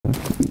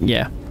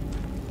Yeah.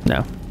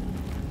 No.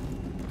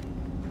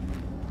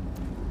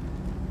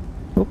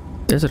 Oh,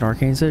 there's an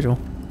arcane sigil.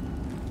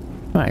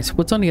 Nice.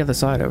 What's on the other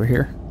side over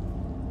here?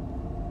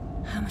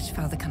 How much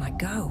further can I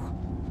go?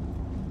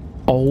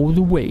 All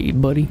the way,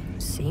 buddy.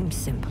 Seems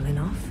simple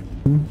enough.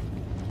 Hmm.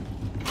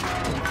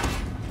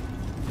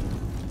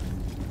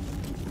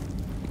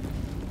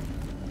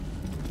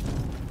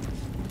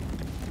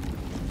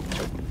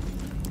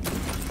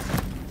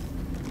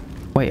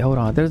 Wait, hold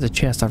on. There's a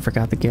chest I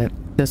forgot to get.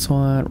 This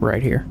one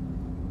right here.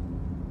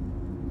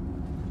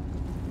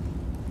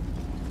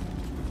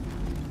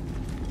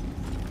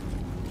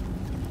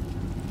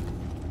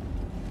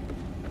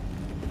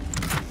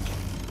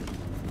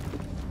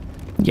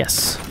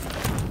 Yes.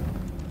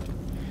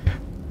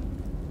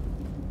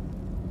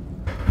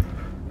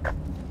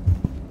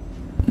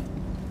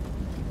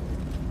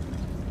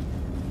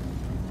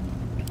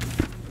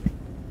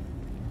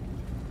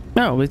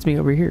 No, it leads me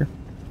over here.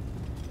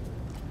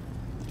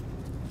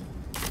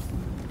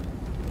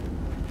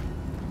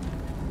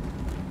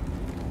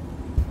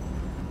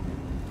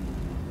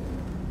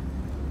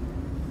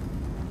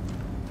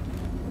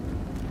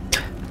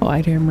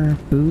 Light hammer,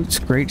 boots,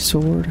 great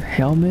sword,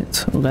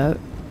 helmet,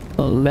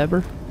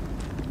 lever.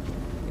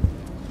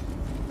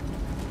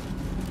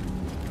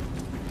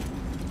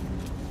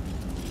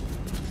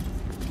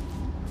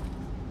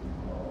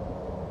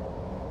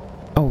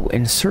 Oh,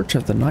 in search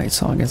of the night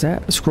song. Is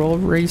that a scroll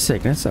of ray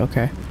sickness?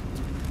 Okay.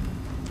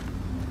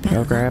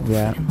 I'll grab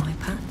that. In my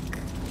pack.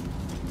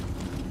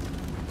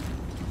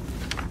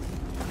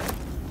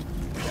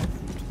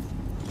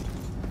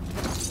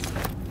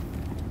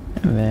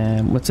 And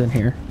then what's in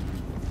here?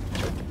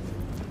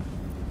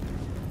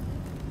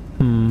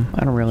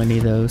 I don't really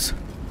need those.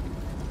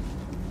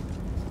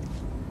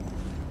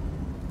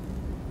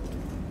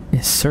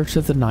 In search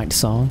of the night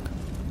song.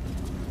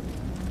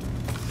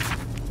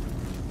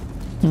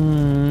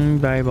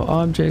 Valuable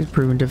objects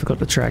proven difficult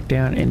to track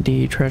down.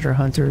 Indeed, treasure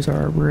hunters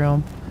are a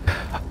realm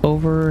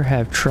over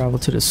have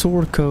traveled to the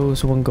Sword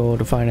Coast. One goal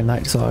to find a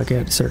night song.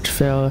 Get search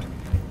failed,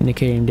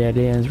 indicating dead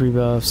ends,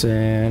 rebuffs,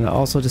 and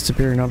also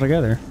disappearing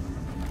altogether.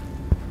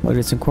 With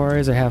its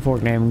inquiries, a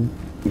half-orc named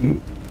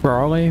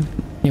Brawley,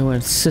 who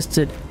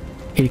insisted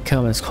he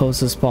come as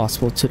close as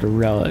possible to the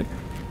relic,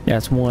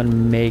 as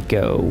one may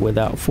go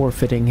without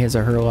forfeiting his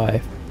or her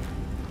life.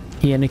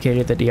 He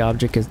indicated that the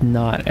object is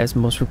not, as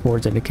most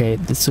reports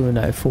indicate, the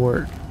Sulanite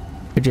fort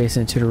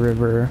adjacent to the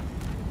river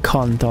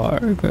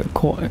Clyanthar.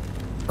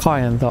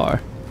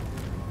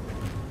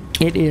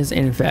 It is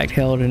in fact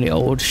held in the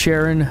old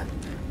Sharon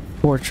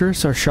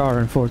Fortress, or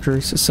Sharon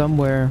Fortress,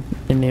 somewhere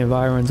in the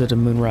environs of the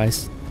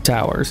Moonrise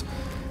Towers.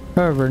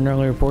 However,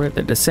 Nurley reported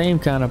that the same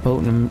kind of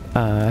potent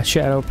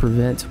shadow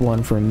prevents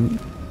one from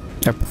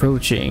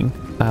approaching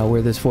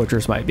where this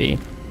fortress might be.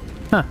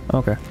 Huh,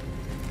 okay.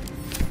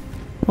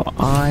 Well,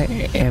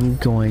 I am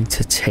going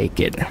to take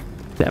it.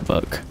 That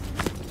book.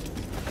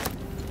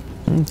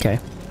 Okay.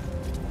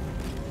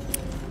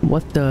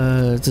 What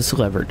does this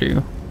lever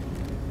do?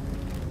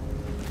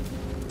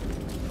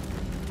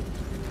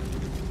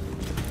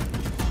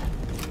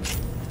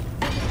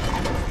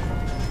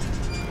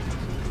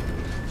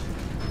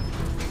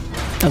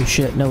 Oh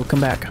shit, no,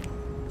 come back.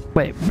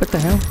 Wait, what the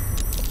hell?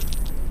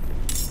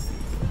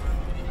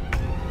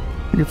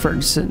 Your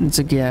first sentence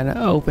again,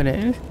 open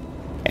it.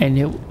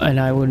 And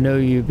I will know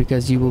you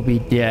because you will be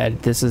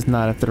dead. This is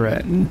not a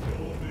threat.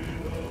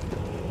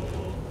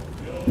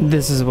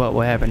 This is what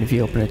will happen if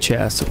you open a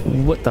chest.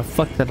 What the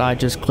fuck did I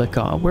just click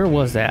on? Where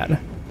was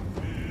that?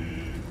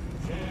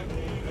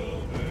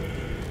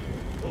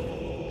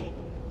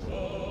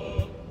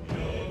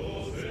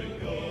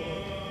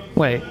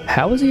 Wait,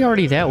 how is he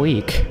already that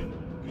weak?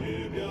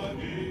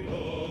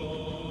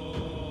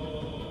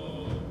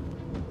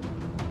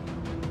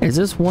 Is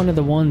this one of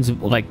the ones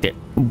like that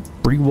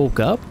re-woke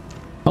up?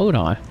 Hold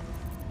on.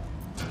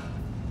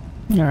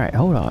 Alright,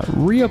 hold on.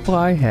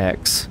 Reapply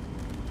hex.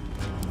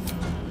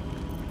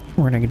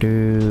 We're gonna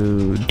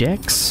do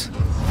Dex.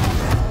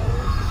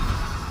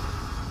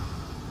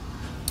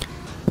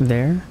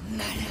 There.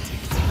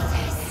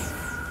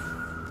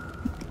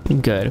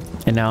 Good.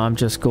 And now I'm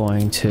just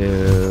going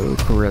to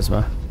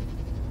Charisma.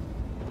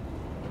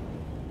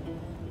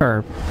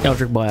 Or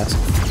Eldritch Blast.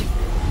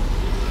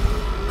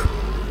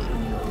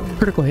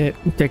 Critical hit.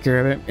 Take care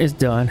of it. It's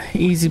done.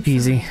 Easy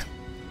peasy.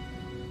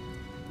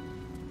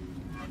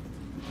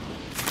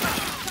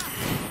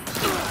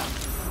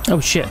 Oh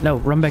shit, no,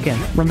 run back in.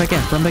 Run back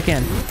in. Run back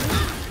in.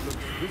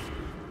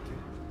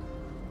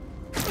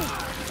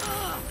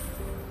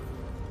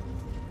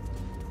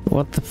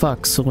 What the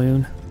fuck,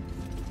 Saloon?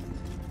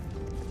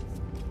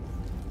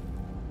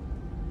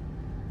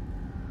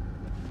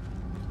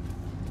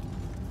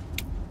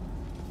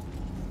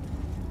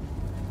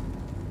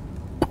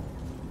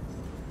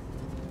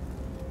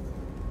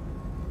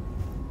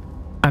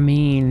 I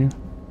mean,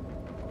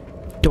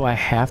 do I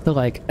have to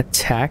like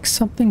attack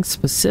something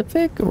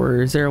specific,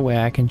 or is there a way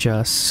I can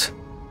just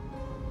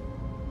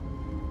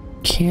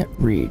can't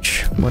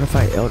reach? What if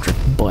I Eldritch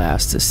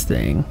Blast this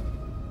thing?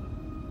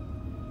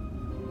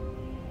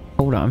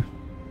 Hold on.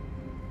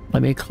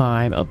 Let me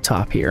climb up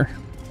top here.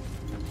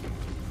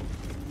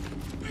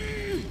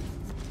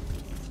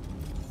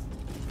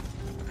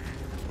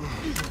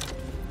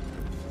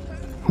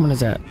 What is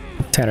that?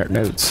 Tattered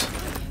notes.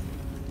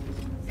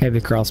 Heavy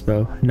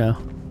crossbow. No.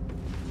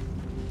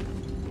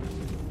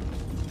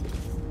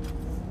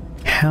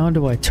 How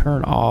do I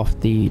turn off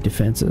the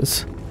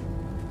defenses?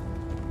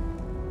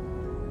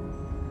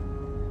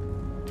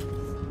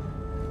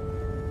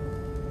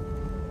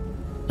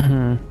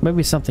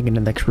 Maybe something in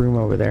the next room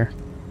over there.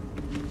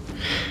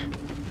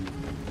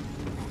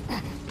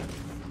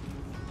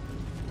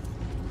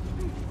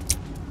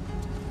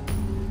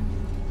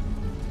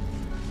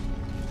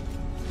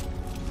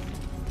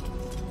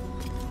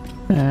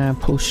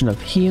 Potion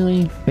of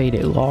healing,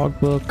 faded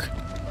logbook.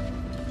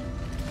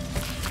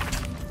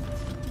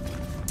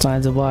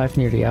 Signs of life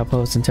near the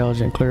outpost,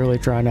 intelligent, clearly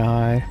trying to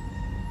hide.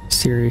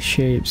 Serious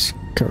shapes,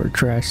 covered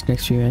tracks,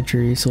 next few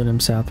entries,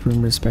 Lidham South,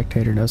 rumors,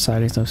 spectator, no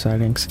sightings, no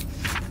sightings.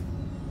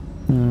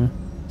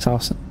 It's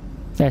awesome.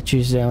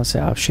 Statues down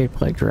south,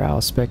 shaped like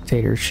drow,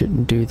 spectators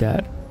shouldn't do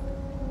that.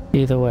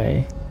 Either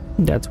way,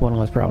 that's one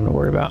less problem to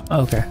worry about.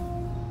 Okay.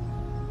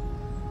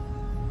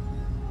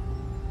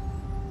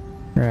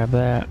 Grab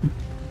that.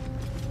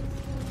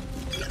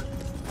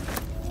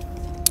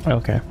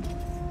 Okay.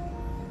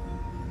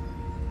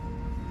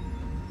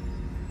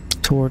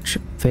 Torch,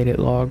 faded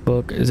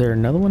logbook. Is there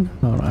another one?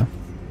 Oh no.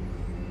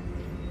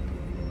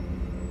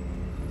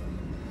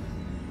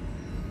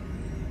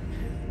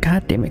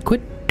 God damn it,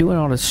 quit doing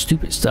all this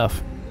stupid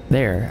stuff.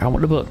 There, I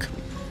want the book.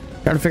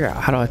 Trying to figure out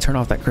how do I turn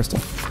off that crystal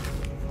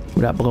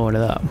without blowing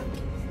it up.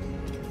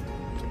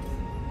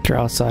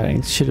 Trial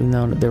sightings. Should have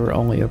known that they were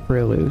only a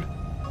prelude.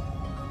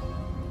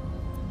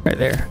 Right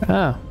there.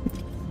 Ah.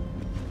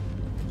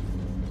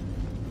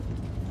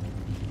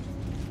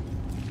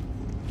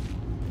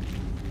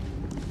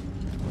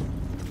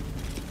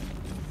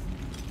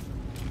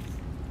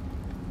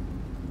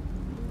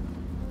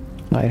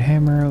 Light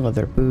hammer,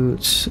 leather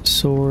boots,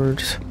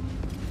 swords.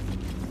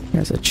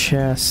 There's a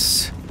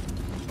chest.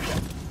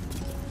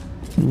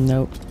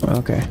 Nope.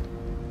 Okay.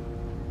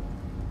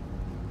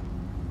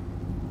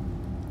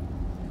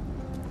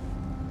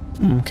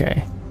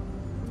 Okay.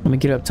 Let me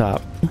get up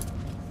top.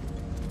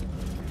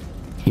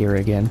 Here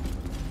again.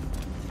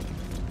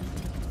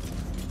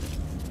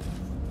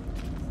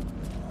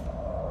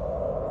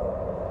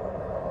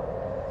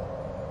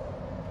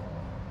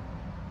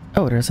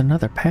 Oh, there's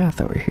another path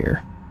over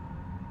here.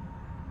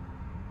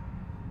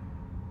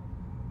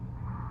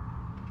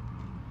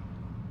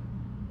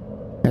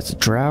 There's a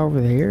drow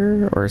over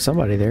there, or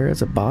somebody there.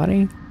 It's a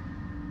body.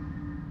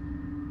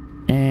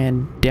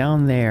 And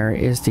down there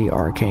is the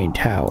arcane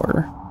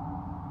tower.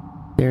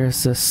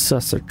 There's the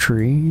Susser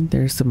tree.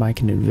 There's the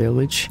Myconid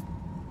village.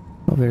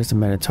 Oh, there's the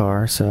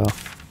Minotaur, so...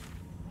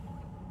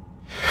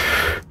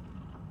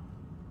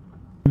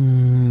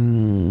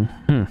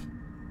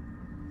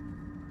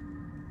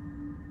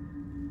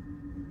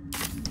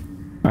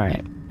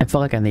 Alright, I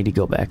feel like I need to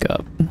go back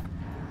up.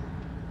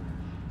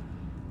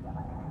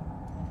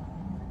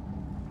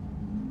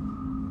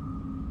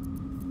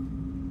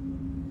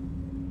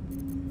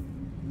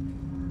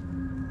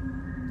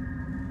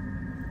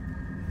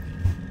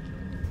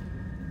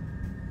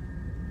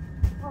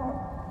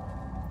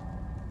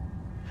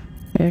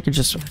 I could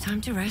just... No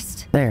time to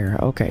rest. There,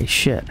 okay,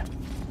 shit.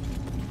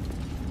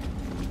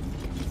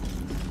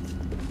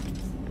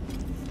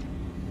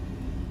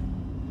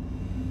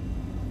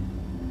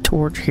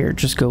 Torch here,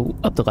 just go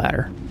up the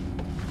ladder.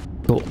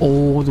 Go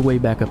all the way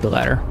back up the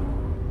ladder.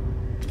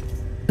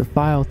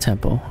 Defile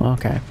temple.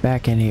 Okay,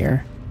 back in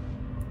here.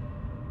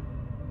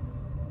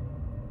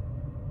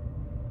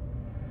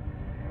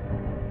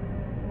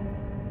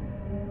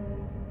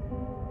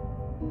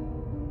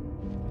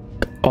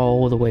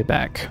 All the way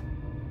back.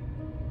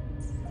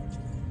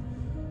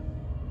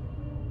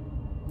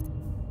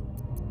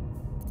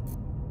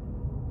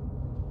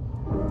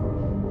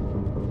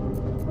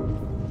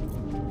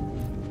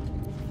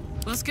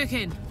 What's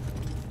cooking?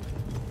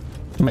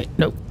 Wait,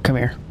 nope, come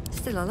here.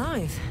 Still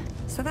alive.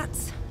 So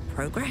that's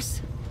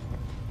progress.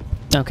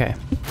 Okay.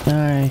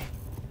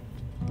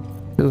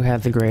 Who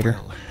had the grater?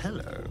 Well,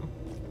 hello.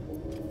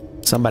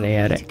 Somebody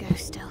had it. Go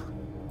still.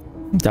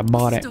 I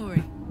bought it.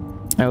 Story.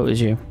 Oh, it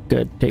was you.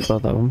 Good. Take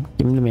both of them.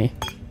 Give them to me.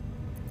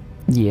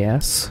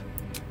 Yes.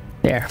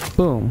 There.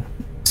 Boom.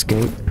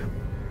 Escape.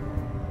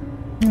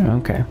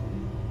 Okay.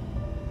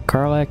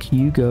 Karlak,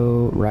 you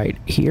go right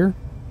here.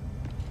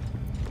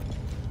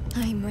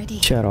 I'm ready.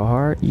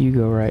 Shadowheart, you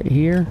go right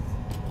here.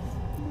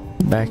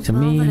 Back to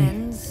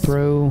me.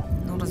 Throw.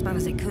 Not as bad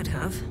as it could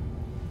have.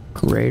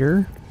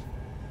 Crater.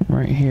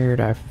 Right here at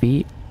our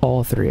feet.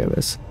 All three of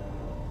us.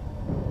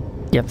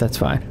 Yep, that's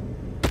fine.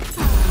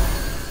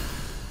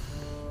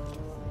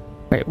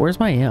 Wait, where's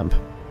my imp?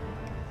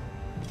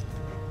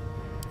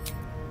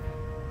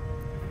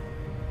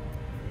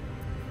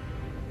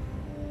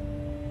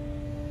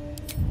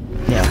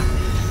 Yeah.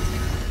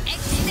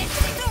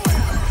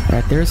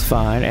 Right there's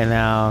fine, and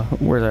now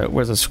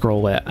where's a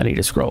scroll at? I need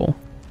a scroll.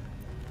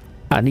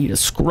 I need a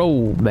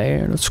scroll,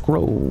 man. A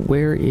scroll.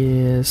 Where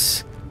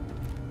is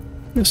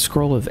The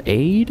scroll of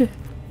aid?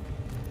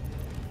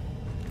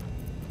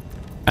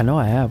 I know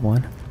I have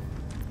one.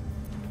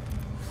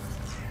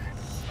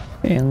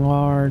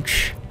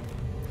 Enlarge.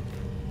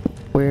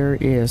 Where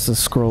is the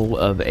scroll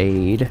of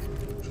aid?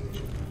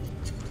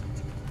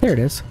 There it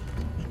is.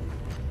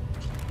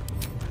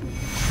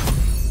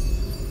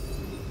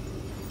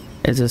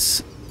 Is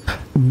this...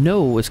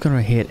 No, it's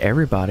gonna hit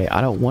everybody.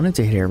 I don't want it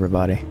to hit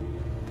everybody.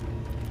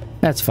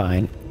 That's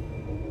fine.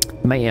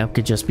 My amp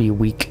could just be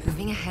weak.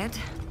 Moving ahead.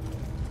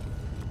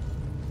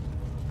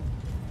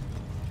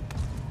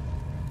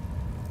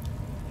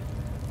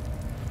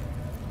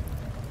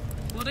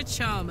 What a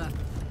charmer.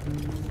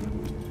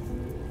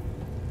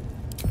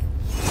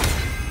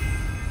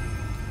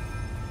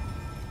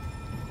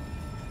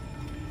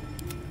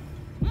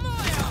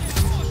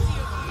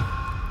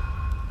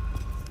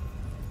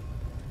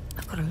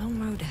 I've got a long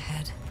road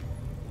ahead.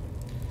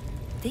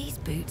 These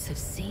boots have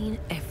seen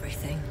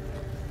everything.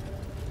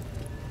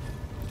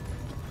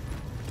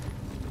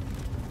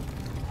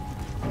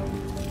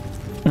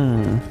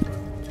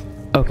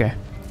 Okay.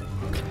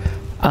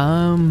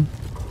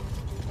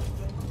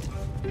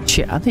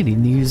 Shit, I think he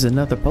needs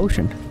another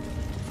potion.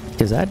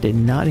 Because I did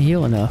not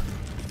heal enough.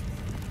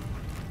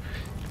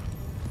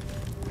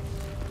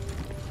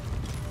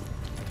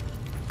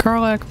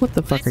 Karlach, what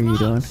the fuck are you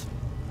doing?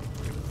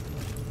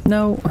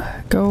 No,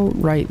 go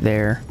right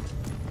there.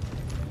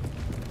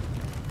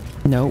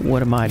 No,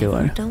 what am I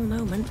doing? Dull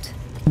moment.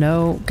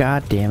 No,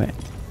 god damn it.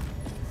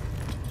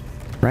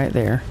 Right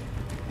there.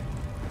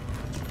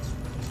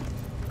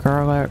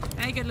 Karlach.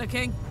 Hey, good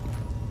looking.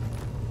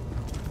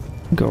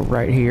 Go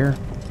right here.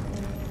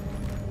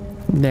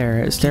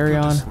 There,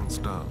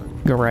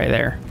 Asterion. Go right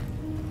there.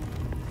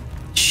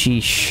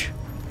 Sheesh.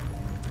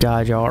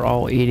 God, y'all are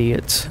all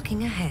idiots.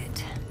 Looking ahead.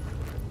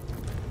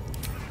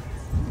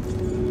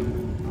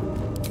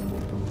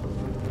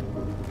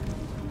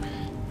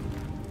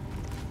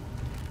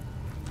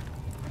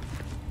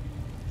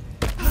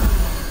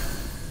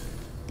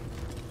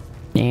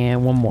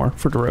 And one more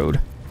for the road.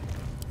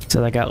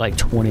 So I got like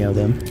 20 of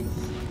them.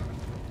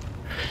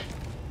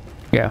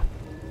 Yeah.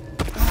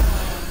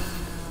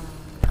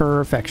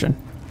 Perfection.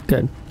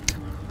 Good.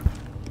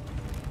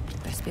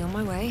 Best be on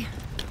my way.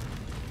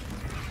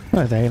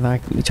 Oh, they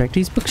like you check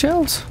these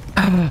bookshelves?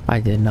 I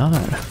did not.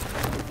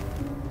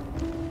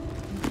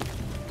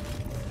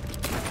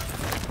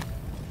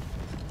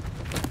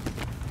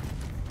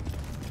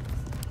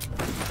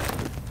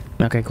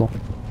 Okay, cool.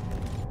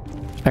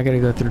 I gotta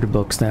go through the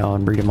books now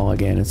and read them all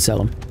again and sell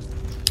them.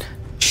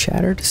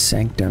 Shattered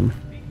Sanctum.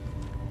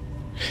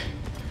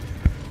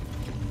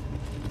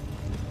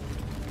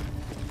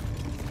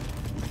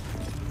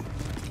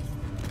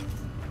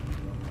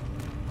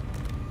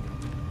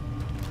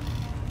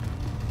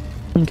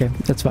 Okay,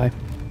 that's fine.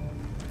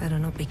 Better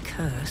not be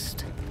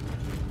cursed.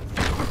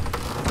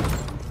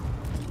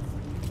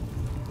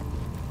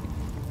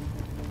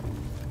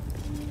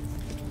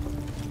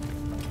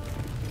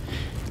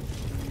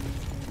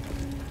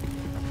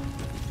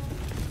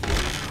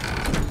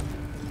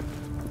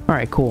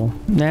 Alright, cool.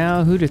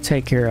 Now, who to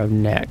take care of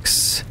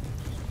next?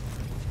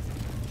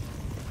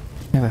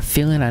 I have a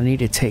feeling I need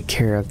to take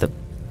care of the...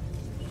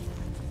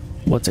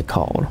 What's it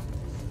called?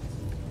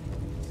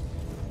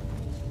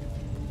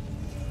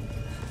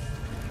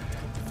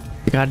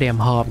 The goddamn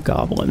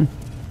hobgoblin.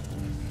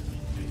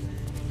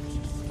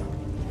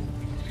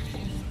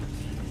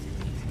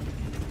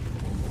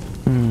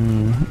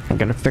 I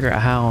gotta figure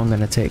out how I'm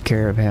gonna take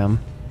care of him.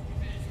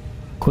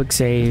 Quick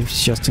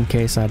saves just in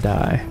case I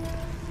die.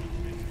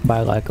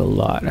 By like a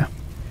lot.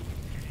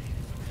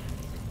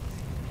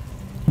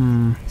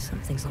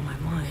 Something's on my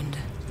mind.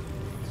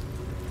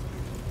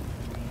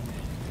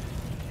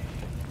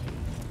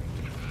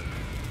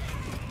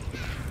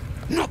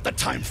 Not the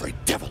time for a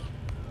devil.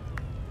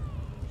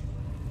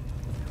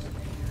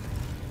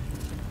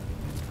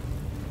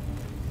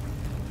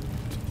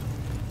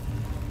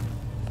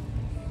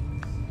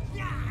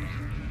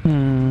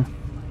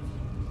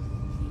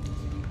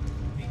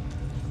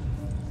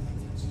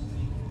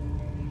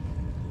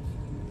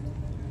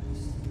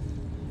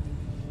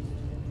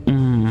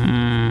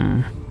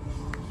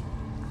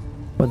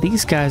 Well,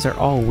 these guys are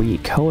all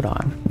weak. Hold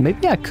on.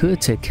 Maybe I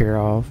could take care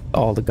of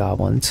all the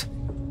goblins.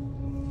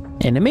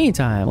 In the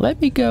meantime,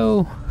 let me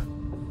go...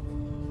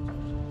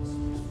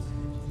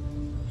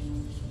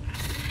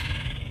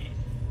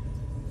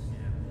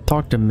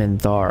 talk to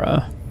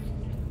Minthara.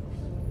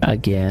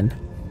 Again.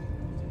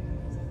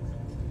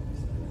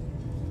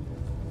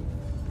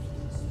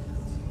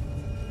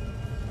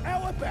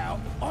 How about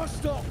I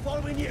start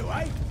following you,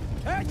 eh?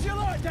 How'd you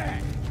like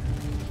that?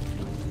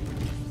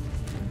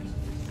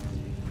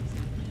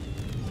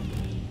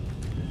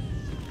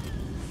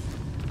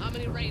 How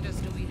many raiders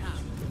do we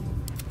have?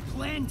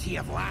 Plenty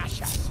of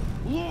lashes,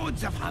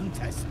 loads of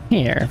hunters.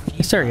 Here,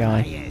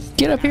 Asterion.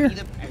 Get up here.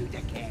 These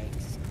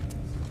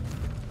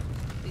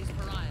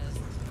pariahs,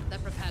 they're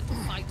prepared to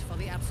fight for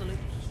the absolute.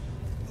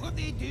 What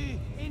they do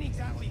ain't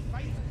exactly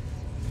fight.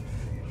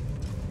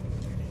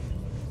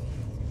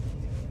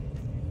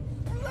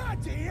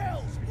 Bloody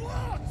hell's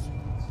what?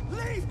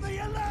 Leave me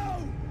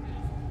alone!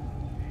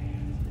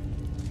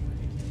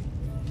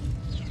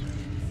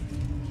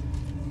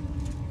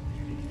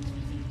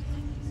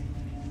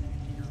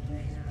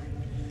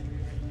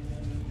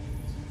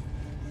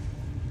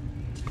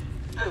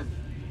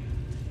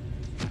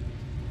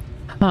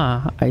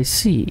 Huh, I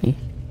see.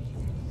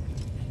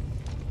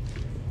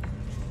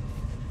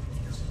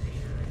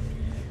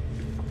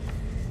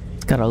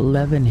 It's got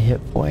 11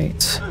 hit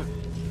points.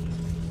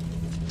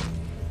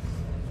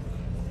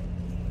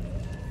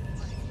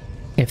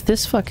 If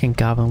this fucking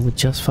goblin would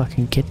just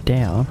fucking get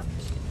down.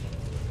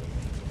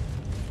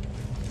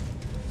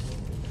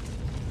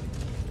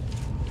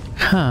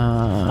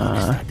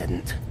 Huh. I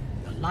didn't.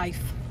 Your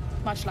life,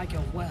 much like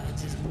your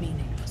words, is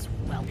meaningless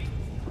whelp.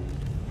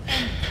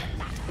 End the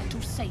latter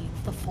to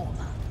save the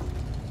former.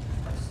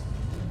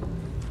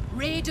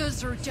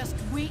 Raiders are just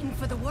waiting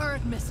for the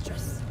word,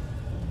 mistress.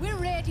 We're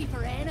ready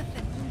for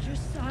anything.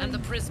 And the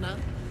prisoner?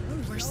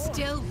 We're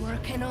still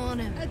working on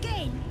him.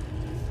 Again?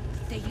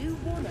 Do you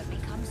want to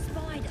become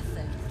spider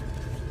food?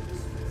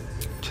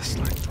 Just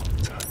like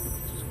old times.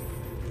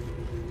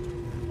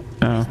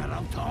 Oh.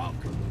 I'll talk.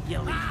 You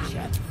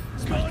leadership.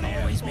 Small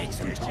always makes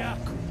him talk.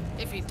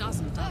 If he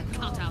doesn't, I'll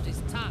cut out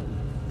his tongue.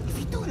 If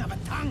he don't have a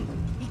tongue,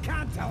 he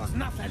can't tell us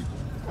nothing.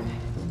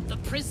 The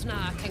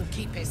prisoner can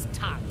keep his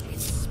tongue.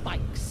 His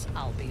spikes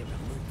I'll be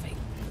removing.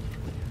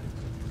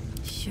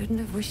 Shouldn't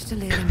have wished to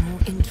live in more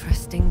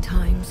interesting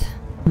times.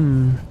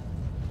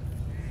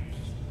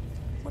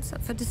 What's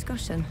up for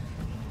discussion?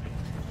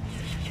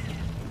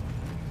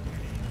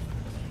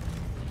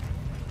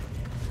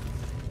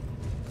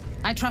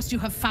 I trust you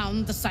have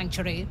found the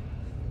sanctuary.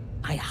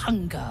 I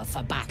hunger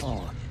for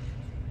battle.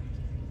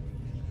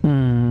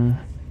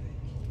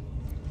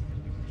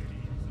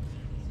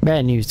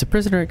 Bad news, the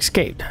prisoner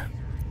escaped.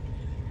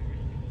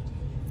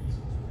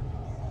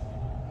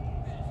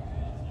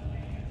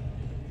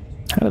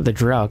 How did the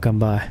drow come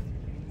by?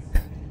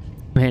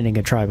 Commanding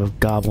a tribe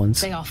of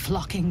goblins. They are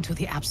flocking to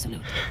the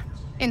Absolute.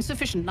 In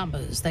sufficient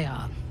numbers, they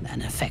are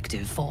an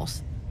effective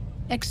force.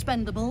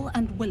 Expendable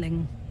and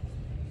willing.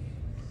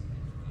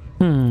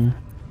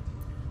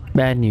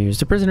 Bad news,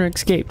 the prisoner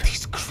escaped.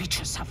 These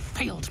creatures have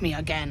failed me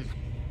again.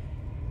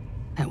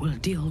 I will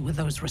deal with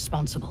those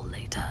responsible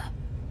later.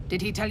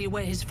 Did he tell you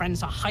where his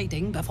friends are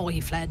hiding before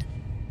he fled?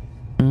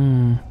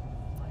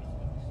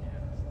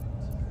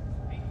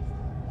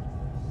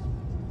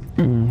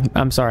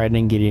 I'm sorry I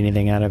didn't get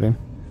anything out of him.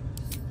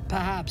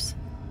 Perhaps.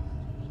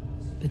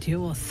 But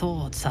your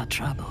thoughts are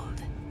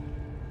troubled.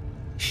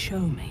 Show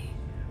me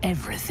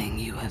everything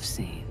you have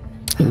seen.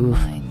 Her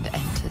mind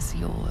enters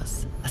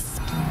yours, a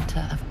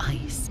splinter of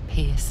ice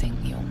piercing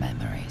your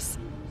memories.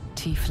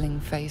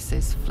 Tiefling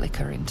faces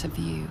flicker into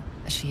view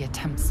as she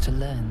attempts to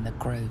learn the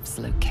grove's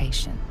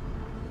location.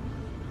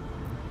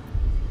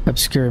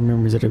 Obscure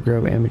memories of the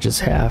grove images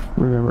half.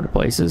 Remember the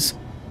places.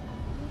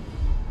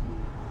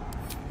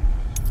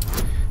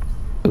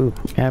 Ooh,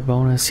 add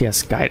bonus.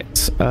 Yes,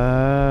 guidance.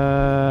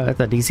 That's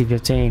a DC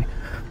 15.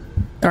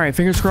 Alright,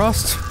 fingers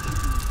crossed.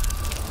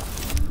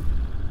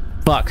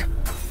 Fuck.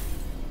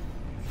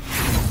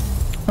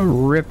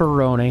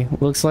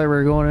 Ripperoni. Looks like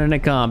we're going into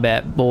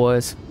combat,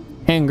 boys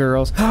and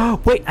girls.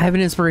 Oh, wait, I have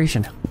an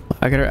inspiration.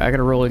 I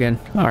gotta roll again.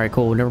 Alright,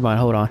 cool. Never mind.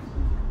 Hold on.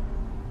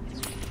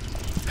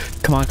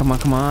 Come on, come on,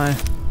 come on.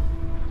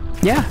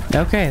 Yeah,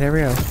 okay, there we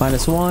go.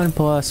 -1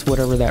 plus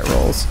whatever that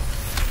rolls.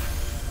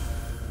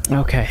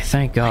 Okay,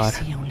 thank God.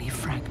 I see only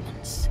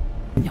fragments.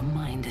 Your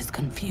mind is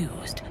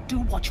confused. Do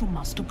what you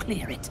must to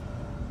clear it.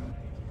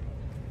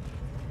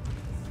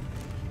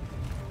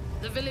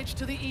 The village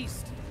to the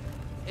east.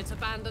 It's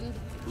abandoned.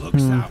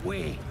 Looks that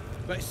way.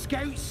 But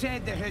scouts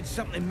said they heard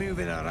something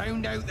moving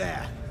around out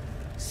there.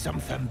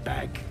 Something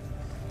big.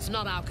 It's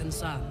not our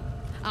concern.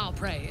 Our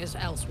prey is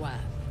elsewhere.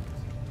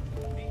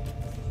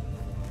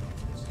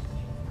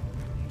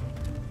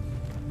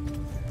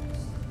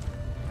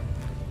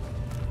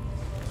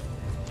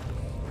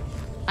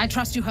 I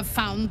trust you have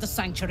found the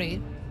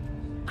sanctuary.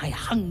 I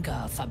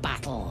hunger for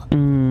battle.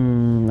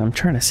 I'm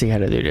trying to see how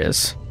to do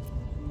this.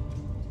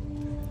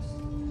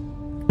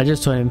 I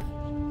just told him.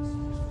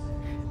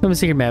 Let me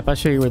see your map. I'll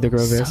show you where the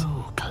grove is.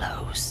 So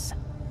close.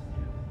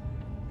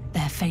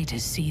 Their fate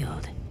is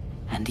sealed,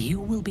 and you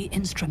will be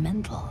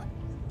instrumental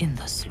in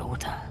the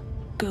slaughter.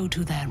 Go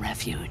to their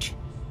refuge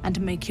and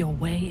make your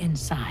way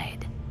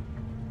inside.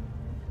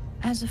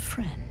 As a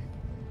friend.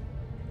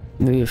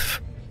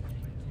 Oof.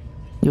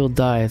 You'll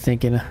die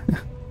thinking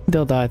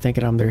they'll die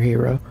thinking I'm their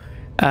hero.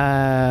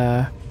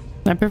 I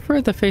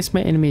prefer to face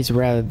my enemies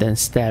rather than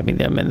stabbing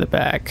them in the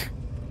back.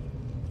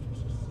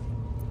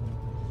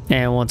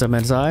 And once I'm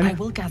inside, I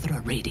will gather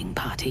a raiding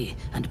party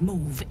and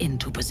move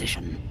into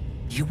position.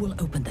 You will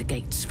open the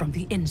gates from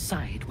the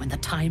inside when the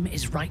time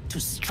is right to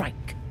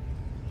strike.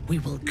 We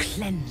will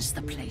cleanse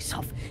the place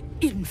of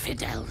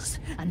infidels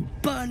and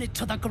burn it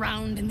to the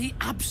ground in the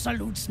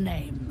Absolute's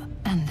name.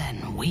 And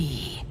then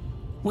we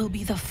will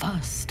be the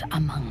first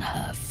among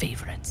her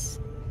favorites.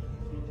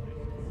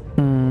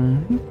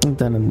 I've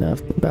done enough.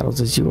 The battles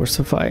is yours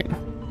to fight.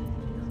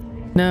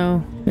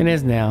 No, it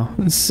is now.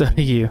 So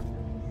do you.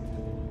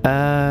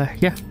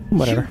 Yeah,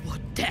 whatever. You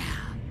would dare.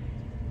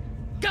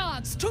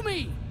 Guards, to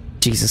me!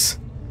 Jesus.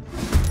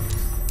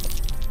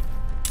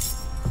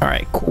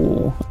 Alright,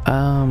 cool.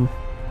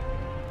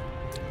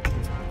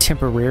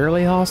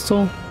 Temporarily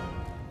hostile?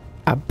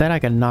 I bet I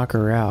can knock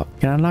her out.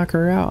 Can I knock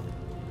her out?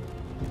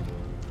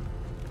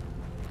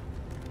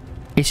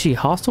 Is she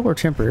hostile or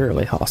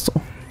temporarily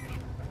hostile?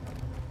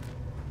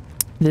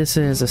 This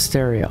is a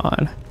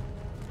Asterion.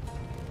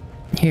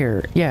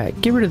 Here, yeah,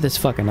 get rid of this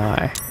fucking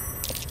eye.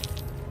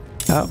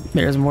 Oh,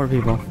 there's more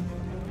people.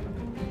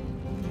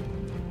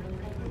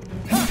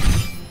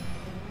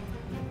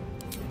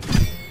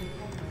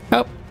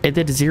 Oh, it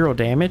did 0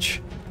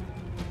 damage.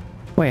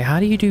 Wait, how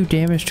do you do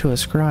damage to a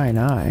scrying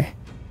eye?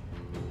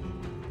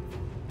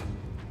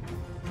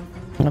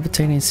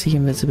 Levitating sea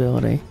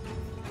invincibility.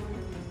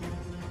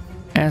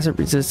 Acid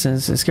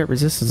resistance. It's got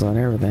resistance on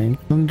everything.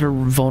 Under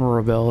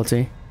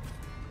vulnerability.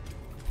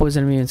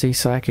 Poison immunity,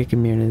 psychic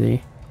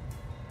immunity.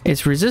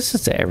 It's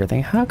resistance to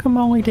everything. How come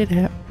I only did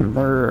have...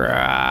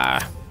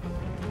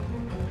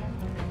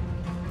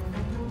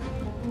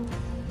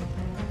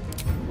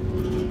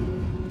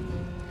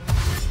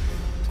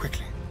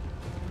 Quickly.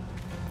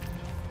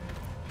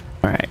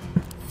 Alright.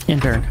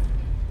 Intern.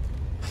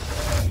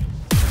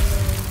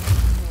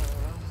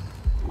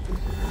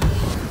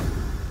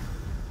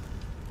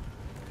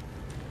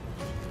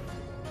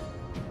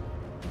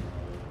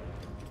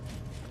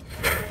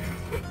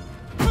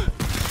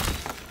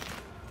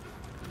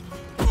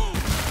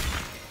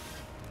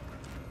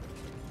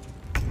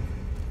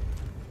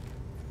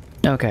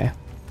 Okay.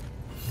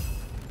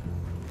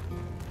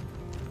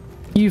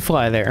 You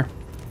fly there.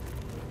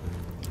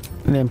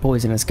 And then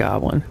poisonous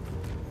goblin.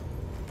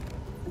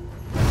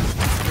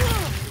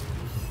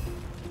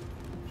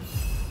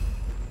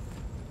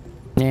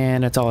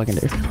 And that's all I can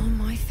do. Still on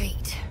my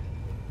feet.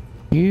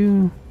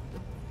 You...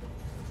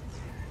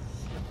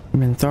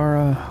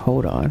 Minthara,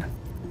 hold on.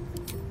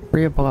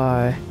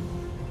 Reapply.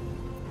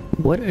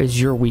 What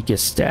is your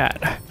weakest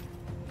stat?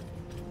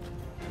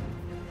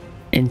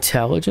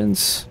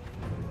 Intelligence?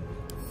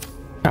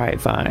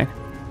 Alright, fine.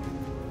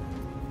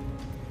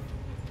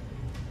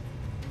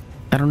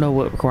 I don't know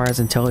what requires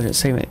intelligence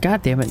saving.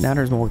 God damn it, now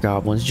there's more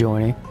goblins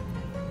joining.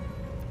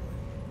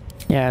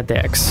 Yeah,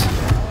 Dex.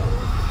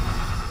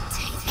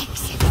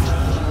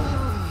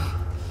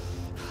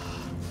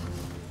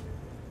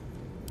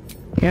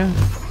 Yeah.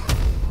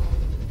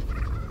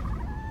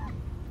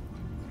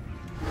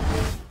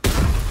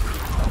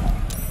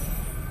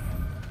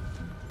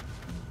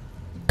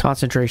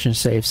 Concentration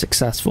save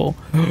successful.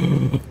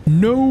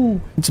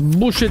 No! It's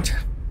bullshit!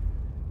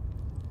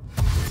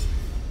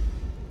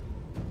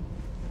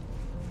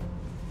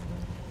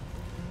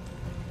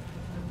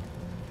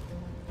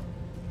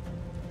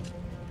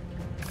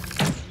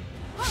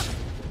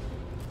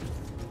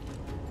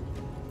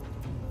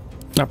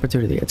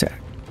 Opportunity attack.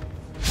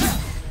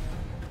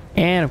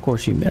 And of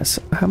course you miss.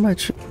 How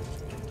much?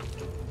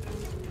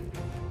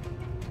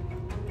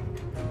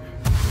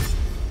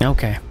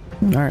 Okay.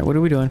 Alright, what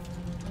are we doing?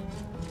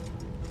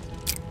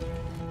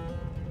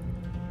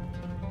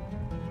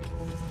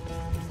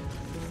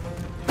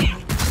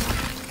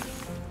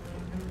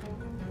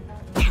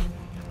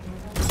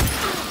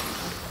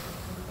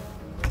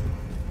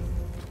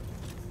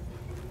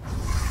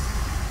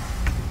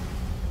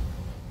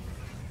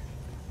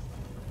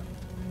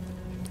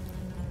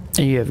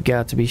 You have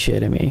got to be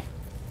shitting me.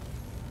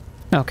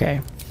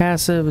 Okay.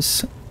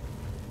 Passives.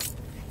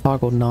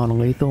 Toggle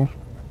non-lethal.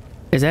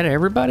 Is that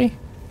everybody?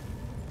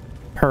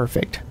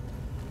 Perfect.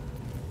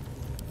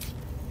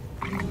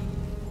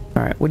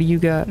 Alright, what do you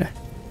got?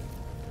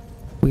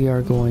 We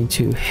are going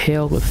to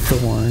Hail with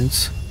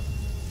Thorns.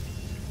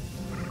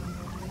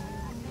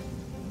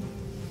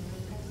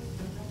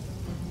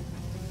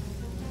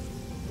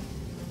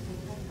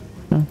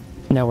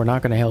 No, we're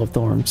not going to Hail with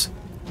Thorns.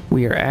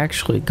 We are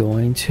actually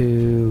going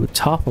to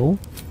topple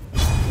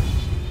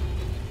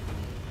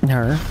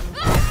her.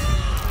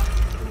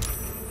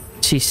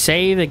 She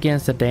saved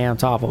against the damn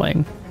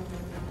toppling.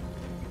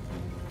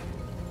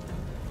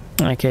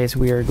 In that case,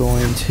 we are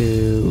going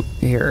to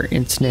here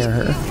ensnare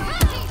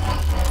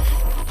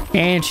her.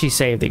 And she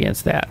saved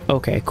against that.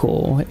 Okay,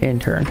 cool.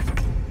 Intern.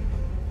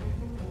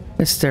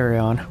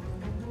 Asterion.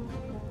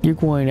 You're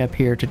going up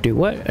here to do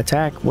what?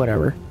 Attack?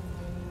 Whatever.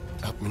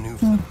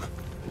 Outmaneuver them.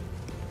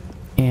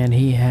 And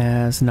he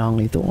has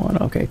non-lethal on.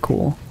 Okay,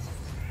 cool.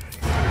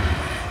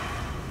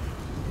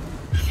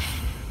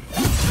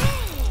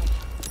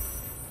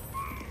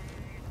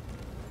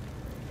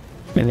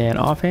 And then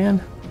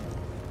offhand?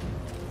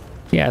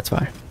 Yeah, it's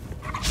fine.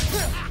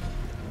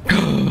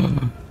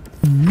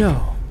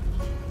 No.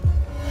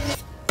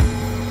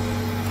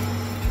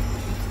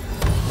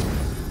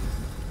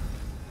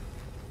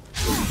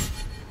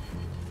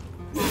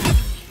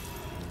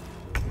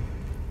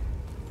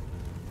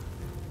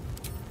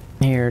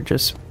 Here,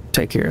 just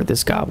take care of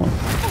this goblin.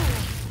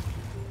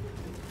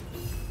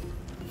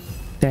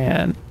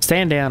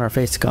 Stand down or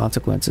face the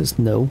consequences.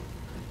 No,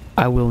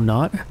 I will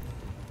not.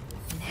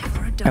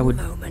 Never a dull I would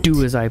moment.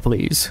 do as I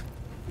please.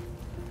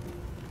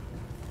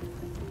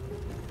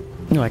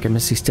 Like a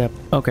misty step.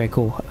 Okay,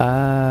 cool.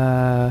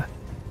 Can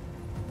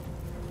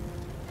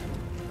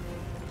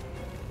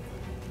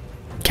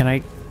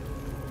I...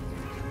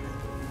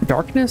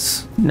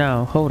 Darkness?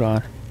 No, hold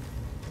on.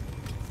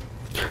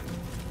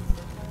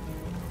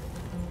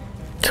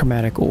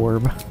 Chromatic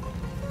orb.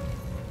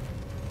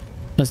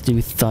 Let's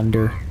do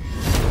thunder.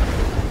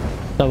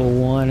 Level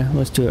 1.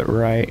 Let's do it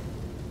right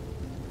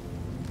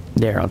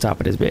there on top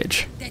of this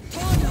bitch.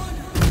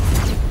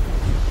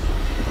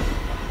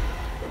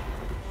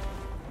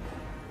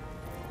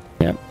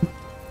 Yep.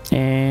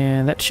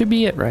 And that should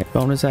be it, right?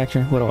 Bonus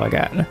action. What do I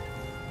got?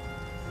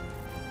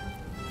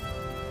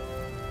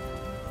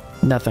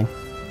 Nothing.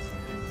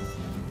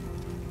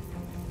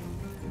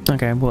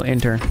 Okay, we'll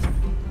enter.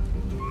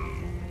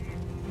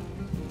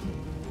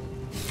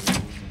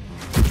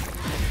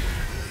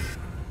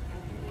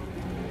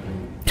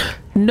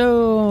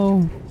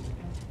 No!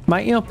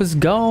 My imp is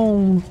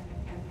gone!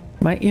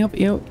 My imp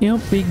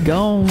be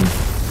gone!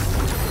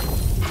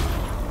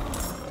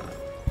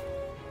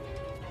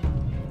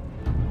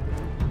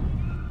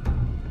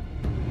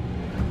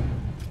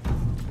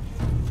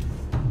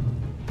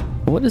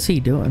 What is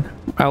he doing?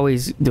 I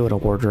always do it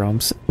at war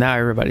drums. Now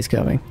everybody's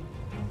coming.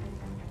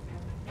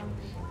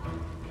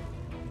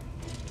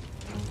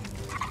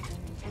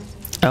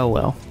 Oh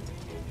well.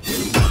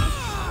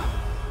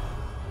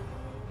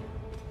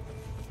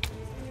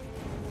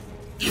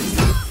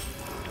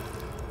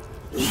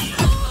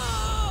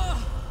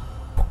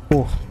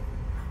 Oh,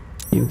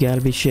 you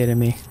gotta be shitting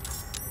me.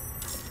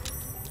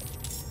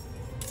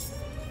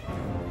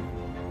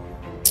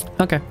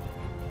 Okay.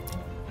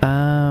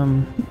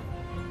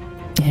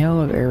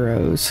 Hail of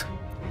arrows.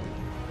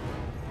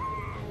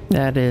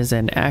 That is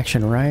an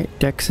action, right?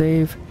 Deck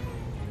save.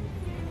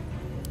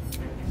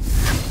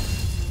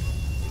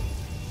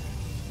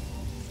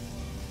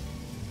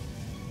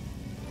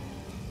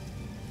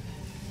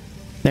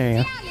 There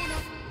you go.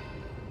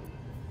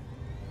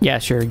 Yeah,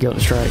 sure, guilt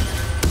strike.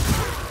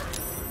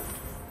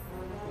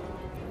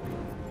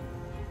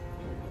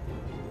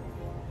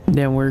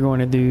 Then we're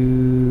going to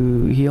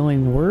do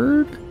healing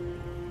word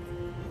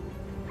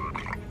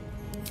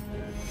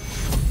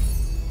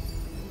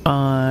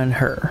on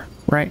her,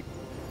 right?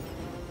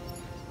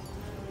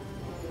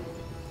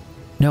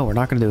 No, we're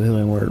not going to do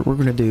healing word. We're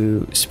going to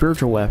do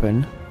spiritual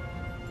weapon.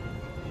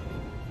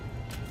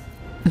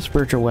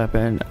 Spiritual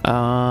weapon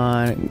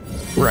on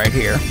right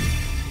here.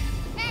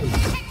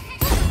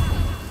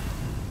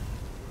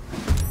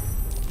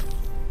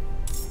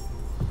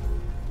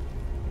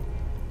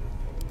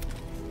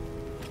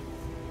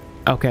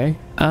 Okay.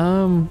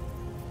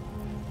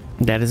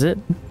 That is it.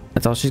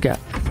 That's all she's got.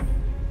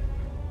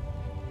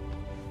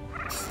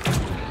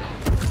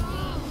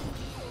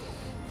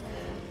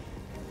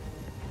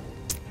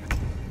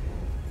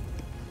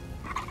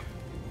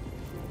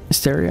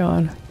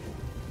 Asterion.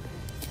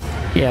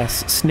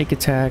 Yes, sneak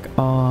attack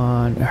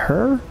on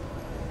her.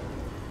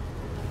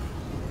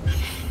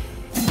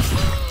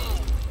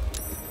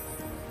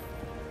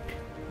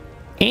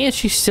 And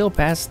she still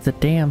passes the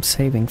damn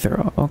saving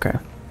throw. Okay.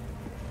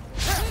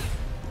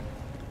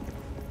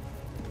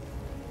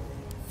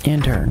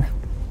 In turn.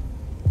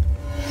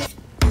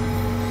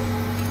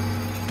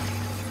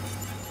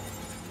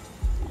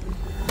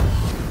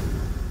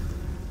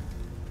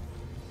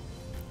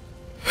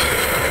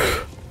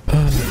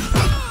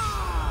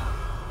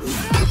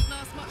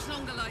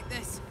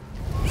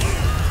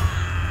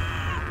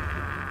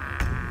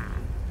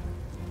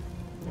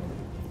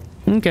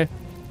 Okay.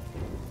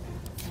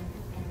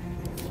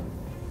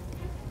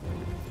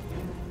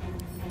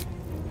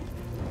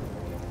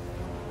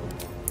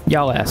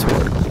 Y'all asked for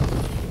it.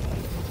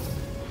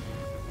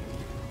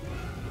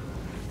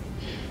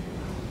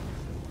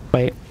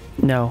 Wait,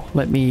 no,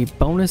 let me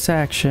bonus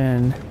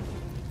action.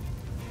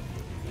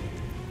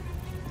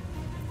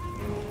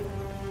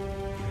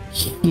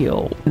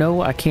 Heal.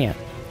 No, I can't.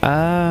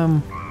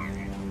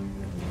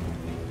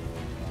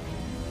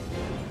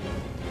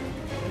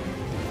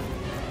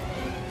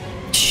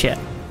 Shit.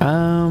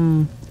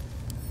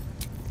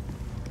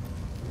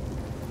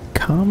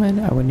 Common,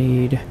 I would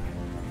need.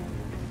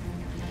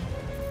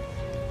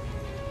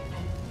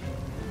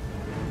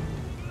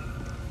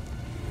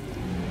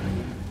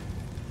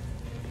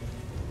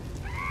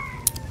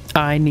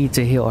 I need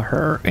to heal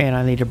her, and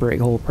I need to break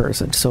whole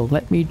person. So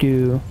let me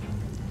do.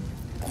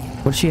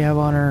 What does she have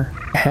on her?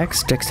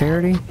 Hex,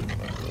 dexterity.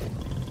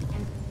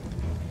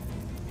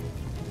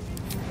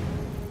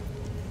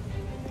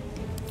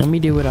 Let me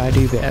do what I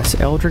do best.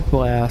 Eldritch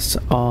Blast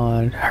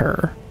on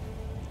her.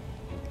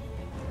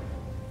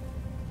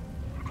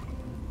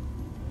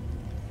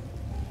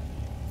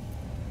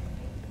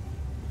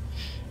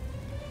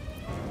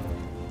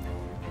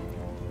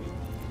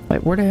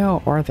 Wait, where the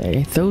hell are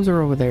they? Those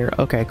are over there.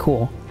 Okay,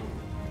 cool.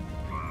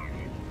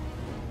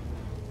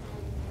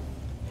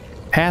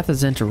 Path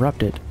is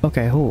interrupted.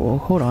 Okay,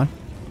 hold on.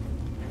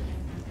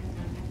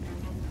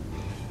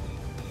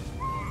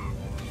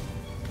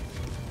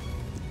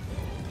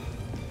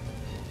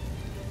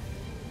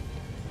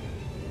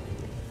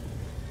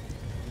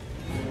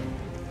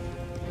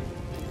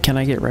 Can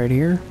I get right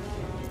here?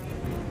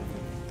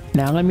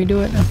 Now let me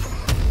do it.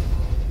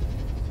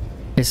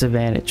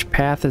 Disadvantage.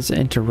 Path is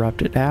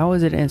interrupted. How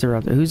is it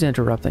interrupted? Who's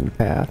interrupting the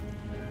path?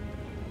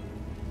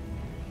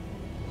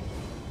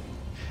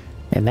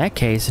 In that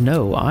case,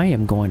 no. I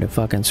am going to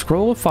fucking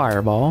scroll a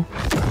fireball.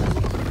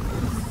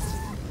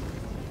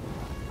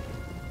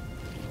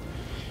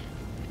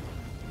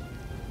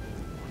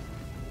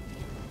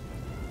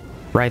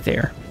 Right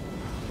there.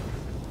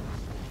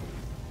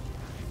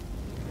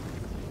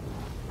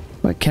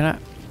 Wait, can I...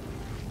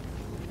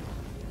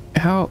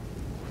 How...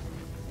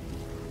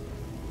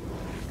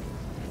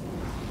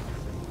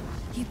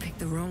 You picked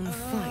the wrong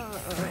fight,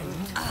 friend.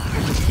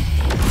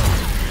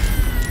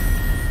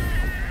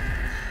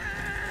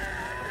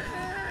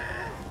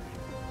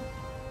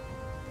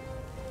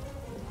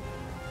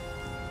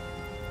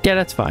 Yeah,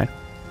 that's fine.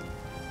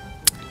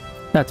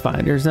 That's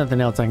fine. There's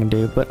nothing else I can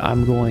do, but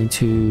I'm going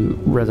to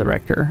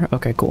resurrect her.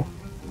 Okay, cool.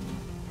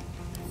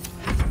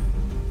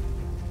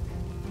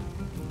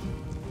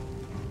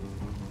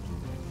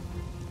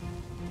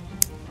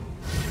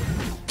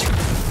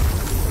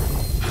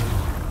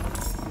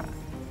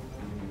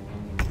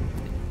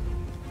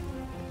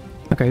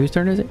 Okay, whose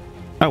turn is it?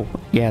 Oh,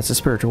 yeah, it's a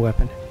spiritual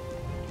weapon.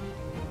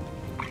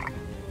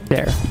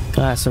 There.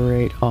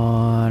 Lacerate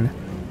on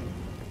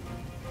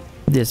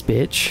this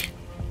bitch.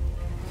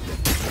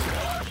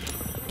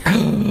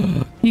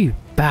 You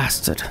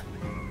bastard.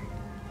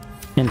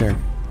 Enter.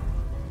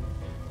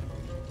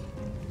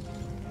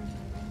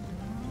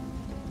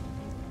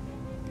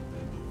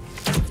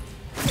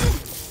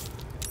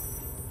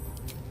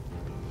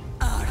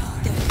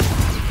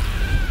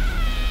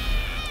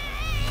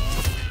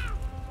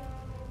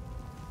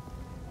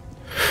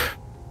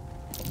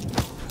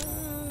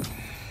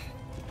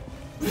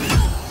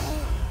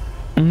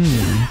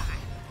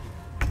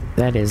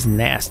 That is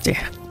nasty.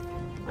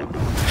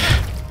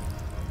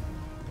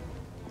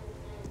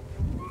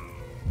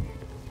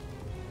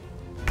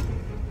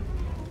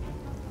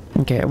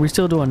 Okay, are we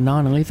still doing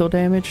non-lethal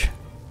damage?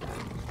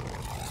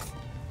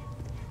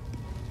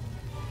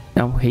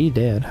 Oh, he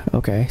did.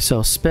 Okay,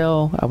 so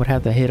spell, I would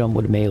have to hit him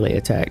with a melee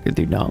attack to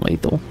do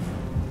non-lethal.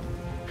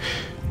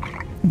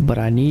 But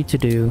I need to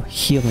do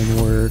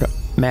healing word,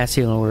 mass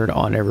healing word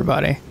on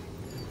everybody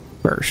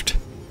first.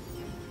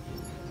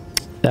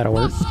 That'll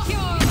work.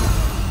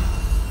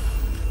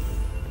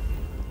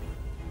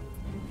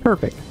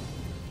 Perfect.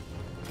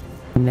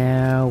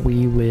 Now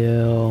we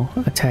will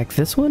attack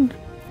this one.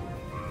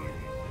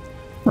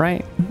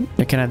 Right?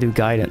 Or can I do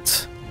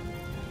guidance?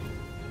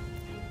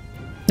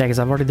 Yeah, because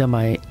I've already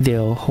done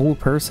the whole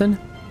person.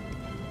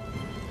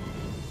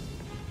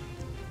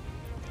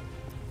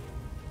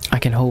 I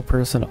can hold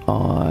person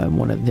on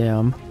one of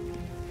them.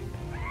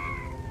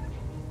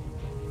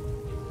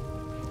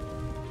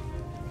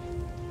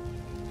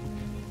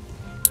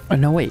 Oh,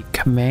 no, wait.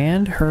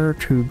 Command her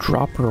to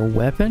drop her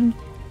weapon?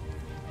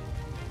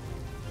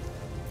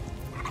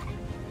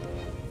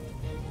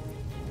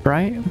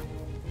 Right?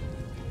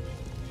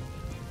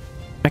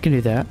 I can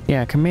do that.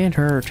 Yeah, command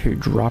her to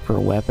drop her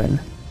weapon.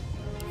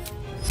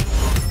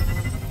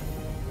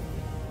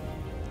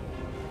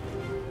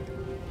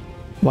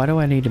 Why do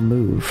I need to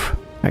move?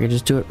 I can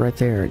just do it right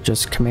there.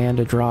 Just command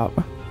to drop.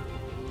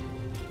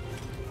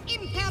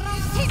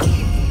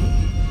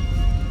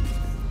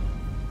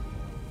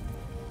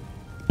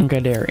 Okay,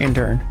 there.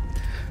 Intern.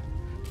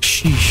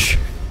 Sheesh.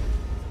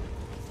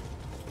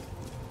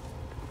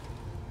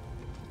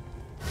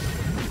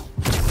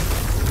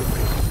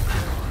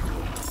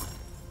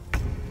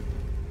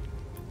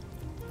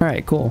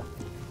 Alright, cool.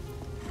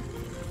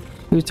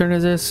 Whose turn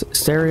is this?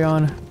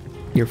 Stereon?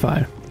 You're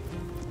fine.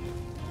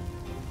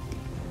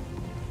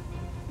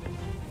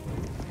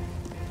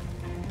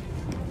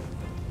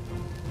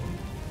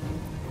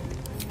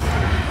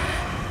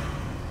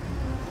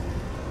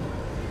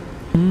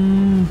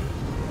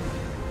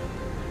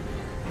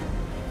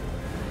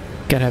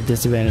 Gotta have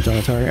disadvantage on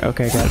the target.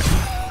 Okay, got it.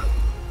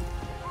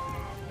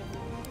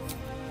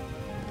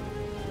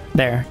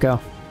 There, go.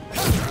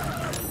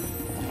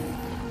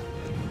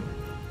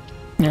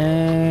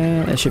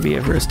 And that should be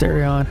it for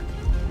Asterion.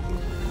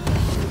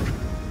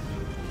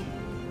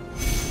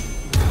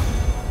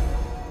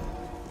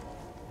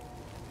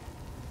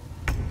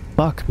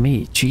 Fuck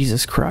me,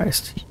 Jesus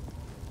Christ.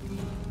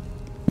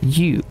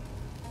 You,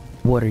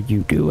 what are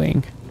you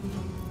doing?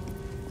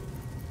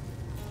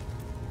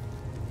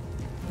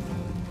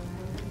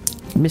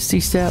 Misty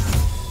Step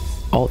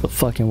all the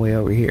fucking way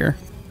over here.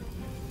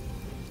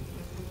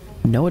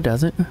 No, it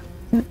doesn't.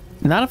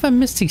 Not if I'm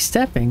Misty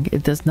Stepping.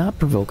 It does not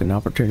provoke an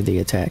opportunity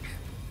attack.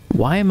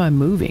 Why am I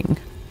moving?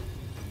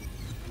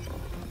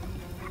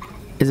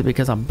 Is it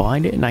because I'm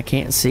blinded and I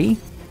can't see?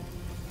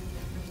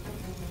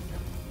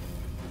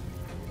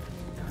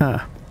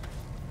 Huh.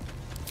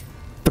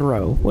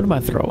 Throw. What am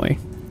I throwing?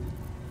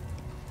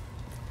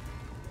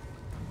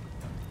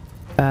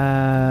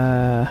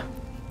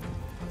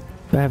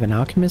 Do I have an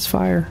alchemist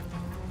fire?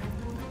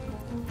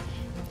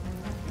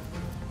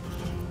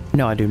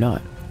 No, I do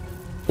not.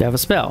 Do I have a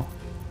spell?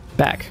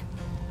 Back.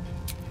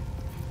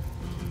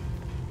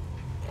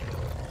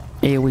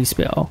 AoE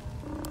spell.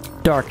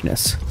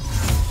 Darkness.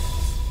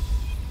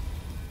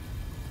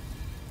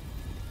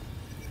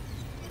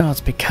 Oh,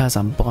 it's because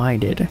I'm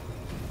blinded.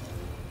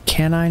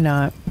 Can I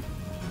not?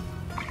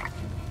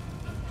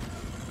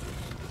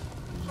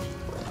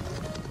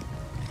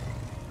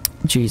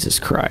 Jesus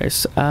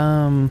Christ.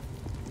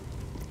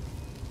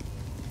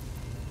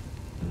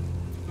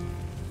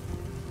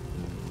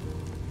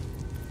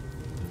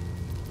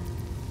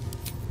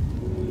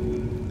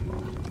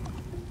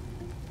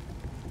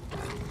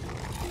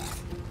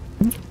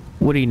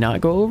 Would he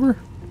not go over?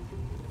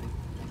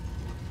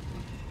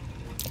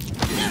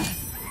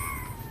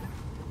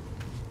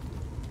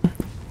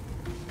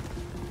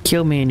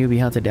 Kill me and you'll be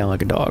hunted down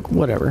like a dog.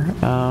 Whatever.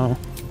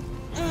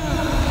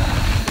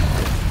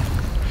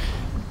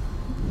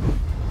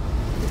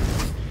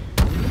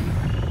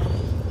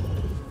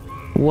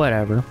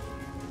 Whatever.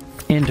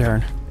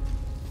 Intern.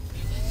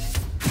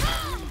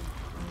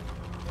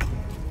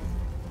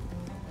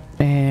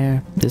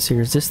 And this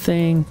here's this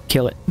thing.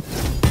 Kill it.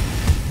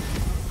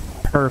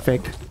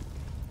 Perfect.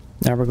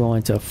 Now we're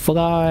going to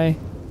fly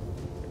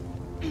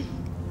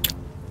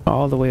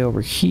all the way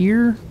over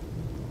here.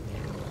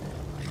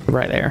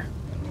 Right there.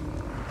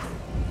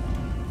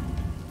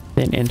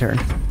 Then intern.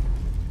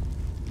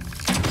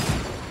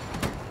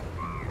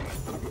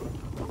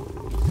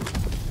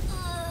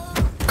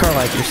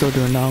 Carlife, you're still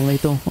doing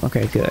non-lethal?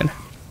 Okay, good.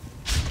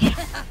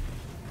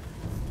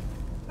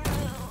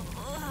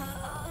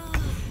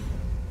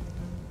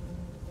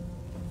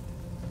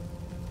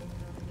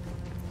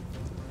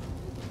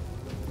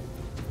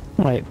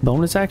 Alright,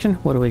 bonus action?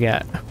 What do we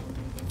got?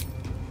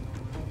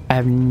 I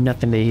have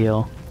nothing to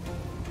heal.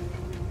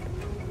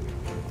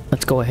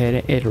 Let's go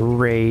ahead and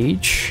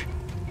rage.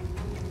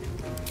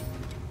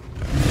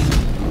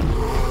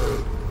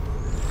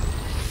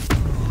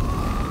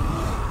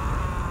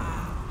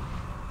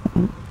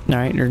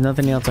 Alright, there's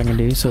nothing else I can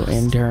do, so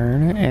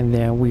intern, and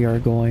then we are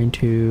going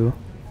to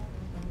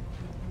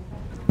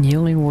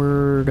healing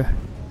word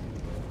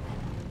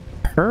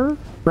her,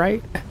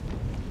 right?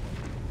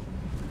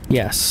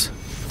 Yes.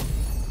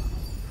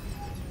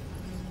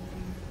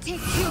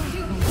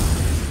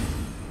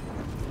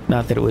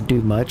 Not that it would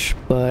do much,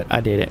 but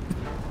I did it.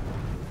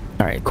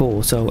 Alright,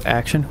 cool. So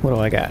action, what do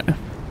I got?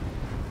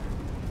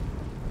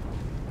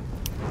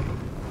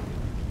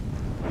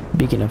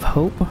 Beacon of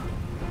Hope,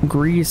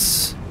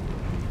 Grease,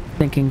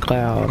 Thinking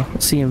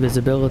Cloud, See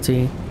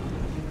Invisibility,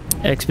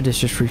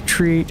 Expeditious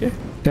Retreat,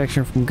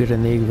 Protection from Good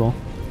and the Evil,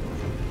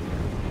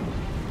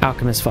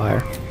 Alchemist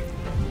Fire.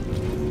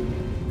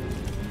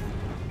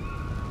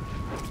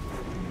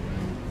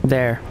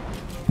 There.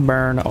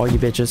 Burn all you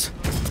bitches.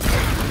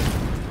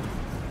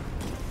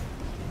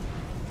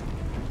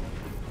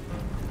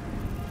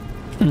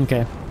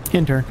 Okay,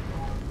 intern.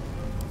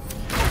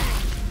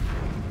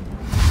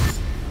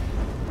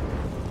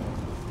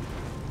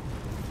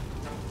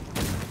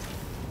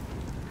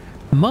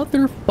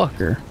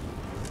 Motherfucker.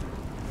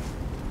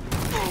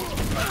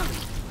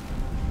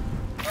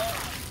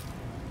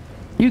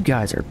 You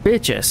guys are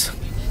bitches.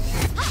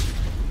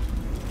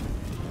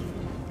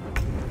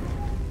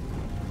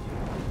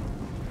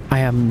 I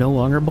am no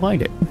longer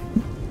blinded.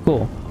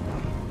 Cool.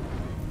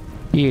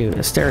 You,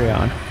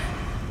 Asterion.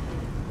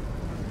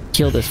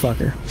 Kill this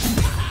fucker.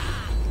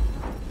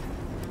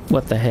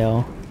 What the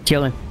hell?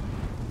 Kill him.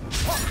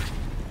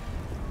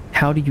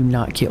 How do you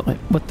not kill him?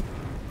 What the...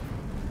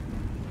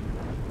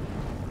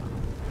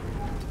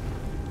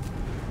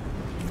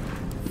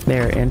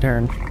 There,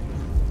 intern.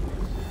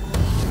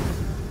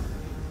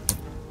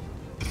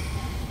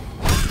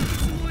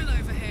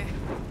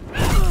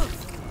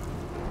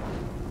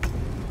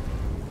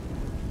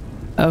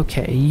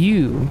 Okay,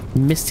 you,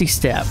 Misty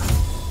Step.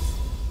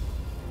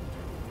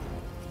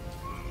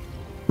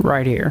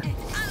 Right here.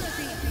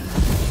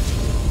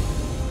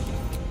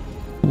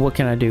 What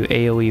can I do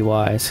AoE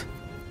wise?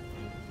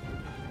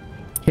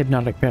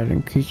 Hypnotic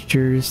pattern.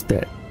 Creatures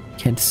that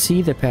can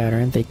see the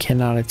pattern, they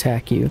cannot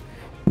attack you.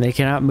 They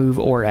cannot move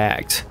or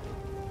act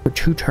for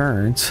 2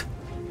 turns.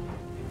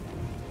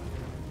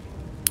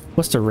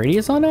 What's the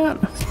radius on that?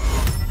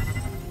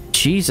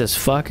 Jesus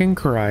fucking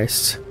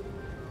Christ.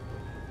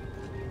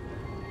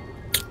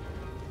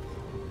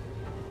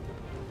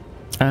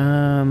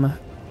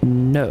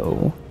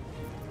 No.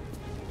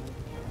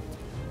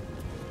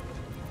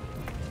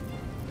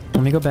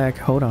 Let me go back.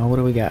 Hold on. What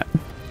do we got?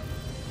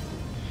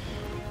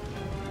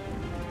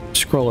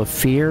 Scroll of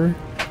Fear.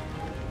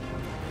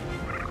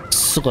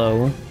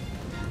 Slow.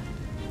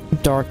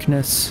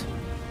 Darkness.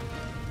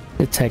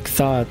 Detect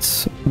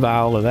Thoughts.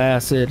 Vial of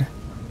Acid.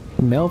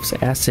 Melf's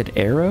Acid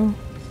Arrow?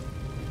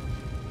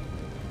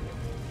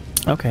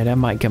 Okay, that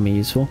might come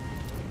useful.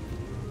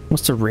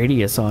 What's the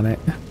radius on it?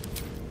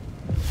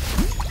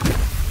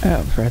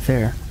 Oh, it's right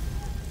there.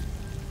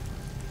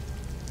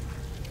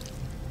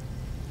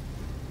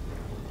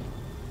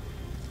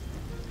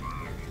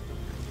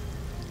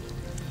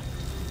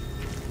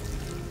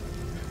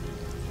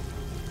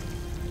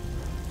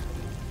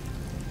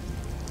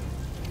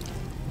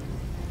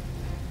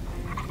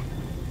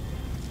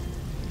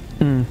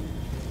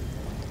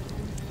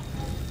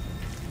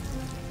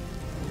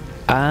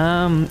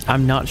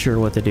 I'm not sure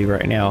what to do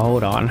right now.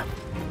 Hold on.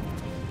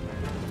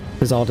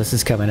 Because all this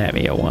is coming at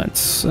me at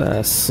once.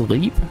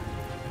 Sleep.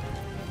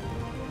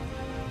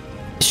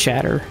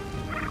 Shatter.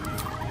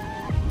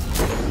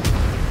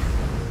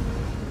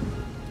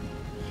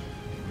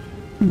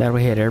 That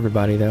would hit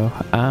everybody though.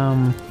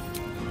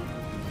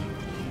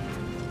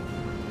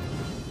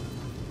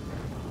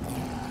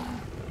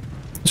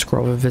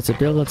 Scroll of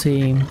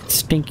Visibility.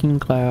 Stinking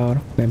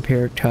Cloud.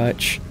 Vampiric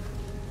Touch.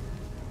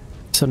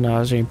 So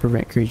nausea and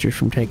prevent creatures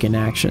from taking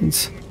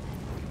actions.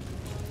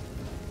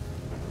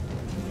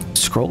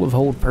 Scroll of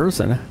hold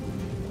person.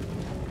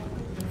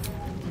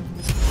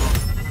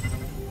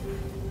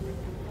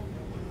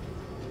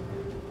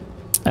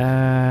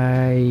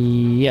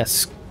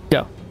 Yes.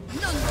 Go.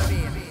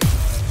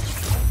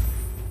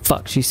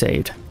 Fuck, she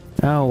saved.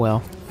 Oh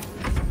well.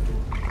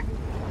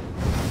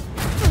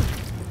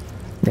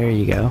 There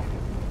you go.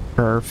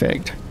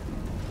 Perfect.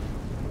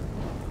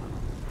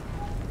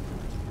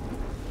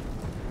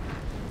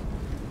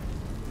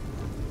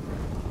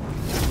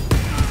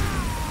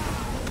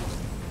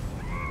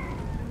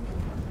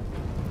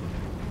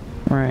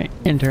 Alright,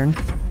 intern.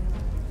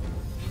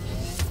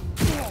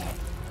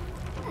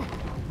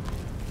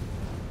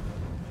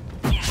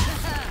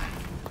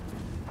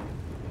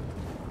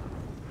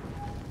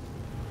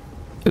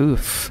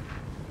 Oof.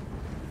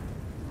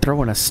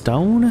 Throwing a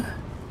stone?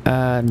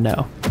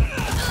 No.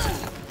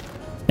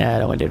 Yeah,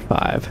 it only did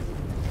 5.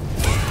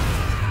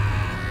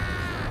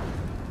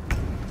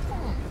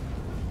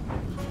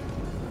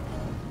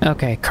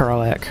 Okay,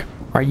 Karlak.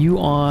 Are you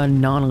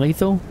on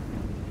non-lethal?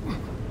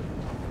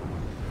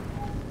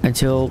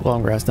 Until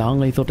long rest,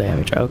 non-lethal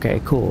damage.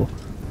 Okay, cool.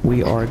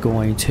 We are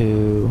going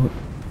to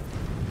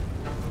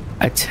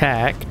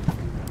attack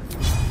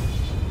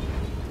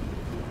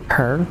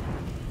her.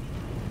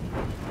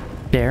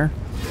 There.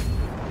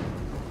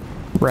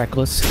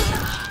 Reckless.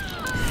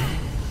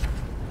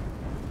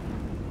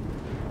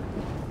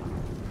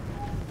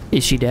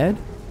 Is she dead?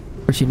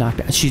 Or is she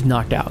knocked out? She's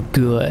knocked out.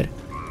 Good.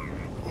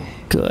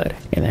 Good.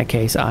 In that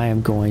case, I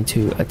am going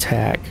to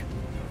attack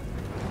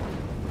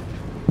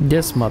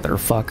this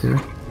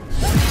motherfucker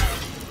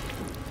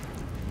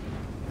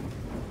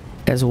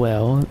as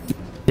well.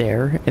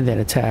 There. And then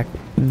attack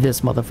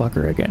this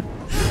motherfucker again.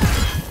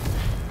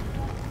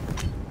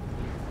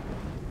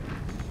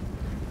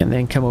 And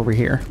then come over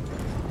here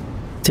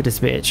to this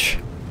bitch.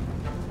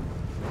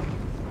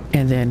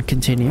 And then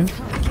continue.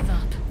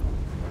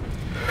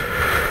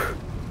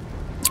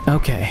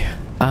 Okay.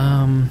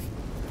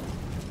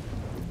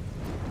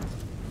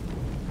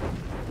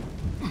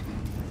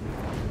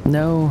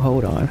 No,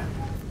 hold on.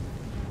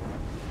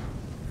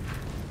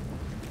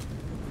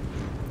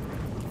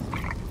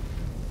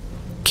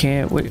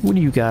 What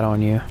do you got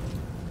on you?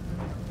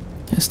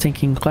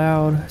 Stinking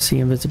cloud, see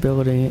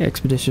invisibility,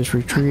 expeditious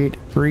retreat,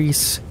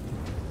 grease.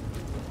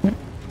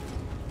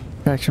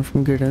 Action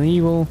from good and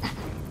evil.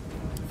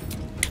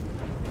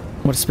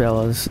 What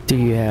spells do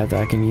you have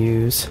that I can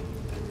use?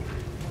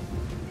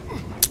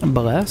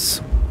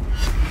 Bless.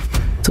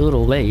 It's a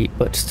little late,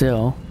 but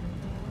still.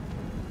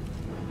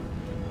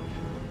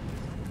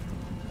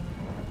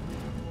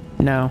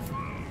 No.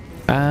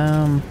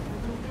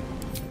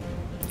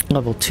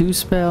 Level 2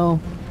 spell.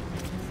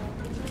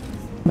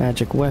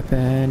 Magic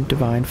weapon,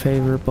 divine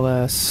favor,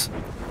 bless.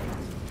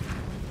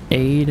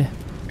 Aid.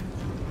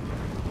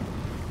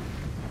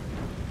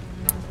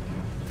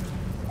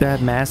 Do I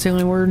have mass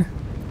healing word?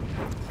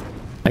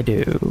 I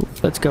do.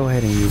 Let's go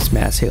ahead and use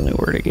mass healing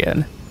word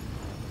again.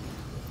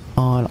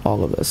 On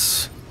all of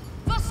us.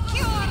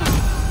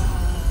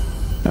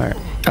 Alright.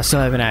 I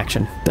still have an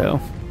action, though.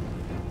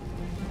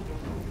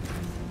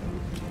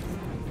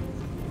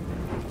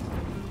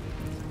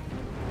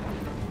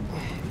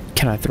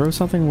 Can I throw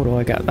something? What do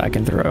I got that I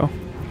can throw?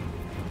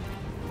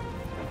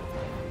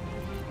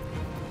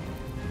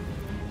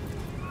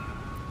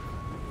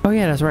 Oh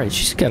yeah, that's right.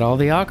 She's got all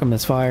the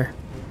alchemist fire.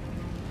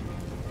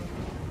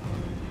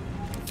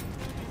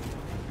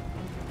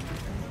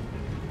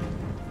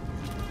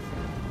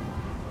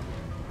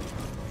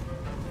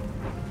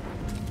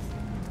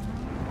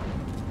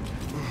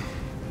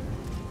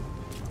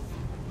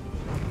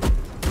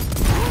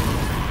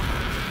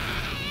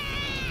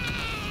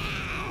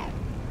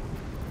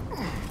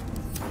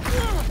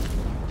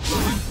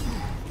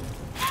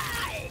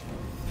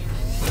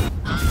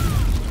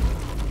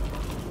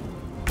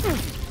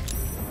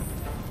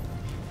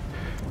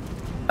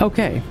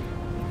 Okay.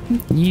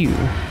 You.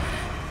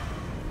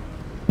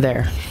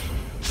 There.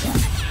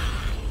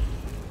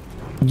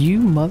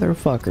 You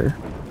motherfucker.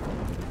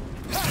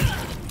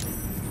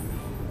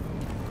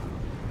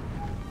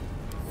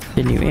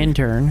 Then you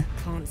intern.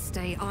 Can't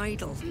stay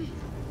idle.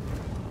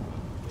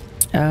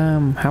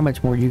 How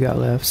much more you got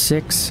left?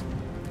 6,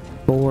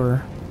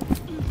 4.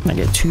 I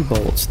get 2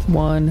 bolts.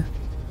 1.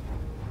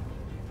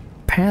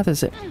 Path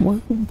is it?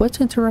 What's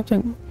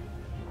interrupting?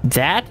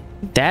 That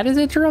is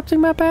interrupting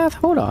my path?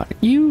 Hold on.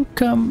 You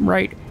come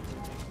right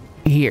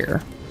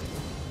here.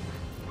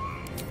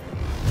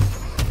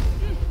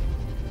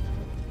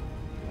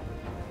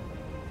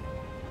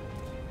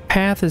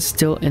 Path is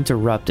still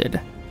interrupted.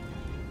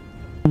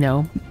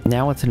 No,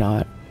 now it's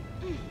not.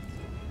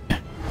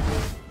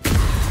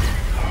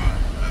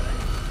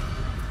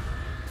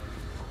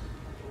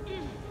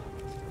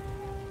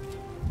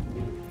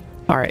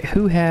 Alright,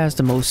 who has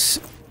the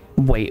most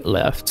weight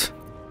left?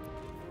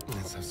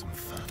 Let's have some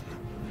fun.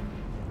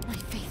 My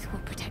faith will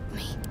protect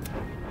me.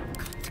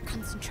 Got to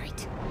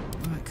concentrate.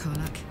 Alright,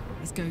 Karlak.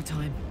 It's go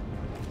time.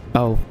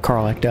 Oh,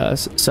 Karlak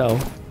does. So,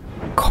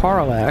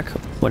 Karlak,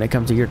 when it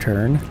comes to your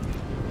turn,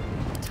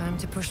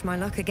 push my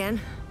luck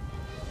again.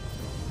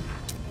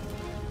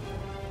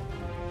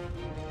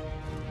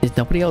 Is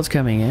nobody else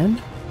coming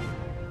in?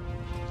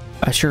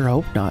 I sure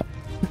hope not.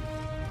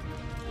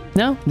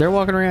 No, they're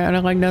walking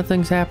around like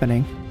nothing's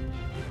happening.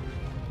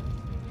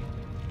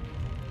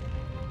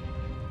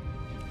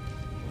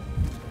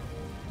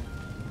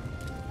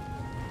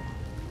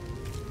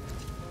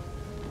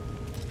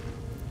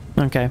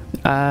 Okay,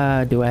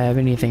 do I have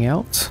anything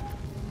else?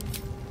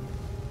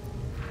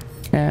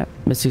 Yeah,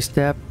 Misty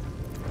Step.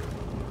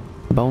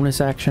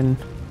 Bonus action.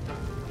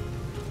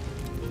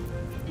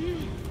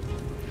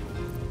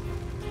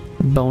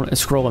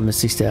 Scroll and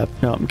Misty Step.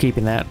 No, I'm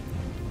keeping that.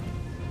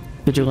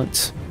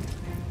 Vigilance.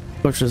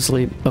 Push to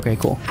sleep. Okay,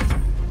 cool.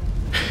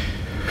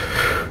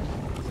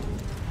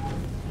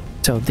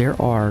 So there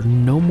are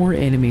no more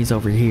enemies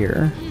over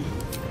here.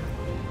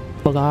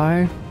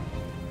 Fly.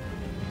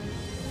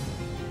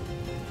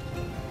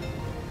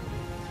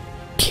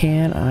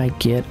 Can I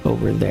get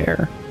over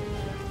there?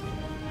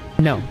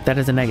 No, that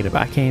is a negative.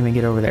 I can't even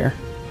get over there.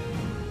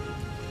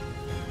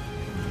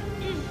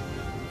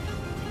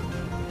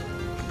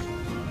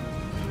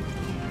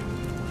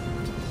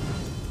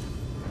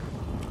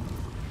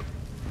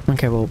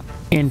 Okay, well,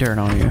 intern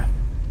on you.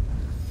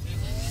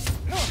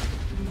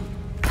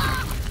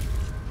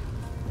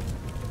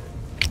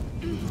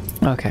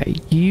 Okay,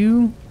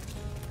 you...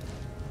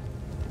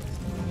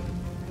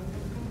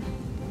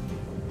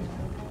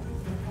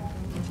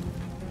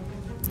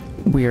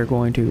 We are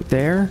going to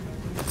there.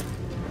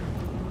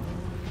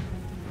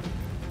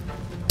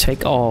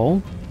 Take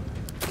all.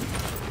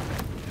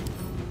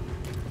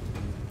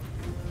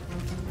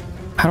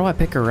 How do I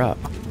pick her up?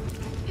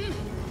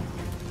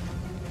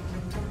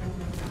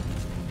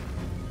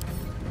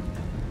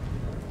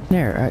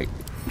 There,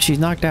 she's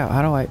knocked out.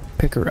 How do I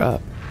pick her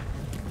up?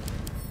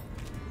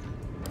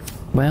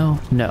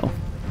 Well, no.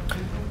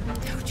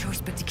 No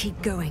choice but to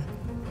keep going.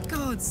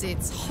 Gods,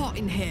 it's hot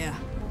in here.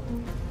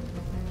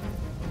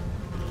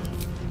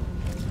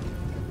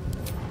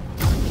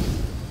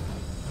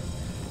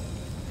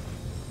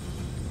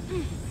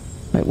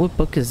 Wait, what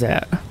book is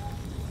that?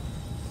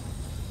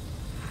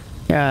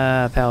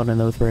 Paladin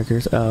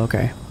Oathbreakers. Oh,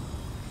 okay.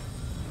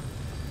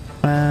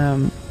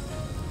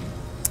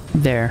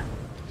 There.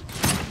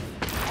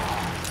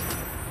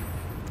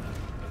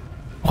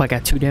 Oh, I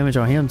got 2 damage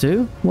on him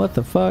too? What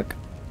the fuck?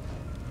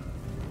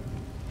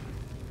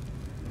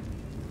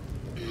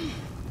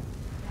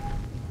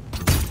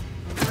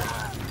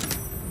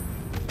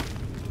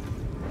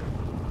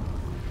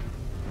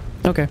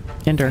 Okay,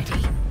 enter.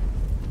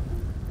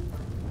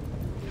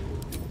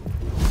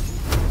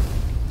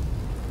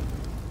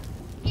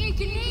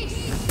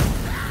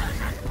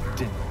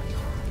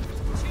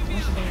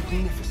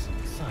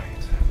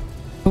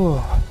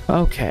 Oh,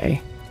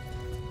 okay.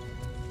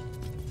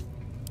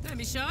 Don't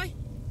be shy.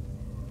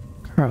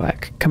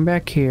 Karlak, come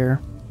back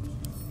here.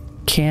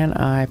 Can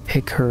I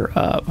pick her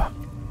up?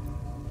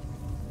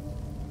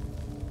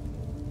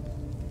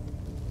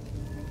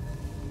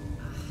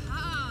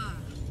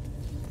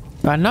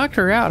 I knocked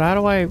her out. How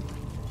do I...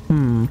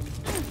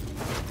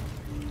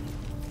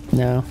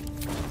 No.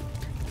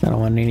 I don't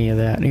want any of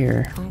that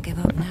here. Can't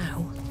give up now.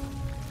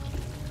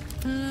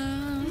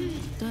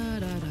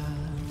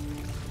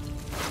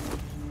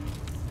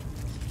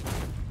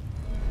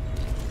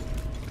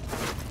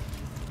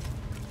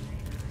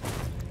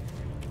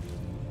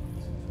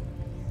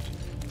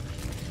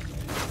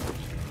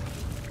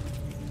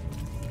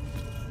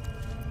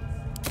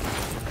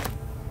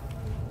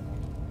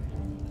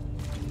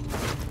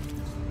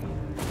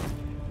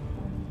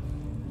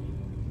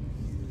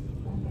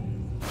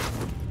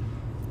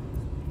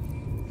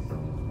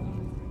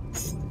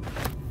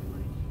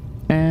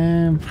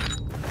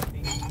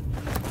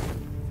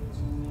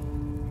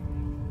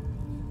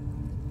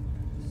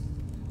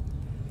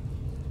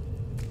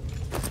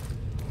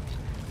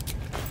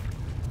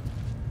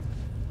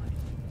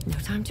 No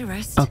time to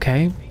rest.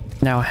 Okay.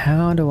 Now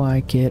how do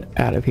I get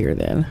out of here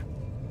then?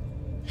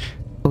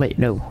 Wait,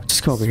 no.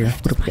 Just come over here.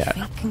 What do we got?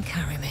 My feet can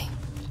carry me.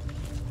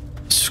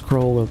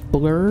 Scroll of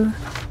Blur.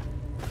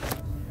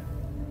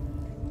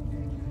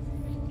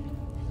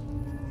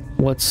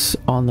 What's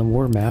on the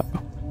war map?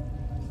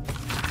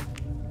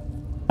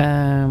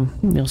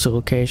 Also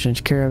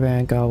locations,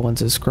 caravan,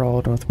 goblins is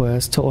scrawled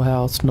northwest, toll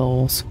house,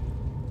 gnolls,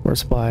 or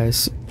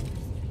supplies.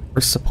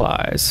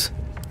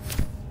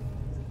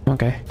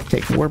 Okay,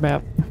 take war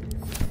map.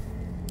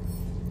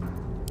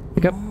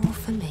 Pick up. More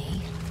for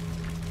me.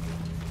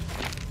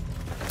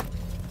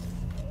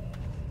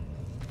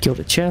 Kill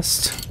the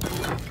chest.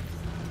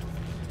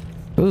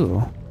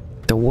 Ooh,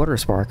 the water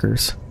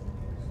sparkers.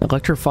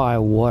 Electrify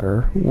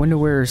water. When the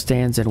wearer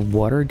stands in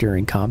water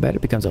during combat,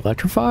 it becomes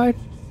electrified.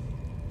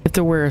 If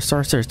the wearer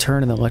starts their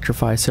turn in the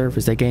electrified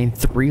surface, they gain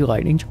 3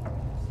 lightning.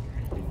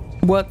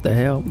 What the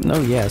hell?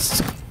 Oh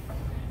yes.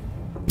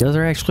 Those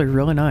are actually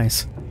really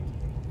nice.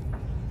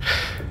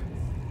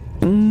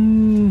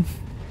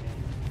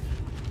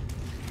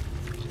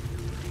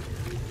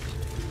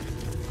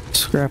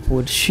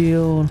 Scrapwood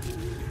shield.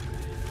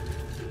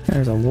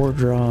 There's a war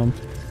drum.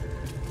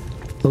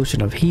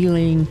 Potion of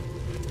healing.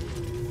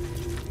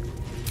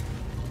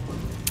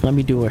 Let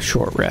me do a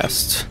short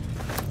rest.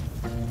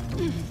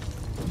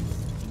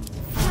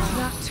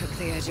 That took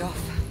the edge off.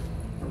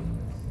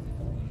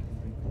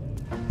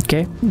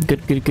 Okay,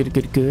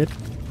 good.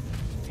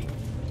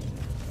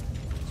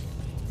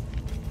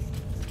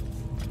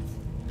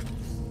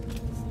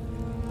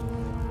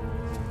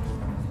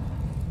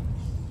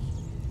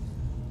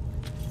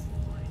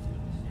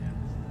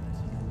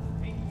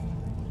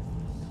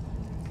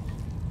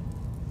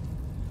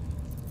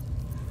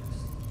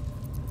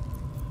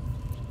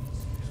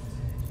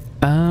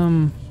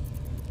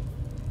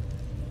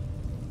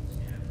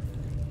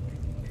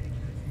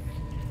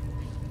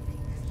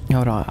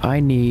 Hold on, I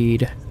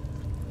need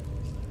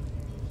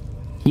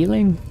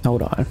healing?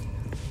 Hold on.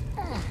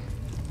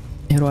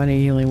 Who do I need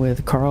healing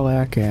with?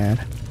 Karlach and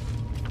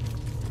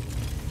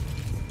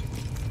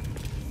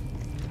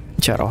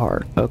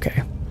Shadowheart.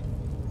 Okay.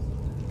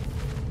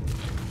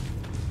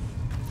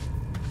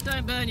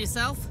 Don't burn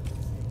yourself.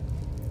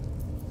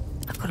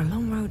 I've got a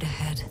long road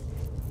ahead.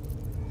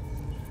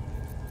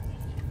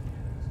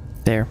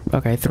 There.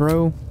 Okay,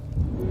 throw.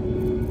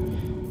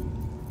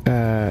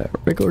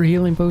 Regular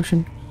healing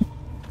potion.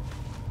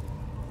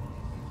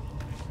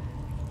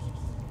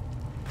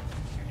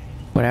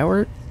 Would that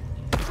work?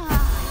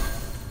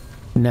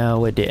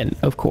 No, it didn't.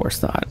 Of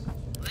course not.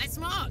 Let's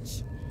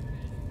march.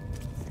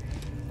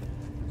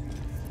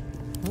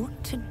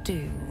 What to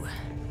do?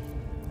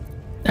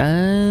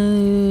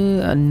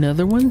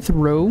 Another one.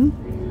 Throw.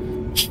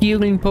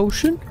 Healing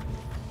potion.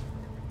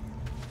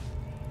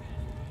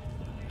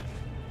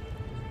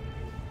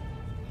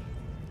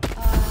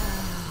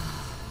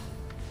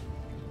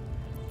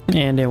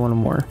 And then one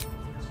more.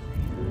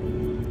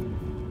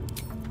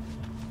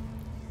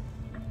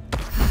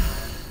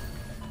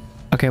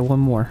 Okay, one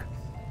more.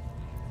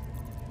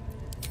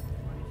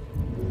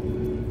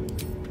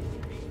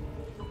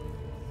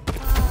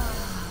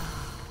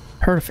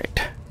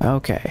 Perfect.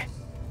 Okay.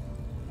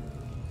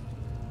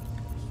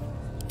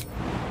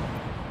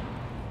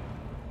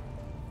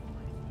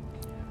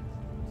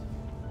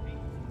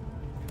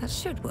 That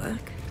should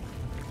work.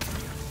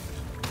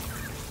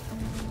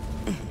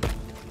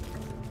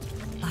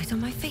 Light on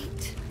my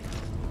feet.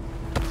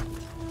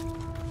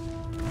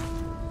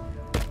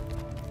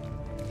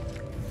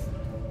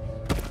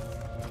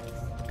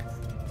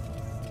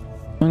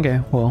 Okay,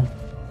 well.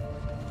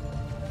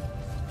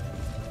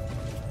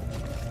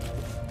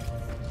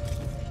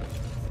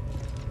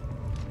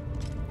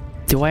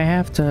 Do I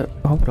have to...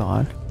 Hold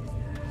on.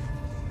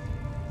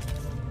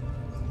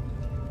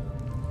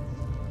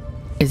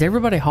 Is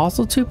everybody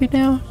hostile to me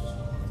now?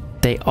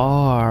 They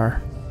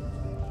are.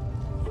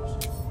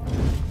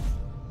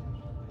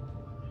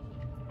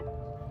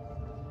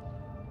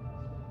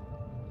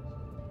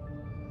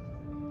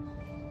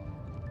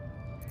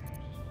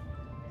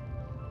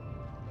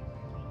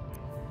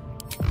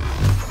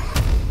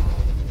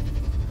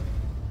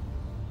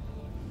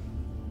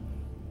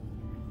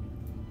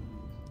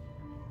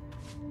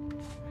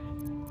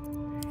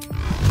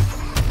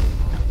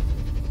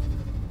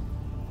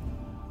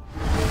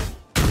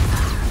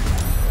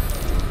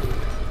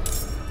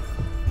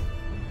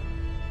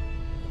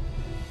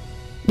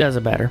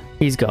 Doesn't matter.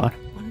 He's gone.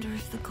 Wonder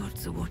if the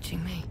gods are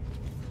watching me.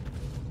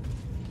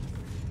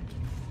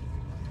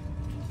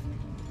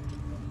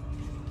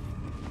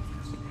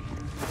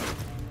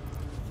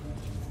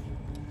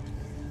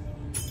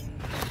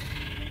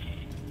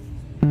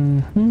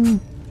 Mm-hmm.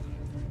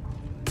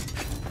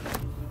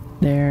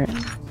 There.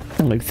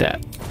 Like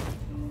that.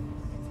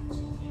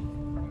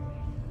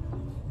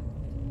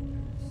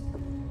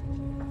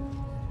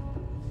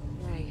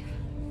 Right.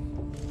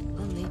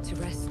 I'll need to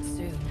rest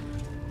soon.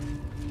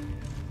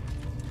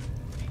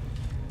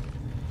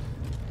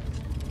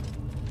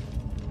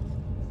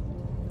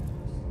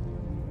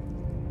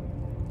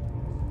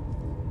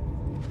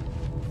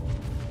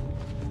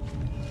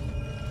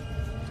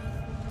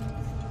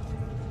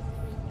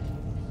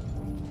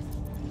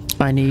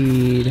 I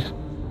need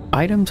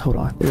items. Hold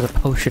on. There's a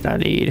potion I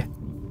need.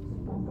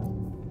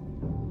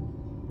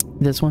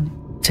 This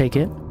one. Take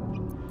it.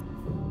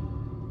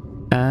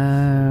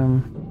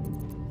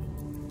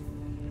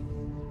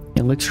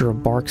 Elixir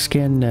of bark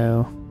skin.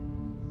 No.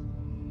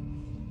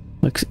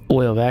 Looks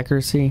oil of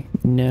accuracy.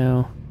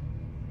 No.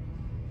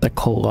 The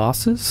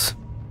Colossus.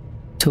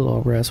 Till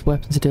all rest.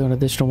 Weapons deal an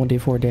additional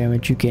 1d4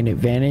 damage. You gain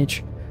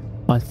advantage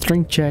on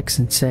strength checks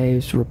and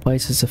saves.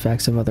 Replaces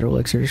effects of other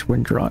elixirs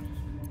when drawn.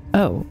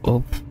 Oh,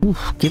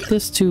 oof. Give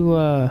this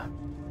to,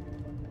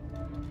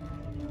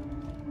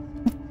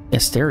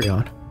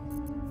 Asterion.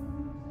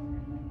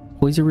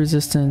 Poison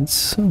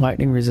resistance,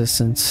 lightning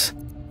resistance.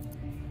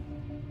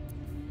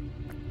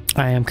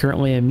 I am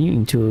currently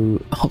immune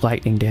to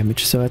lightning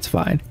damage, so that's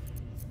fine.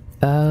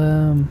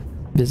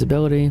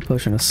 Visibility,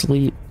 potion of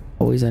sleep,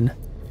 poison,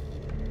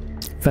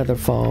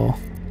 featherfall.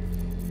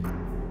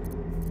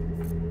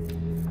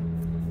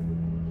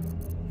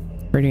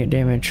 Radiant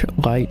damage,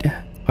 light,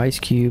 ice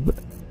cube,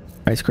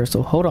 ice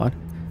crystal. Hold on.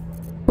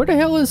 Where the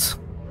hell is...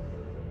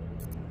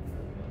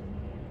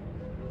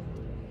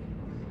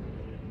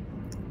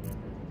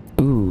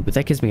 Ooh, but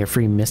that gives me a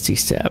free Misty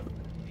Step.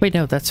 Wait,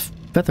 no, that's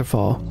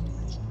Featherfall.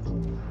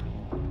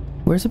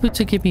 Where's the boots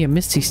that give me a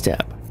Misty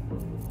Step?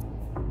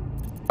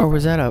 Or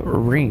was that a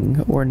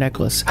ring or a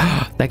necklace?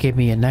 That gave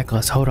me a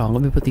necklace. Hold on,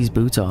 let me put these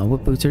boots on.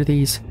 What boots are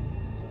these?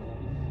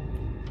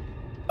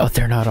 Oh,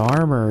 they're not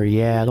armor.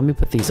 Yeah, let me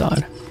put these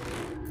on.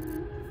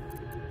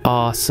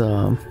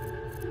 Awesome.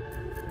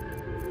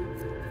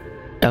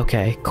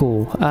 Okay,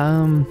 cool.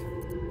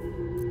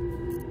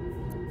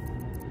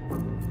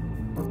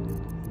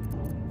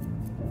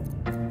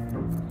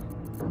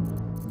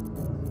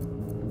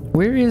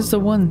 Where is the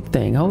one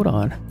thing? Hold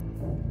on.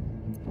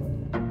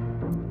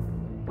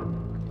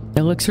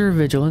 Elixir of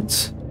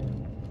Vigilance.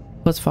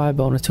 +5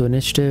 bonus to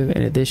initiative.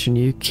 In addition,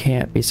 you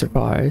can't be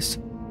surprised.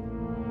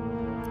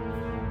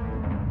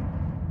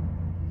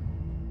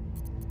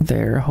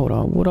 There, hold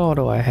on. What all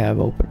do I have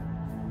open?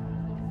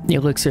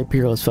 Elixir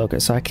Peerless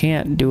Focus. I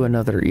can't do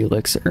another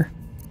elixir.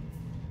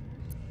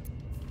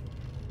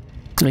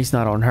 At least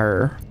not on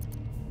her.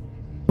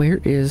 Where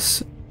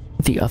is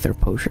the other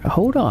potion?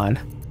 Hold on.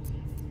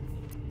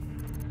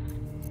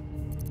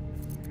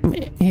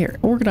 Here,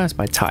 organize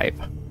by type.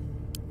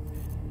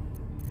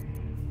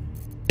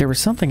 There was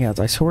something else,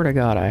 I swear to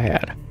God I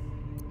had.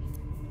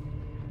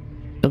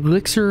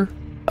 Elixir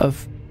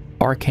of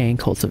Arcane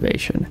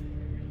Cultivation.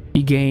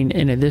 You gain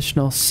an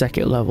additional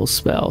 2nd level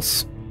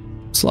spells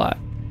slot.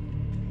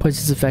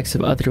 Places effects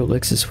of other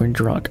elixirs when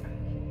drunk.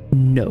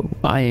 No,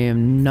 I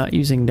am not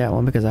using that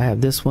one because I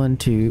have this one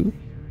to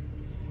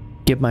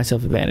give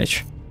myself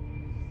advantage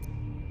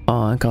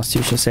on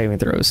Constitution saving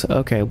throws.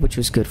 Okay, which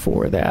was good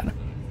for that.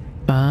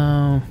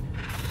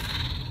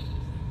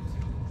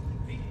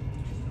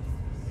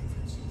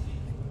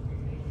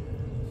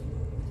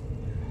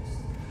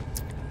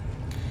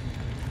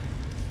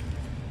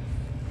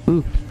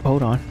 Ooh,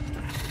 hold on.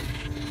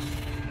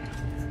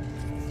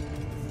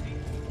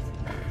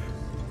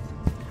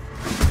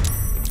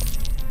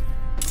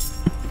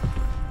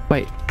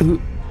 Wait,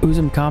 who's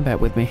in combat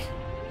with me?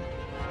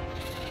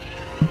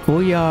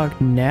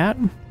 Boyog Nat?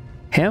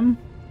 Him?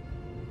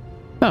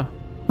 Oh,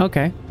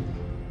 okay.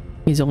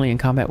 He's only in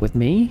combat with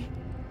me?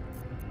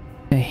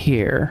 And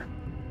here.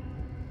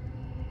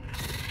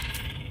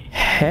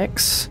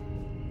 Hex.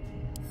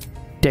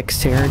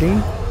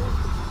 Dexterity.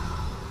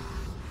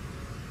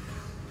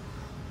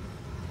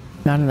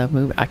 Not enough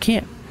movement. I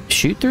can't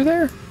shoot through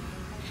there?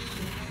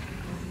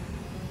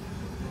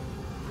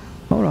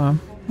 Hold on.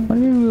 Let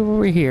me move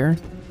over here.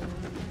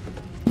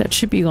 That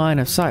should be line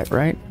of sight,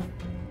 right?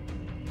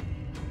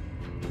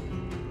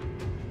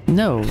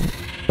 No.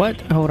 What?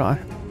 Hold on.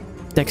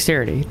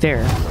 Dexterity.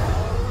 There.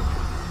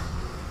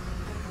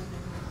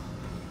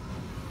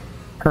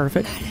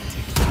 Perfect.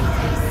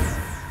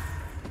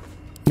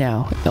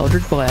 Now,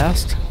 Eldritch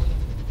Blast.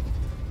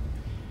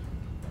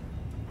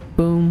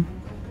 Boom.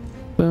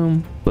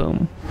 Boom.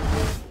 Boom.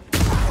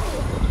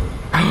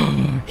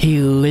 He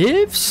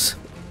lives?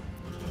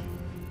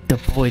 The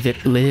boy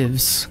that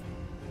lives.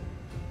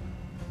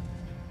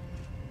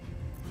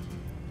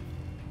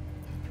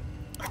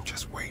 I'm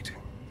just waiting.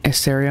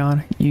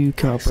 Asterion, you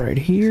come up right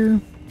here.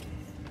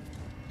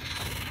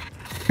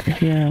 Right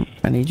here.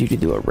 I need you to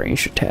do a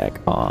ranged attack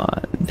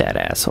on that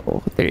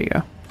asshole. There you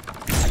go.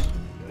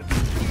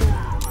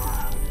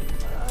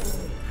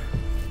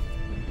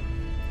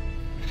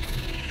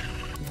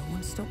 No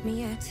one stopped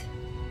me yet.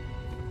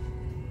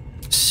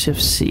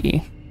 Shift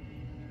C.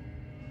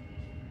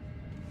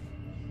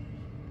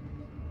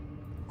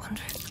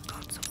 Wonder if the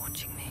gods are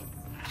watching me.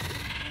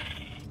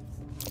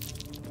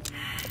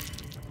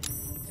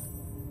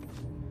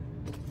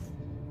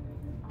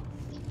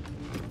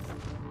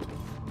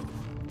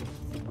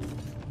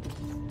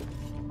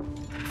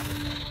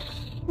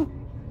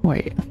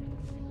 Wait.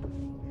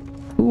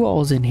 Who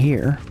all's in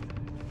here?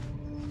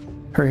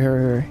 Hurry,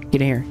 hurry, hurry.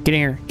 Get in here. Get in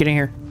here. Get in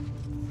here.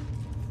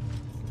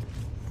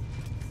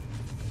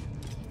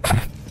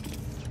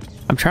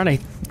 I'm trying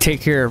to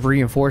take care of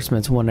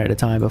reinforcements one at a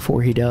time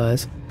before he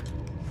does.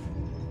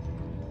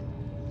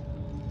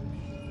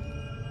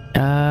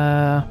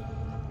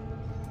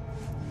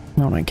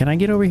 Hold on, can I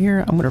get over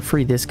here? I'm gonna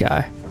free this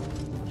guy.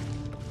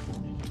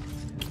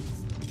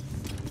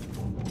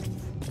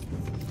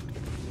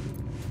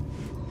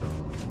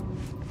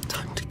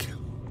 Time to kill.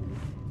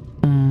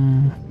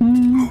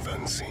 Move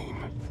unseen.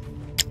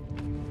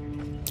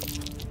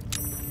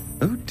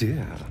 Oh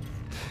dear.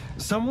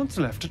 Someone's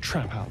left a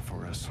trap out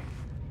for us.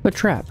 What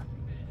trap?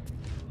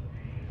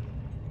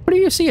 Where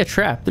do you see a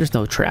trap? There's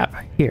no trap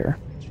here.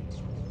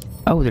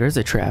 Oh, there is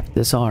a trap.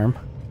 Disarm.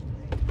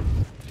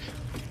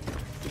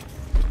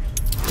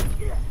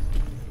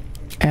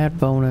 Add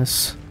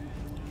bonus.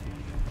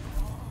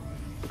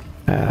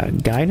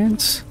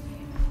 Guidance.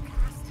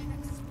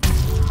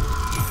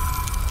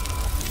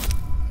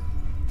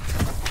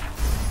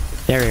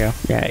 There we go.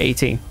 Yeah,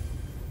 18.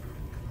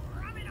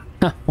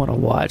 Huh, what a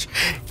watch.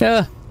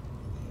 Yeah.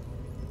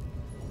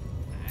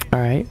 All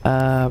right.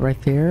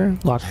 Right there.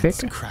 Lockpick.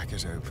 Let's crack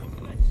it open.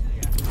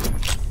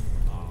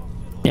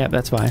 Yeah,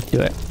 that's fine. Do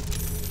it.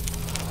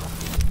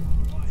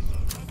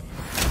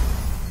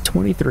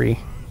 23.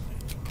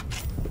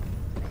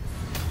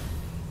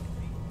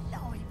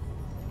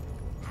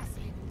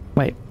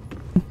 Wait.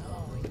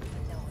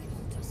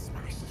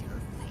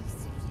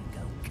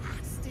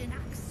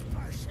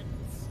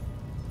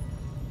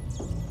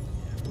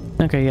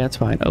 Okay, yeah, it's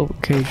fine. Oh,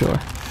 okay, sure.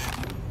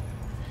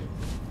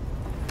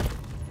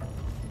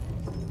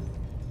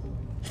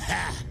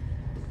 Ha!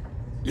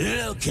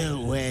 Look at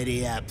where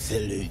the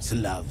absolutes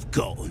love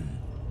gotten.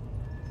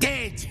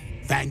 Dead!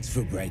 Thanks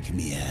for breaking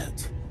me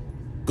out.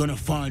 Gonna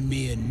find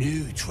me a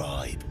new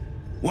tribe.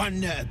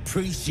 One that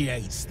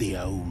appreciates the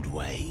old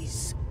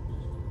ways.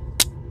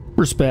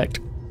 Respect.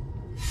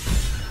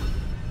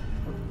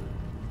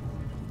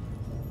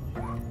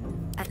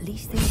 At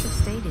least things have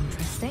stayed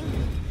interesting.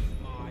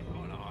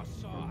 On our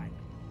side.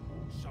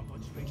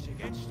 Someone speaks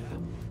against her.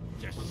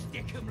 Just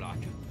stick him like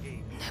a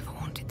pig. Never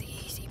wanted the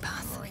easy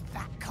path. With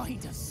that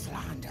kind of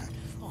slander,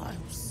 I'll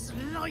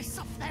slice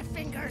off their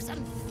fingers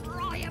and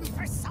fry them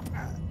for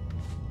supper.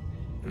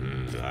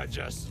 I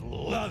just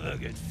love a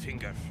good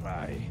finger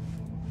fry.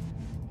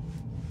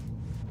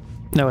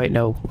 No, wait,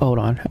 no. Hold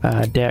on.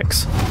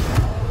 Dex.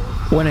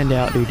 When in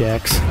doubt, do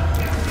Dex.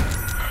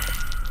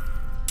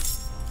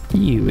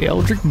 You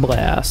Eldritch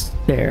Blast.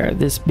 There,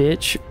 this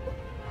bitch.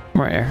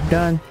 Right there.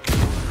 Done.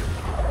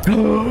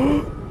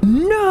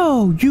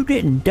 No, you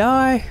didn't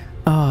die.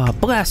 Ah,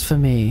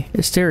 blasphemy.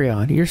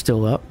 Asterion, you're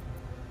still up.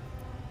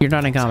 You're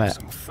not in combat.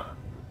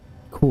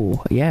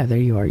 Cool. Yeah, there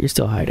you are. You're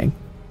still hiding.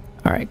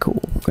 Alright,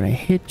 cool. We're gonna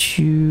hit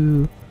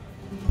you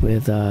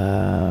with,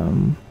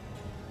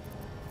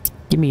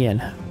 give me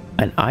an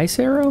ice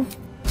arrow?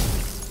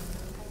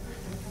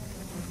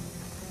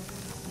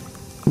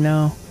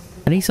 No.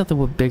 I need something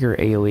with bigger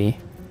AoE.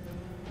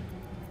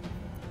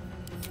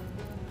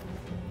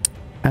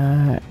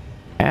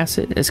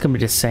 Acid? It's gonna be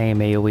the same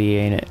AoE,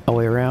 ain't it? All the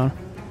way around?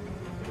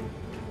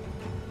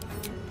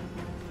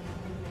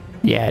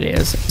 Yeah, it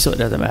is. So it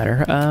doesn't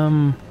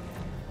matter.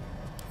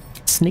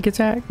 Sneak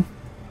attack?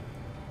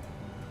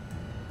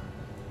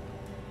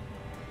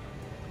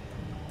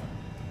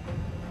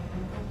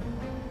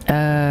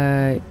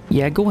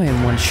 Yeah, go ahead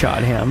and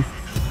one-shot him.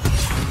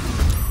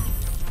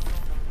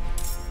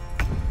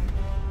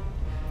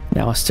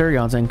 Now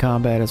Asterion's in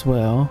combat as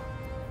well.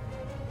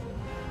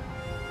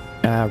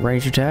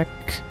 Range attack.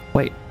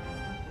 Wait.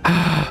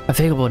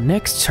 Available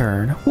next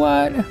turn.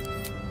 What?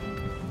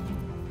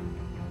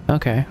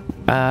 Okay.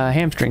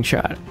 Hamstring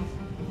shot.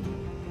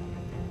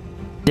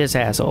 This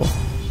asshole.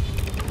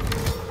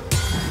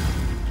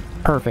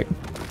 Perfect.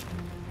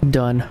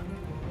 Done.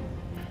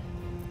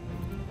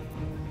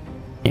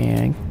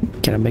 And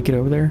can I make it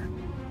over there?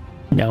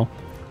 No.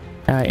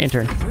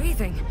 Enter.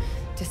 Breathing,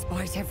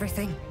 despite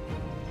everything.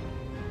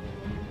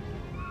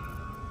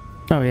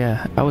 Oh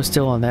yeah, I was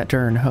still on that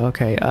turn.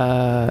 Okay,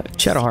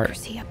 Shadowheart.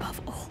 Secrecy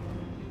above all.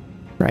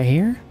 Right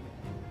here?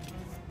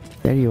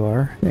 There you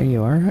are. There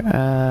you are.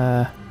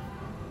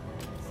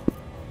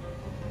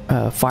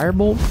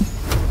 Firebolt?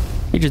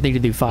 You just need to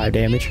do 5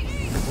 damage.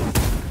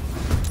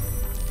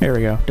 There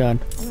we go, done.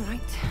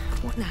 Alright,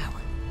 what now?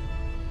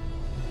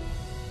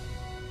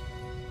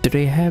 Do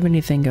they have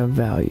anything of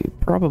value?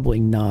 Probably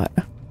not.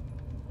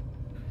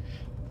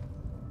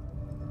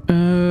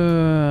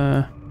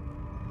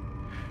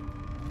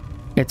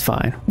 It's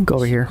fine. Go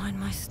over here. Mind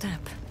my step.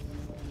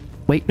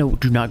 Wait, no,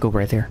 do not go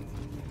right there.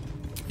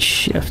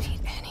 Shift.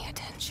 Need any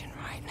attention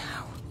right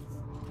now.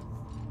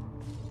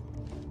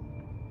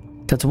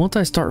 Because once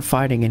I start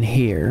fighting in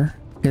here,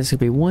 it's gonna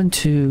be 1,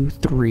 2,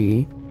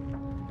 3,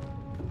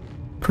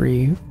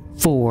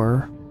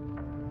 4.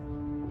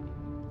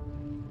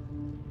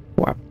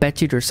 Well, I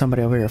bet you there's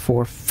somebody over here.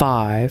 4,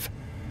 5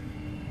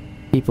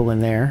 people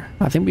in there.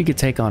 I think we could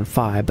take on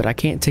 5, but I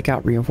can't take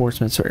out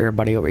reinforcements for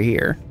everybody over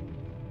here.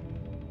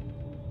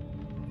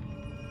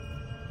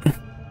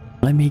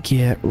 Let me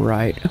get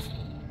right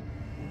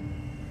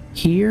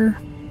here.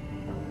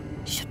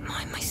 Should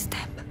mind my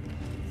step.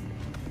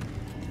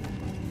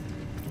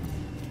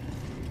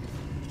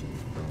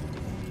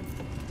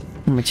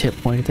 How much hit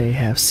point do they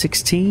have?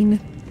 16.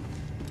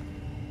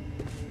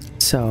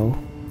 So,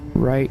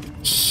 right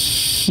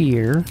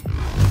here.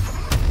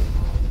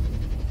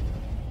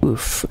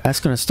 Oof,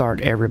 that's gonna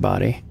start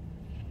everybody.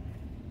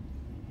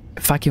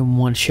 If I can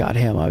one-shot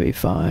him, I'll be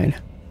fine.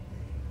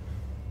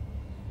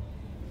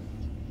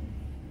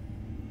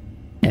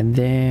 And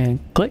then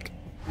click.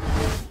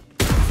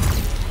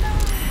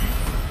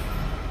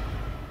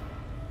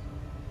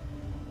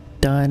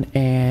 Done,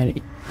 and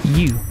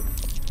you.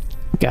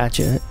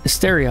 Gotcha.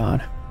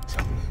 Asterion.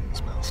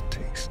 Smells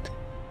tasty.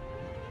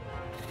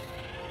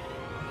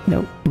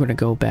 Nope, we're gonna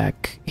go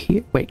back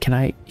here. Wait, can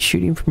I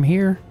shoot him from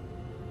here?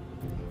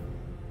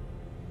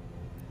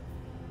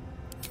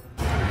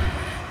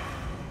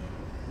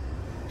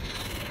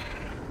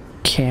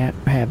 Can't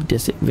have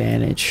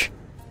disadvantage.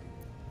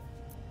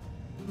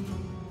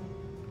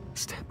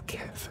 Step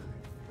carefully.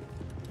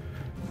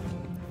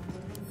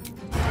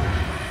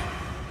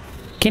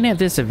 Can't have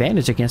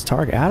disadvantage against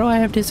target. How do I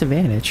have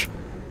disadvantage?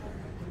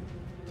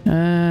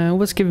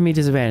 What's giving me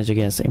disadvantage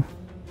against him?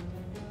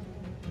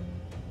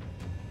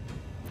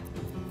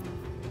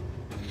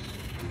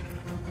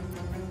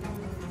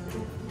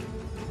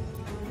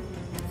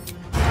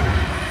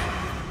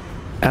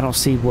 don't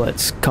see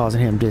what's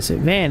causing him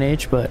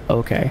disadvantage, but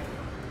okay.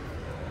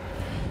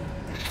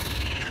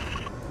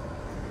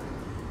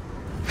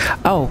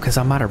 Oh, because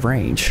I'm out of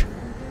range.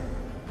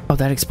 Oh,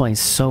 that explains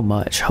so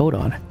much. Hold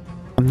on.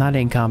 I'm not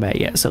in combat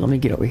yet, so let me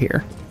get over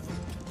here.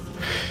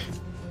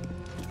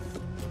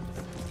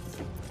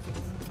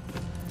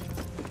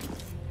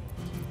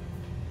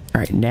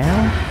 Alright,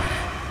 now.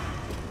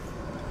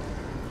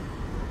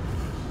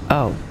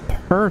 Oh,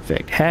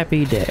 perfect.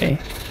 Happy day.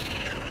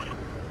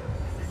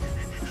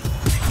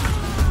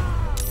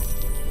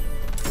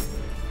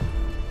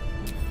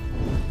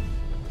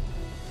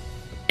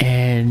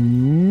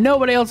 And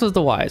nobody else is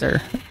the wiser.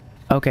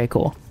 Okay,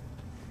 cool.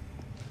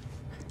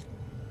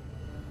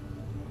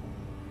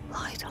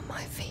 Light on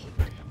my feet.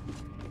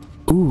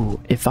 Ooh,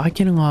 if I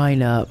can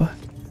line up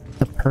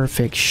the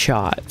perfect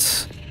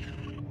shots.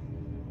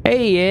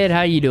 Hey Ed,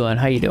 how you doing?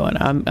 How you doing?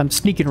 I'm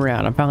sneaking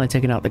around. I'm finally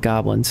taking out the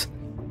goblins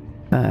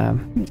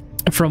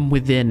from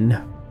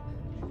within.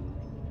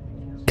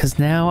 Cause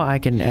now I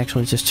can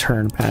actually just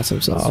turn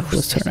passives off.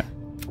 Let's turn it.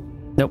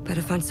 Nope.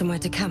 Better find somewhere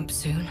to camp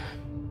soon.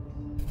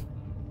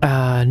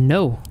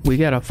 No, we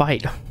gotta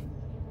fight.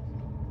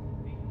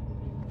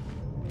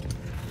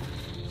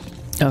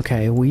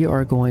 Okay, we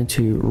are going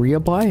to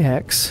reapply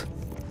Hex.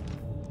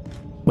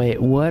 Wait,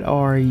 what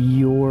are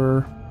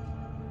your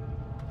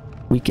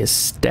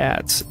weakest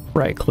stats?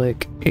 Right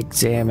click,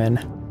 examine.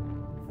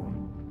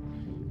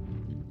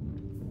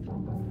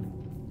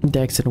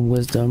 Dex and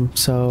Wisdom.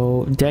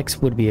 So, Dex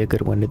would be a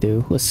good one to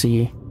do. Let's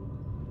see.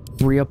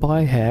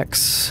 Reapply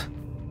Hex.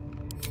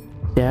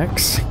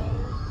 Dex.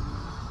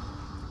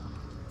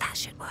 That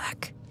should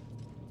work.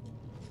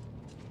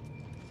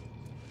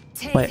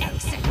 Wait.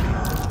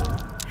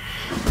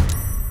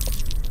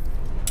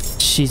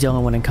 She's the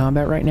only one in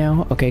combat right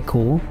now? Okay,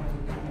 cool.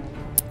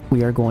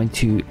 We are going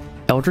to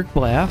Eldritch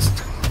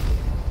Blast.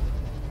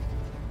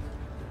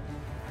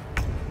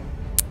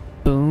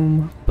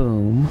 Boom,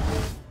 boom.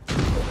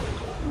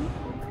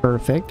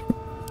 Perfect.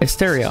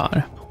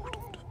 Asterion,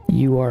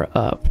 you are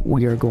up.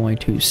 We are going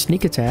to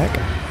sneak attack.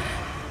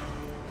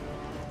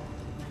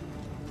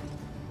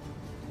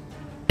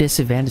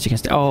 Disadvantage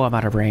against... Oh, I'm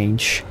out of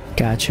range.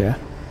 Gotcha.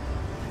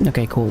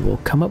 Okay, cool. We'll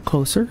come up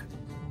closer.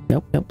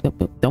 Nope, nope, nope,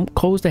 nope. Don't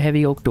close the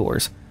heavy oak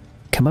doors.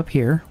 Come up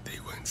here. They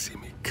won't see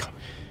me coming.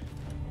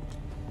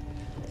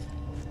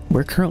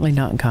 We're currently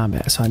not in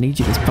combat, so I need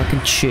you to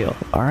fucking chill,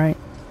 alright?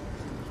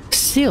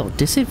 Still,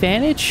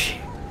 disadvantage?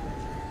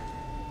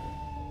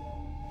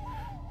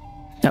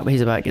 Oh,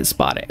 he's about to get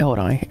spotted. Hold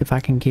on. If I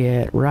can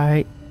get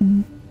right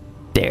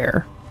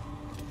there.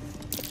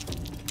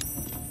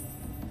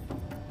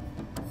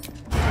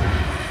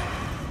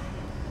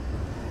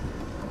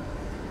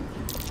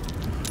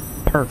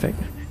 Perfect.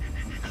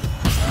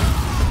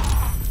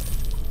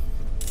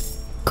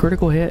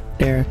 Critical hit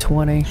there,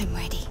 20. I'm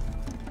ready.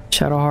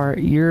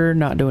 Shadowheart, you're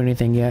not doing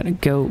anything yet.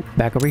 Go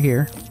back over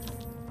here.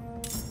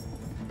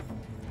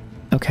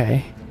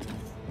 Okay.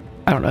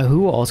 I don't know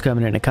who all's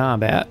coming into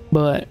combat,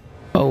 but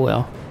oh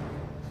well.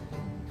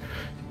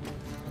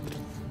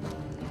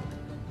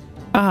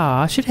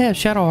 Ah, I should have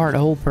Shadowheart a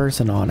whole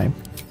person on him.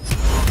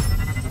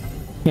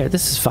 Yeah,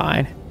 this is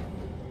fine.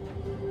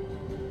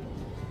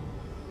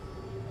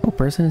 Whole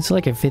person, it's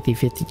like a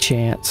 50-50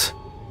 chance.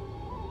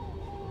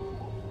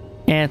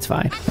 Yeah, it's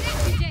fine.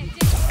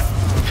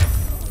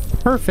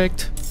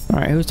 Perfect.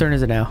 Alright, whose turn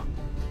is it now?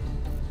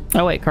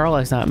 Oh wait,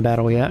 Carla's not in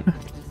battle yet.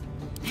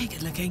 Hey,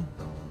 good looking.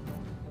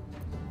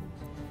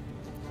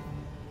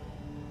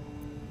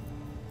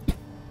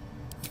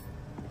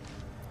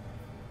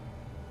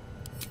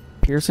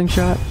 Piercing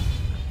shot?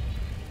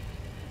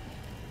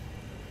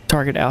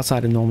 Target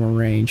outside of normal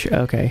range.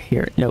 Okay,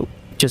 here. Nope.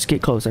 Just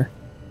get closer.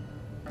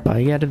 That's all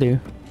you gotta do.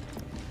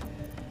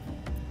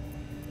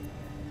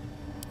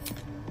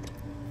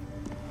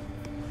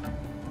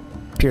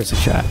 Piercing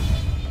shot.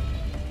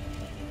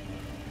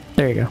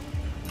 There you go.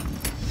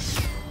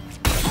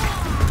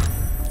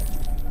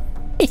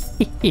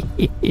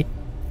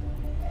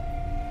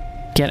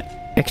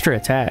 Get extra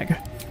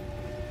attack.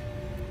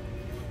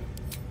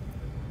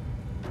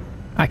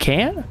 I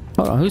can't?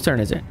 Hold on, whose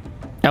turn is it?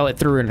 Oh, it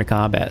threw her into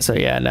combat, so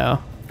yeah,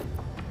 no.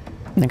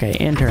 Okay,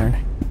 end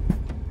turn.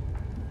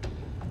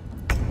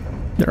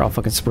 They're all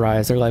fucking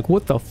surprised. They're like,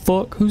 what the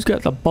fuck? Who's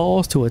got the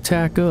balls to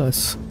attack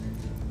us?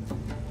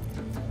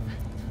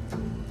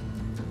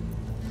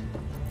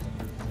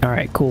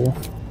 Alright, cool.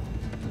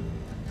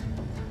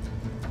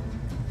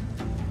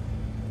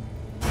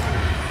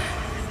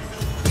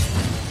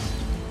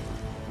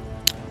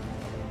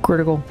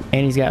 Critical,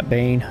 and he's got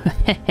Bane.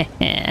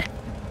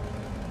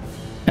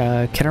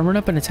 Can I run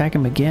up and attack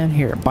him again?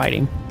 Here, bite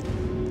him.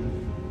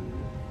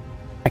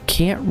 I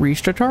can't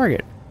reach the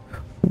target.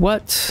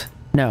 What?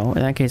 No,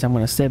 in that case, I'm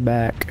going to step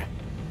back.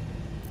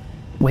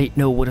 Wait,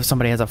 no, what if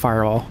somebody has a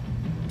fireball?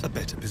 A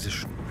better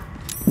position.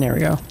 There we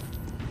go.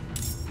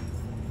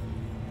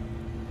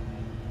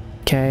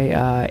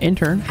 Okay,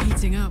 intern.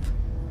 Heating up.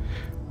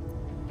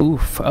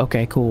 Oof,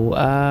 okay, cool.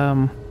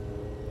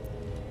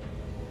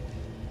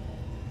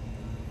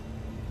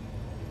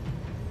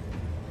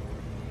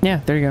 Yeah,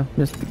 there you go.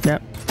 Just,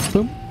 yep.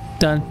 Boom.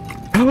 Done.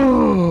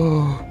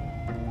 Oh,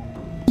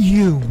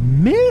 you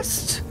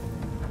missed?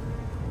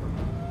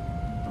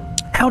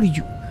 How do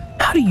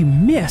you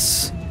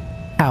miss?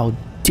 How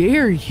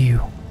dare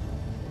you?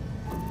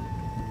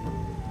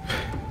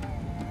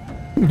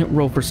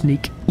 Roll for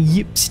sneak.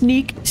 Yep,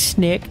 sneak,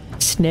 snick,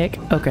 snick.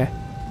 Okay.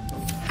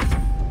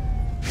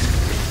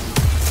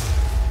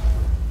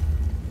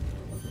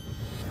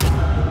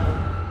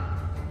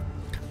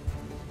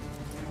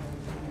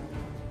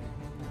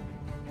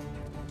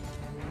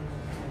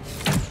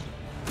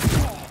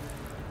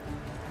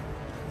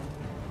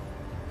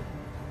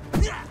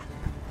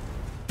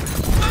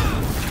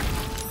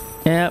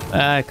 Yep,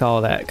 I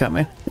call that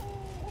coming.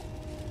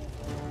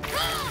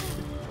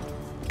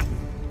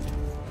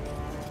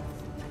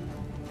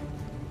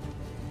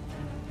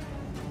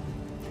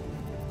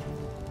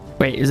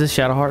 Wait, is this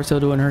Shadowheart still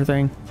doing her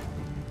thing?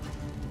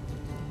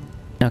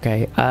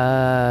 Okay,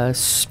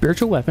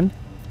 spiritual weapon.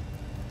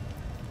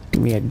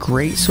 Give me a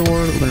great sword.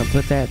 We're gonna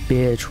put that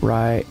bitch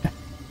right.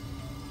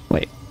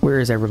 Wait, where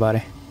is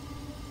everybody?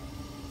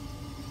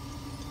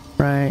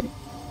 Right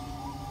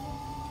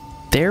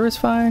there is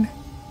fine.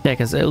 Yeah,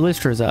 because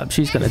Illustra's up.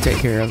 She's gonna take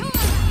care of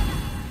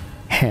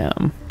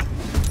him.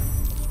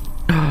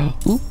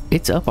 Oop,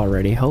 it's up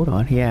already. Hold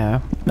on. Yeah.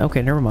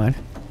 Okay, never mind.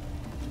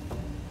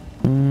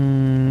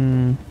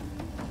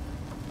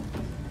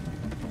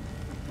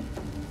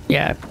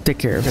 Yeah, take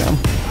care of him.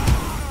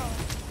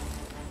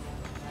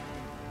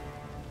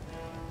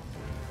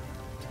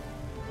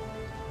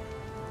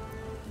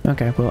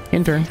 Okay, well,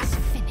 intern. Let's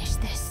finish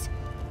this.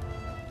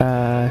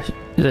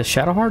 Is it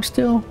Shadowheart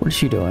still? What is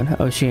she doing?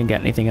 Oh, she ain't got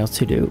anything else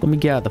to do. Let me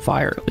get out of the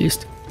fire at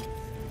least.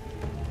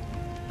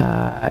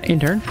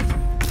 Intern.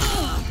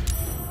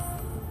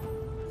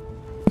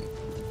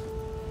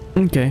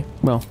 Okay,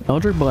 well,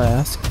 Eldritch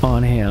Blast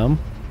on him.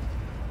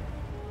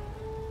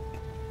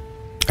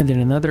 And then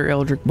another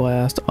Eldritch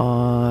Blast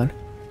on...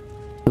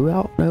 Who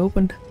out in the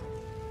open?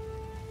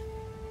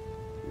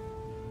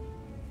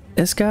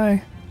 This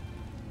guy?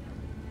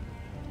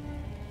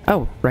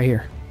 Oh, right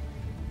here.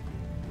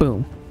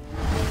 Boom.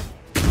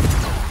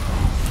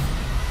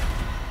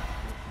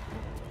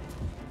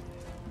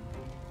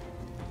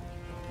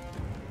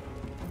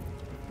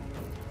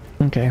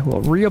 Okay,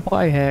 well,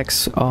 reapply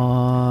Hex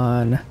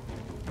on...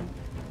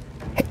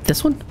 Hey,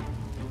 this one?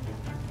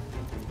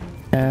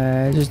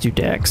 Just do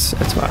Dex.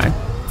 That's fine.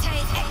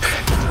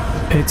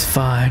 It's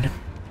fine.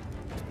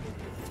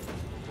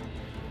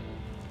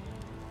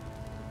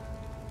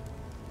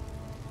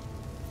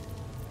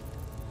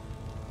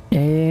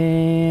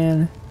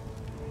 And...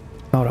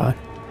 Hold on.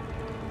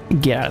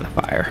 Get out of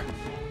the fire.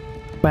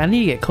 But I need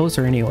to get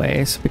closer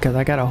anyways, because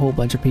I got a whole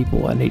bunch of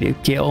people I need to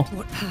kill.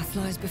 What path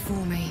lies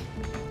before me?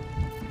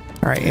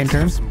 Alright,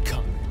 intern.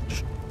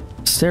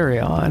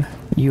 Serion,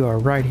 you are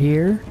right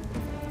here.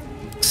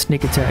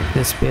 Sneak attack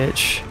this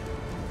bitch.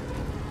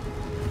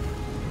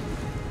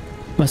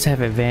 Must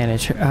have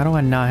advantage. How do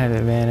I not have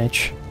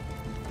advantage?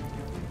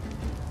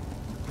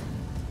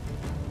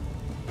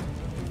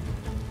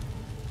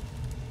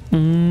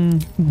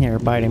 Here,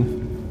 bite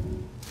him.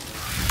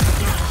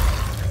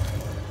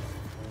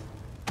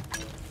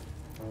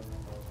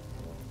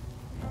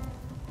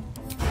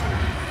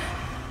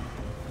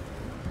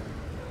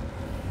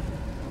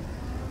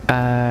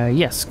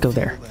 Yes, go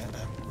there.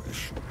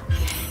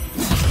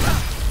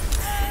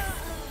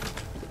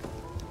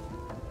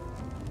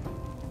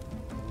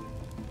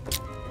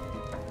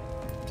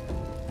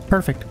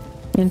 Perfect.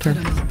 Intern.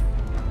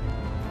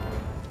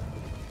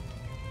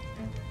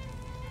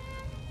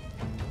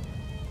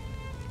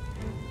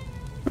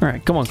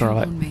 Alright, come on,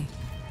 Carl.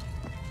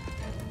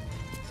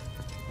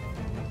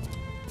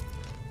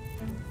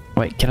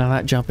 Wait, can I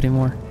not jump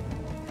anymore?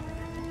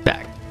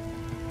 Back.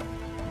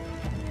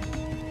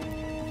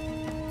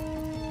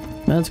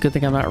 That's a good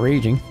thing I'm not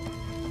raging.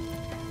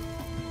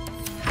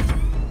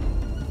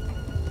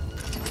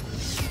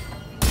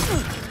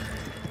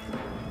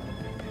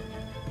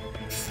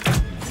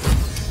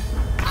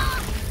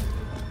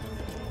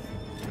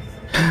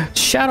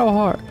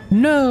 Shadowheart,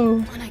 no!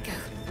 On I go.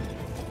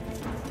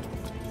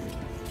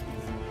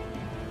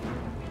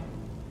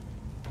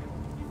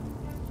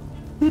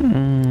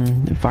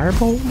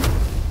 Firebolt?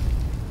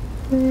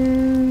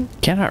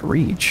 Cannot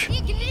reach.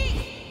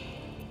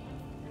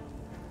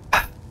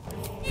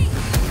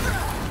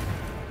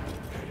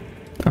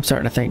 I'm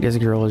starting to think this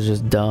girl is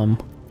just dumb.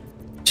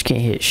 She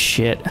can't hit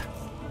shit.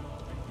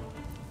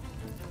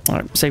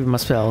 Alright, saving my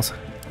spells.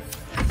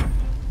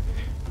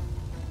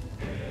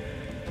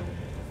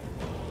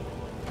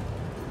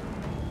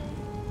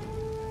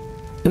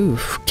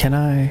 Oof, can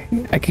I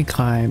can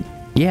climb.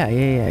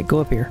 Yeah, go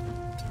up here.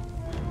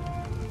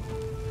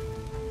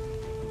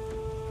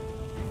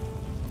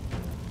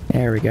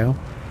 There we go.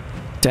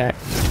 Attack.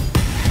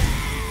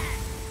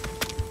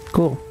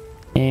 Cool.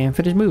 And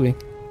finish moving.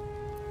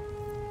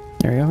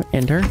 There we go.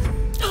 Enter.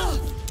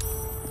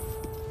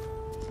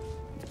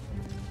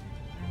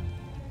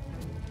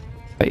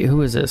 Wait,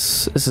 who is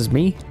this? This is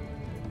me?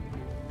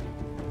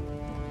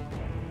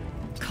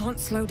 Can't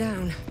slow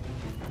down.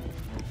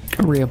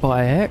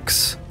 Reapply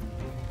X.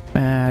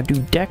 Do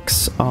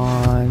dex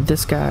on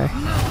this guy.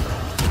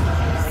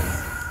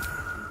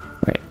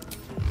 Wait.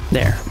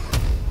 There.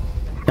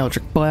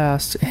 Eldritch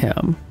Blast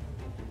him.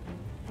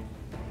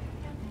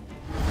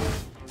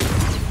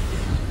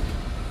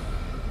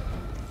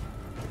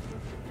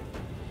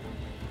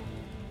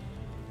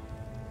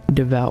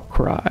 Devout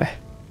Cry.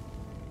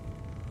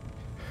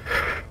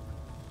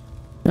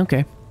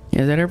 Okay.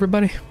 Is that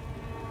everybody?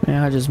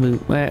 Yeah, I just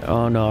moved.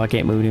 Oh no, I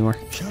can't move anymore.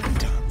 Shall we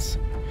dance?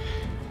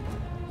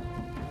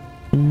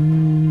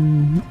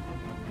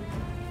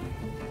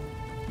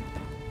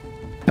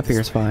 Up here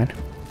is fine.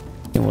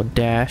 And we'll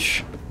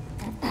dash.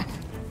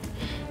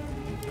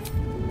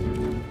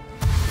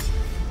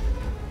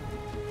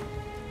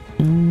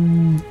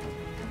 Can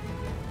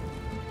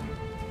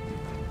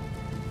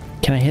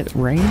I hit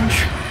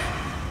range?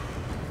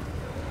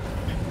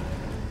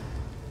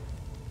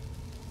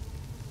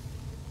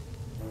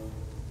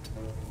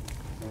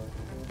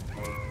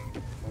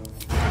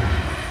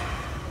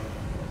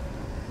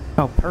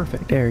 Oh,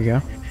 perfect. There you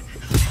go.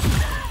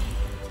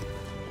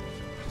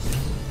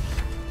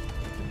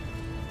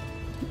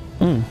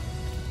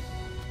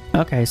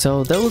 Okay,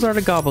 so those are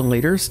the goblin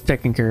leaders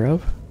taken care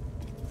of.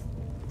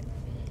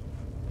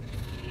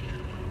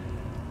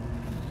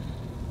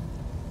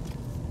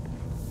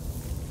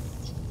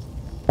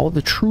 All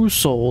the true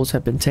souls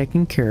have been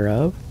taken care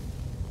of.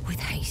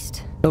 With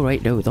haste. Oh,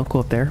 right. No, don't go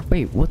up there.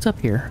 Wait, what's up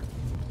here?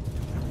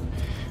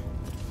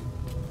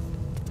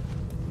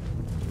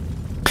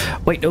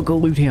 Wait, don't go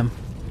loot him.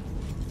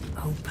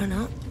 Open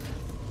up.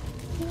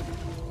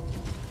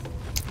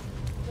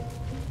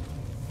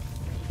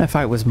 That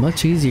fight was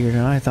much easier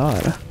than I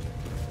thought.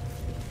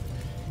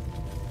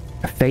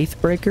 A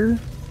Faith Breaker?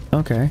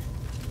 Okay.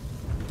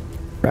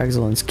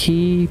 Ragzalin's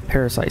Key,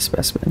 Parasite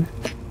Specimen.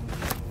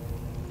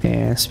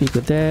 And Speak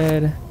with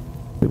Dead.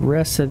 The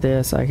rest of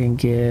this I can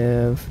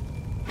give...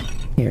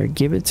 Here,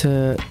 give it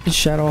to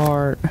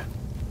Shadowheart.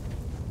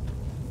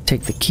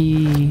 Take the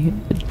key,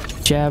 the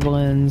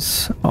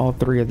javelins. All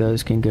three of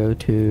those can go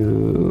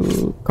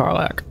to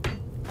Karlach.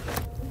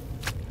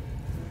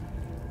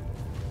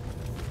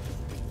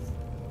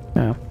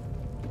 Oh.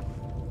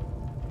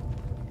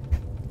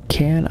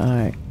 Can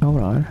I...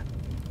 Hold on.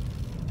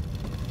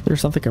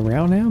 There's something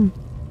around him?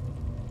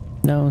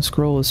 No,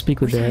 scroll is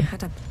Speak with Wish I Dead.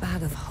 had a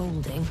bag of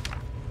holding.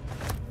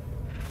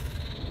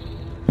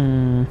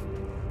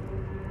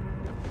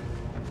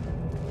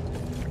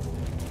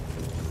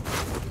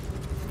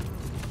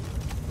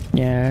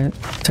 Yeah,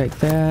 take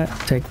that,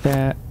 take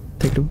the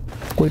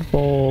wood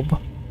bulb.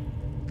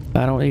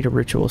 I don't need a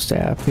ritual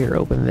staff. Here,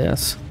 open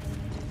this.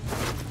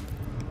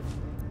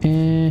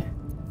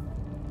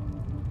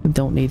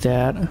 Don't need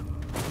that.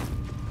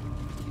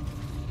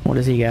 What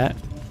does he got?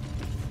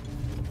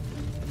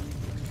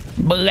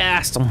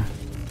 Blast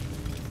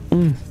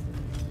him!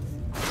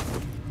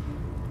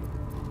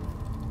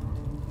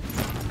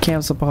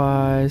 Camp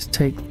supplies,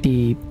 take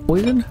the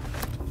poison.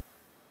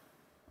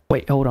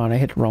 Wait, hold on, I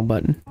hit the wrong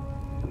button.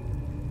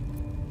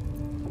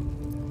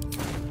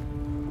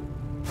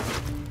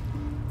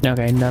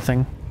 Okay,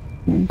 nothing.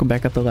 Go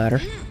back up the ladder.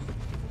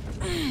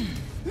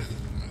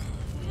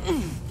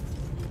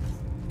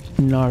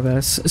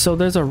 Narvis. So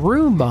there's a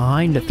room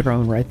behind the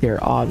throne right there,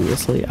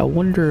 obviously. I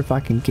wonder if I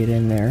can get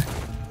in there.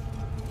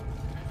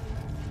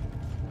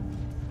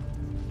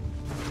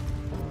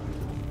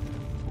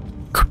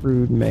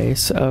 Crude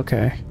mace.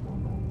 Okay.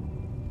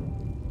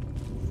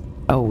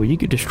 Oh, you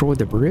could destroy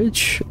the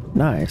bridge?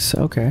 Nice.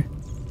 Okay.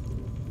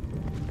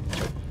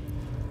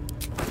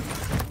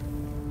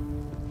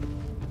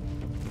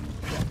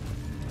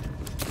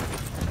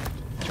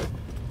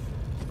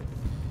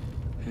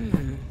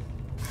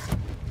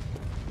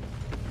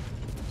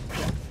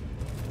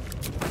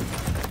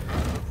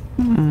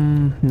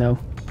 No.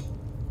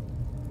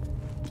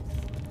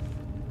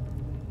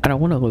 I don't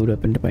want to load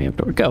up into my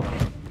inventory. Go.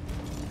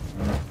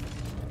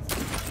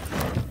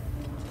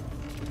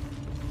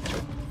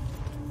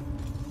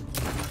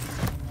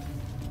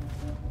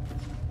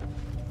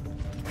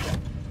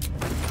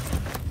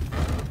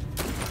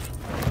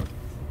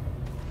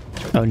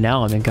 Oh,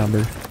 now I'm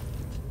encumbered.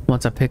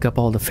 Once I pick up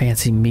all the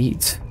fancy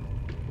meats.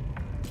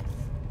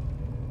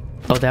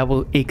 Oh, that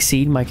will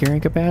exceed my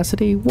carrying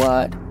capacity?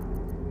 What?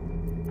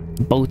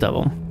 Both of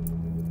them.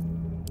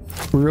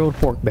 Grilled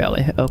pork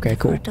belly. Okay,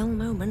 cool. For a dull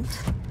moment.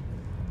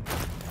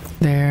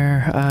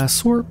 There.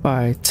 Sort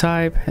by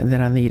type, and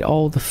then I need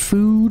all the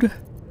food.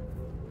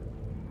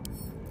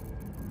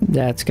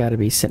 That's got to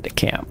be sent to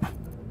camp.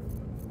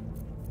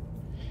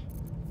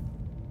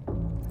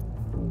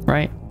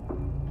 Right?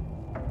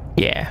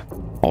 Yeah.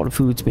 All the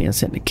food's being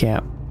sent to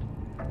camp.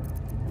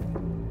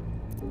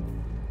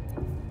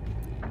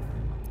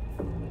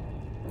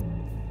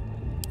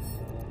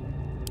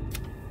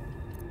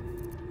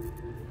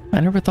 I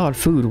never thought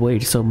food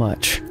weighed so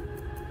much.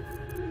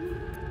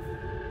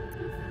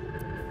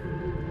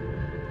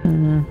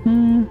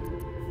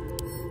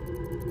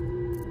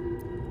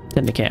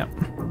 Send to camp.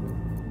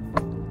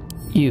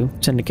 You,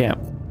 send to camp.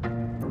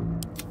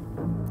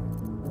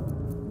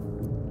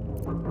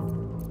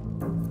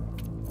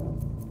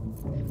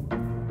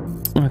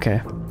 Okay.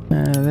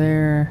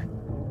 There.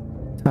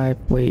 Type,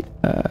 wait,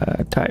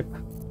 type.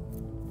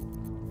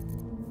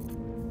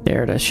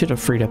 There, that should have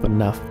freed up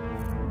enough.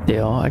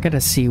 Deal. I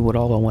gotta see what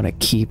all I want to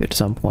keep at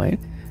some point.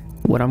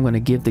 What I'm gonna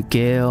give the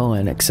Gale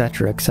and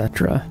etc.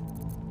 etc.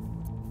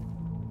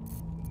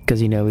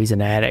 Because you know he's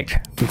an addict.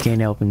 He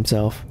can't help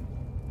himself.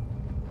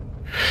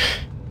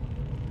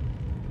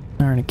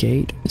 Iron a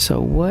gate.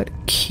 So what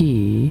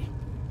key?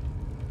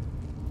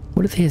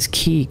 What did his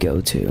key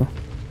go to?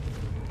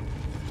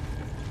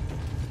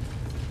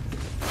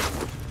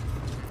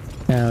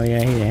 Oh yeah,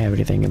 he didn't have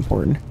anything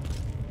important.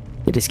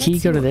 Did his key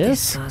go to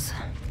this?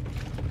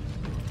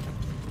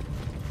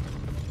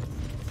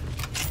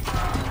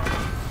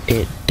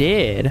 It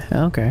did.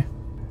 Okay.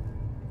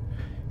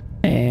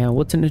 And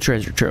what's in the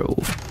treasure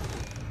trove?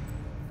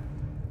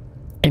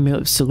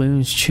 Amulet of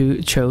Saloons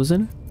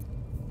chosen.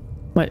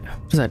 What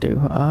does that do?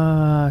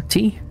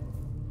 T.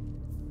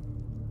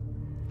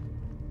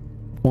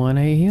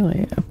 1A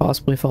healing.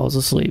 Possibly falls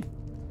asleep.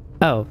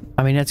 Oh,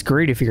 I mean that's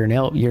great if you're an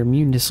elf. You're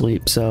immune to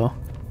sleep. So,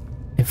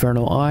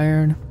 Infernal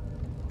Iron.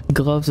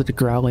 Gloves of the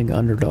Growling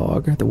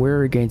Underdog. The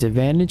wearer gains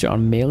advantage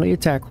on melee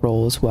attack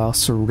rolls while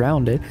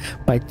surrounded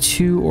by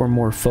 2 or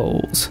more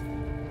foes.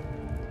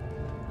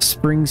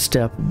 Spring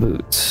Step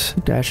Boots.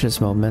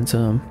 Dashes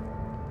momentum.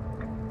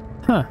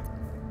 Huh.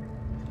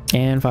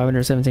 And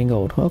 517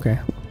 gold. Okay.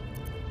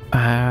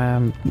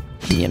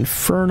 The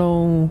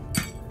Infernal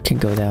can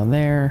go down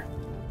there.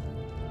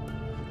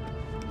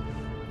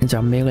 It's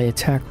on melee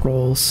attack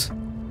rolls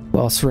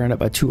while surrounded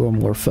by 2 or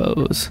more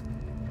foes.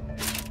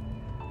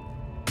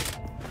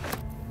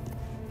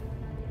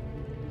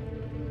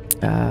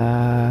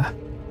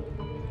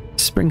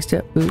 Spring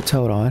Step Boots,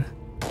 hold on.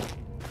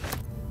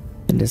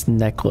 And this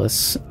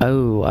necklace.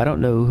 Oh, I don't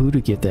know who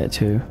to give that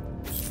to.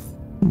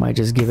 Might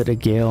just give it a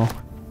Gale.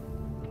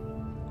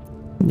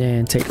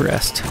 And take a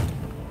rest.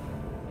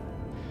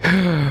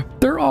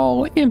 They're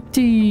all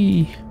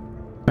empty!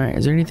 Alright,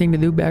 is there anything to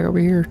do back over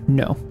here?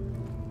 No.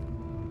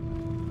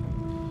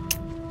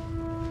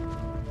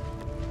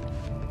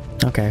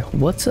 Okay,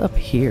 what's up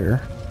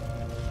here?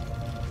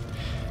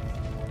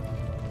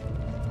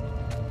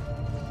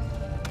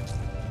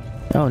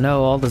 Oh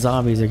no, all the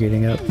zombies are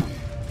getting up.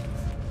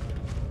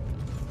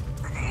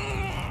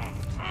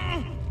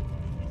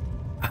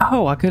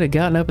 Oh, I could have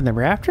gotten up in the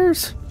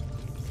rafters?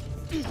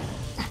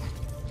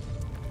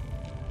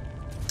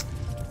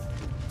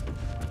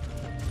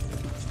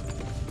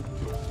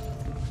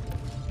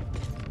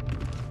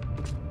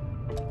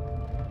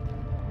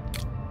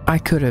 I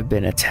could have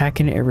been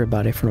attacking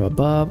everybody from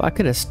above. I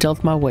could have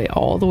stealthed my way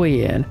all the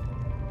way in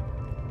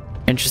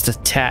and just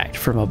attacked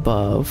from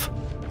above.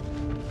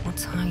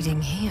 What's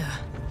hiding here?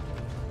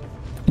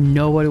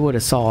 Nobody would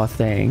have saw a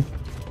thing.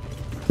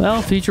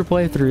 Well, future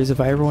playthroughs, if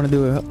I ever want to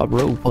do a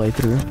rogue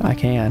playthrough, I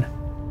can.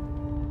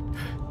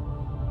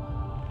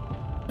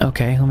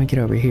 Okay, let me get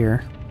over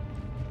here.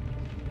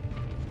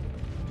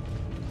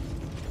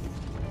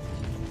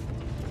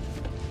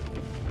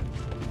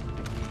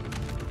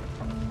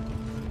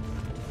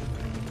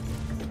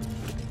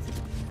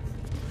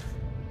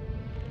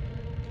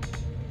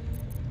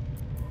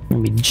 Let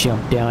me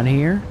jump down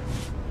here.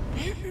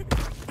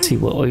 See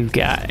what we've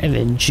got, and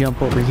then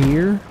jump over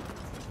here.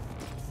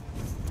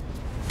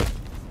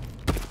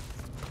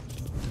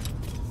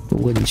 The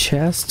wooden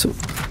chest.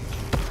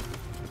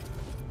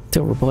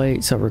 Silver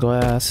plate, silver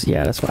glass.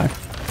 Yeah, that's fine.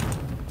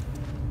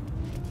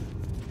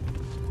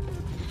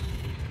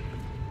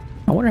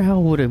 I wonder how I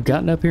would have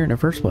gotten up here in the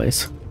first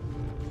place.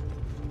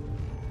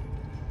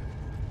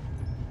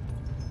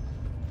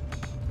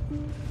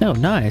 Oh,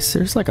 nice.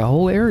 There's like a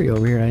whole area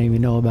over here I didn't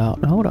even know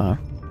about. Hold on.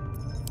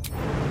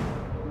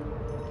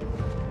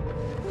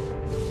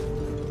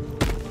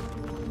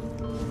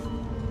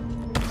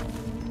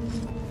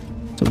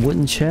 It's a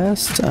wooden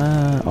chest.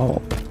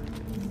 Oh.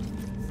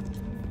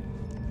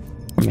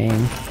 I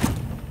mean,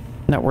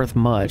 not worth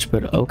much,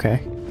 but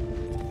okay.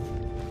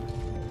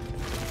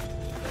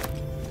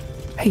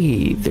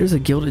 Hey, there's a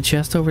gilded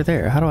chest over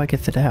there. How do I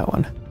get to that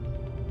one?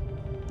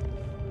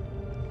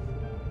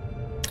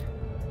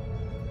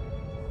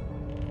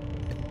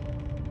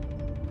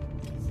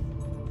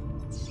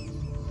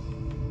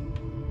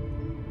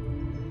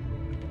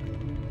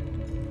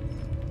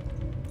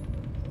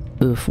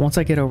 Oof, once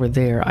I get over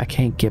there, I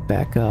can't get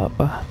back up.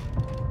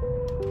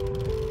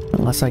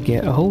 Unless I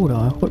get... hold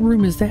on, what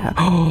room is that?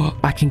 Oh,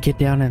 I can get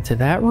down into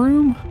that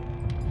room?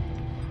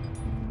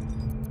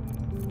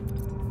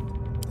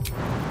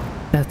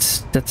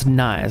 That's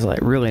nice, like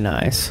really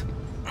nice.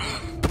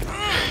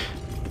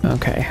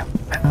 Okay,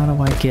 how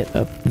do I get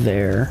up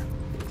there?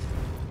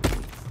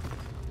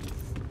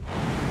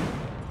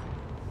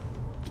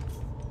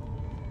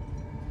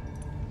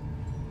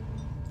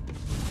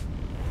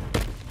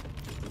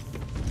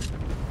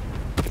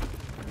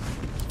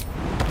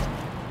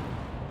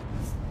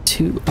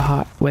 Too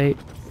hot. Wait,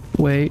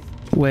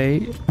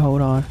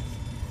 hold on.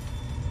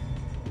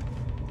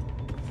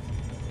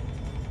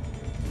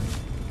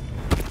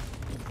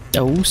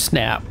 Oh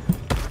snap.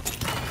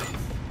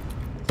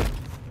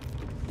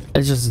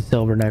 It's just a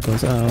silver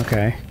necklace. Oh,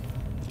 okay.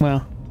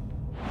 Well,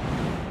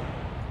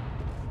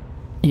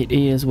 It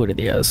is what it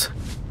is.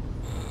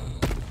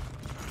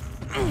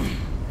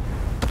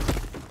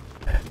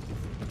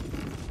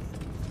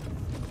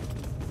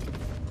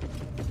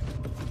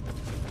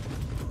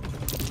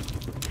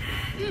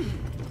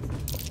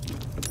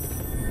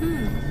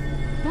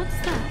 What's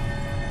that?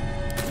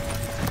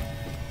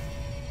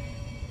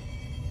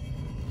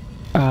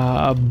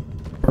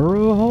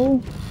 Burrow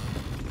hole?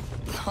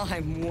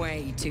 I'm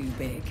way too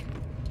big.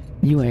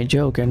 You ain't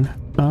joking.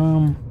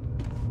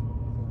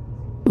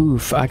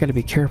 Oof, I gotta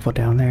be careful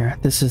down there.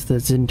 This is the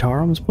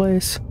Zintarum's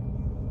place?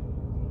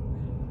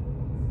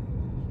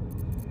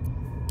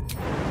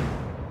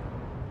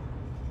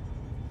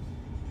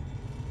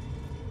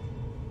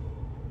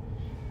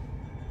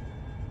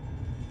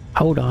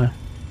 Hold on.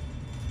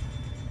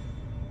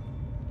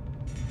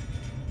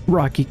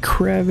 Rocky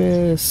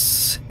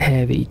crevice,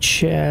 heavy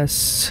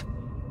chest.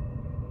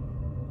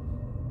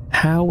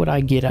 How would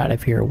I get out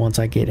of here once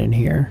I get in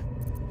here?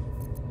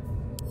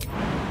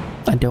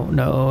 I don't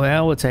know. That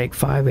would take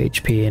 5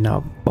 HP and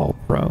I'll fall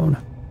prone.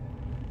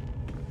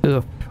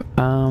 Oof.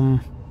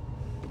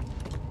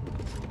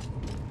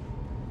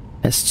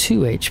 That's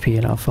 2 HP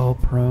and I'll fall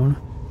prone.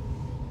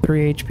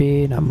 3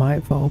 HP and I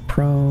might fall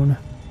prone.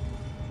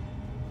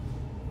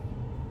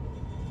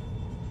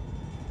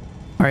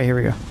 Alright, here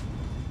we go.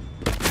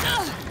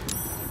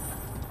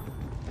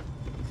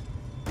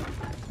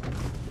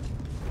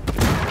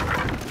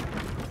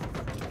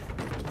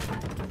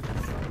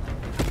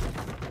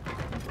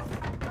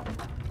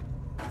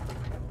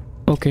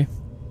 Okay.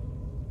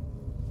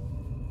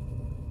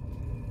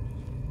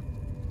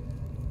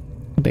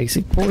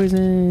 Basic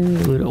poison, a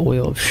little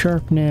oil of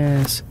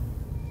sharpness,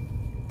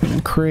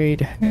 and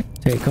crate,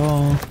 take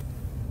all.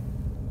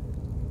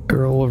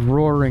 Arrow of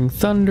roaring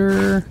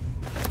thunder,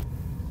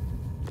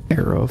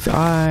 arrow of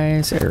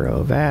ice,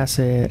 arrow of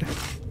acid,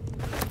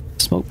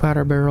 smoke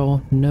powder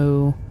barrel,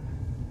 no.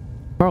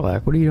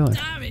 Barlack, what are you doing?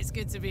 Damn, it's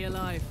good to be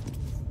alive.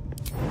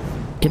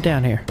 Get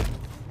down here.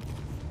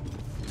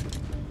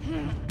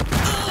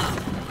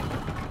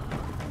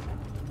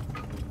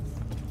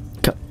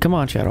 Come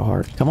on,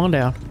 Shadowheart. Come on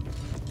down.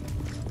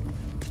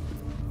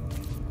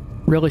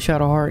 Really,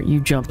 Shadowheart? You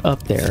jumped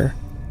up there.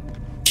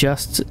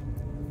 Just...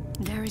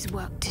 There is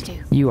work to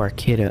do. You are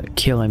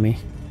killing me.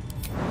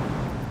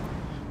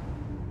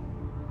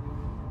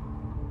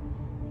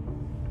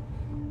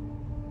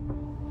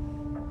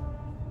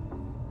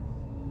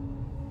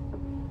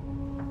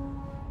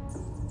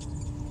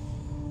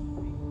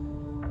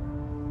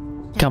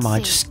 Come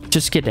on,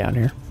 just get down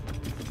here.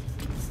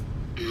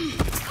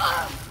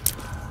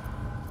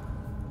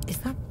 Is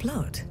that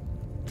blood?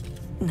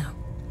 No,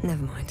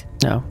 never mind.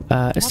 No,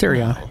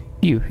 Asterion.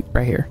 You,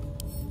 right here.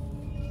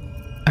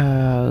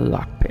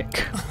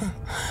 Lockpick.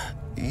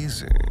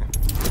 Easy.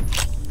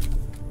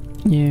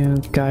 You,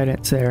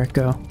 guidance, there,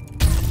 go.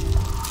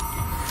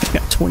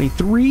 Got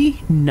 23,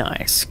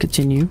 nice,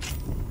 continue.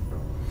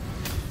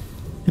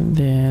 And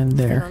then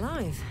there. Still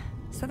alive,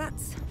 so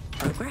that's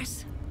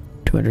progress.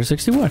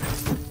 261.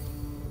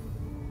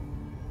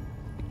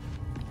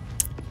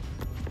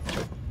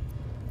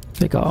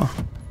 Take all.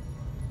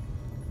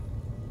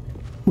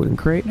 Wooden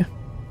crate.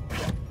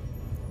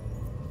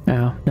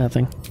 Oh,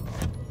 nothing.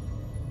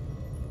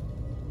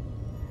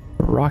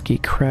 Rocky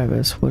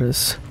crevice, what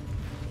is...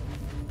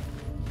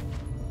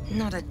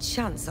 Not a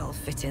chance I'll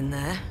fit in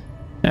there.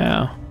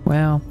 Oh,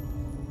 well.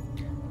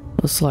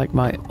 Looks like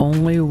my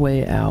only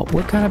way out.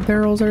 What kind of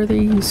barrels are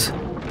these?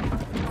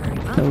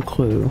 No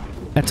clue.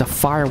 That's a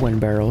firewind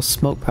barrel,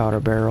 smoke powder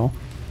barrel.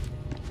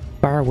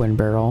 Firewind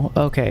barrel.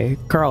 Okay,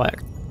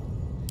 Karlak.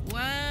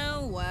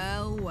 Well,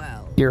 well,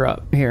 well. You're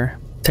up. Here.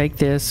 Take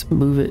this,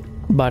 move it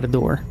by the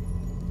door.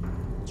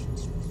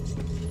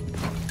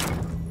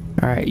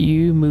 Alright,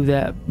 you move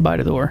that by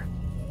the door.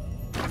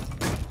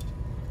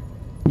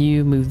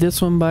 You move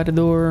this one by the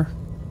door.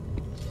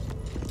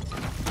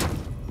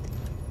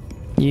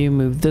 You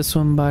move this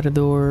one by the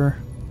door.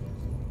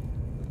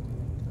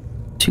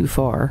 Too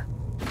far.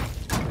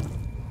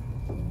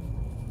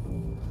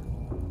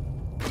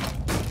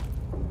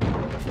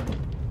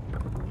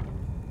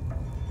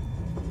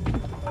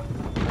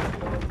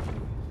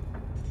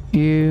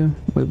 You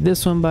move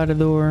this one by the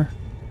door.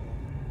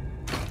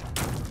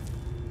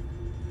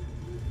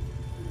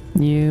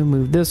 You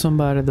move this one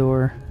by the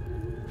door.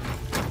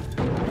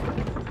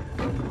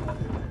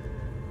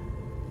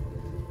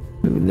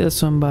 Move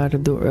this one by the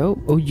door.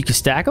 Oh, you can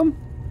stack them?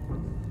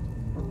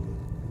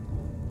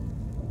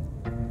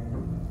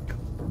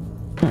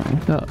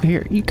 Oh,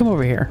 here, you come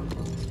over here.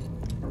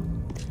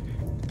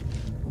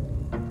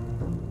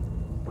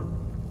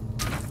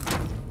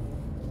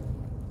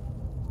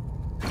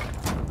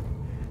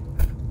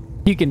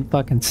 You can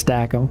fucking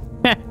stack them.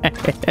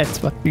 That's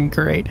fucking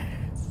great.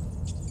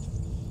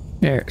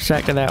 There,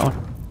 stack to that one.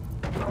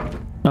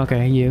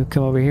 Okay, you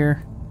come over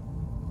here.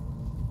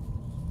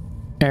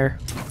 There.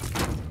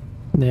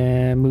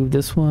 Then move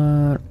this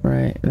one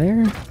right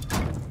there.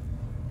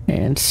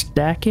 And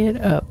stack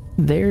it up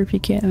there if you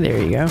can.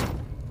 There you go.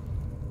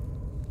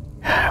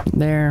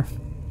 There.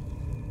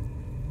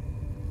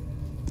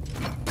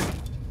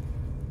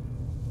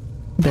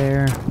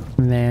 there.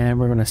 And then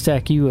we're gonna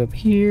stack you up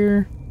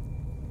here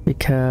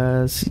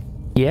because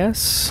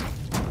yes.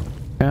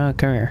 Come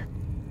here.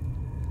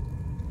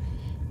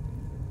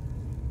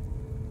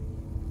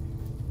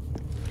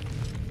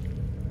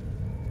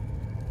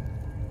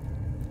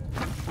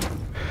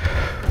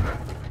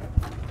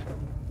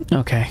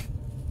 Okay.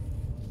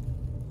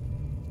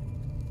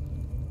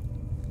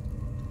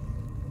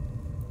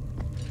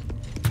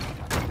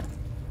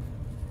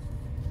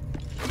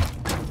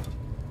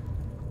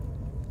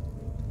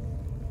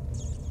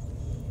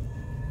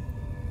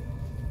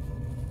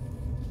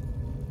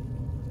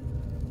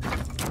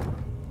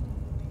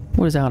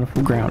 What is out of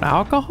the ground?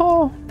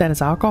 Alcohol? That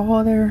is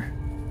alcohol there?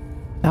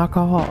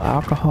 Alcohol,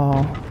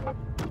 alcohol.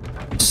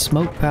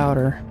 Smoke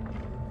powder.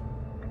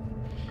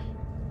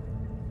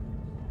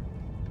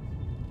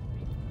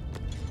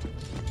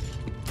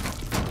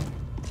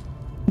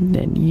 And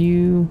then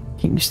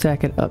can you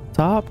stack it up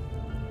top?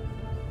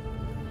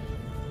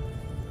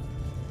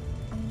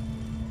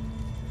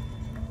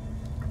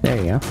 There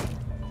you go.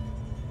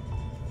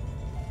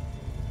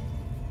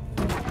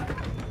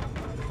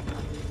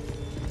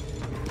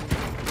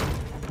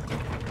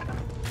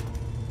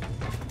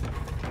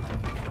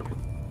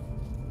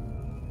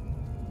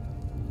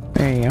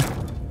 There you go.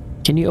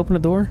 Can you open the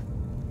door?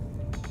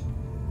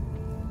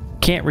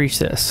 Can't reach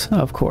this.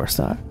 Of course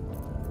not.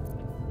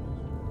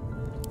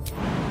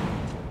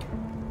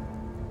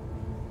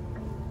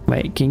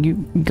 Wait, can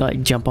you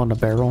like jump on the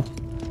barrel?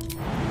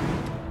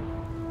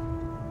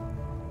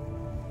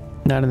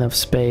 Not enough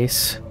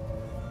space.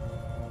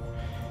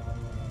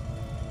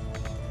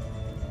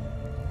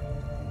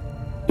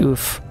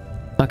 Oof.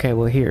 Okay,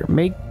 well here,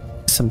 make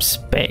some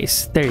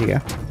space. There you go.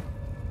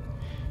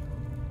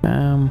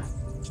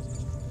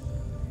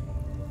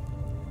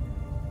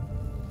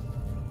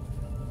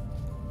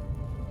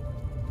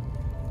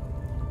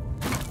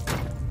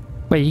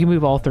 Wait, you can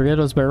move all three of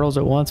those barrels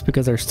at once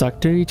because they're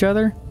stuck to each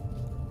other?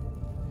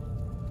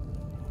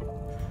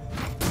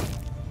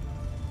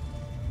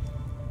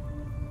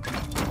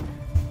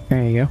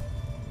 There you go.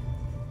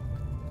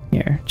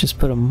 Here, just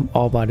put them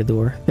all by the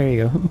door. There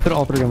you go. Put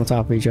all three on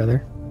top of each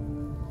other.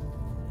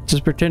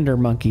 Just pretend they're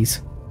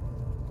monkeys.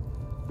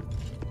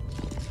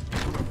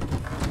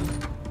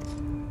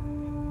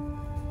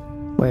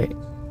 Wait.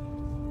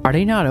 Are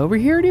they not over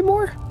here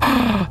anymore?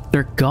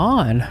 They're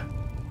gone.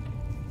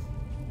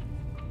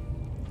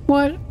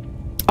 What?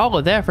 All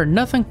of that for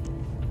nothing?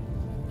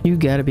 You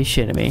gotta be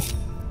shitting me.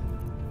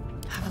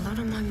 I have a lot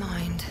on my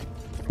mind.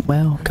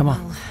 Well, come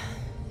on. Well,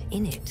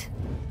 in it,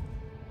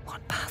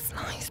 what path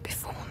lies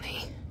before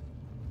me?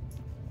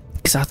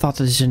 Because I thought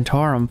the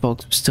Zentarum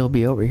folks would still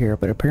be over here,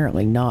 but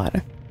apparently not.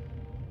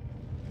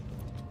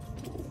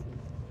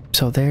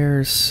 So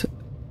there's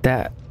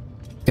that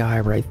guy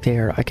right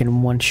there. I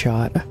can one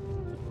shot.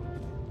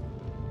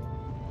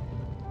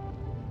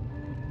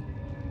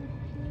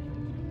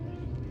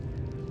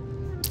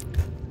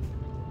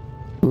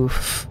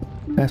 Oof.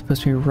 That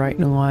puts me right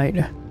in the light.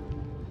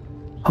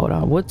 Hold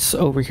on. What's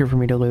over here for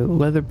me to loot?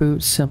 Leather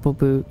boots, simple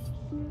boot.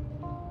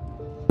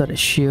 Got a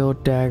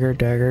shield,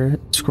 dagger.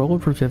 Scroll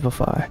of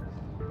Revivify.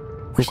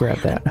 We'll grab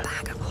that.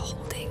 Bag of holding.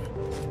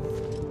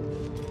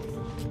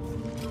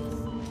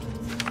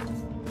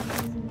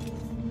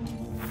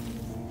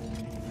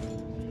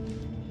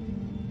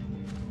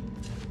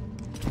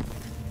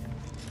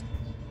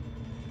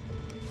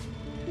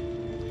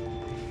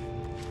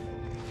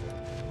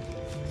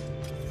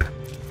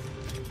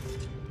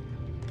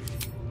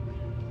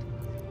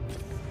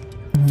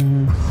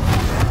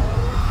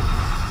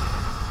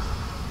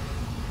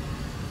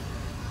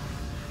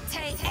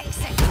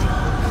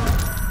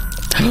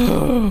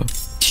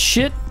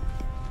 Shit.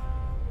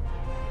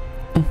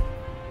 I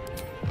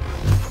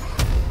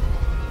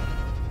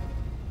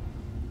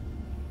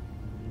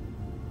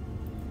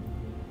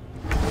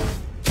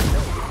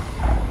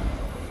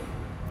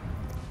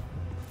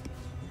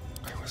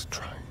was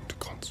trying to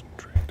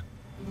concentrate.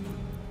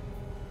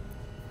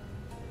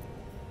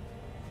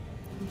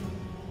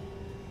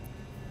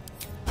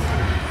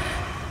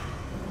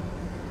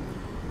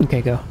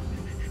 Okay, go.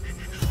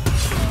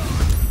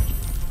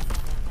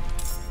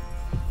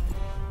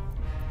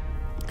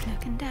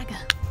 Cloak and dagger,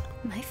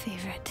 my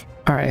favorite.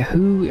 Alright,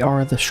 who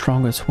are the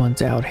strongest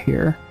ones out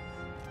here?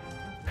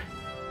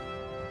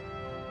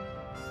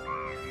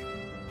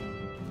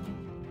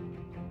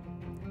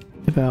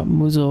 About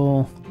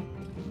Muzzle.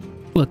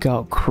 Look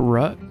out,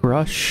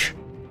 Grush.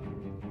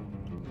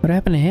 What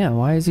happened to him?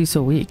 Why is he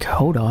so weak?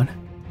 Hold on.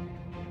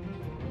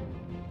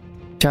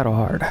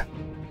 Shadowheart.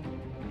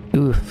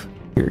 Oof.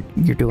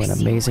 You're doing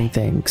amazing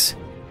things.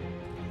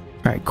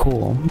 Alright,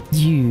 cool.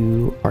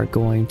 You are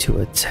going to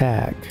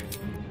attack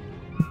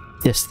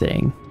this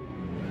thing.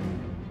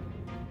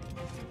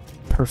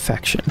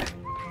 Perfection.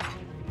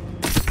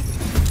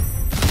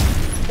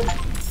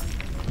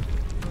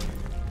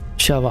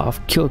 Shove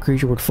off. Kill a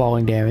creature with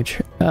falling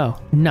damage. Oh,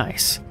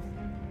 nice.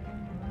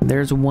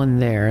 There's one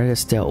there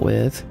that's dealt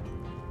with.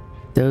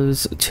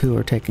 Those two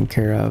are taken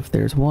care of.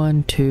 There's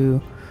 1,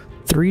 2,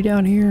 3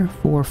 down here.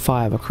 4,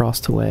 5 across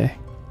the way.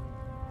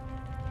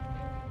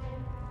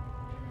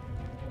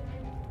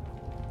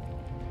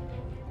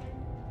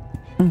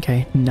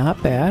 Okay,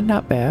 not bad,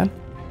 not bad.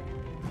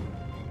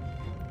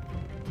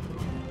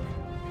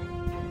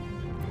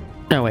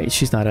 Oh wait,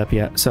 she's not up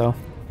yet, so.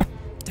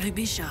 Don't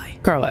be shy.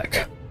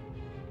 Karlach.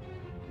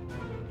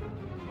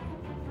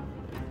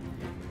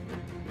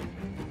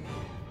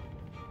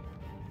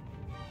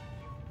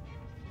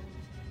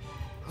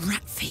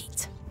 Rat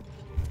feet.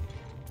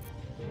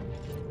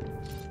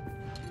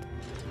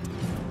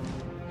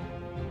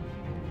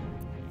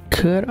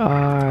 Could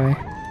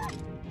I...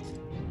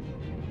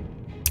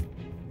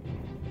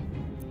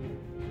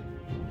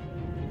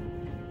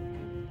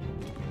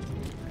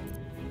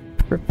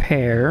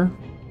 prepare...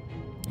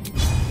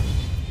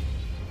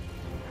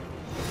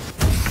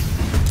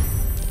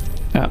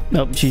 Oh,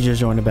 nope, she just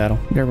joined the battle.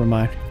 Never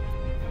mind.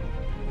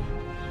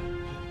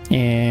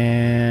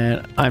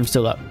 And I'm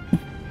still up.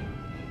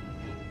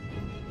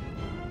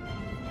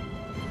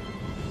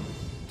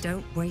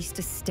 Don't waste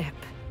a step.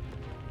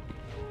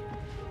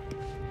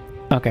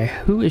 Okay,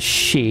 who is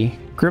she?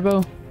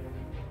 Gribbo?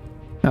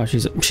 Oh,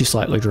 she's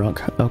slightly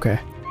drunk. Okay.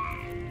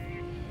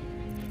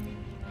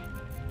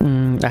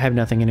 I have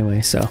nothing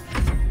anyway, so.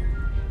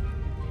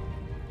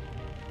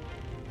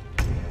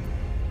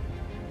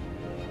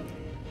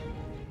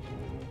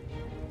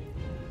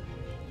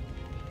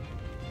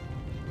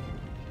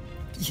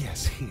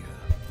 Yes, here.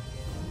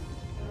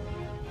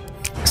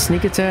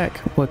 Sneak attack?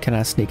 What can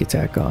I sneak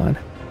attack on?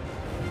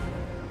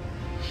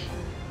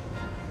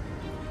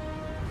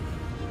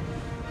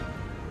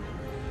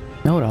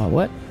 Hold on,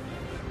 what?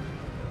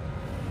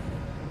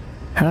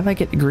 How did I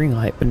get the green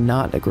light but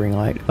not the green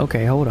light?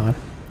 Okay, hold on.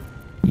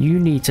 You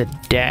need to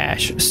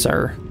dash,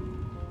 sir.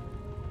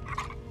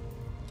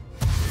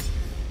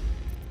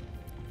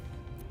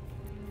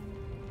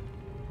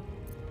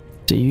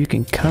 So you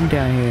can come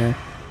down here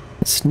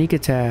and sneak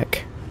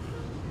attack.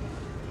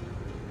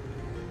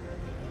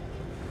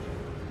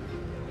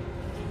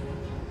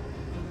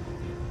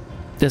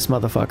 This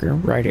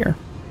motherfucker right here.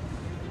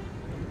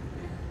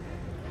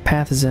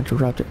 Path is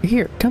interrupted.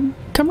 Here, come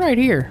right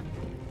here.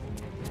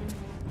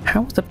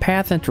 How is the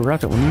path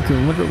interrupted when you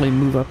can literally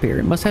move up here?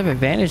 It must have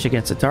advantage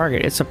against the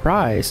target. It's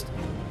surprised.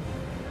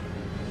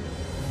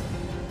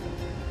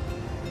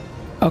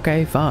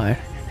 Okay, fine.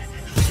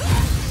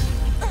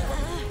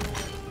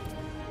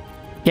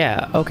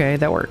 Yeah, okay,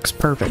 that works.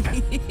 Perfect.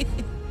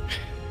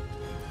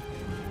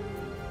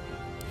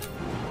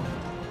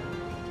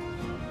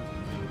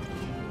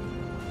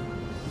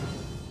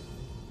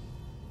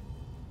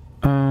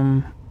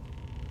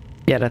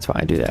 Yeah, that's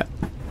fine. Do that.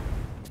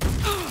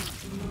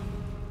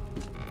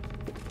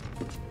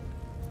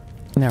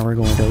 Now we're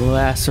going to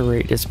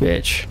lacerate this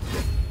bitch.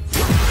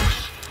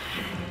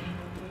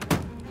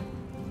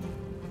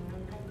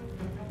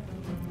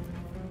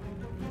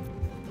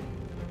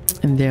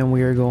 And then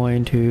we are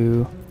going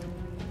to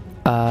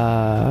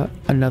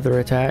another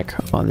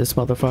attack on this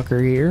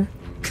motherfucker here.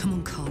 Come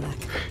on,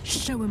 Karlach.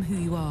 Show him who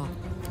you are.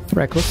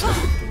 Reckless.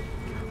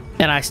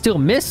 And I still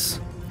miss?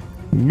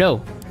 No.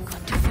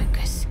 Got to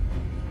focus.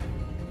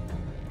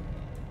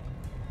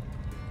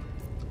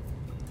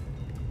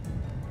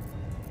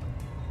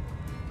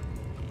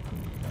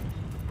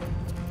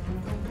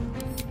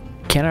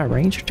 Can I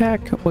range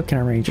attack? What can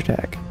I range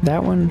attack?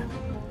 That one,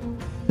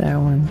 that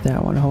one,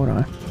 that one. Hold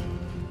on.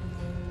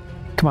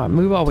 Come on,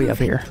 move all the way up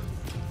here.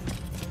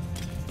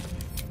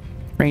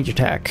 Range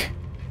attack.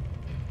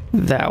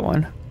 That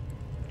one.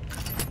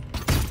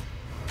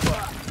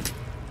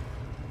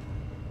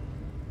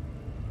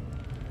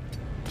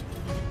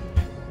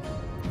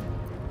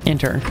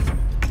 Intern.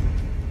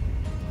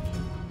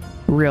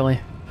 Really?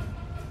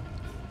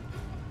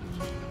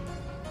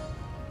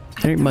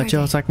 There ain't much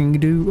else I can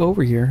do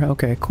over here.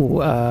 Okay, cool.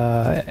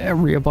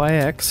 Reapply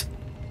X.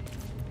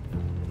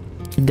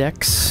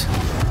 Dex.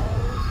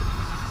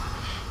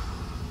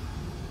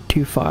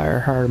 2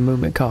 fire, higher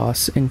movement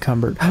costs,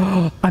 encumbered.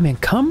 I'm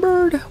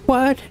encumbered?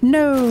 What?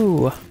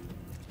 No!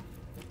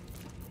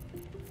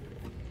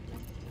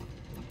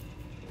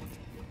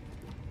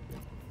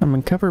 I'm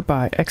encumbered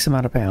by X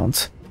amount of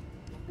pounds.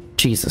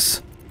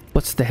 Jesus.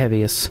 What's the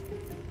heaviest?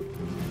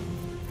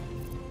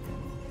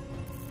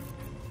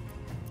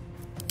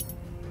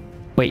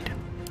 Wait.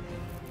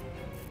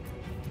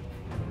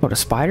 What, a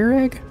spider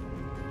egg?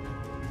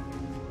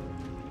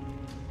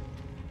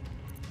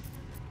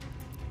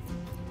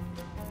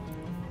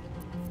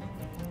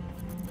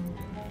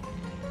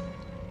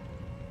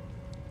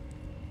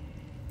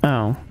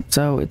 Oh,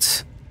 so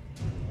it's...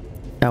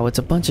 Oh, it's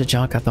a bunch of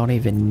junk I don't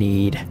even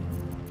need.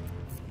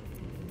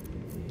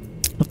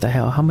 What the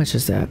hell? How much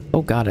is that?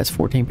 Oh god, that's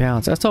 14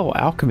 pounds. That's all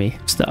alchemy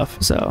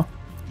stuff, so...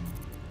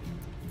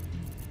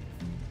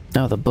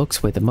 Oh, the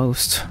books weigh the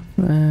most.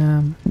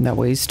 That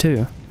weighs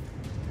too.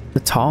 The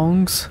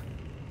tongs.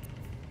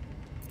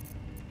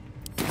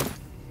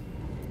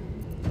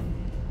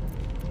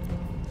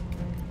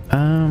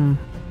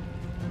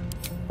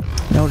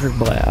 Eldritch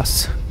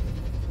Blast.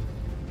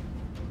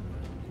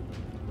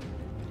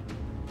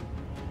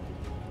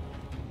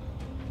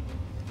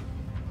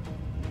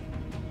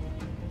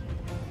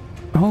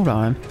 Hold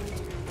on.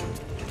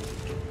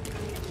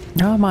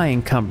 How am I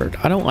encumbered?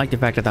 I don't like the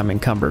fact that I'm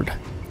encumbered.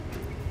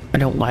 I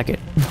don't like it.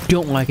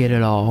 Don't like it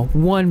at all.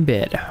 One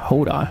bit.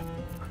 Hold on.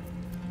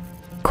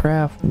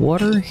 Craft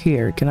water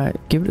here. Can I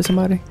give it to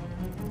somebody?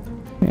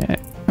 Yeah.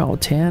 Oh,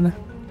 10.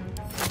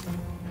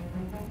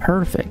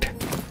 Perfect.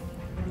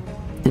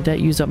 Did that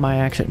use up my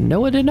action?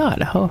 No, it did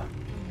not. Oh,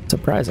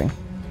 surprising.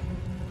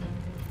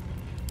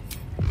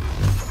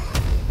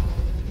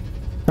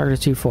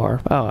 Target's too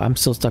far. Oh, I'm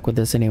still stuck with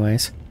this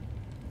anyways.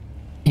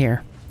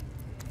 Here.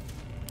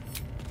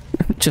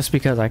 Just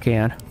because I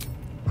can.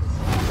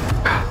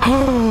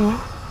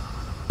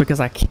 Because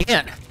I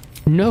can't.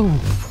 No.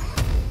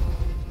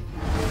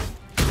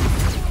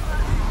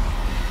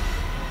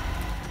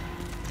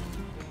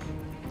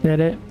 Is that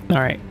it?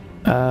 Alright.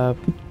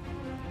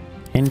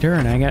 In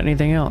turn, I got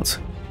anything else?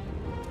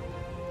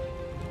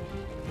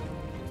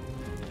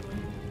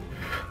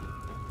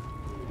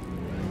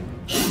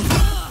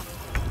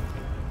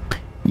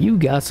 You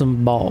got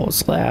some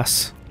balls,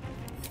 lass.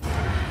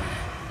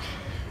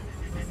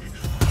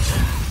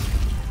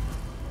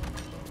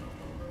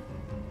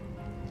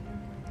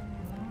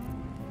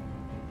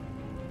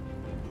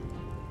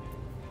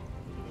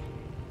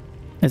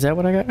 Is that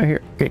what I got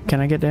here? Okay, can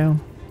I get down?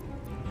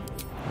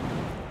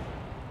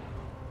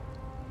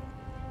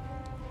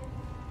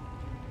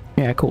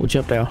 Yeah, cool.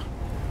 Jump down.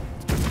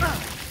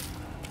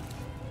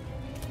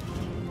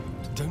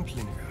 Don't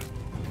linger.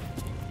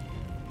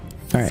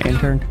 Alright,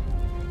 intern.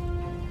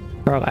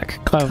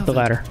 Garlac, climb up the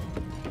ladder.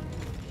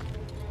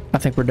 I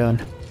think we're done.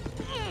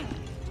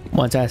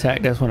 Once I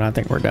attack this one, I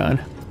think we're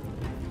done.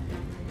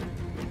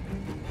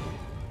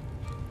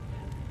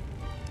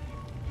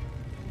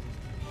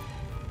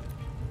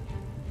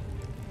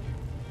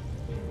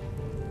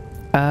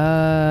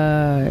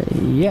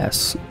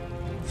 Yes.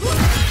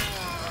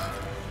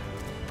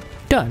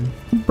 Done.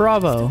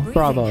 Bravo,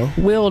 bravo.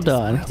 Well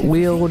done.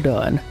 Well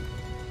done.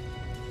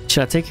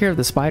 Should I take care of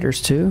the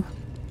spiders too?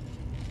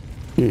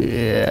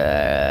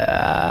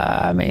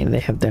 Yeah, I mean, they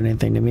haven't done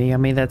anything to me. I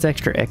mean, that's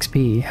extra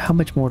XP. How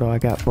much more do I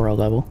got for a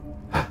level?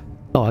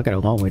 Oh, I got a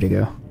long way to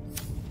go.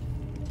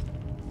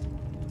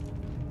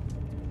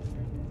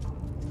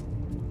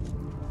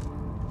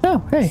 Oh,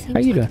 hey, how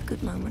you doing? A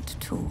good moment to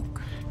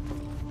talk.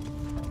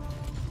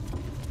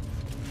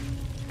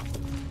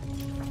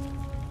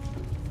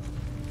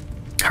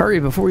 Hurry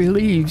before he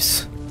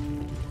leaves.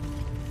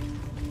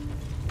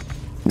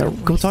 No,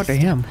 go talk to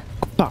him.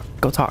 Go talk.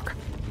 Go talk.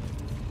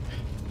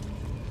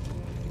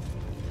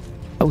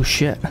 Oh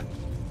shit.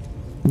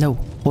 No,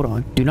 hold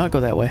on. Do not go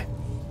that way.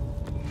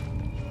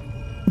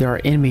 There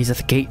are enemies at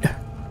the gate.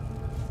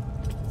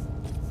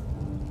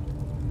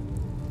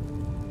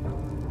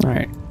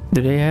 Alright.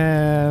 Do they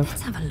have...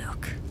 Let's have a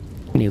look.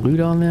 Any loot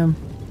on them?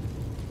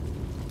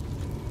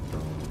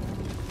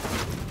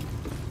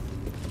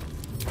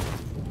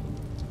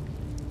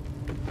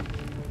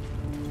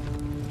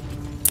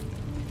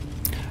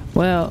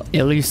 Well,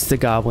 at least the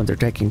goblins are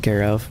taken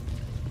care of.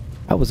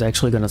 I was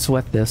actually gonna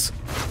sweat this.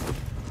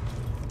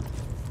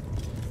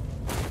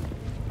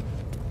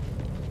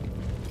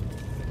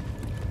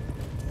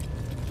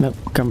 Nope,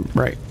 come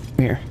right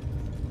here.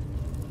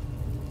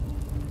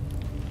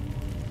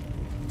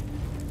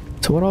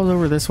 So what all's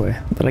over this way?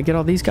 Did I get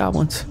all these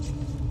goblins?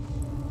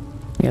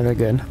 Yeah, they're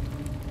good.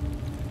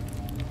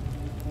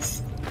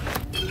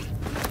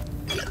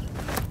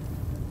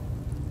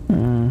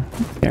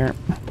 There.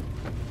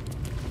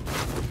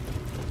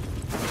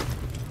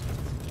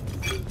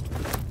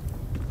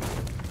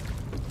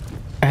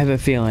 I have a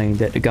feeling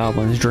that the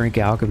goblins drink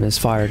alchemist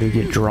fire to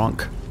get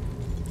drunk.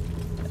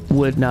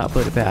 Would not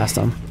put it past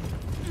them.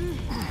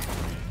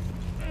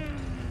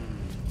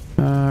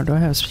 Do I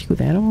have speak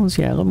with animals?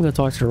 Yeah, let me go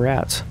talk to the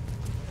rats.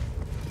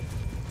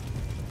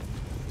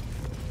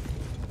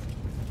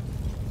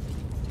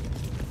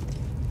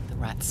 The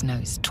rat's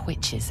nose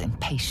twitches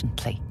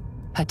impatiently.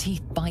 Her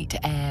teeth bite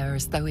air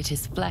as though it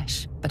is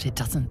flesh, but it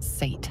doesn't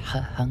sate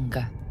her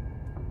hunger.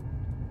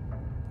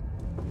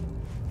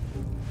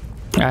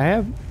 I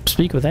have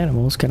speak with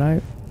animals. Can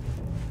I?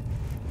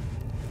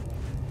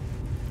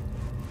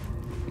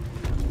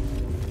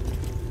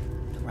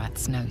 The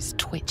rat's nose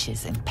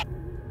twitches impatiently.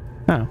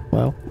 Oh,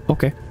 well,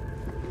 okay.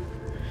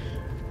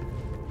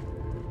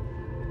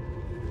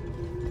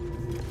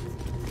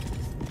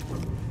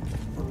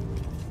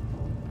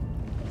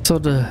 So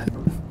the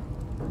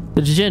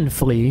Djinn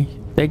flee,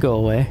 they go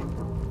away.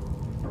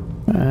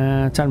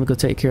 Time to go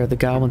take care of the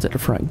goblins at the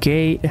front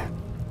gate.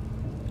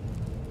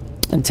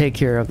 And take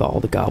care of all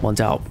the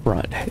goblins out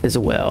front as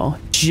well,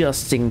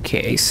 just in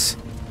case.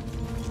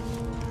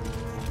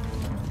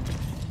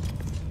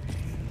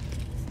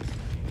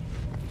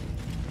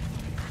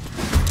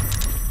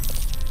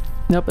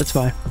 Nope, it's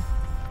fine.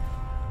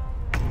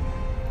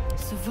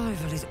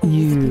 Survival is all that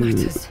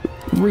matters.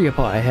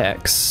 Reapply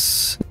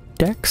hex.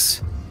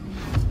 Dex?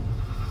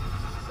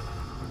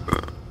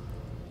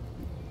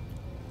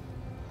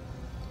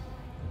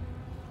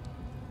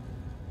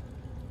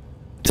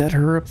 Is that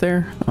her up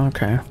there?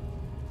 Okay.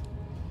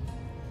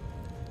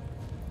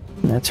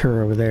 That's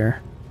her over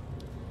there.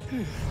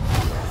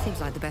 Seems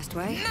like the best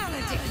way.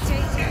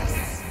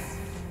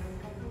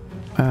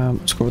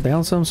 Scroll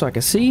down some so I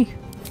can see.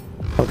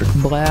 I'll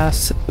just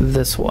blast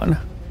this one.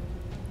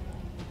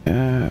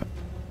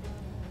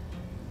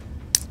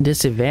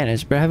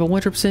 Disadvantage, but I have a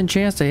 100%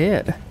 chance to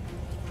hit.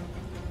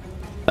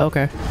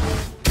 Okay.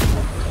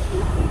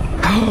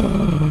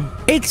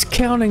 It's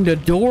counting the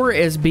door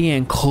as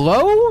being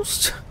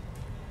closed?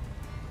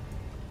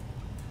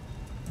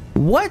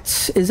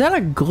 What? Is that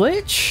a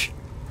glitch?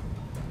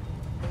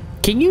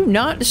 Can you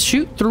not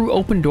shoot through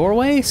open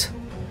doorways?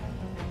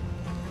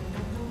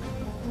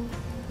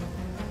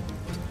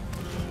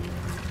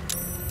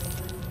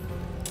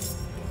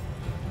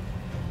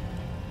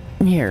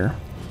 Here.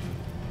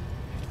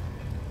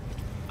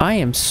 I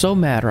am so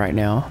mad right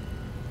now.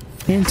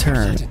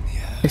 Intern.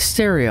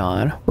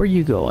 Asterion, where are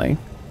you going?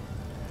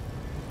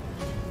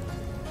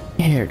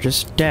 Here,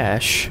 just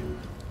dash.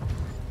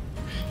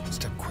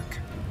 Step quick.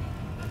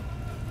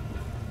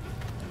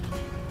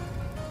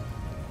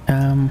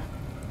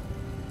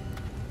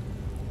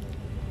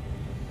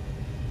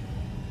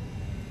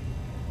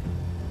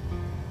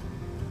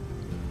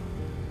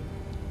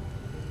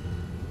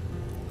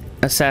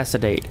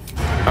 Assassinate.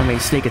 I mean,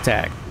 sneak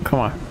attack. Come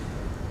on.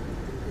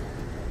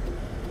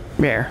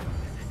 There.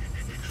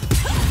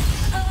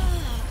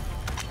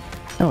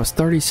 That was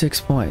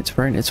 36 points.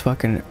 Right in its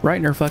fucking, right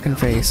in her fucking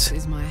face. This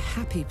is my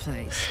happy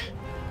place.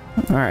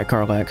 All right,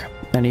 Karlak.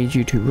 I need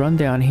you to run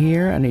down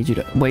here. I need you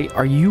to wait.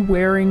 Are you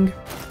wearing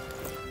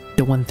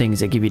the one things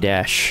that give you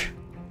dash?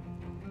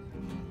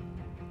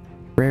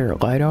 Rare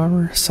light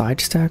armor, side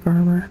stack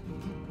armor,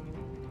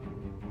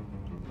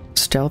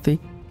 stealthy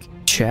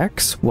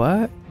checks.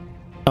 What?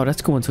 Oh,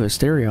 that's going to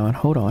Asterion.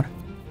 Hold on.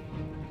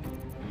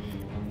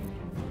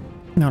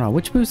 No,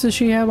 which boots does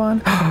she have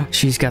on?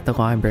 She's got the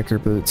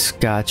linebreaker boots.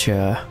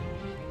 Gotcha.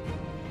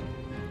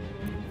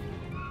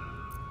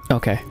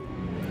 Okay.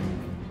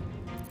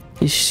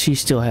 She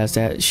still has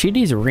that. She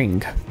needs a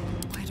ring.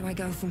 Where do I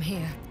go from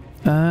here?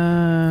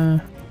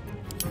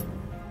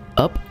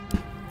 Up.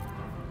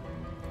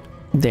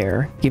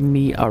 There. Give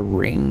me a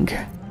ring.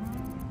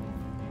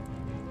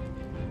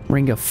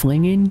 Ring of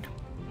flinging.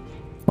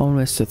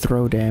 Bonus to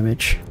throw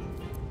damage.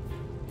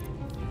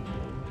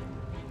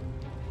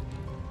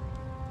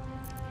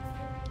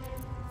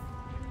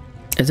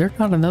 Is there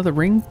not another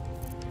ring?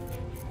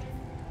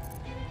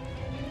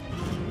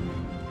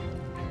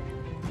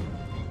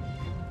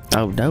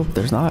 Oh no,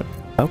 there's not.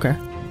 Okay.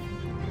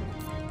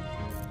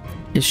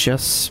 It's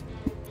just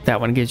that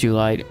one gives you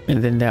light,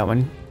 and then that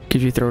one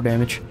gives you throw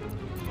damage.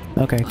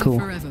 Okay, cool.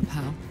 Forever,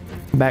 pal.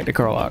 Back to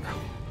Karlak.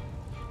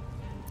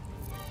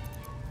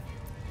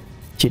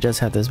 She does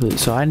have this boot,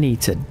 so I need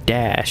to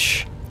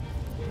dash.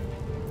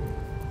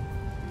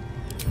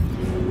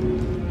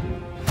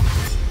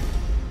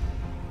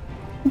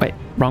 Wait,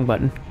 wrong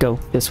button. Go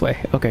this way.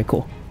 Okay,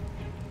 cool.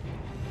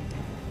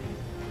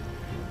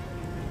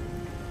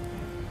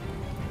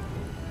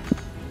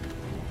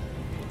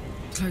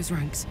 Close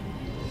ranks.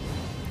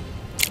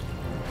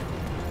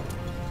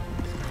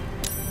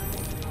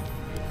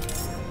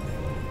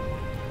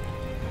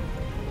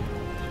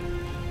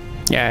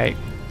 Yeah.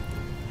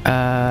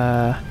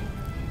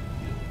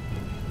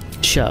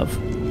 Shove.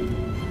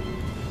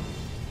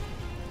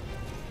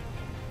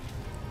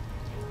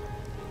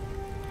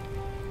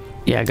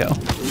 Yeah, go.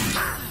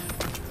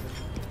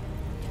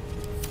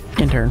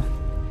 Intern.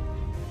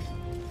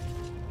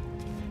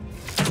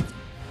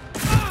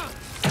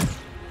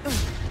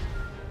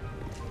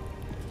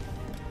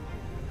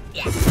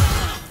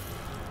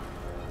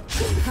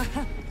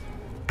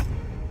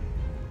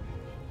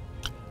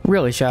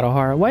 Really,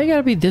 Shadowheart? Why you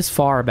gotta be this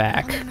far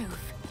back?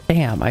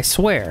 Damn, I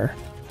swear.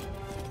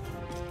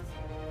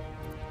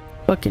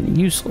 Fucking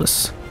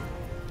useless.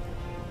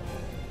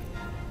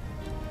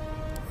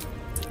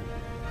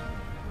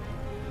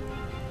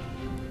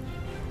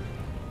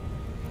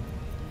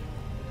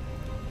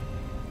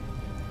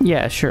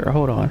 Yeah, sure,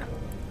 hold on.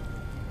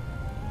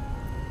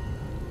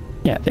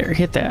 Yeah, there,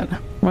 hit that.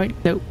 Right,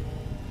 nope.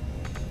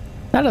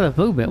 Not of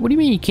the movement. What do you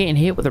mean you can't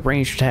hit with a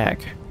ranged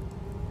attack?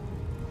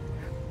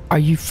 Are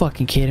you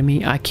fucking kidding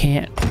me? I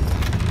can't.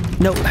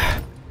 No.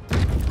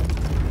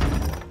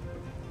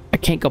 I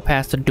can't go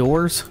past the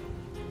doors.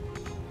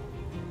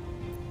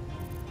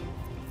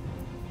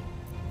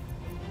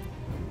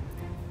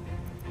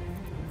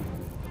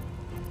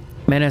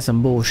 Man, that's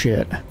some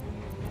bullshit.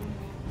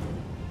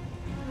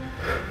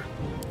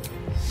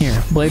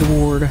 Here, Blade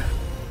Ward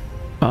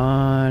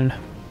on...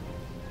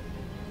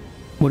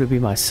 Would it be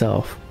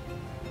myself?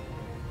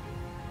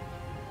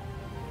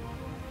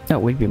 No,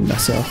 it would be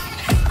myself.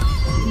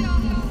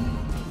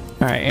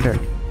 Alright, enter.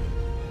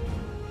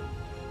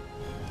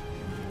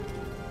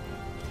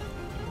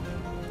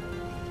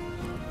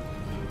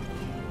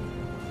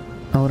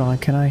 Hold on,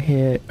 can I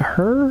hit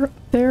her up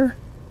there?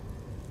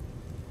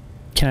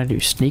 Can I do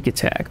sneak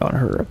attack on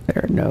her up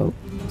there? No.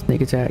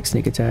 Sneak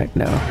attack,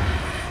 no.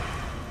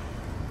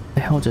 What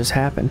the hell just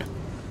happened?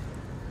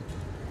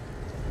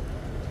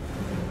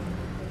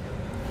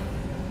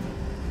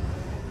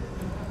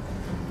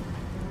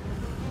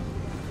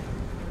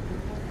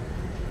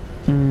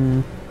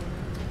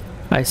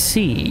 I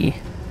see.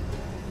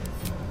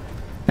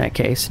 that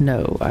case,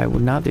 no, I will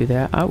not do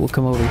that. I will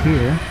come over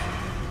here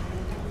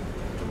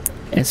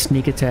and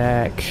sneak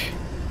attack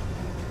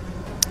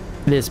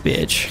this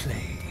bitch.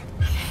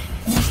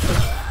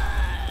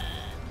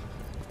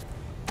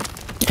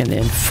 And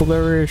then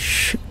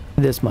flourish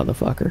this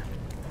motherfucker.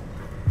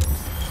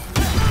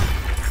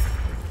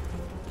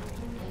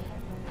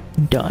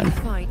 Done.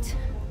 Fight.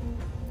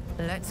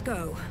 Let's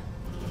go.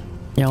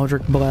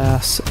 Eldritch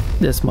Blast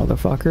this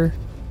motherfucker.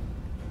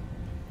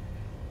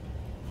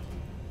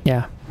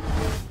 Yeah.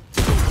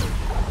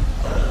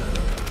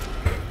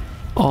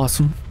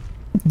 Awesome.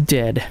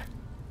 Dead.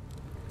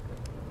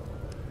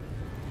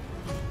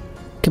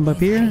 Come up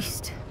here.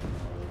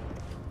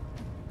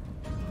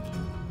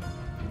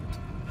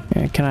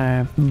 And can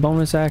I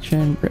bonus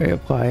action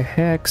reapply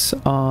hex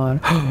on?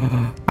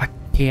 I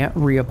can't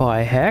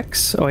reapply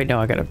hex. Oh wait, no,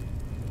 I gotta.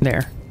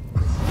 There.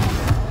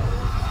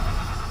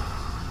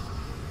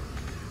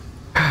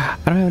 I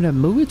don't have enough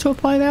movement to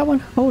apply that one.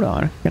 Hold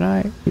on. Can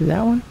I do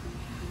that one?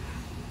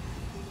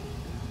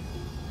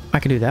 I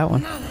can do that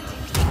one.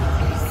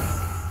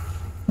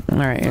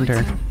 Alright,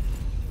 enter.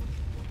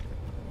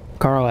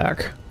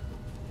 Karlach.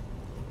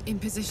 In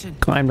position.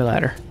 Climb the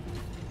ladder.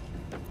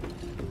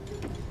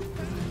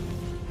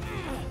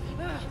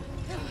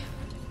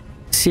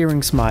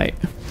 Searing Smite.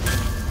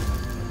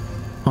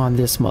 On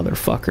this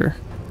motherfucker.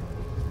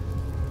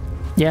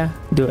 Yeah,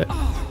 do it.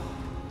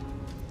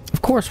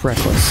 Of course,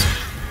 Reckless.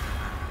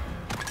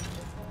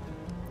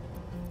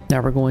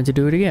 Now we're going to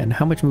do it again.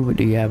 How much movement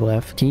do you have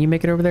left? Can you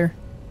make it over there?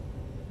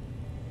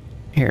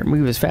 Here,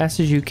 move as fast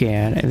as you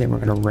can, and then we're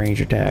going to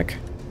range attack.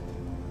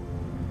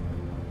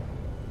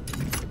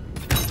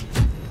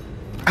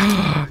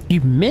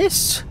 You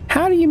missed?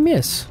 How do you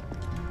miss?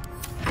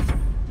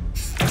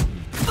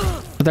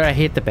 But I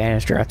hit the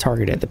banister. I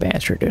targeted the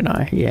banister, didn't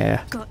I?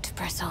 Yeah. Got to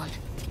press on.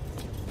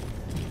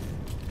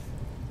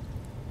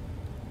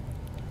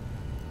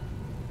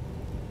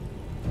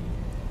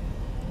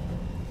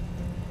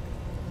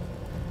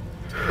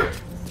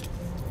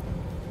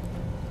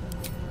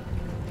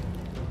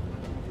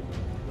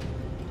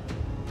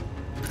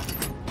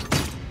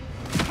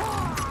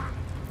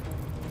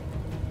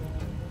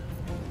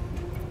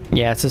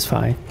 Yeah, this is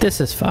fine.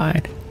 This is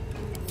fine.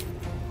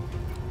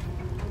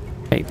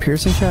 Hey,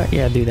 piercing shot?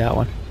 Yeah, do that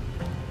one.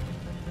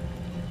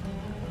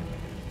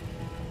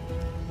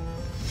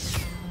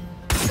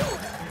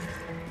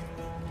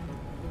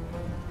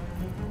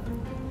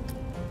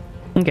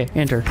 Okay,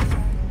 enter.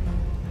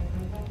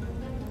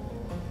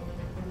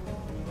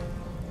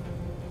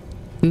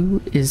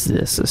 Who is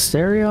this?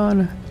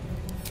 Asterion?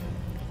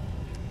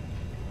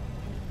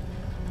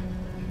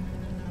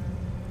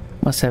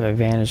 Must have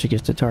advantage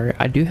against the target.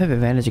 I do have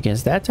advantage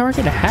against that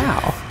target?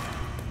 How?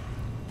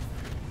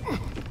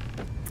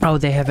 Oh,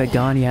 they haven't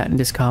gone yet in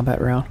this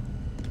combat round.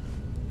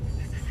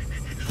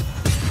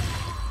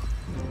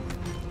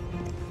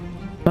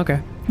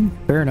 Okay,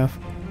 fair enough.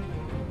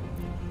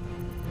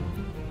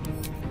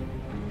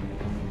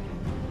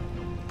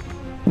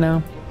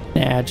 No?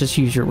 Yeah, just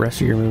use your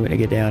rest of your movement to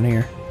get down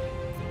here.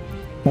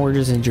 Or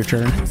just end your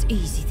turn. It's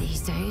easy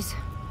these days.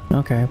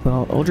 Okay,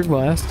 well, Eldritch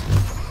Blast.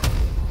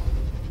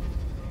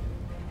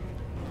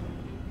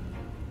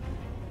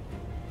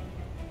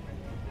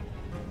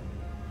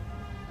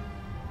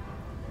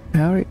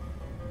 Howdy.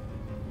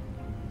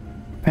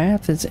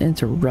 Path is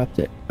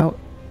interrupted. Oh.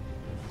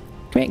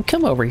 Man,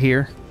 come over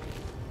here.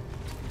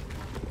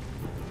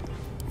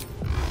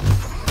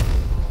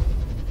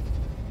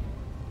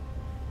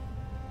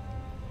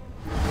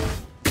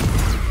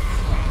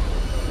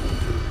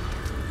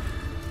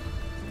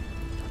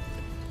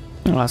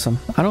 Awesome.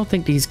 I don't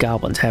think these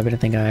goblins have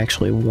anything I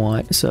actually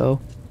want, so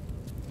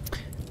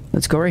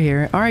let's go right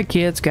here. Alright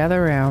kids,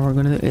 gather around. We're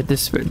gonna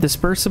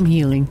disperse some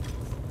healing.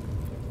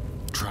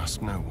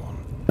 Trust no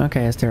one.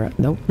 Okay, is there a...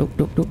 Nope.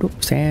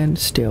 Stand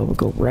still. We'll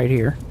go right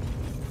here.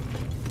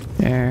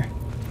 There.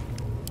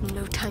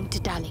 No time to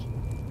dally.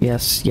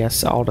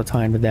 Yes, all the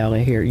time to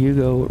dally. Here, you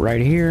go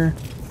right here.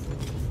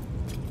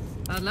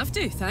 I'd love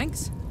to,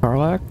 thanks.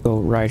 Karlach, go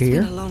right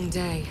here. It's been a long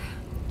day.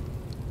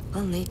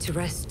 I'll need to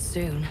rest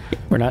soon.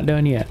 We're not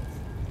done yet.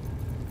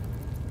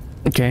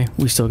 Okay,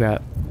 we still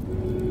got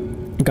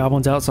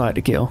goblins outside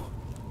to kill.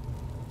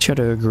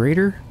 Shadow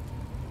Greater?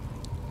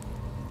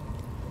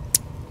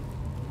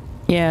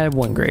 Yeah,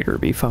 one greater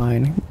would be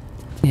fine.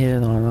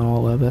 Hit on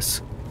all of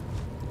us.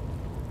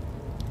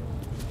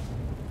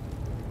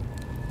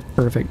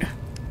 Perfect.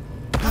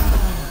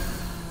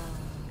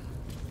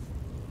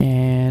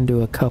 And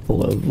do a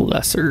couple of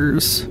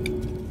lessers.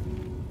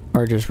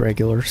 Or just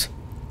regulars.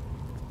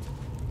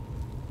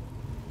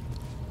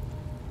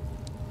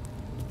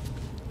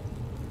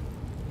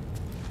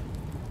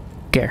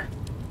 Care.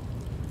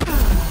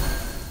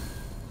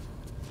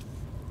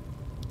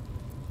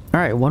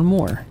 Alright, one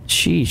more.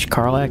 Sheesh,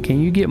 Karlach,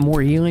 can you get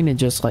more healing than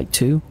just like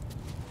 2?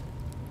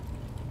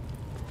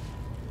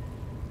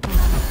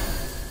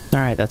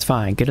 Alright, that's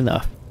fine. Good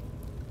enough.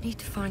 Need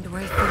to find a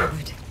way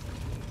forward.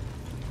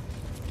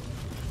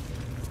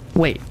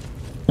 Wait.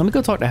 Let me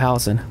go talk to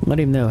Halsin. Let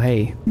him know,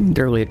 hey,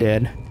 Durley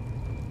dead.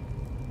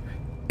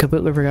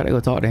 Completely forgot to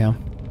go talk to him.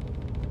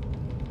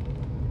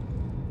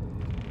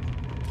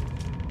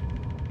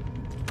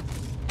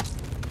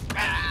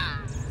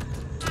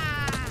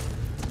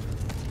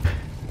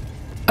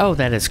 Oh,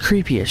 that is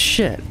creepy as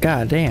shit.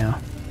 God damn.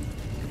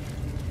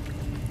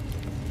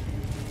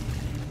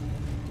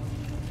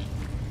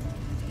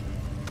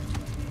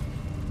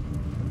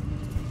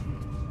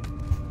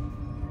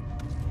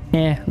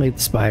 Leave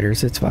the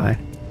spiders, it's fine.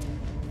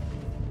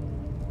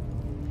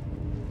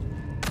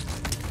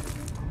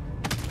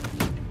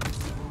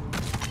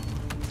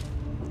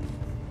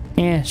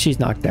 She's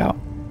knocked out.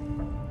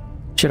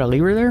 Should I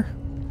leave her there?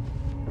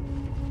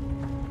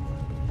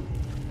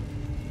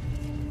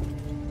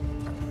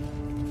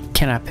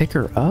 Can I pick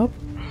her up?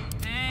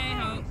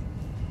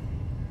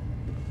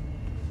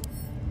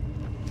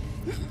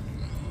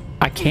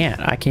 I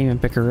can't even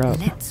pick her up.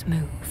 Let's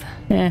move.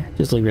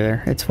 Just leave her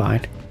there. It's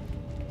fine.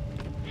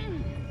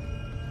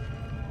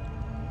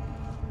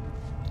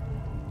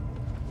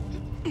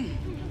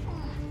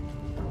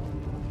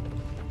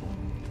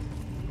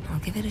 I'll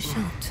give it a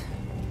shot.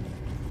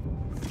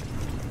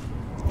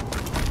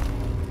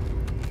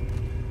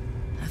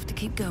 Have to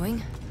keep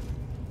going.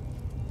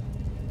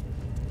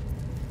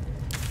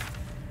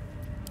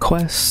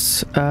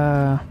 Quests,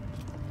 for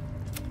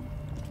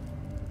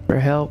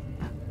help.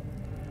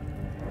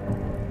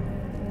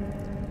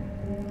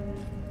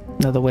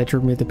 Another way to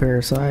remove the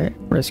parasite.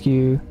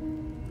 Rescue.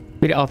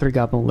 Beat all 3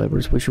 goblin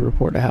livers. We should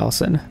report to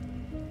Halson.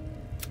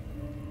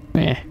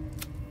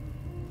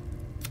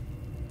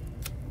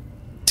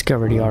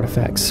 Discover the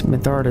artifacts.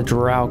 Minthara, the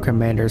Drow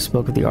commander,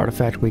 spoke of the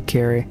artifact we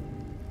carry.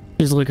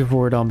 He's looking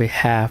for it on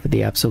behalf of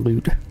the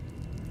Absolute.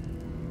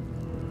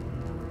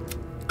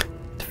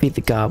 Defeat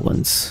the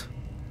goblins.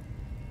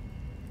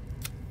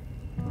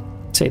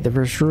 Save the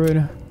first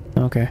druid?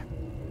 Okay.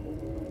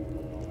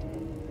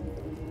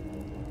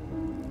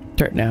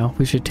 Start now.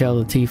 We should tell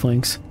the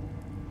tieflings.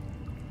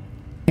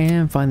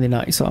 And find the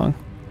night song.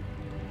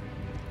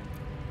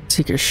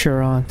 Seek a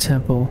Shuron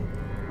temple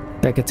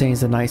that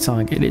contains the night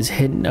song. It is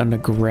hidden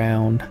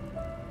underground.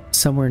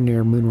 Somewhere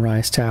near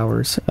Moonrise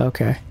Towers.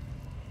 Okay.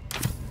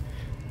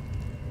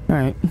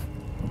 Alright.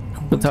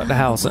 We'll talk to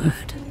Halson.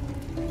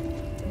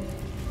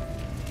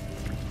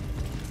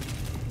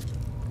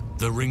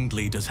 The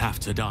ringleaders have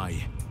to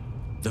die.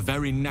 The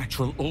very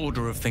natural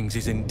order of things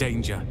is in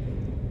danger.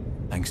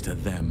 Thanks to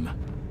them.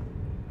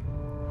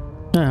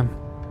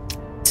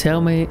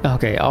 Tell me...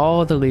 Okay,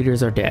 all the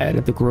leaders are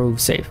dead. The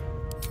grove's safe.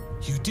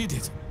 You did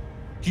it.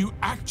 You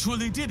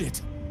actually did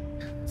it.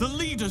 The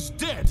leader's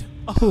dead.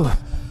 Oh,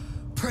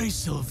 praise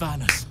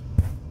Sylvanus.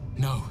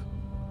 No,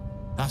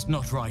 that's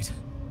not right.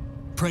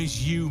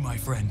 Praise you, my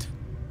friend.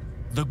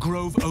 The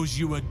grove owes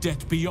you a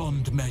debt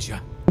beyond measure.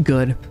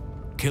 Good.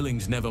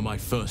 Killing's never my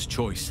first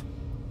choice.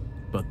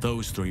 But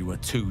those 3 were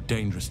too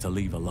dangerous to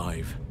leave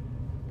alive.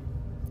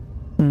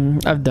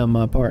 I've done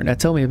my part. Now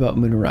tell me about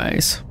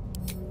Moonrise.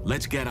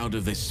 Let's get out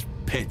of this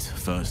pit,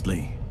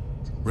 firstly.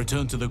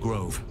 Return to the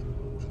grove.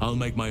 I'll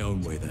make my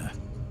own way there.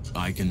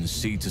 I can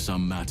see to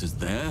some matters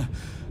there,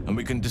 and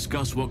we can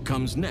discuss what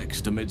comes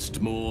next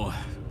amidst more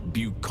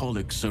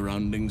bucolic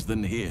surroundings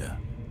than here.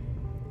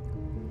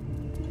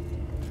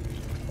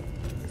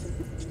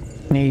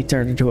 He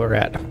turned into a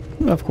rat.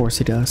 Of course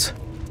he does.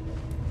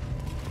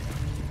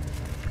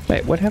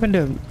 Wait, what happened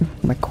to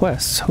my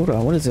quests? Hold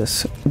on, what is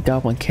this?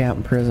 Goblin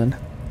camp prison.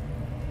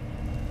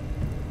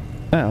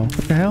 Oh, what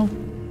the hell?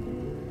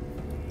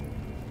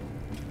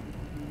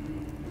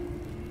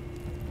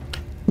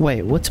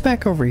 Wait, what's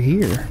back over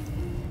here?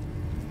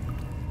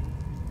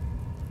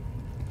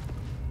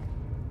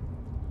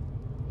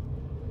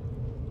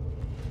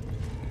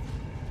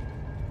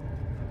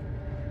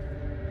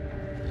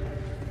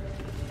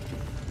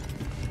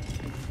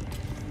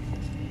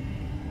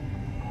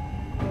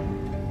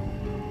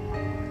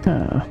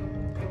 Huh.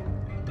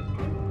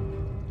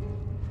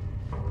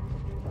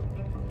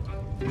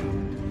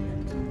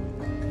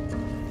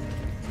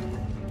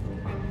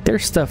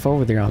 There's stuff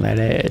over there on that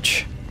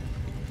edge.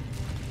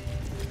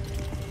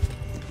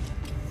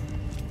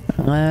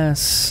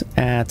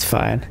 That's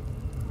fine.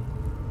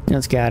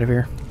 Let's get out of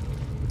here.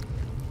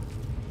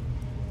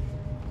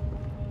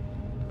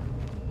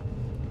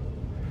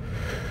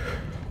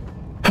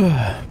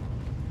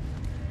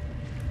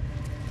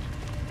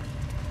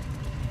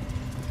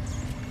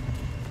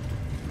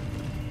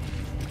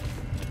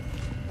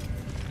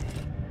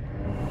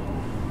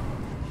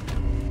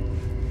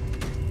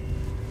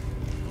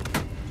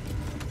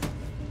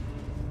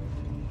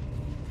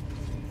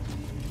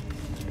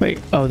 Wait,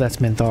 oh, that's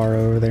Minthara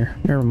over there.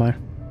 Never mind.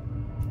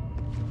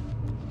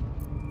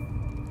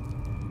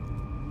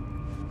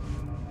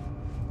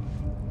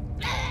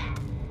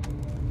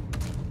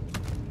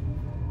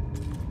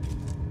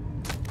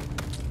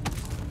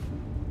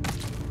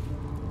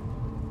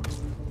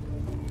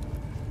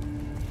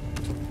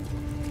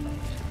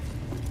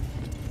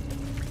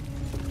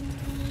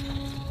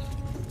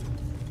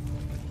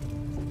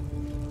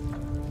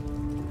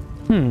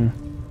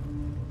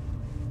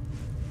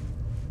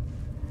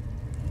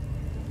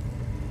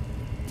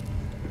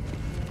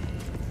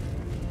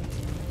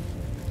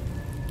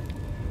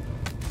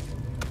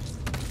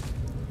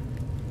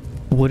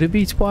 Would it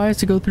be wise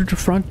to go through the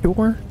front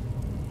door?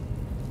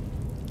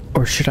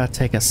 Or should I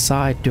take a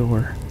side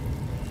door?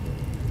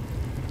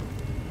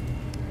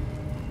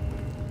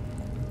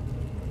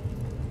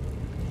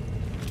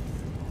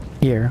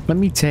 Here, let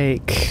me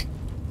take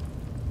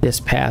this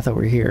path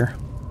over here.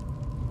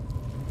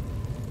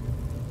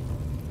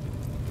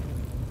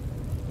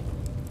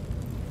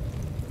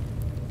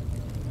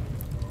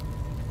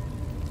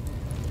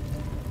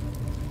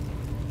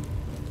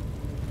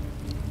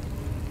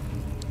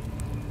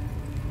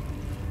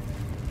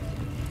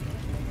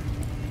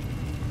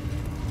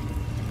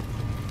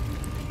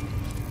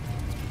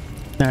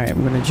 Alright,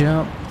 I'm gonna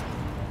jump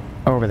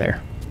over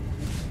there.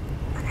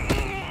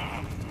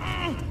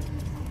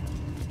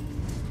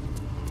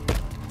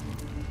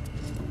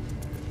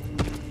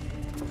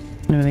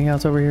 Anything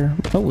else over here?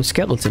 Oh, a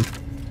skeleton.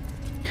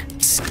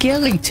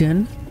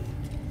 Skeleton!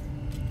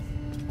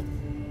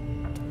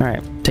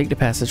 Alright, take the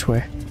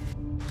passageway.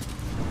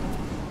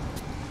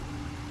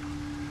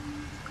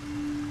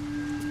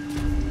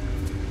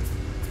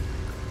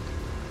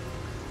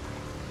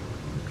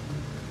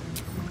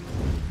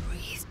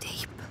 Breathe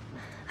deep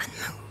and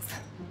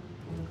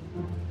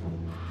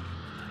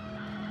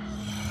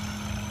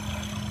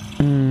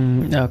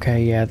move.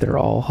 Okay, yeah, they're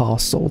all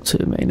hostile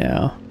to me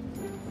now.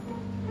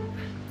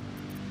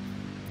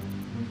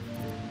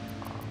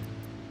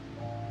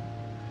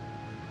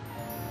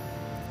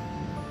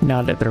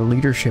 Now that their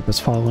leadership has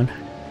fallen.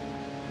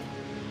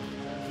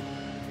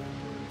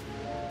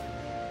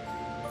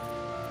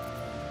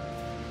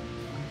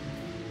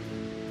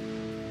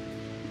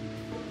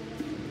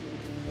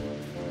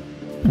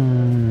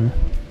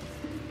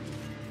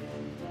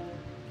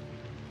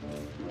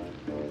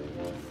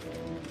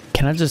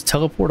 Can I just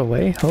teleport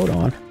away? Hold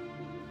on.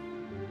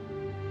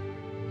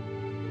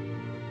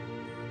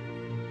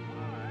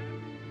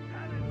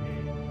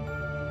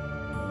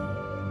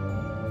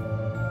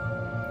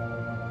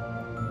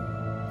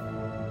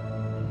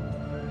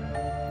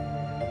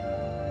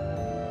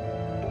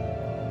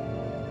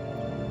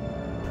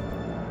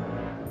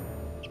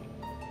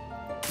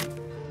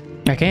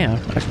 I can.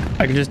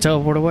 I can just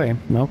teleport away.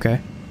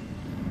 Okay.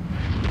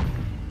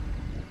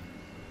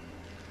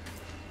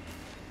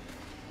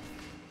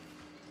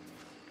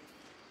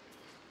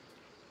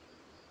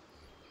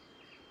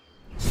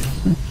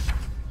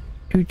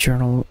 New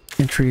journal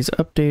entries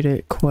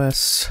updated.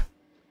 Quests.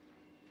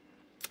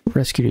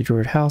 Rescued a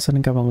droid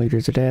Halcyon. Goblin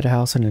leaders are dead.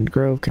 Halcyon and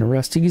Grove can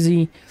rest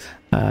easy.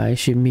 I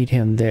should meet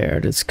him there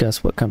to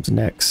discuss what comes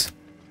next.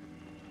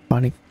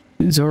 Finding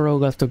Zoro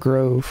left the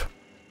Grove.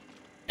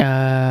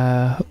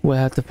 We'll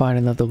have to find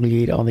another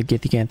lead on the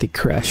Githyanthi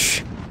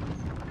Crash.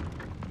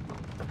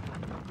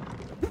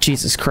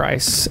 Jesus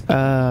Christ.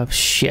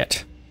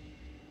 Shit.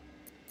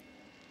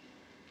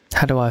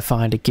 How do I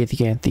find a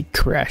Githyanthi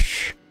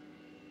Crash?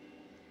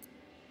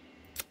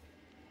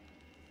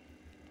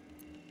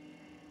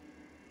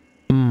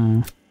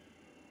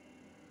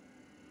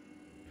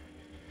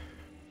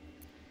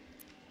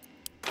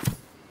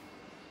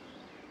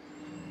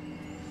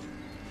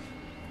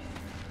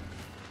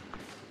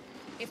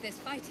 If there's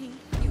fighting,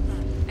 you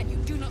run, and you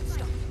do not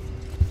stop.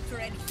 For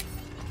anything.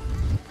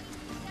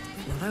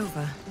 If not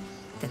over,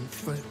 then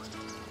through.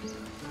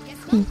 Guess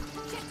what?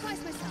 Check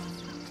twice myself.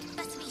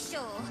 Better be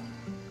sure.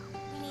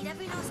 We need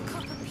every last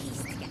copper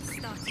piece to get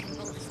started in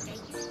Baldur State.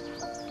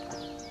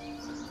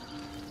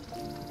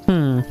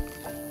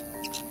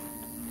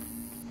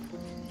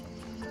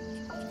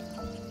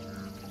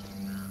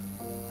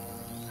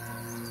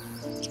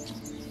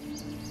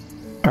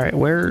 Alright,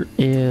 where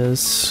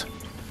is...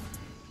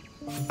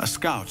 A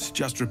scout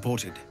just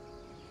reported.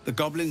 The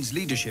Goblins'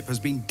 leadership has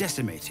been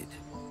decimated.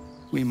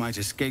 We might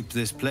escape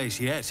this place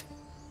yet.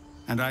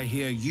 And I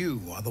hear you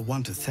are the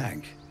one to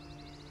thank.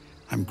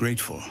 I'm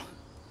grateful.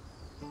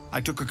 I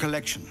took a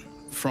collection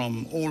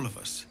from all of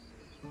us.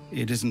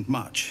 It isn't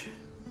much,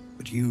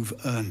 but you've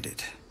earned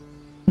it.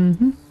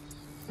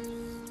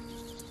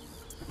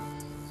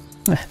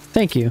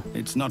 Thank you.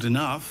 It's not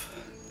enough,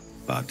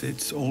 but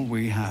it's all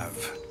we have.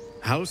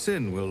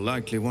 Halcyon will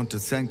likely want to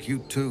thank you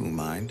too,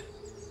 mind.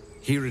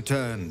 He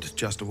returned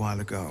just a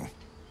while ago.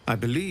 I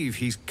believe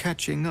he's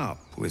catching up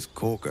with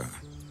Korga.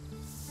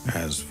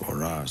 As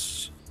for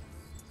us...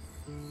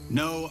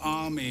 No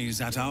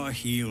armies at our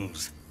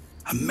heels.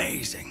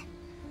 Amazing.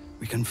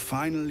 We can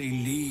finally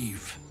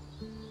leave.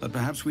 But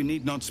perhaps we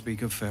need not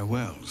speak of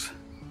farewells.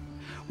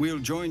 We'll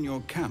join your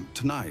camp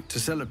tonight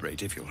to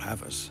celebrate if you'll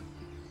have us.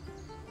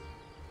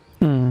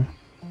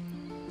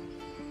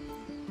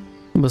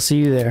 We'll see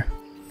you there.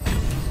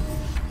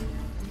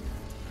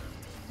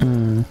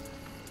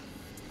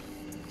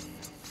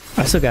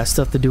 I still got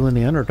stuff to do in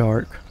the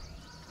Underdark.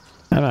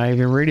 I'm not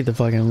even ready to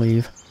fucking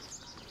leave.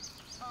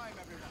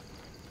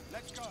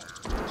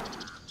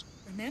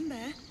 Remember,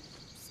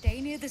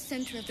 stay near the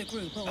center of the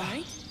group, all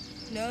right?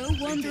 No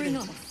wandering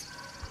off.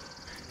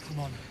 Come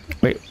on.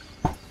 Wait,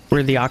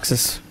 where are the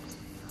Oxus?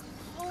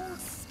 Hold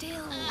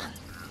still.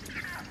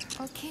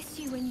 I'll kiss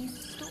you when you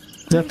stop.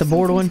 Is that the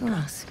board one?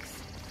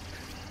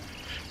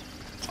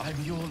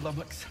 I'm your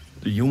Lummox.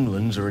 The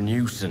younglings are a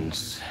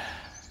nuisance.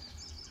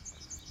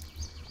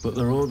 But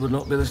the road would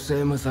not be the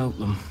same without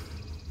them.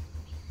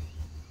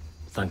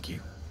 Thank you.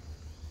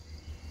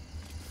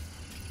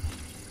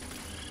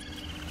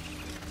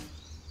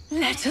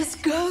 Let us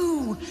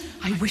go!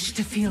 I wish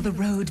to feel the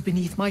road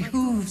beneath my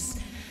hooves.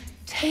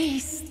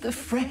 Taste the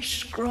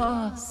fresh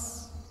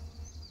grass.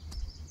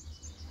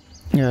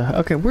 Yeah,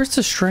 okay, where's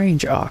the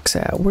strange ox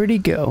at? Where'd he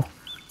go?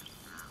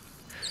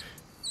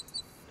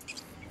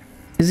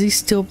 Is he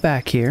still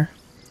back here?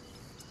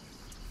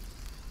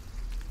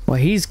 Well,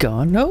 he's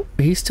gone. Nope,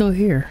 he's still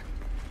here.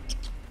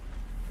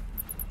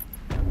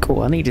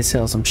 Cool, I need to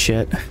sell some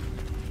shit.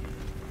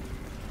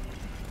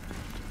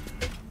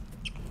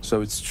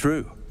 So it's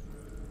true.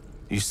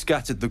 You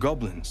scattered the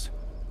goblins.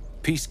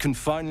 Peace can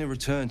finally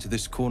return to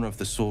this corner of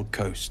the Sword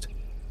Coast.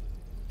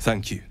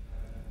 Thank you.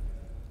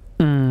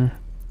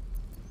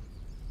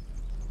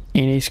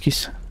 Any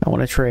excuse? I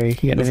want to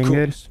trade. You got anything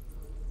good?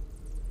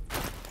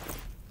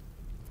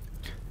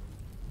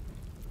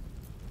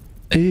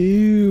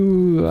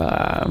 Ooh,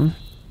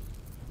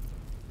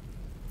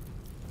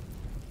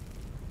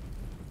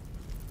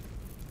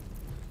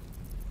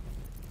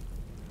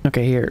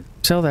 okay, here.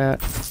 Sell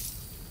that.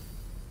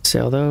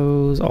 Sell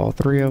those, all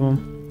three of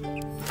them.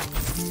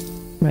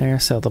 There,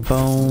 sell the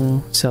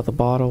bone. Sell the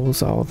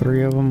bottles, all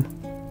three of them.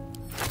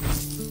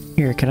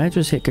 Here, can I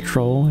just hit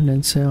control and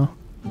then sell?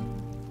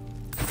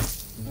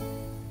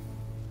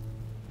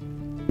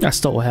 I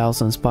stole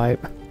Halsin's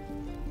pipe.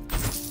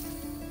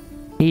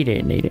 He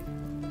didn't need it.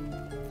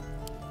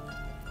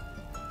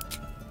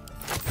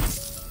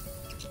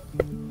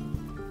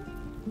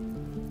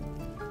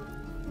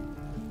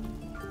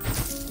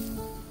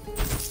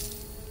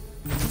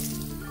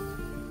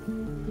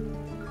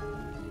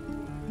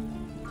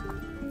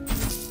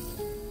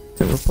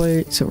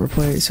 Silver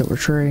plate, silver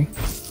tray.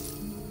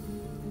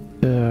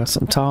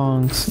 Some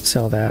tongs.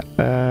 Sell that.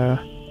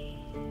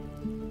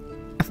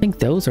 I think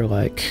those are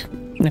like...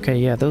 Okay,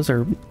 yeah, those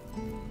are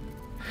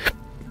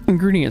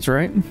ingredients,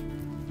 right?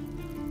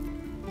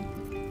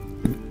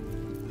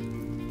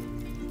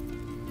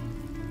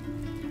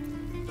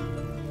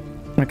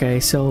 Okay,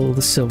 sell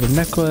the silver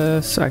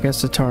necklace. I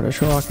guess the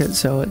tarnished rocket,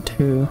 sell it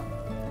too.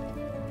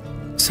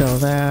 Sell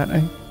that.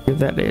 I give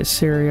that to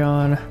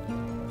Assyrion.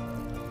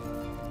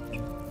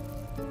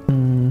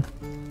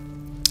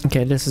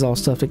 Okay, this is all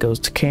stuff that goes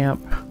to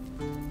camp.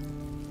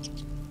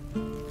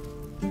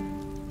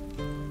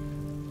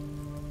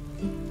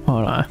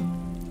 Hold on.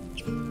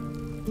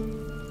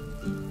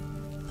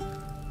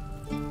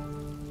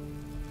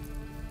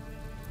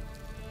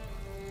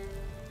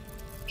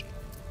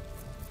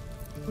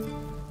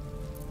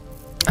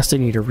 I still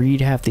need to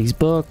read half these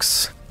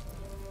books.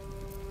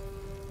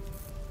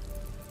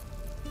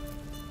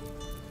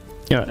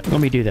 Yeah,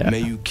 let me do that. May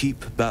you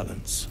keep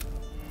balance.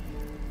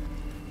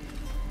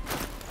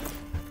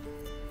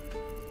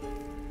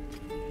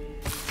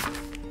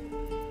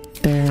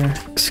 There,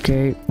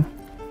 escape.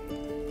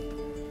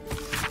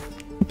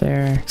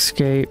 There,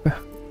 escape.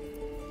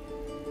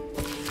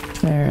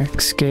 There,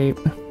 escape.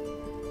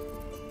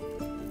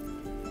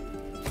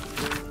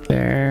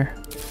 There,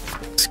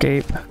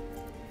 escape.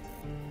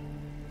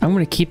 I'm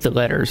gonna keep the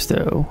letters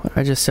though.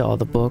 I just sell all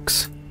the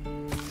books.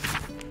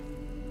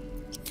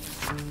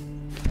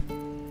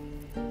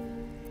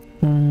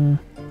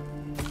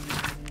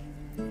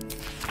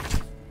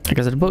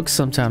 Because the books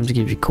sometimes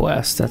give you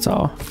quests, that's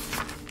all.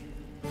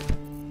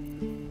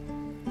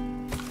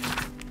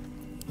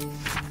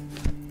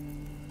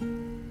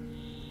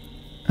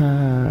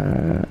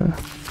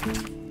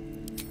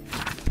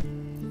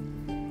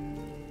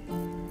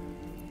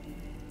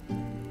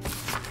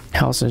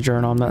 Halsin's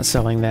journal, I'm not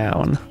selling that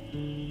one.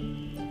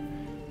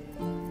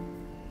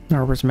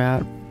 Harper's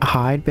map,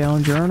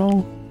 hidebound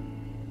journal?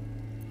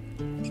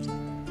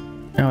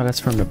 Oh, that's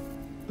from the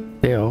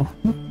bill.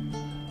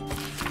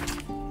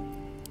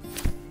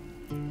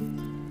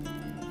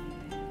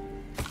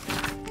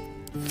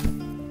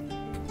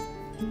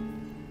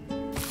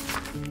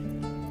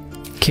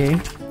 Okay.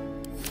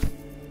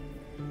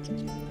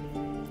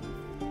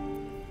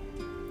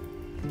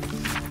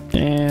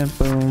 And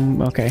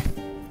boom, okay.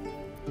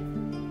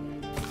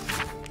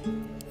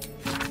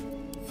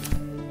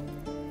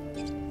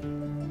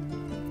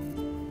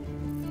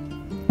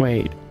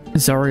 Wait,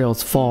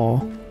 Zariel's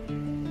fall.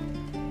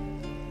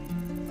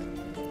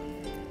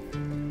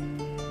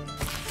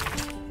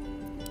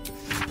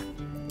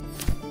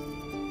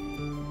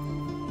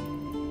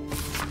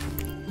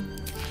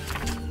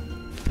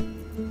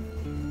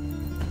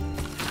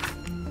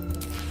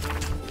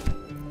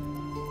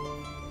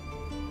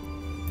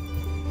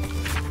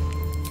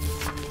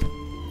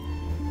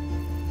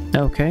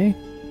 Okay.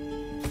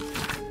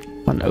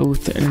 On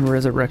oath and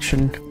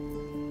resurrection.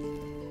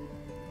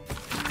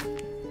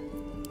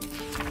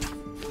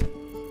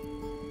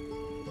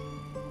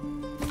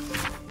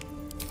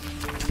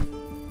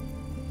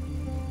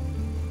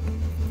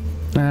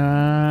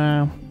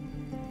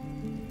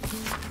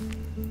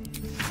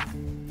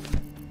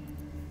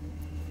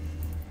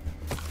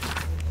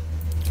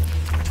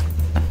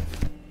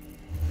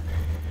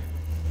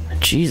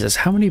 Jesus,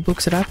 how many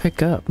books did I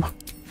pick up?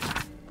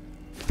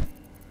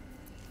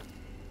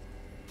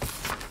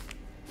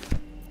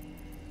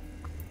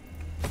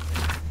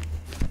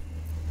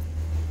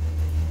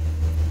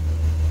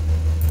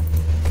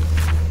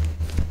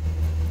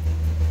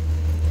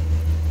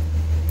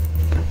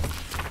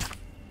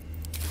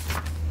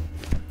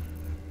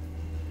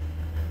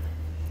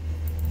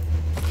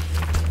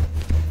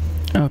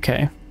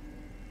 Okay.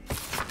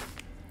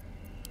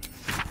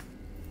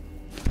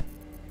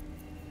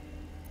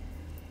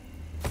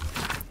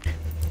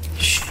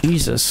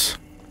 Jesus.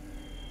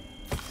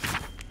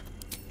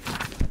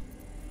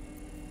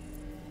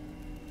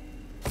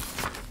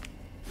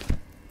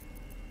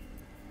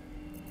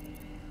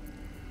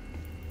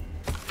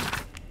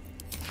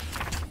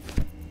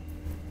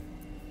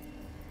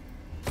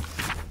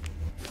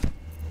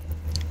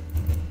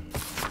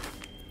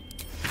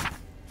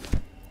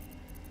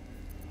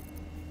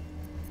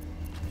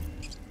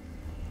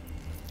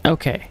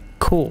 Okay,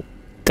 cool.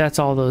 That's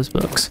all those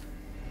books.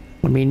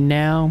 Let me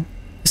now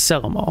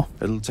sell them all.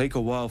 It'll take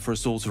a while for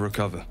us all to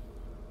recover,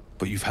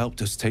 but you've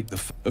helped us take the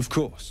of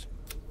course.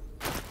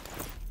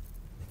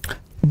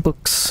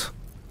 Books.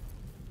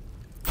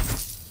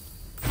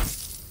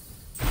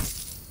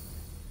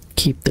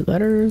 Keep the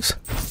letters.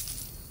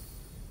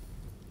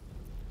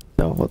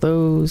 All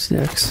those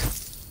next.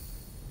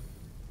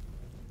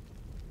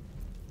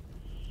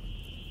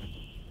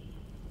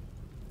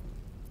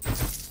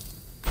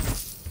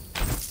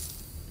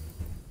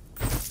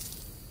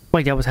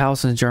 Wait, that was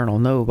Hallison's journal.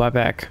 No, buy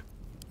back.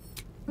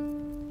 I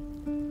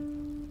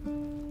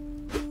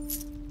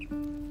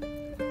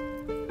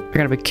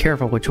gotta be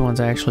careful which ones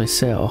I actually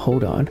sell.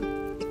 Hold on.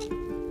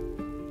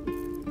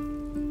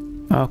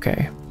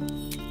 Okay.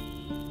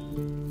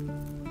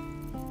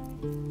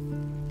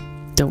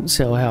 Don't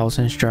sell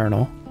Hallison's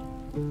journal.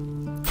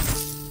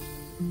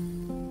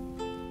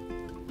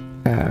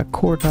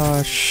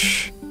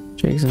 Kortosh,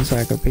 Jake's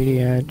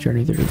Encyclopedia,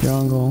 Journey Through the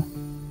Jungle.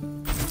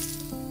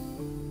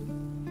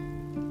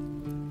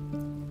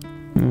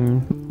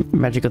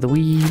 Magic of the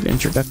Weave,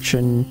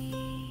 Introduction.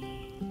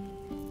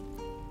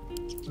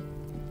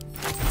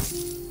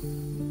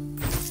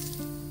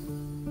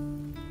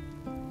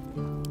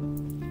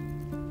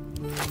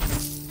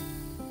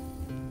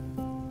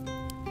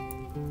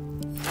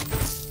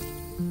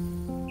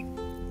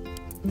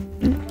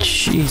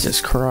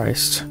 Jesus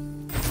Christ.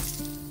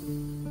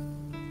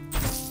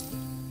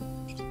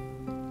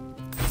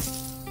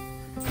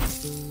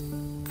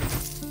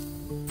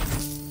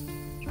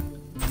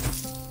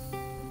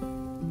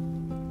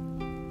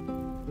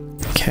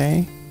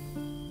 Okay.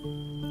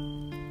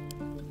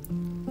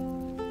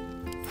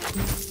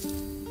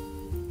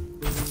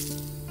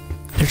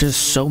 There's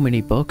just so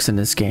many books in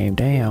this game,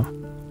 damn.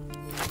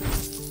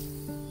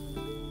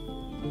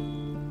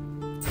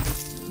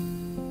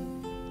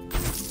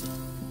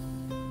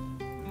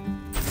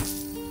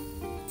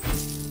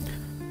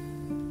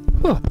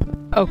 Whew.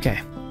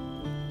 Okay.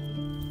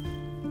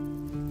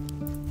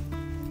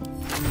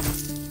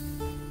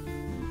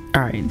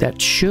 Alright,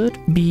 that should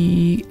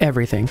be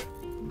everything.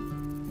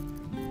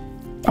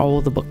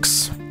 All the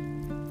books.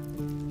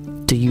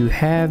 Do you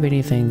have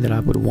anything that I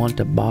would want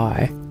to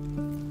buy?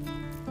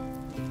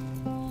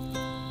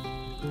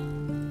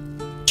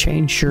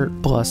 Chain shirt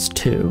plus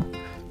 2.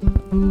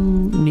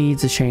 Who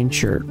needs a chain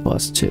shirt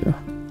plus 2?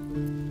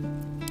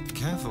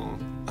 Careful,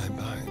 I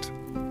might.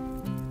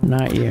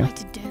 Not you.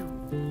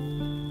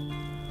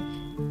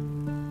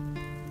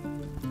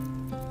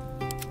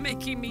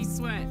 Making me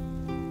sweat.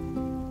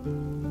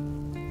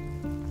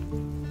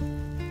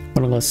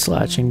 One less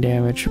slashing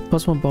damage.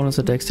 Plus 1 bonus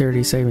of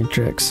dexterity saving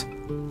tricks.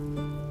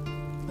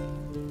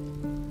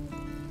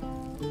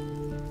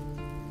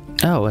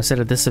 Oh, instead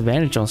of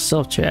disadvantage on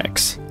stealth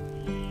checks.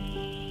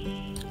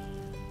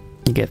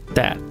 You get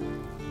that.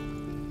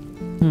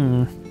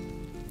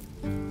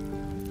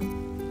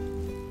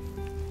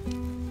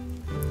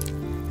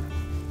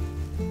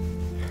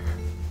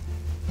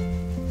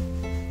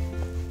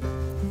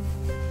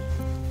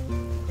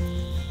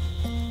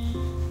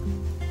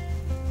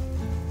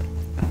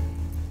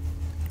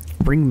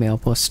 Ring mail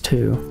plus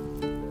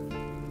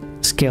 2.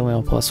 Scale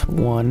mail plus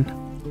 1.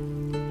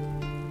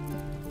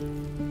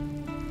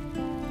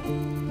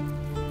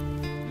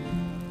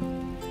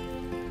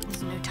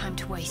 There's no time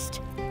to waste.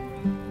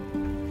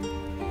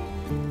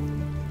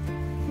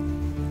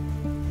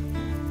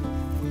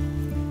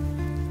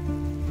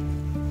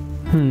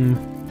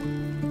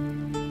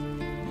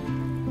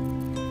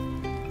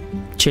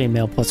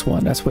 Chainmail plus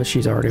 1. That's what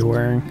she's already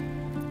wearing.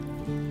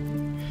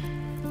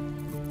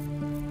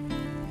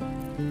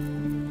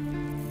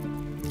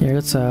 Here,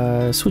 let's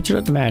switch it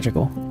up to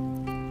magical.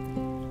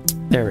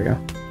 There we go.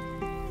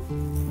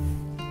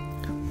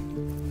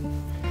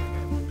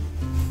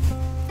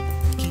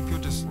 Keep your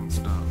distance,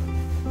 darling.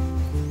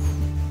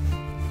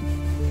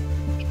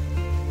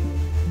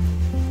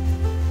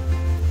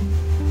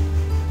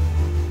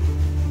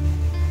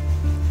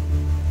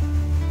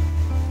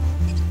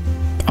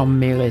 All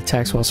melee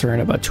attacks while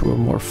surrounded by 2 or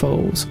more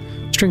foes.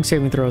 String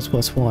saving throws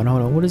plus 1.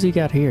 Hold on, what does he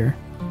got here?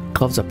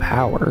 Gloves of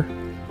power.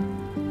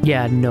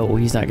 Yeah, no,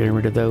 he's not getting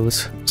rid of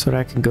those. So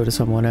that can go to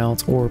someone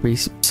else or be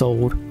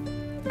sold.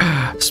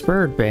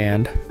 Spurred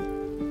band.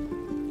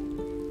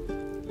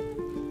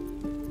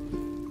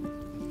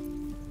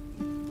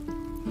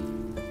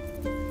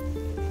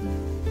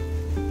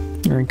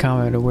 You're in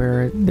combat to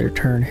where their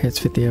turn hits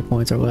 50 hit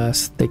points or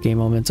less. They gain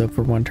momentum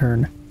for 1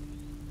 turn.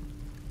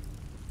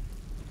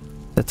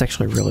 That's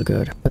actually really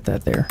good. Put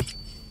that there.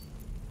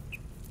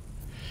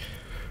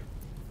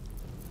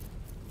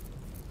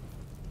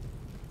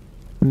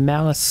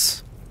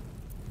 Malice.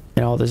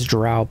 And all this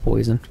drow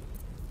poison.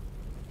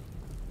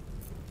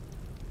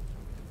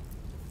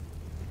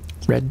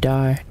 Red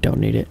dye, don't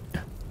need it.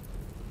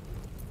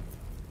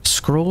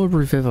 Scroll of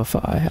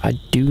Revivify, I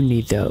do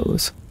need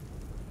those.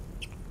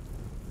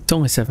 It's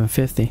only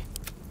 $7.50.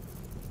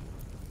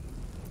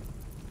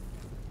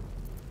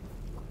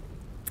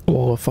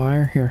 Wall of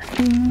Fire, here.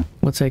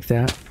 We'll take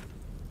that.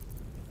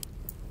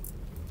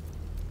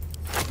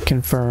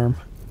 Confirm.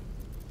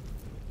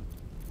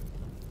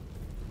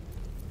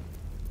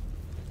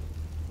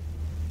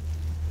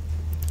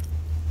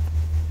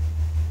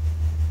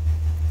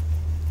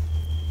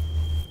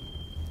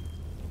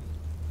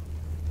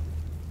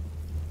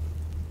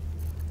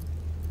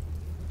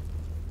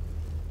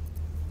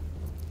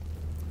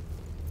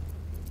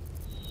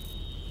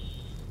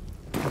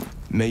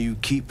 May you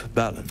keep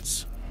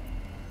balance.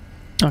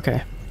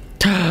 Okay.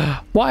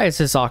 Why is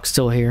this ox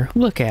still here?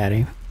 Look at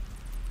him.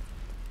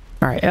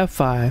 Alright,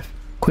 F5.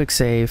 Quick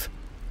save.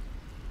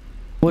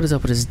 What is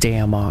up with this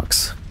damn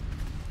ox?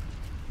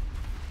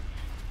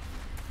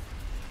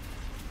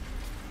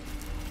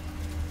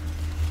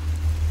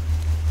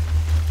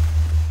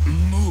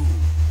 Move.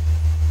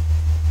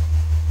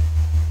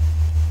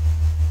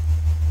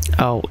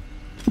 Oh,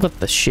 what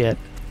the shit?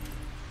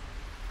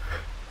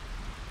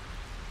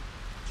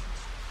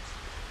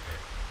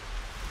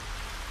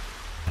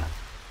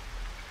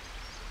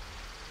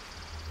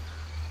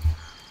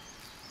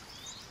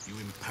 You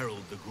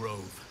imperiled the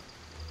grove.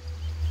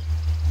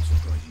 I'm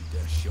surprised you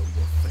dare show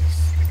your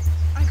face.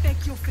 I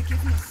beg your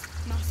forgiveness,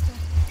 Master.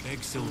 Beg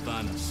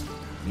Sylvanas,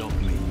 not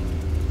me.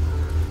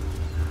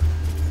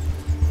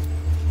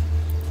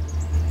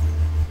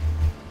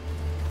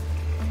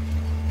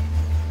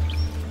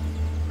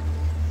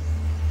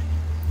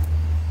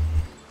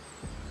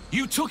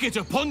 You took it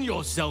upon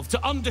yourself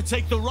to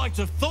undertake the Rite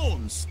of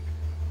Thorns.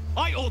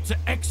 I ought to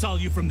exile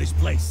you from this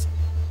place.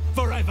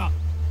 Forever.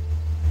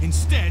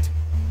 Instead,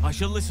 I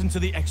shall listen to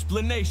the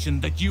explanation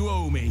that you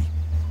owe me.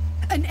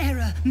 An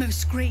error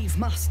most grave,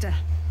 Master.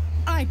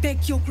 I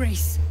beg your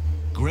grace.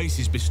 Grace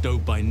is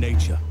bestowed by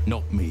nature,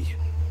 not me.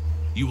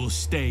 You will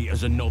stay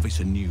as a novice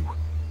anew.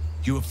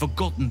 You have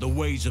forgotten the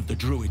ways of the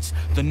druids,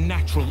 the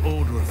natural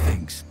order of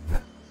things.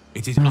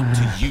 It is up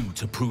to you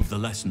to prove the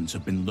lessons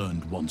have been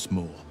learned once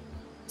more.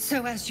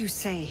 So as you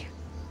say.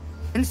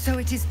 And so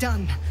it is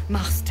done,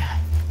 Master.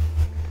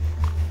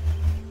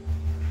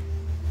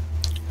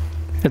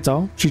 That's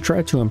all. She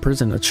tried to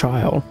imprison a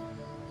child.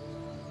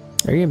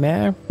 Are you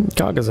mad?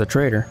 Kaga's a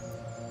traitor.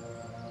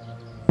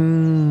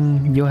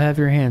 You'll have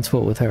your hands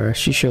full with her.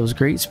 She shows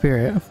great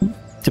spirit,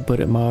 to put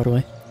it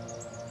mildly.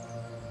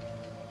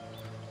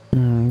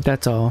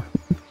 That's all.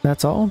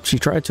 That's all? She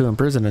tried to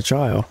imprison a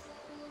child.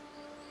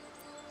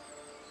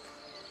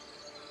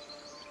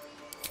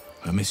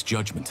 A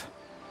misjudgment.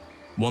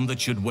 One that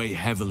should weigh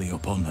heavily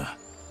upon her.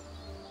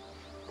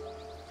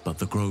 But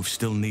the grove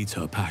still needs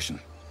her passion.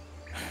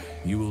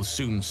 You will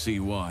soon see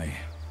why.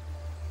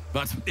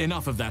 But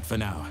enough of that for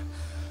now.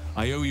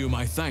 I owe you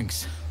my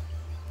thanks.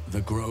 The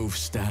grove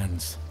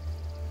stands.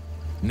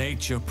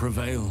 Nature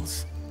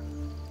prevails.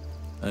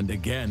 And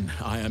again,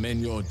 I am in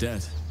your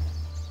debt.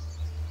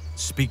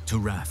 Speak to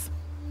Wrath.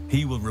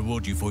 He will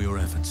reward you for your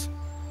efforts.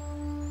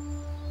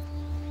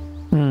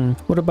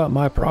 What about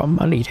my problem?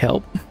 I need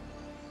help.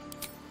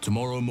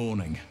 Tomorrow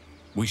morning,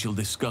 we shall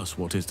discuss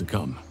what is to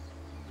come.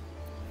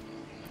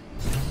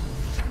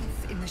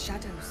 In the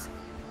shadows.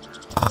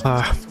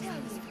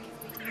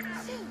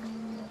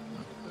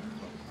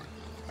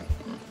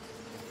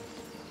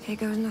 Here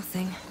goes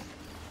nothing.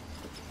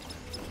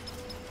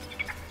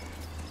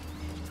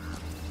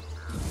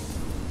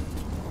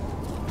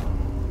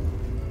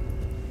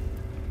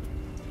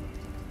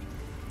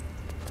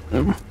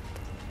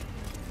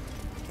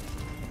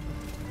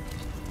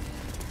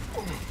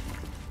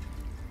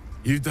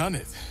 You done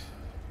it.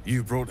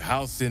 You brought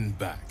Halcyon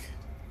back.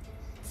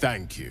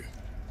 Thank you.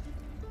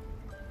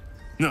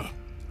 No,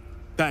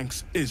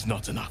 thanks is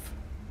not enough.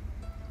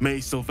 May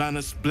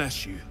Sylvanas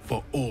bless you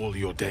for all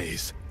your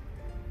days.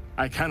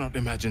 I cannot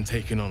imagine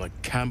taking on a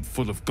camp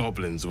full of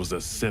goblins was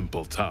a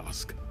simple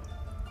task.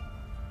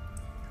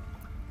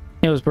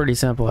 It was pretty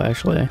simple,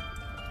 actually.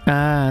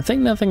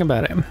 Think nothing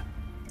about it.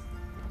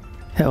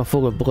 Hell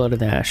full of blood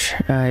and ash.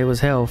 It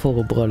was hell full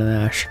of blood and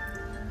ash.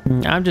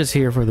 I'm just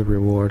here for the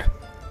reward.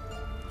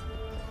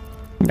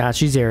 Nah,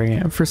 she's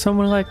arrogant. For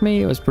someone like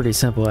me, it was pretty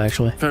simple,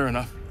 actually. Fair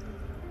enough.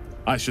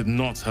 I should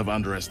not have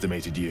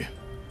underestimated you.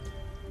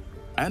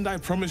 And I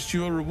promised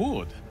you a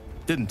reward,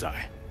 didn't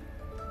I?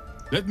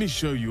 Let me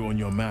show you on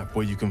your map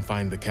where you can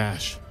find the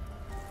cache.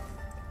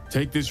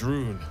 Take this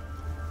rune.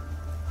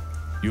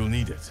 You'll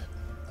need it.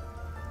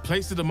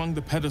 Place it among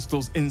the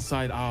pedestals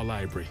inside our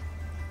library.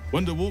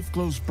 When the wolf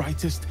glows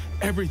brightest,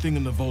 everything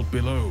in the vault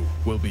below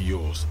will be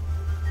yours.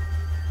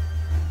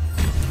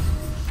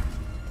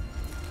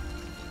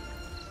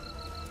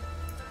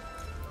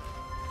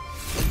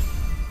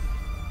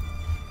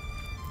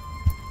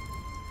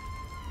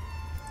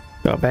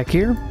 Go back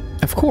here?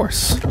 Of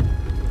course.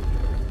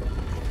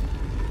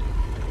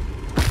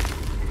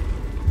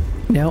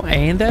 No,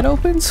 and that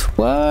opens?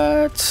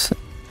 What?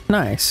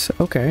 Nice.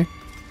 Okay.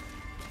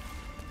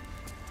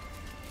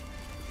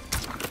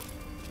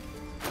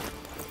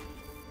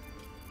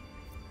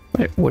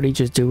 Wait, what did he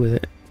just do with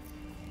it?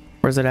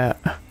 Where's it at?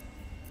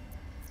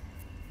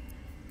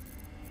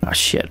 Oh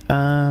shit.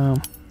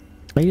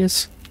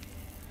 Latest?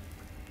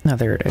 No,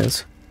 there it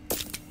is.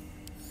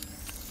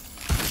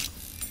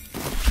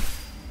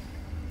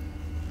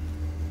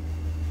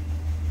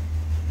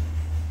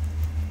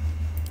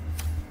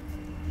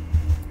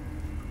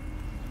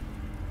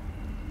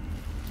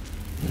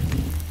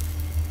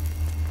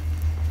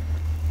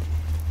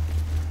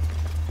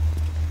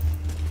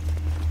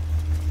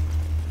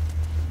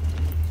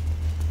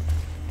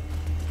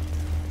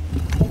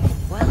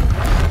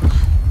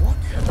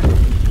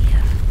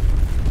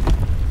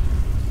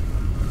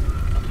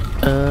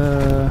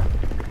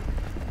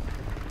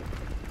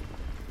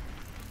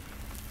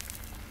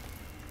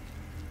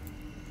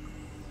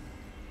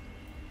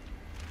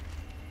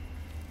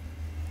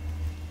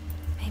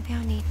 Maybe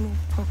I need more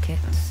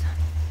pockets.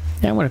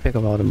 Yeah, I'm gonna pick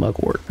up all the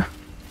mugwort.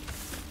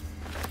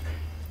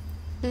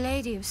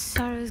 Lady of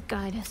Sorrows,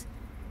 guide us.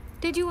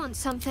 Did you want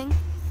something?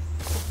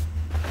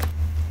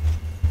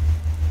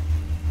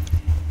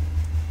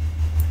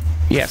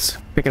 Yes,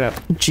 pick it up.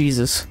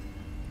 Jesus.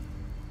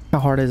 How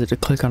hard is it to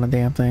click on a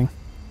damn thing?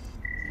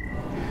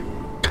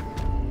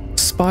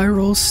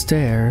 Spiral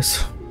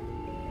stairs.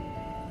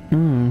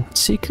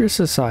 Secret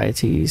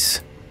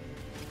societies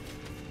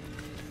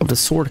of the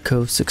Sword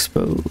Coast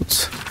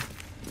exposed.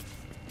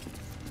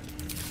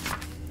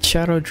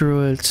 Shadow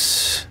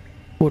Druids,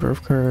 Order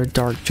of Cur,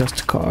 Dark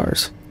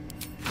Justicars.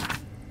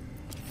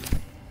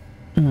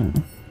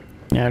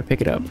 Yeah, I'd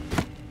pick it up.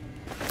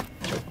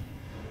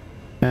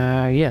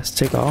 Yes,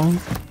 take all.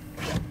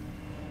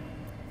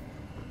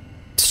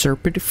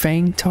 Serpent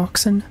Fang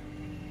Toxin?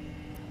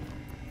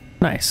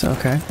 Nice,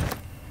 okay.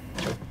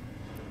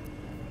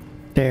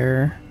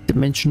 There.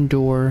 Dimension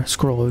Door,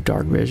 Scroll of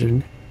Dark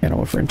Vision,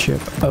 Animal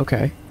Friendship.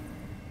 Okay.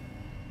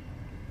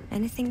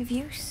 Anything of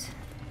use?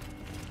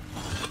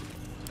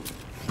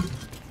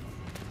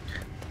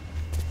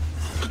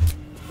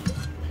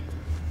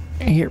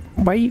 Here,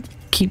 why do you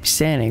keep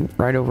standing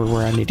right over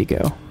where I need to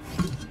go?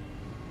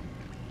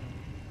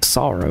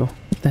 Sorrow?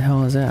 What the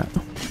hell is that?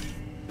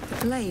 The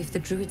glaive the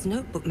druid's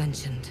notebook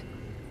mentioned.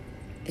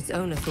 Its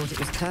owner thought it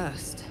was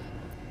cursed.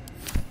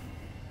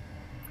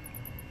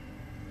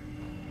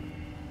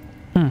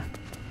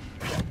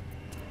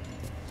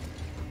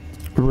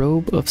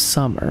 Robe of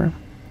Summer.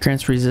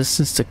 Grants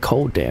resistance to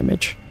cold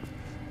damage.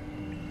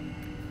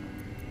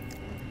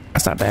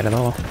 That's not bad at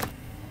all.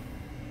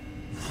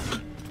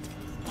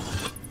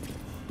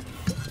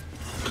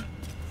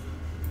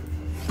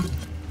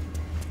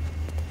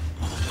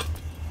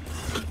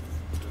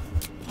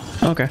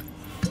 Okay.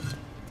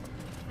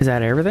 Is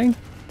that everything?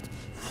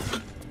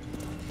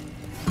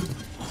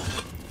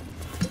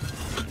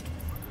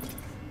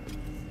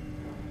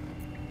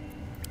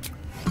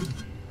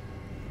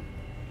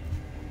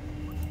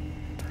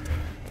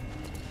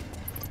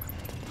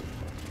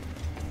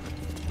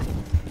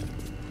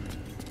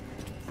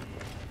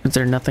 Is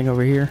there nothing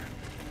over here?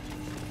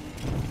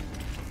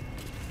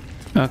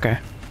 Okay.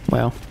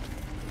 Well.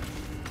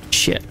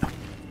 Shit.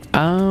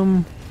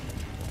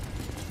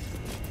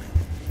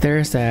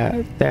 There's that.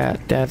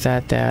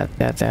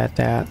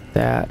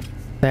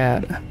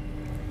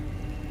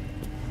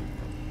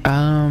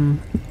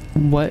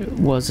 What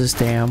was this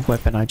damn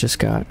weapon I just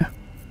got?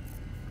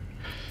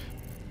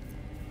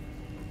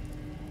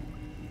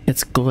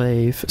 It's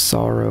glaive,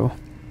 sorrow.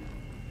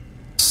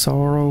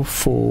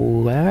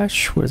 Sorrowful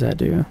lash? What does that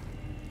do?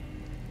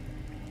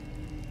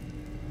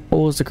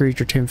 Pulls the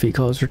creature 10 feet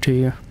closer to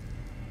you.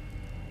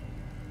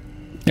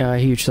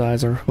 Huge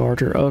size or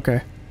larger.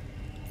 Okay.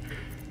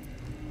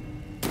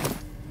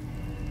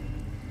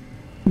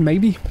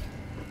 Maybe.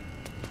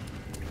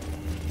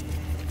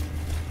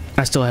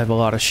 I still have a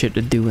lot of shit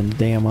to do in the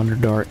damn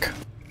Underdark.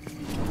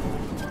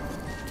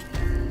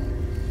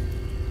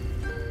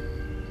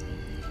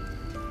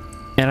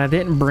 And I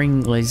didn't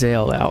bring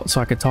Lae'zel out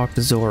so I could talk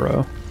to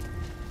Zoro.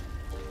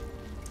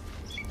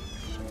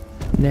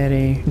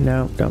 Nettie,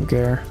 no, don't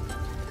care.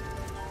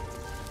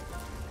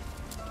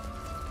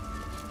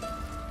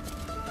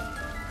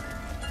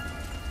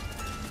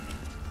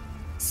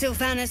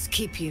 Sylvanas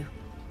keep you.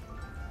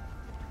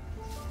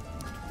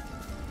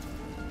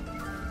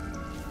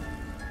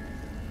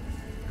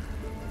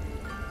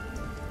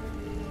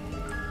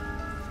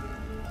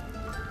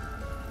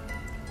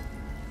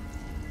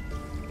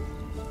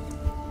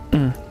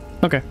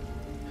 Okay.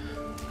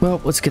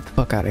 Well, let's get the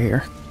fuck out of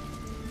here.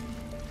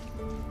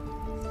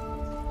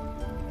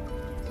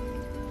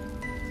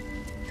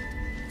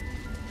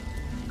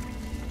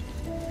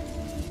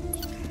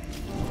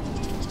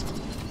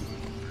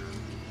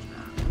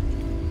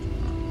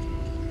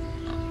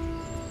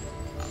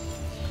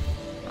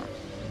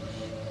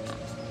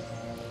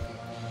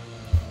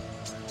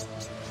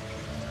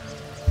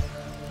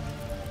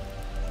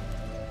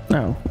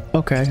 Oh,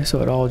 okay,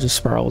 so it all just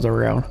spirals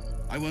around.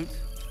 I won't.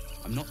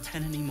 I'm not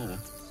 10 anymore.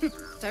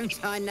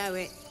 Don't I know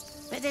it?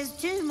 But there's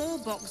 2 more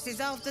boxes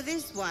after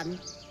this one.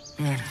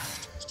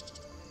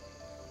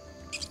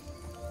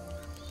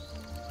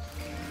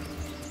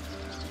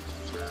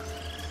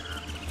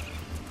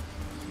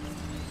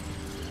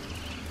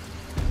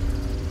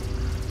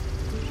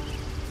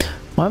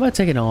 Why am I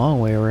taking a long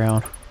way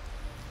around?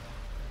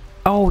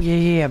 Oh,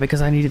 yeah,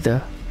 because I needed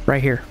the...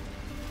 right here.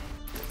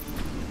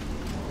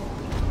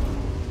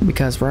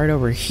 Because right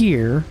over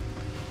here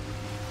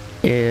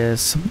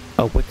is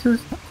a wicker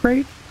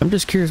crate. I'm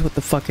just curious what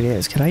the fuck it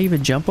is. Can I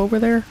even jump over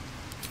there?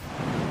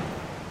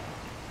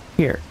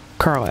 Here,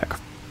 Karlak.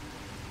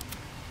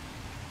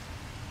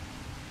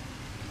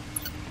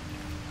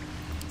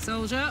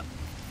 Soldier.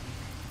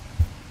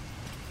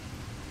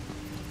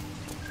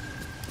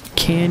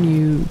 Can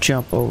you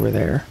jump over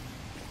there?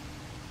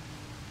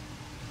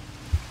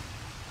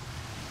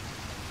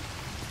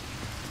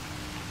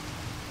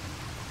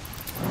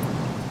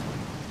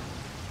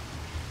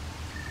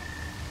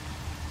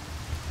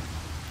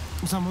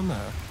 Someone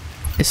there?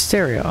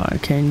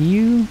 Asterion, can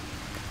you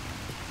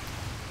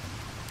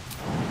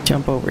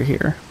jump over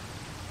here?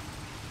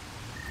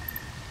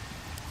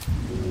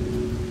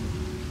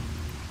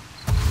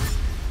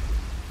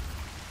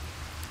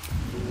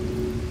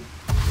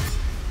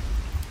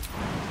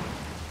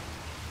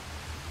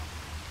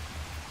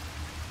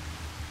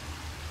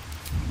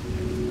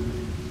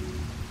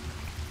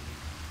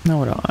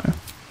 Hold on.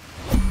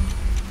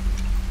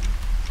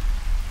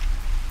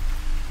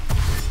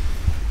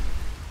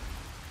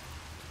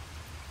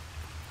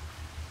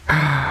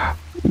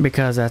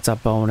 Because that's a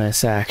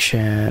bonus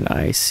action,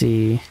 I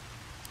see.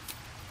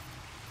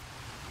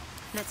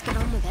 Let's get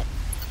on with it.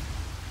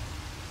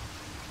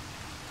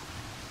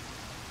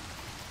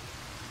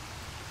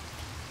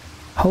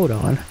 Hold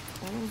on.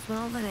 All's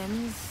well that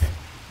ends.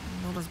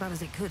 Not as bad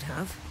as it could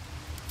have.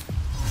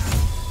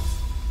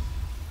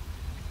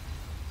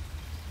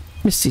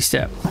 Misty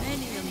Step.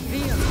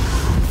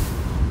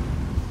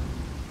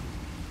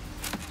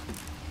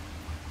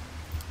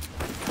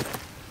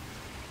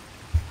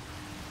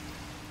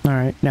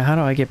 Alright, now how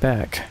do I get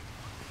back?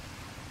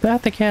 Do I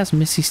have to cast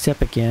Misty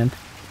Step again?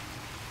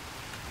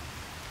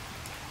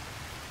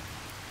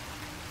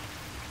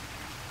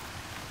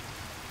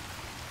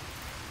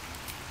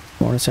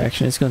 Bonus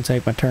action, it's gonna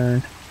take my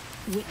turn.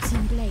 Wits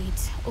and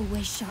blades,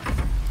 always sharp.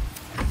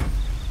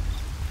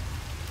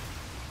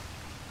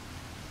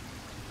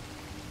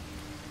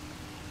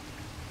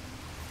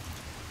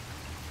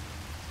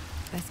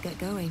 Let's get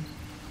going.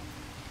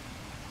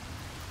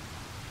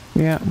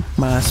 Yeah,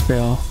 my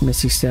spell,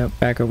 Misty Step,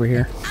 back over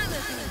here.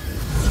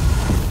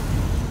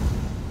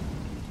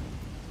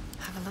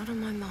 Have a lot on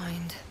my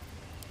mind.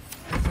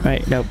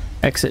 Right, nope.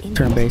 Exit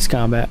turn-based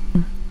combat.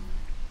 No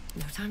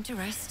time to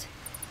rest.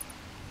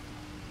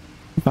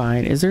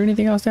 Fine. Is there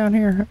anything else down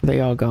here? Are they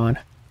all gone?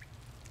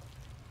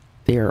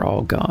 They are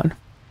all gone.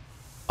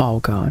 All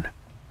gone.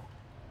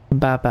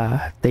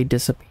 Bye-bye. They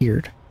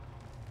disappeared.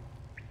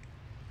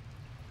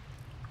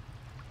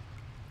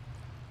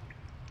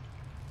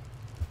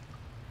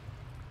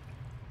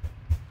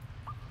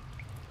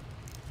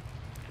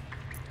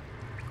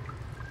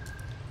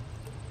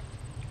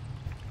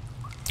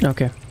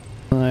 Okay,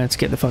 let's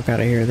get the fuck out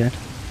of here then.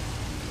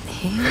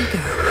 Here we go.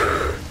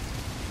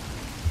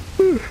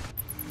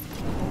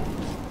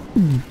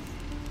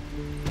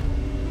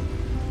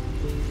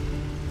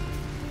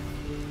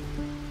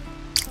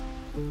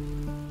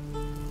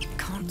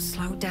 Can't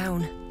slow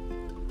down.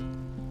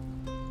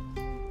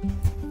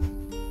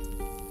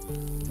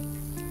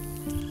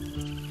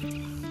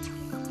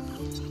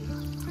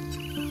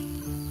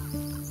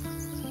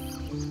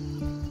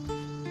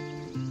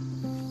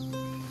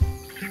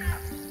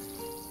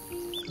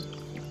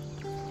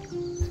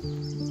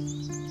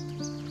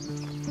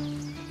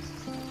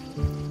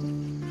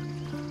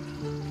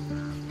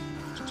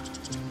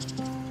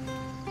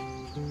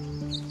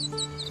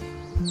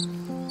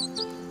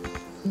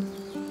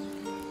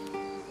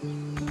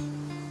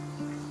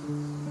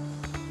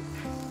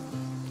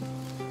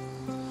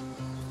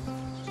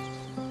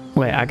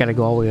 Wait, I gotta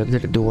go all the way up to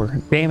the door.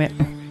 Damn it.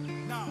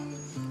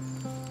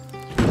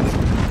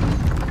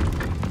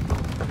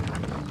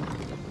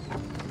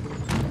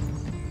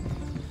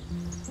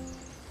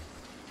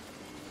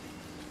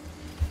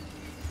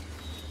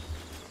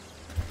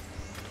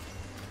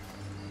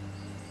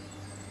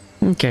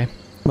 Okay,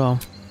 well,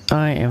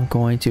 I am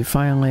going to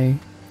finally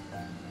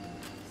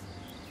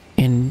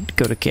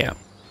go to camp.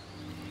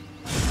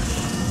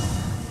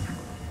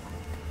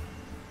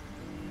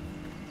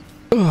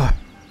 Ugh.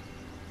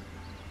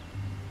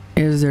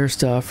 Is there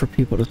stuff for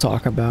people to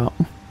talk about?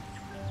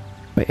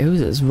 Wait,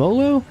 who's this?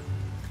 Volo?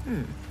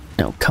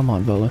 No, come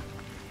on, Volo.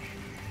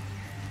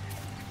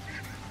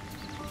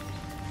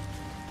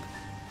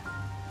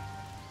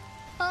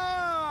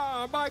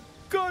 Ah, my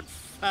good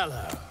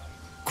fellow.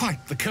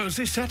 Quite the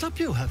cozy setup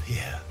you have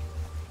here.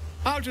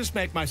 I'll just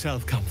make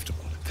myself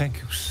comfortable.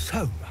 Thank you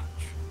so much.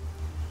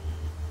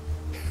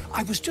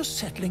 I was just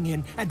settling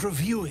in and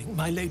reviewing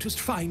my latest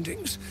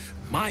findings.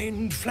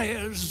 Mind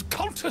flayers,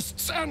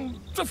 cultists, and,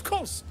 of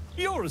course,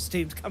 your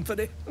esteemed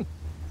company.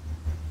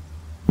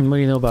 What do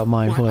you know about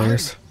mind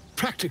flayers?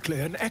 practically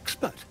an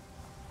expert.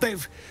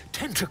 They've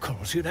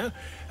tentacles, you know?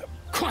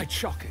 Quite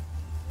shocking.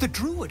 The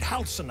druid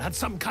Halson had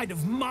some kind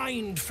of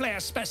mind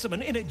flare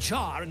specimen in a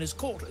jar in his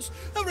quarters.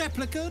 A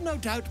replica, no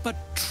doubt, but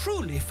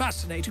truly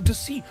fascinating to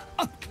see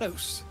up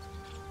close.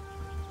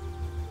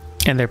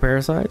 And their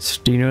parasites?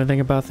 Do you know anything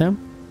about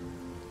them?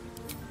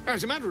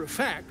 As a matter of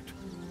fact,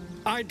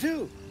 I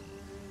do.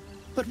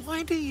 But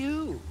why do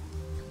you?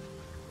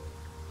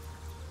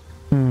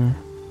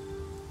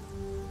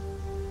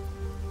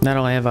 Not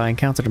only have I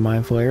encountered a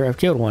mind flayer, I've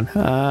killed one.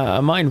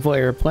 A mind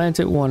flayer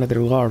planted one of their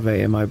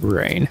larvae in my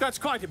brain. That's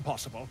quite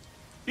impossible.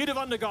 You'd have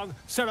undergone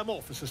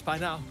ceramorphosis by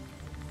now.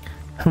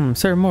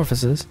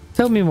 Ceramorphosis?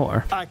 Tell me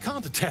more. I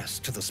can't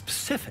attest to the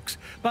specifics,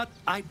 but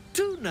I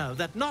do know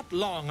that not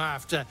long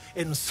after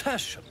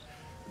insertion,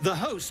 the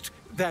host,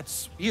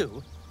 that's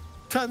you,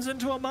 turns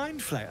into a mind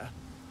flayer.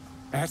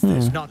 As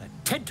there's not a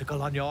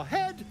tentacle on your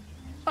head,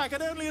 I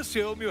can only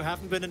assume you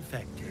haven't been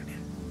infected.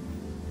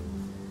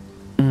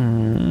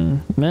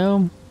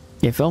 Well,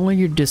 if only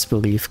your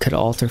disbelief could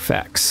alter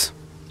facts.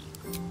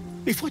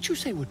 If what you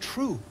say were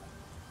true,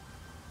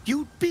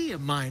 you'd be a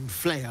mind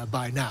flayer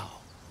by now.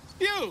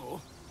 You?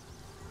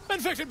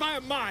 Infected by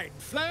a mind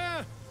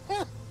flayer?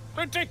 Huh,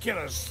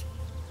 ridiculous.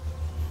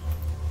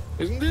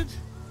 Isn't it?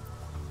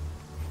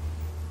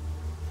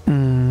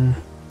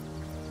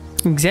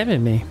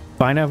 Examine me.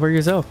 Find out for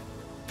yourself.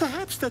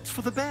 Perhaps that's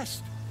for the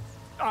best.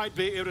 I'd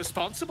be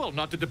irresponsible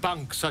not to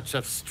debunk such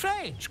a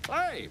strange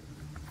claim.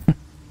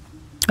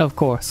 Of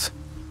course.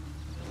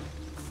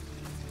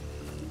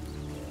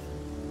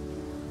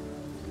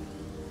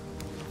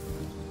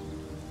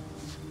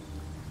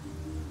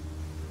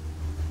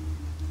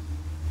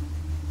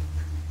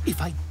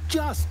 If I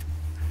just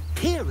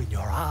peer in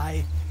your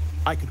eye,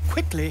 I could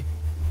quickly...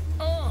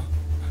 Oh,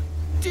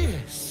 dear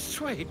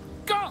sweet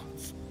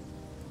gods!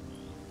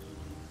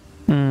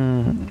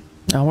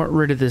 I want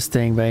rid of this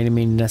thing by any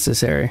means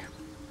necessary.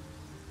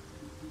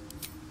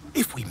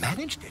 If we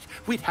managed it,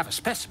 we'd have a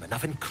specimen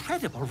of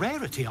incredible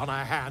rarity on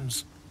our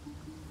hands.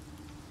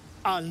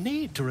 I'll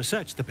need to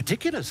research the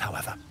particulars,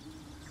 however.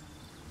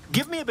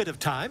 Give me a bit of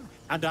time,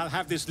 and I'll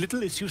have this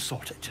little issue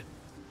sorted.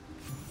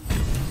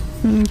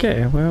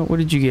 Okay, well, what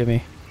did you give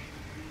me?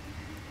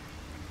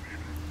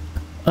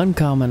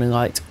 Uncommon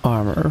light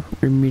armor,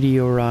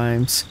 remedial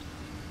rhymes.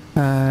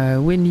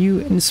 When you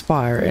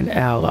inspire an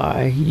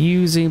ally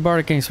using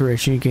bardic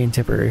inspiration, you gain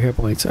temporary hit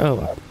points.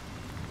 Oh,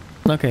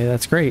 okay,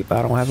 that's great, but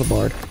I don't have a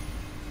bard.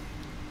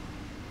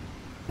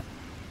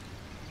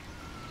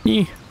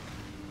 Yeah.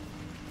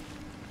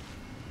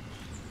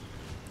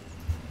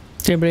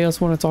 Does anybody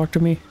else want to talk to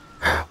me?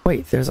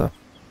 Wait, there's a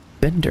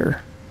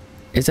vendor.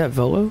 Is that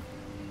Volo?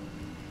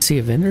 Is he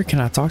a vendor?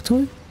 Can I talk to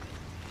him?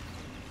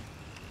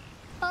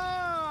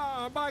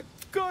 Ah, my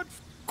good...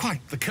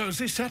 Quite the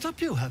cozy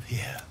setup you have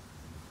here.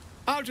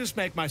 I'll just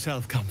make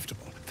myself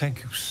comfortable.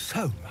 Thank you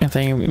so much. I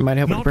think it might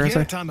help with the parasite.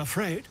 Not yet, I'm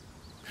afraid.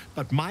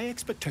 But my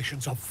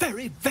expectations are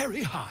very,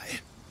 very high.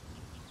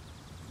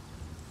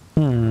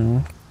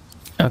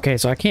 Okay,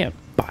 so I can't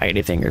buy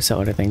anything or sell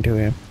anything to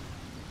him.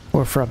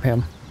 Or from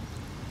him.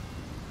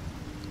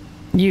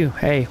 You,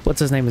 hey, what's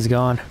his name is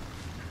gone.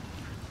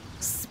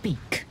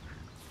 Speak.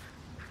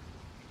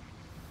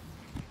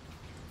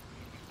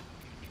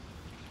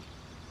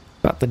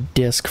 About the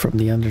disc from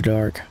the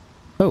Underdark.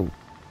 Oh.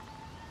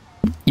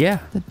 Yeah.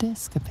 The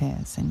disc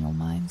appears in your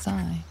mind's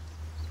eye.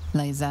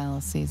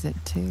 Lae'zel sees it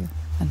too,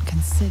 and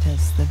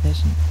considers the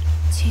vision.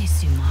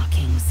 Tissue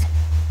markings.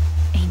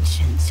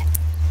 Ancient.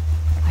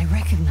 I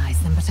recognize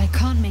them, but I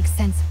can't make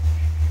sense.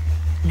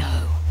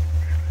 No.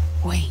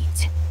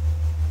 Wait.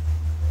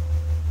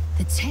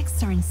 The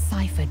texts are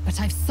enciphered,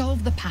 but I've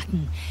solved the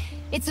pattern.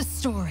 It's a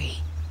story.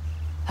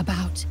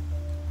 About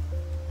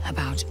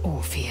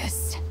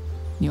Orpheus.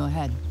 Your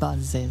head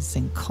buzzes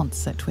in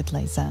concert with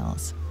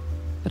Lae'zel's,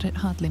 but it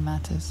hardly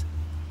matters.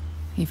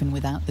 Even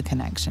without the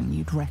connection,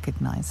 you'd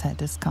recognize her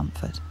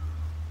discomfort.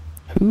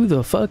 Who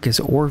the fuck is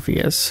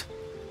Orpheus?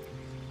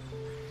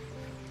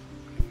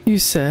 You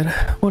said,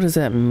 what does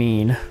that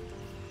mean?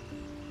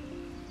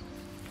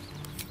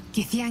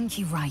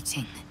 Githyanki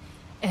writing.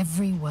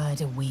 Every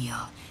word a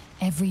wheel.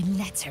 Every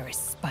letter is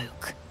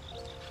spoke.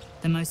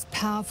 The most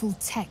powerful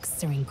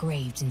texts are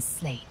engraved in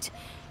slate.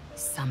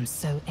 Some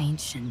so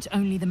ancient,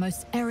 only the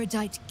most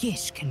erudite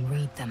Gish can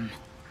read them.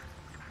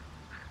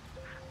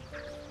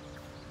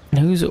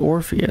 Who's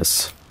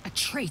Orpheus? A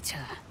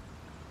traitor.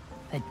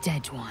 A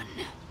dead one.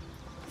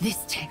 This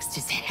text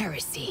is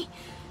heresy.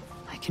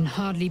 I can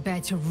hardly bear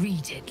to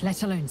read it,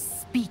 let alone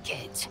speak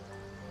it.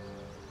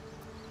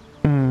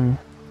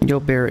 You'll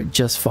bear it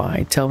just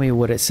fine. Tell me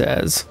what it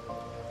says.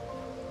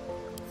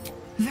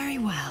 Very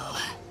well.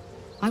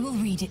 I will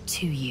read it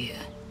to you.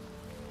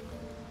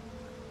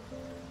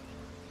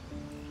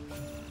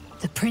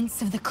 The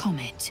Prince of the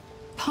Comet,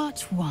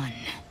 Part 1.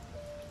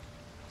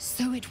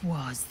 So it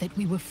was that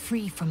we were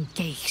free from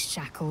Geich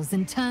shackles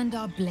and turned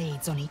our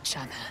blades on each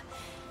other.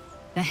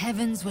 The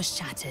heavens were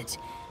shattered,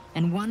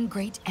 and one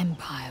great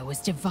empire was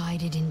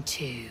divided in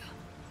two.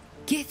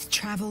 Gith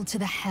traveled to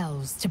the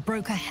Hells to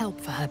broker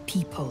help for her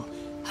people,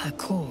 her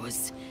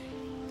cause.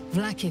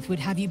 Vlaakith would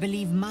have you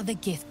believe Mother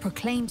Gith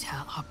proclaimed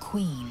her our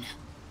queen.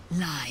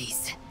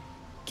 Lies.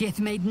 Gith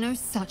made no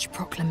such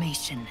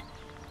proclamation.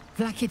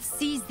 Vlaakith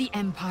seized the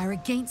Empire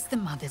against the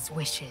Mother's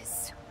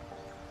wishes.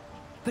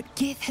 But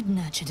Gith had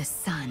nurtured a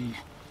son,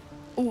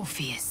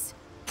 Orpheus,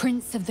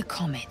 Prince of the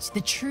Comet,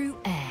 the true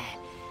heir.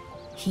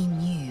 He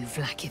knew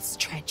Vlaakith's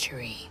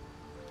treachery.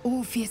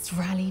 Orpheus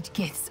rallied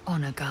Gith's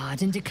honor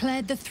guard and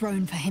declared the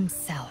throne for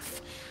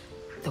himself.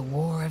 The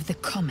War of the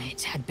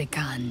Comet had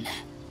begun.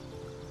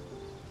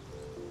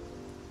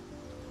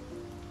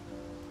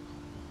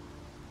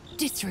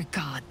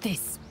 Disregard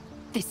this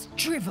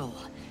drivel.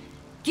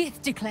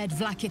 Gith declared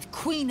Vlaakith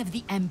Queen of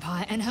the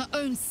Empire and her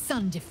own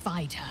son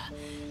defied her.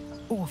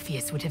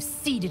 Orpheus would have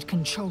ceded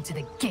control to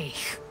the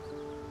Geich.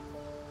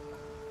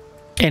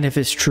 And if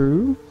it's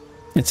true,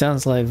 it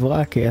sounds like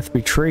Vlaakith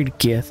betrayed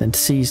Gith and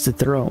seized the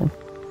throne.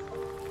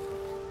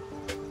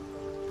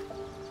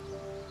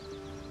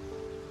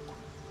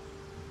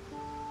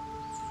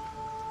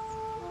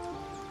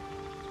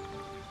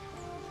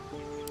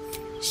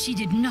 She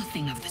did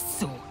nothing of the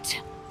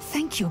sort.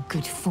 Thank your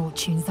good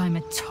fortunes I'm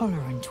a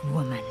tolerant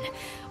woman,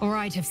 or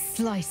I'd have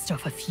sliced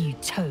off a few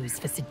toes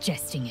for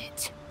suggesting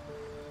it.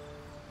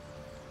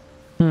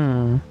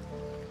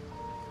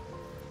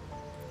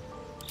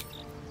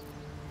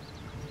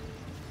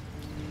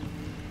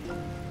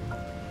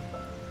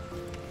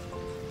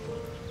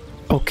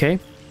 Okay,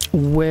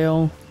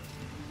 well...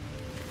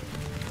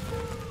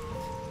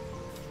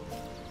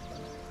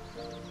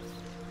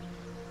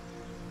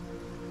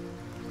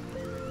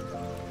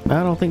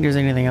 I don't think there's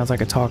anything else I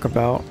could talk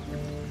about.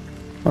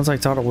 Once I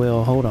thought it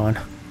will, hold on.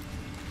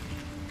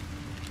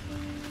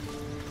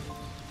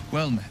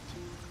 Well met.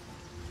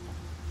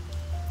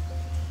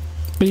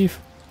 Beef.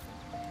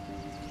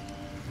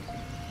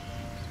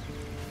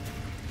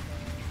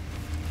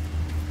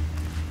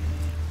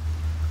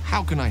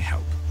 How can I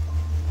help?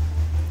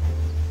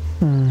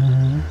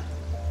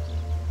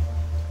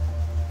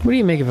 What do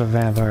you make of a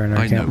vampire in our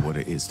I know camp? what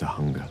it is to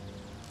hunger.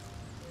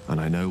 And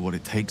I know what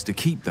it takes to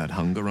keep that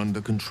hunger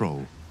under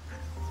control.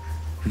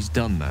 He's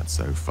done that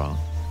so far,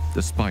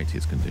 despite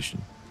his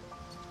condition.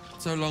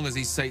 So long as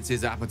he sates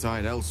his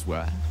appetite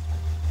elsewhere,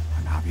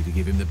 I'm happy to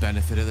give him the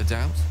benefit of the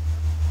doubt.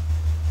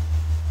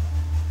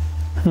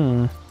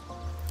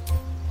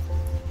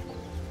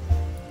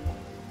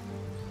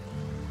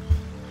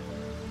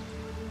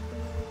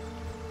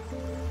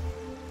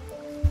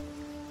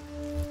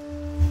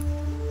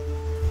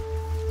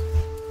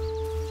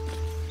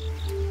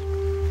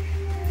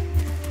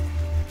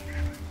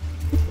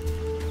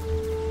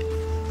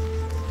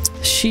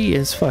 She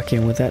is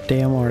fucking with that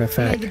damn May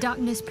artifact. the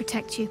darkness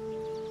protect you.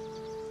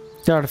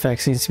 The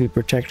artifact seems to be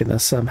protecting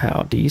us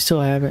somehow. Do you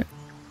still have it?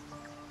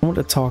 I want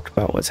to talk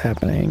about what's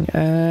happening.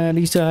 Do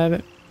you still have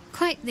it?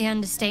 Quite the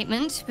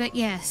understatement, but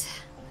yes,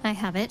 I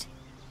have it.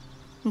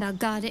 And I'll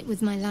guard it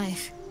with my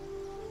life.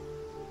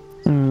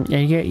 And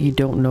yet you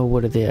don't know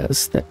what it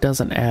is. That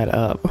doesn't add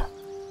up.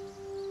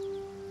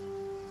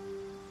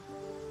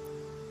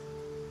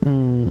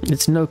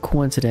 It's no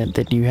coincidence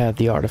that you have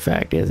the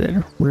artifact, is it?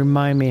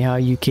 Remind me how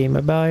you came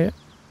about it.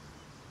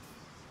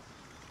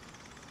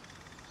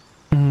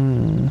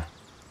 And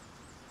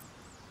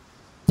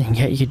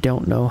yet you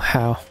don't know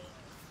how.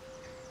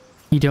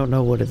 You don't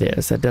know what it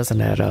is. That doesn't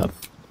add up.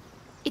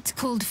 It's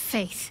called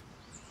faith.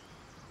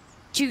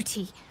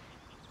 Duty.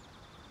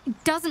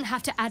 It doesn't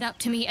have to add up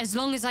to me as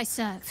long as I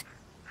serve.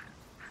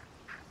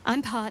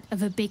 I'm part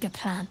of a bigger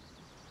plan.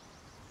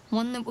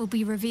 One that will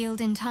be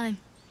revealed in time.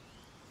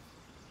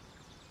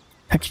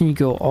 How can you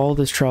go all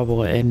this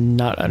trouble and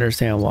not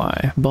understand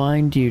why?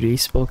 Blind duty,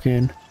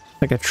 spoken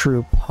like a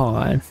true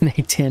pawn. They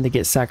tend to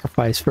get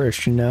sacrificed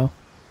first, you know?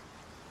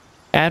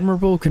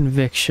 Admirable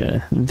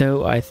conviction,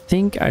 though I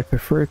think I'd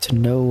prefer to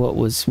know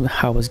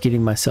how I was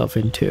getting myself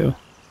into.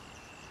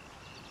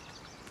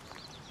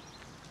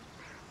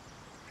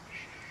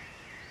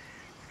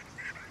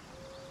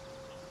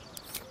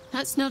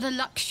 That's not a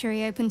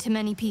luxury open to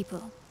many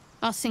people,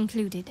 us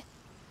included.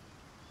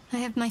 I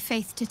have my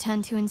faith to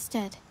turn to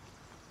instead.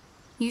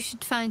 You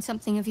should find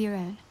something of your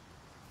own.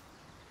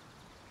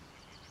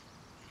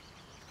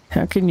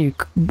 How can you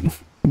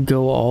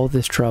go all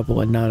this trouble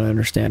and not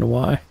understand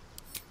why?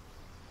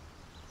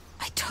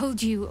 I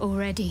told you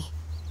already.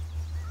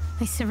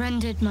 I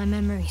surrendered my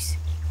memories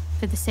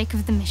for the sake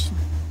of the mission.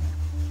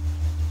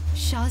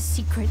 Shah's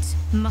secrets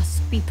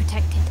must be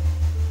protected.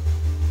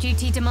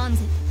 Duty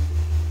demands it.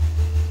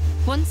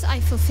 Once I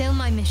fulfill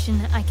my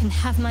mission, I can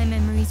have my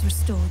memories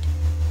restored.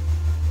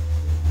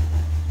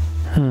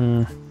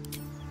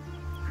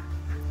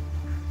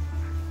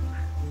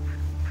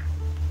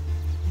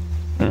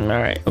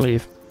 Alright,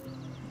 leave.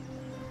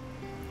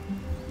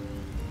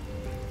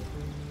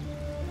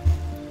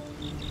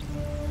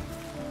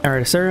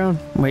 Alright, Asarion.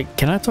 Wait,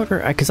 can I talk to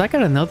her? Because I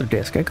got another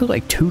disc. I got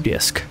like 2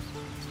 disc.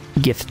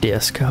 Gith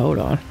disc. Hold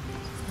on.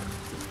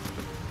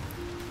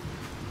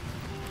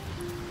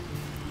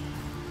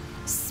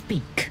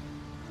 Speak.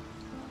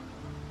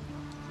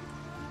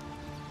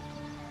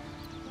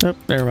 Oh,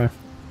 never mind.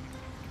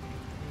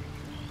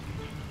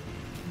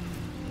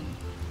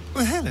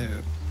 Hello.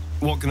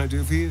 What can I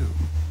do for you?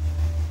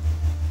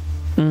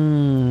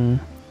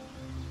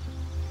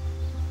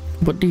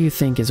 What do you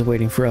think is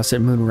waiting for us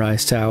at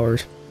Moonrise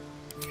Towers?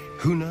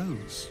 Who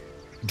knows?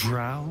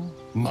 Drow?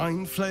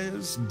 Mind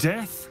flayers?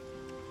 Death?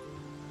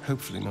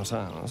 Hopefully not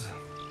ours.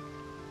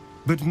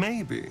 But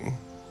maybe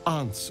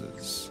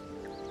answers.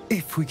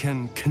 If we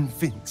can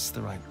convince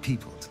the right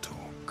people to talk.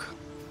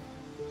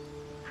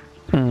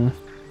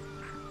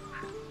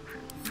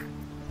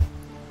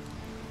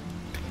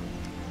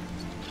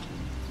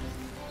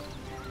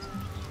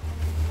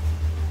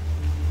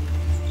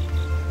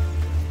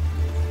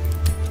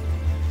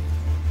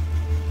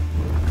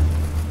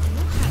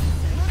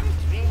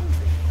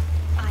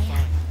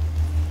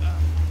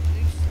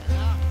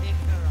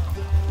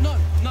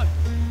 No,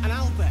 an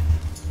owlbear.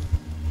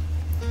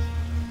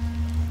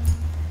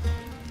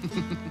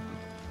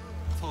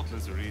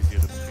 Toddlers are easier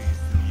to please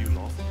than you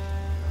lot.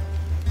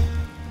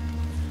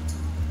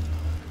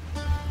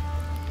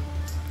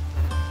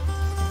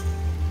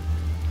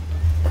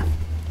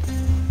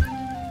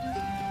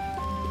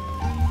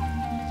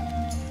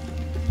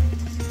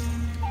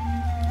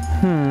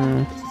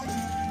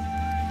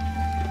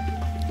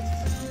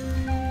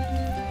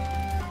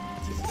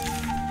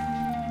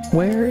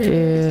 Where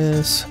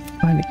is...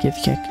 Find a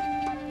Githyank.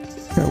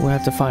 We'll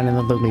have to find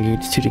another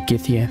lead to the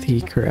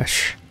Githyank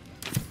crush.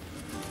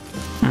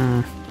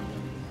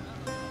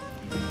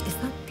 Is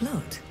that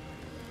blood?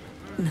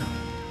 No,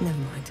 never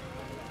mind.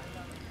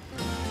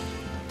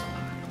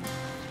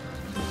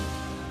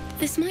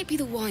 This might be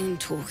the wine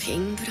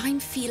talking, but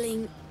I'm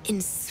feeling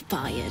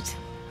inspired.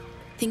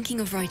 Thinking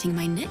of writing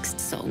my next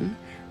song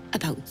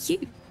about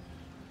you.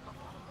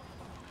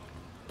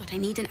 But I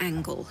need an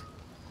angle.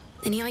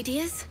 Any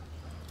ideas?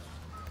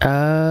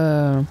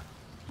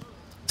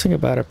 Think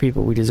about it,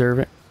 people. We deserve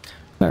it.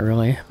 Not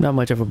really. Not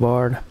much of a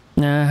bard.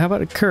 How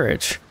about a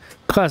courage?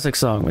 Classic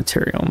song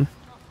material.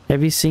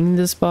 Have you seen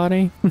this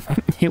body?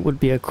 It would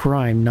be a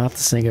crime not to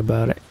sing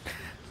about it.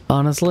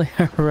 Honestly,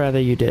 I'd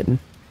rather you didn't.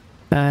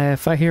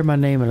 If I hear my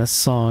name in a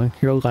song,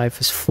 your life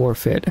is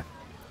forfeit.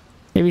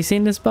 Have you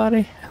seen this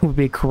body? It would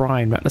be a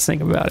crime not to sing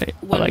about it.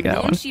 I like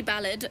that one. Raunchy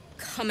ballad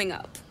coming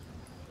up.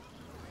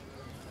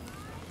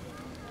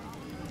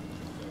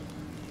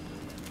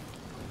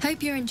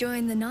 Hope you're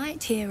enjoying the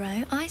night,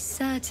 hero. I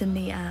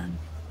certainly am.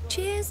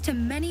 Cheers to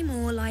many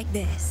more like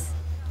this.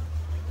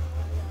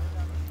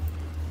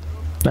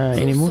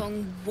 Any more? The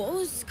song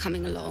was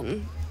coming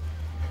along.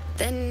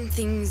 Then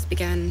things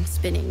began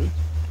spinning.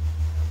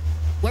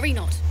 Worry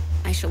not.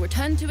 I shall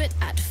return to it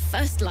at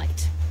first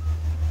light.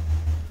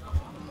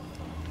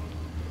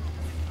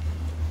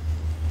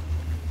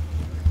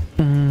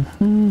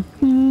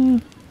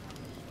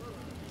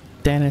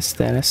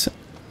 Dennis.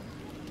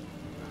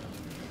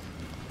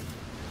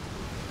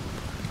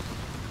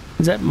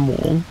 Is that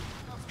mole?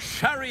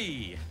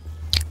 Sherry!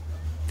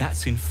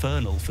 That's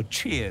infernal for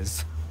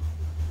cheers.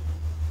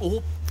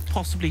 Or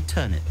possibly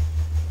turnip.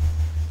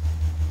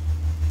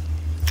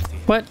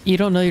 What? You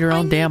don't know your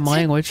own damn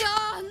language?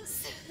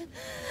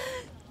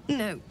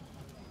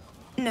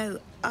 No,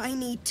 I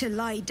need to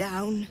lie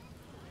down.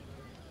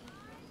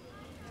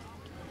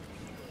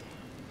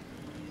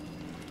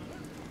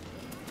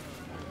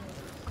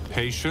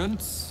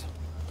 Patience?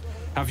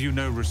 Have you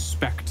no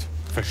respect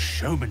for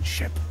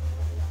showmanship?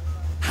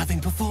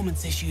 Having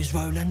performance issues,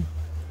 Roland?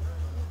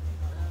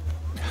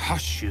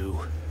 Hush you,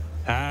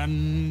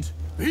 and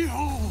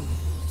behold!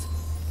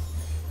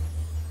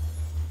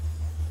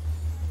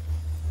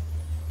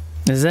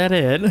 Is that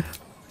it?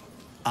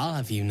 I'll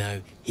have you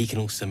know, he can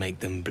also make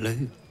them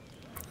blue.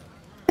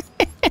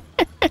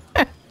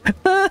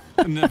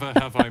 Never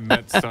have I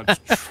met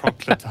such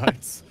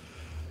troglodytes.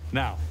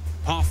 Now,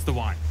 pass the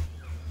wine.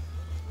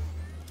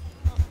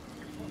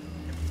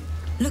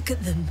 Look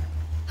at them.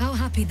 How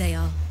happy they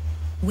are.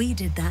 We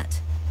did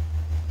that.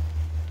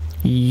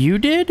 You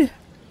did?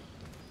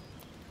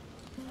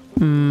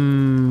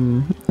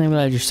 I'm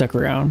glad you stuck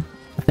around.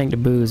 I think the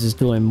booze is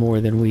doing more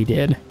than we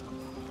did.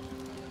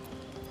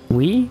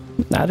 We?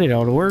 I did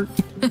all the work.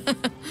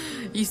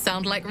 You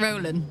sound like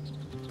Roland.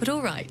 But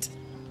all right.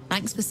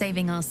 Thanks for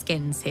saving our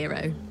skins,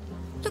 hero.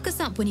 Look us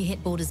up when you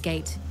hit Baldur's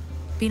Gate.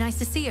 Be nice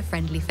to see a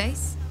friendly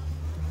face.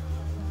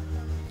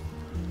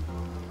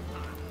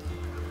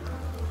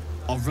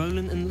 Are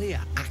Roland and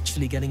Leah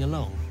actually getting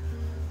along?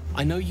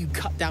 I know you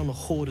cut down a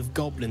horde of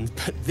goblins,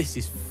 but this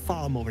is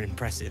far more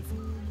impressive.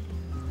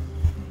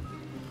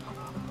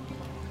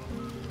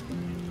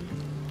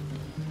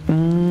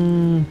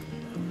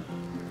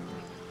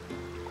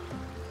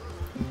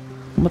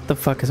 What the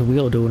fuck is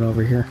Wheel doing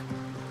over here?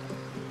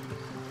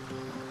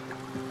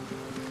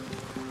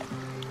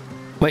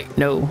 Wait,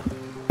 no.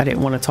 I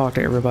didn't want to talk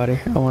to everybody.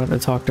 I wanted to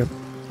talk to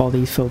all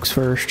these folks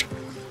first.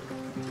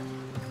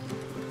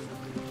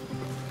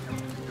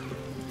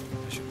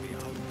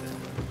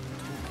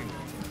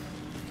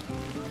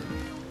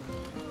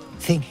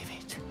 Think of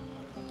it.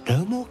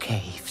 No more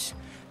caves,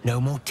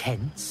 no more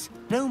tents,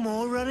 no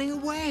more running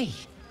away.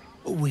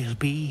 We'll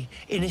be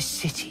in a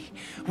city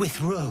with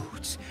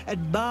roads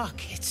and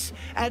markets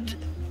and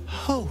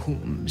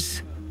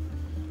homes.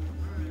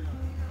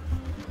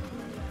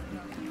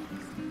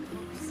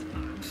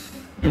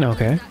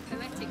 Okay.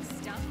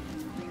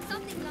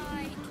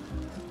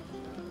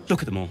 Look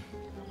at them all.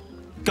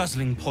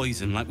 Guzzling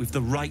poison like we've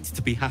the right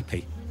to be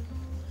happy.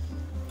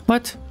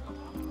 What?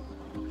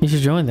 You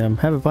should join them.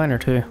 Have a pint or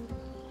two.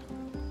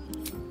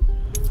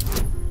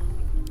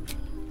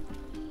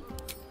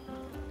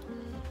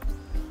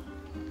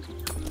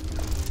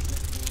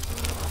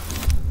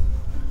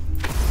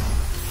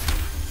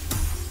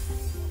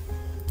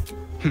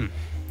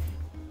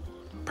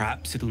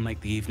 Perhaps it'll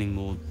make the evening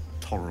more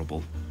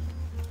tolerable.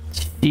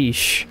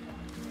 Sheesh.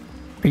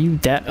 Are you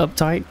that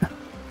uptight?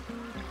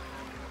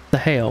 The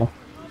hell?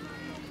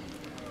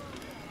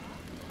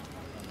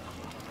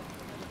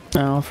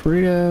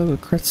 Alfredo,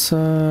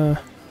 Lucrezia.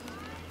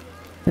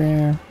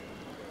 There.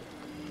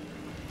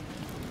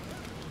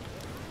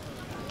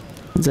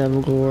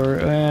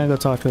 Zevagor. Go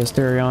talk to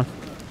Asterion.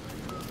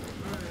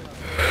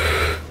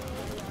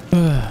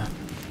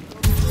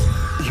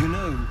 You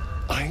know,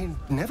 I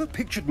never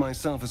pictured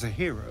myself as a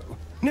hero.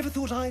 Never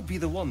thought I'd be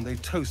the one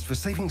they'd toast for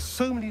saving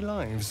so many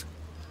lives.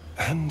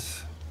 And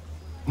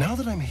now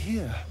that I'm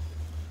here...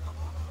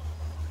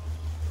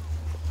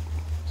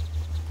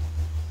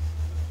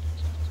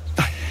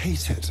 I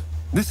hate it.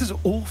 This is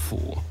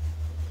awful.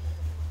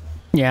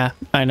 Yeah,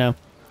 I know.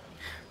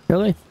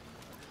 Really?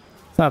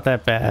 It's not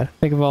that bad.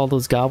 Think of all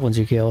those goblins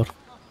you killed.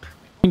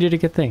 You did a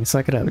good thing.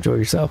 Suck it up. Enjoy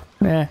yourself.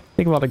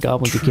 Think of all the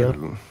goblins you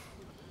killed.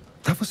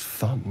 That was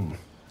fun.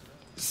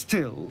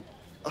 Still,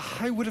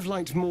 I would have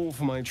liked more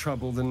for my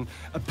trouble than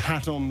a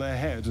pat on the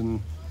head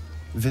and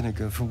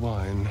vinegar for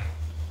wine.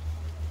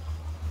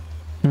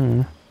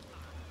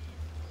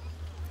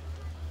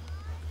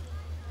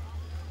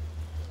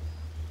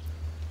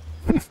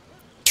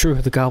 True,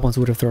 the goblins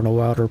would have thrown a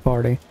wilder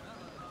party.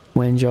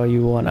 When's all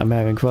you want? I'm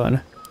having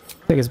fun.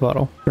 Take his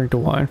bottle. Drink the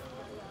wine.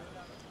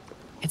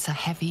 It's a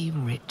heavy,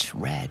 rich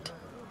red.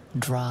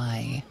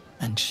 Dry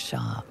and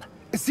sharp.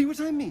 See what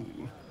I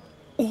mean?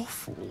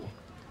 Awful.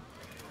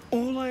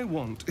 All I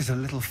want is a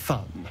little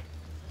fun.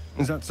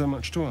 Is that so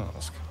much to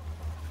ask?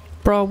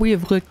 Bro, we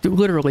have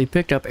literally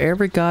picked up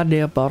every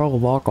goddamn bottle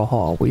of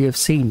alcohol we have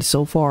seen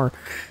so far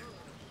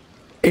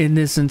in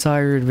this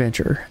entire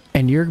adventure.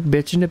 And you're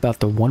bitching about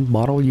the one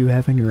bottle you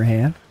have in your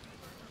hand?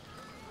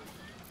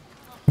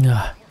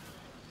 Ugh.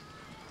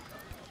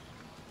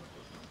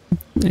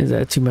 Is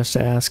that too much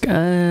to ask?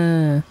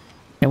 And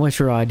what's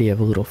your idea of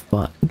a little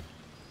fun?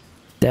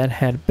 That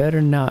had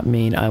better not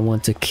mean I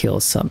want to kill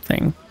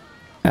something.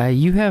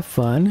 You have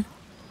fun.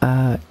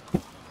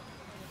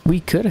 We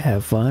could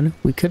have fun.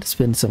 We could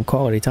spend some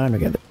quality time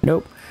together.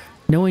 Nope.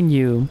 Knowing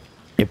you,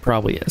 it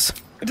probably is.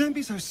 Don't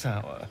be so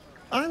sour.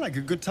 I like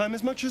a good time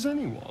as much as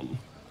anyone.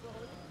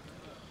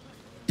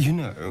 You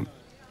know,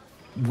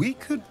 we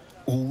could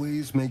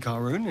always make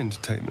our own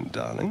entertainment,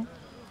 darling.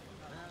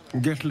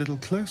 Get a little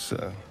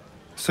closer,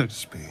 so to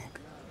speak.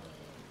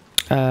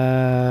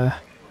 I'd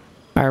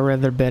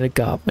rather bet a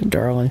goblin,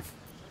 darling.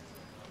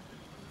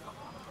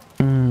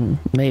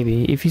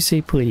 Maybe, if you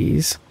say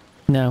please.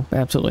 No,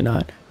 absolutely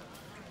not.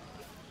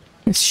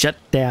 Shut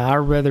down. I'd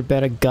rather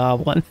bet a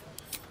goblin.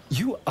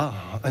 You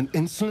are an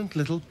insolent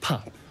little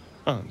pup,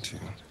 aren't you?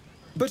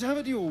 But have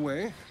it your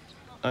way.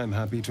 I'm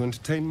happy to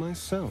entertain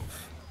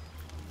myself.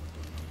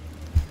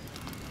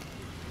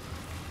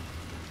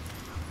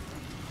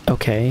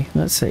 Okay,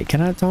 let's see.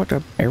 Can I talk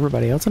to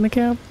everybody else in the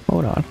cab?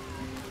 Hold on.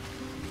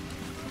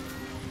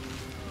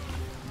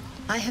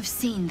 I have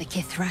seen the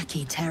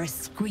Kithraki tear a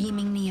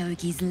screaming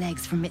Neogi's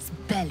legs from its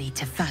belly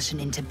to fashion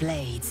into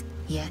blades.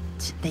 Yet,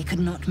 they could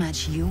not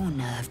match your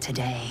nerve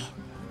today.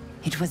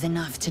 It was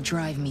enough to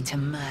drive me to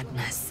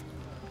madness.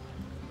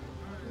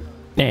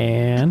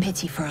 And? A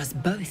pity for us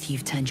both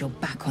you've turned your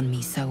back on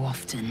me so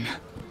often.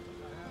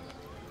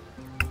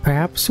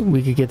 Perhaps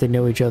we could get to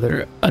know each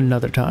other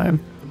another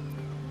time.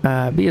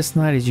 Be as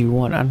snide as you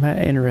want. I'm not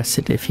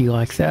interested if you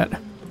like that.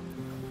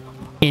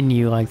 In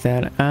you like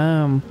that.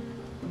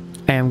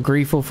 I am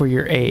grateful for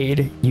your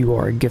aid. You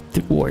are a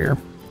gifted warrior.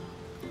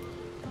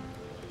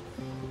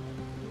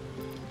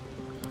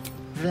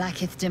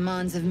 Vlaakith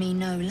demands of me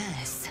no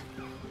less.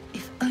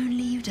 If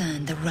only you'd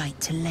earned the right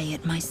to lay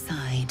at my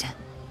side.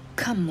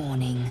 Come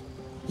morning,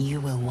 you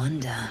will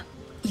wonder.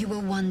 You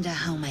will wonder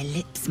how my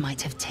lips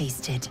might have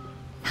tasted.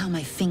 How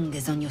my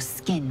fingers on your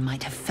skin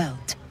might have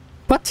felt.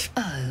 What?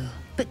 Oh,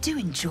 but do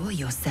enjoy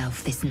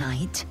yourself this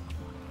night.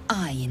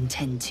 I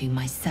intend to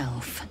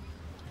myself.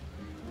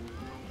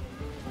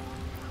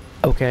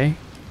 Okay.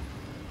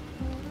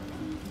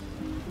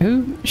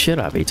 Who should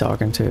I be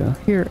talking to?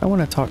 Here, I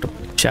want to talk to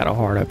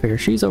Shadowheart up here.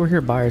 She's over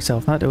here by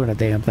herself, not doing a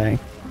damn thing.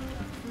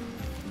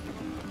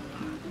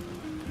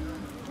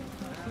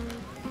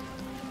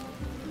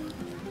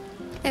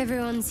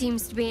 Everyone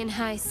seems to be in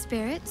high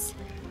spirits.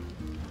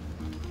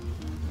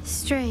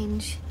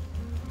 Strange.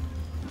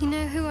 You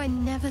know who I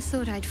never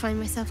thought I'd find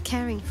myself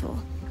caring for?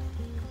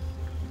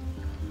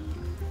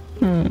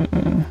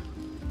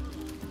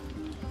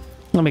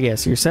 Let me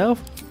guess,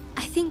 yourself?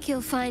 I think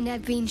you'll find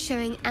I've been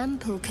showing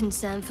ample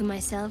concern for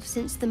myself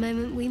since the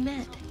moment we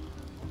met.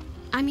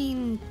 I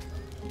mean,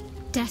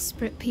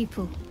 desperate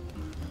people.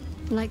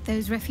 Like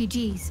those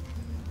refugees.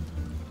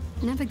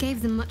 Never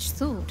gave them much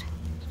thought.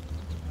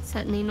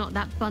 Certainly not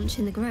that bunch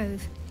in the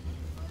grove.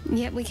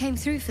 Yet we came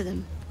through for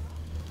them.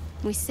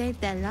 We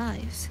saved their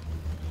lives.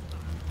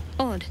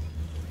 Odd.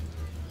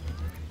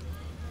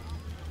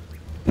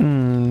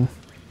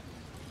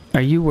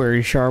 Are you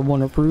worried Shar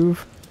won't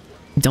approve?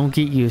 Don't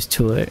get used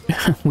to it.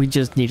 We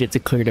just needed to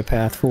clear the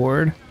path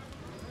forward.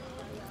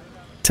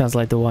 Sounds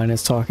like the wine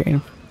is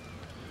talking.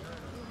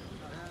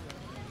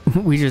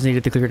 We just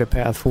needed to clear the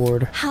path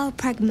forward. How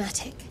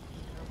pragmatic.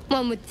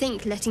 One would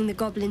think letting the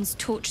goblins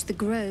torch the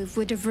grove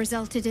would have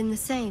resulted in the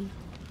same.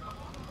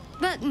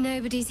 But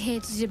nobody's here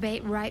to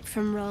debate right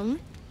from wrong.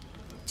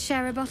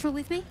 Share a bottle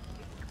with me?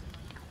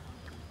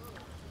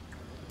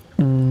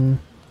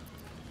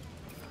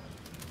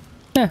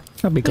 Yeah,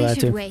 I'll be glad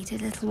to. We should wait a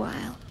little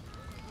while.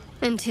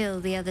 Until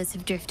the others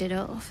have drifted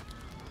off.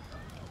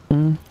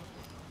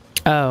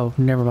 Oh,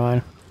 never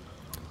mind.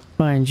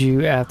 Mind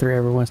you, after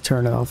everyone's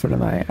turned off for the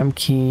night, I'm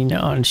keen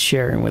on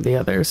sharing with the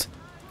others.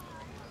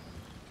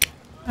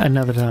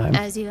 Another time.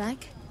 As you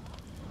like.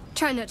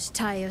 Try not to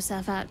tire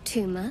yourself out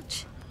too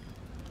much.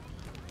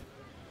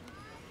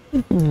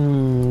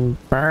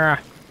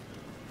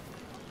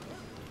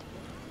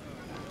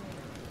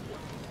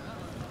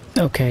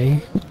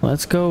 Okay,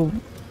 let's go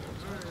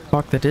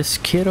talk to this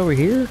kid over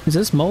here. Is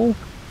this Mole?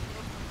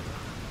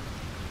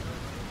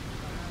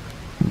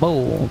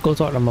 Mole, go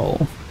talk to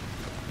Mole.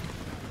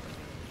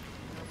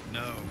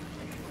 No,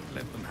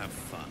 let them have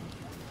fun.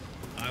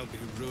 I'll be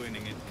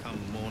ruining it come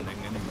morning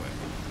anyway.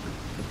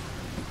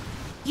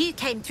 You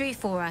came through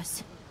for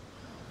us.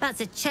 That's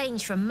a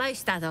change from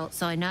most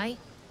adults I know.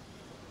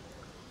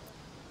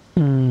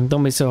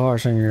 Don't be so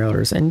harsh on your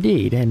elders.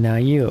 Indeed, and now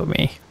you owe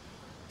me.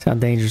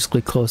 Sound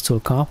dangerously close to a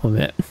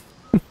compliment.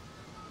 What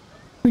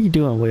are you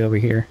doing way over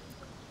here?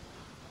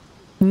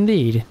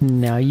 Indeed,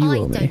 now you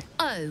owe me. I don't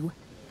owe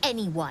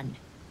anyone.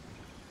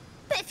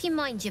 But if you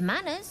mind your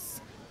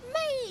manners,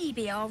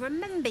 maybe I'll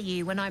remember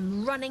you when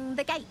I'm running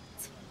the gate.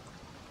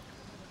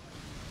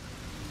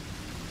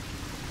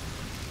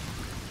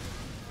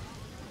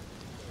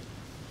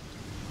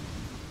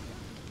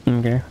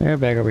 Okay, they're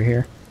back over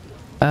here.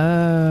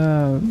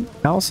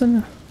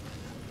 Allison?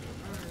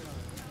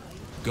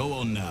 Go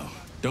on now.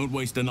 Don't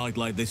waste a night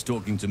like this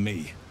talking to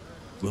me.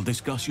 We'll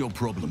discuss your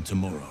problem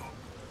tomorrow.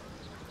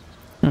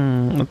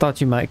 I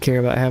thought you might care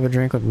about having a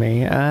drink with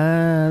me.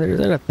 There's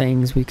other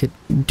things we could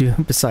do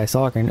besides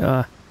talking.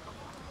 But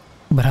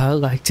I'd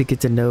like to get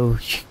to know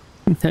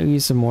you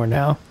some more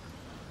now.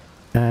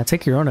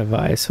 Take your own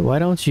advice. Why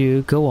don't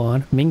you go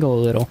on, mingle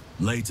a little?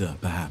 Later,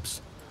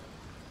 perhaps.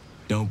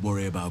 Don't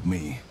worry about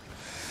me.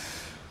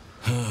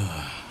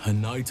 A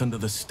night under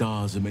the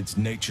stars amidst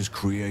nature's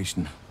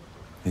creation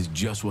is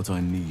just what I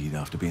need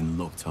after being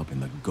locked up in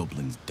the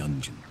Goblins'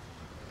 dungeon.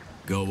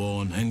 Go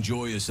on,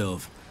 enjoy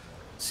yourself.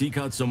 Seek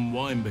out some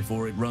wine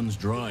before it runs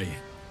dry.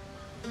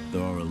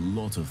 There are a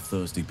lot of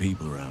thirsty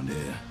people around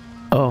here.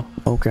 Oh,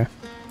 okay.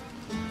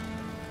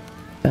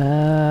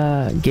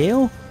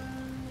 Gale?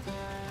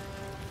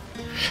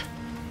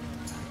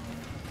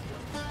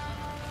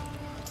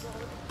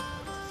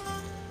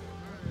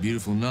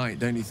 Beautiful night,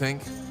 don't you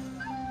think?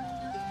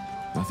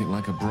 Nothing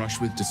like a brush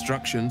with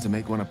destruction to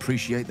make one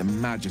appreciate the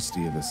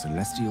majesty of a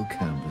celestial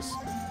canvas.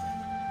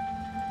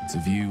 It's a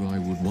view I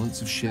would once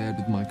have shared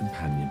with my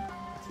companion,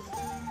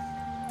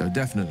 though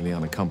definitely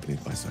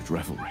unaccompanied by such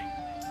revelry.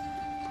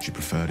 She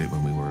preferred it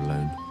when we were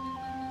alone,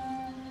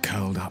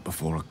 curled up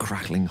before a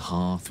crackling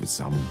hearth with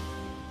some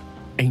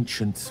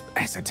ancient,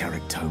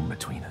 esoteric tome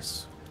between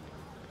us,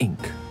 ink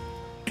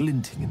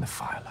glinting in the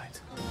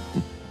firelight.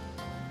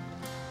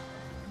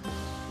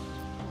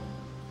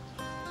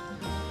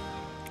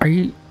 Are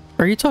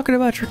you talking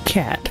about your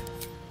cat?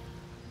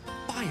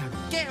 By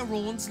a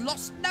Gerorn's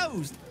lost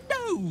nose!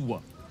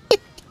 No!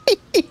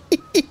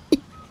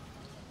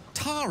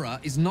 Tara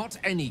is not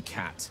any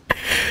cat.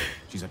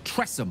 She's a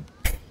Tressum.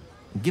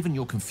 And given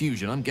your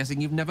confusion, I'm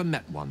guessing you've never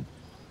met one.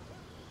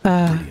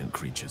 Brilliant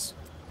creatures.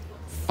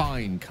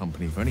 Fine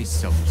company for any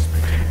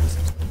self-respecting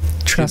visit.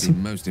 She'll be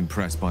most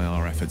impressed by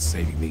our efforts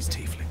saving these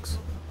tieflings.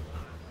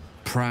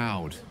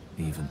 Proud,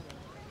 even.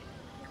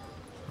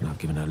 And I've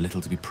given her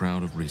little to be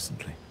proud of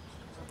recently.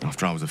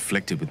 After I was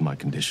afflicted with my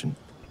condition,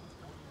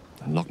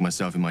 and locked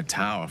myself in my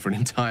tower for an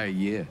entire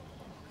year.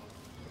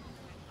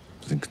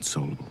 I was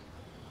inconsolable,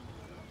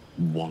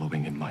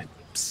 wallowing in my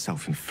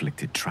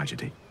self-inflicted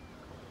tragedy.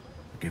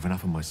 I'd given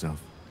up on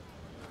myself,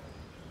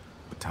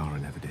 but Tara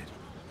never did.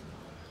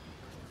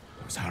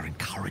 It was her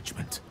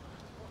encouragement,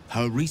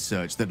 her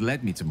research that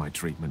led me to my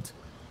treatment.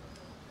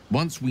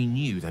 Once we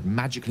knew that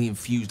magically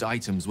infused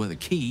items were the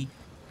key,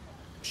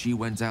 she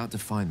went out to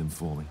find them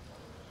for me.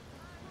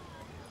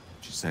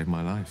 She saved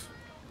my life.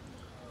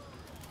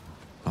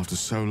 After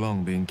so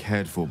long being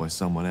cared for by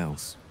someone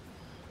else,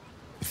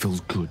 it feels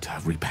good to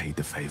have repaid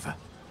the favor.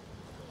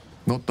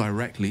 Not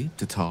directly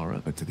to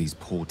Tara, but to these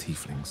poor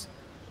tieflings.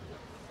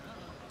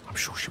 I'm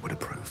sure she would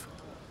approve.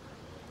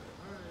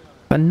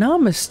 If I'm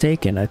not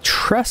mistaken, a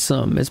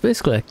Tressum is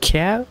basically a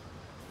cat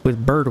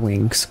with bird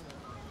wings.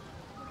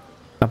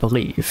 I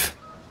believe.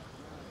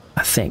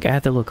 I think. I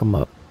have to look them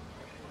up.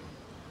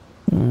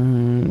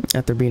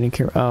 After being in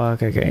care. Oh,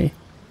 okay.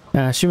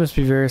 She must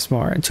be very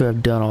smart to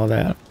have done all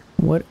that.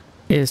 What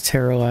is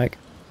Tara like?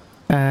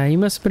 You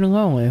must have been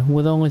lonely,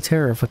 with only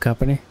Tara for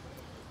company.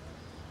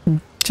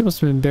 She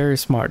must have been very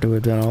smart to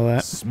have done all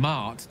that.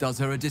 Smart does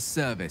her a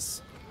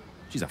disservice.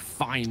 She's a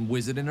fine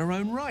wizard in her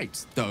own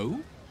right, though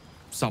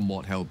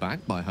somewhat held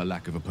back by her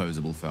lack of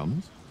opposable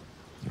thumbs.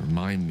 You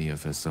remind me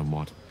of her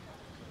somewhat.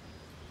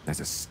 There's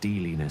a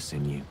steeliness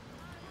in you,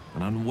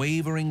 an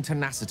unwavering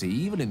tenacity,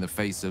 even in the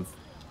face of,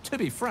 to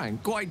be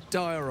frank, quite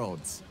dire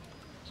odds.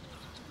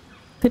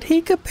 Did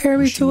he compare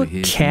me to a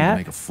cat?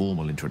 Make a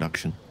formal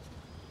introduction,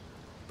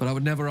 but I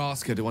would never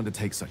ask her to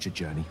undertake such a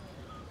journey.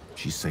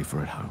 She's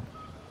safer at home.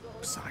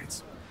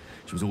 Besides,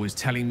 she was always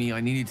telling me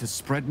I needed to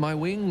spread my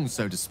wings,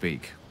 so to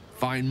speak.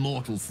 Find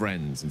mortal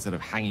friends instead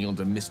of hanging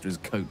onto Mistra's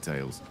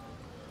coattails.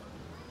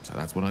 So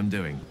that's what I'm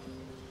doing.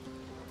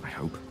 I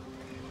hope.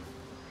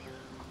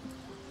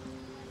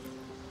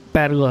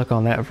 Bad luck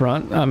on that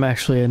front. I'm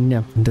actually a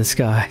nymph in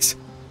disguise.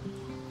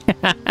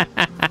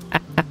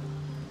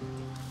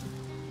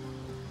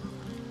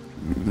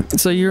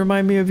 So you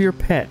remind me of your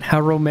pet. How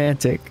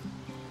romantic.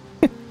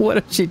 What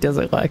if she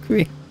doesn't like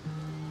me?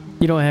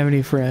 You don't have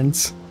any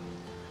friends.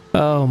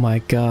 Oh my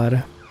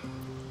god.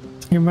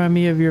 You remind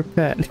me of your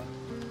pet.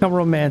 How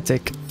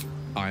romantic.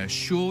 I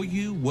assure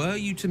you, were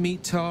you to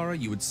meet Tara,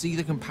 you would see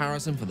the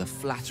comparison for the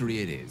flattery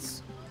it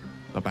is.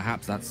 But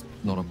perhaps that's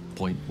not a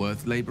point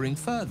worth laboring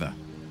further.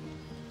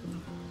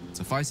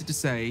 Suffice it to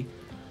say,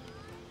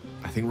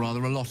 I think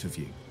rather a lot of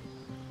you.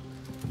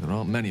 And there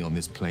aren't many on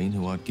this plane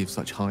who I'd give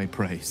such high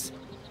praise.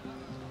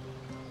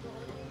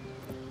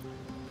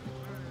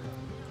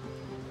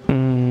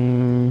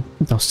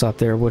 Don't stop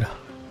there. What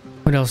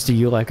else do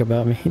you like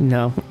about me?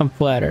 No, I'm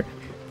flattered.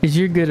 Is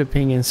your good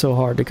opinion so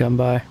hard to come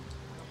by?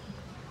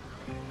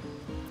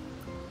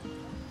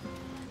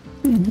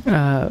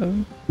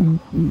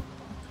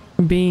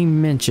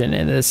 Being mentioned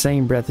in the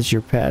same breath as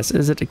your past,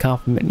 is it a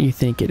compliment you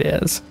think it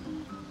is?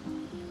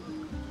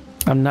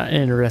 I'm not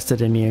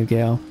interested in you,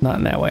 Gale. Not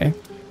in that way.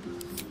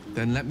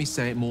 Then let me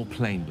say it more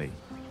plainly.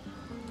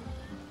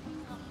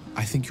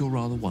 I think you're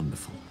rather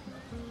wonderful.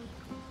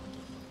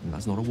 And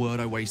that's not a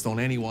word I waste on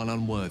anyone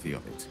unworthy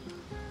of it.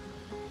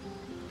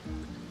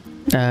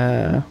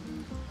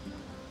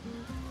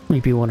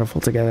 We'd be wonderful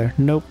together.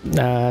 Nope.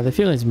 The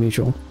feeling's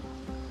mutual.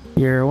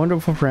 You're a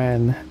wonderful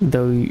friend,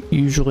 though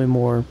usually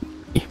more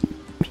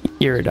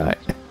erudite.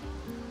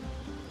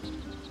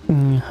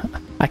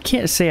 I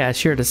can't say I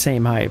share the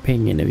same high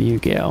opinion of you,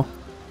 Gale.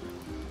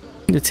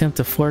 The attempt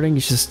at flirting,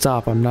 you should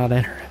stop. I'm not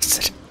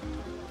interested.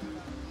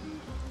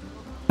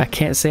 I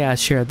can't say I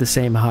share the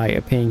same high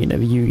opinion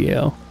of you,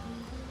 Gale.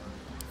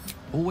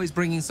 Always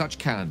bringing such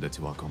candor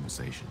to our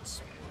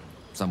conversations.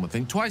 Some would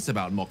think twice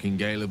about mocking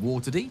Gale of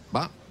Waterdeep,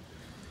 but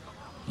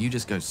you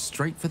just go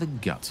straight for the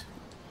gut.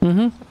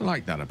 I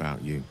like that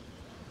about you.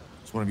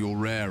 It's one of your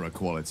rarer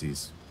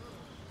qualities.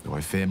 Though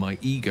I fear my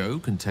ego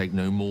can take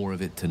no more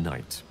of it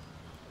tonight.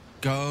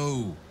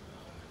 Go.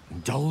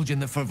 Indulge in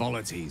the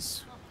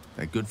frivolities.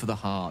 They're good for the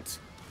heart.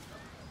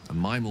 And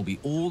mine will be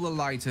all the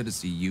lighter to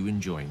see you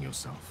enjoying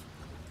yourself.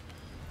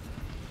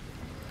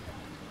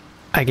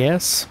 I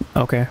guess.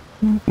 Okay.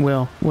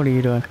 Well, what are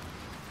you doing?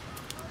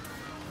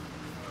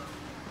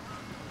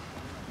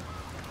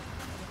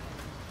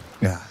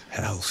 Ah,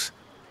 hells.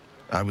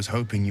 I was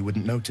hoping you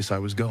wouldn't notice I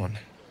was gone.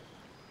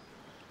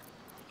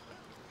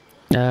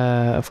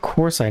 Of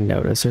course I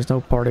noticed. There's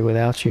no party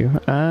without you.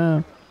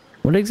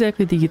 What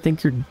exactly do you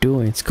think you're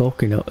doing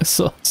sulking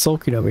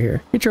over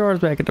here? Get your arms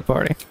back at the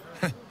party.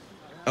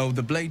 Oh,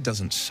 the blade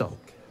doesn't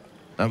sulk.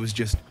 I was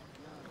just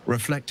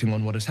reflecting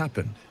on what has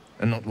happened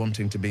and not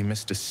wanting to be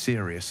Mr.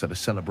 Serious at a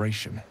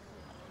celebration.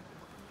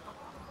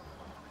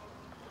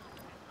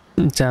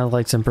 It sounds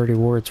like some pretty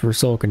words for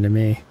sulking to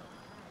me.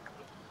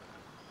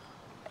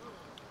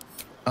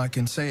 I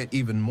can say it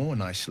even more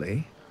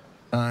nicely.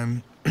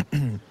 I'm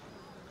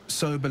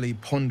soberly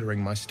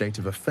pondering my state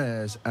of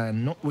affairs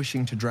and not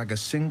wishing to drag a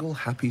single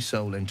happy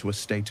soul into a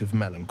state of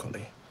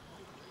melancholy.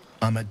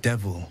 I'm a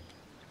devil.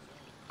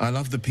 I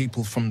love the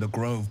people from the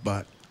Grove,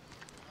 but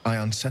I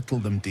unsettle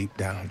them deep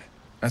down,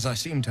 as I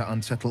seem to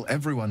unsettle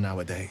everyone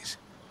nowadays.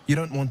 You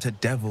don't want a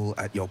devil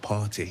at your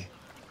party.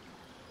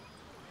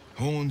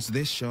 Horns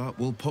this sharp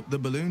will pop the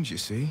balloons, you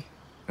see,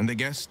 and the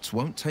guests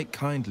won't take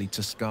kindly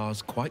to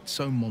scars quite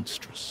so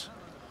monstrous.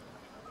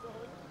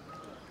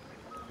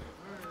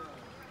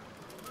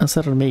 That's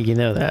not to make you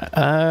know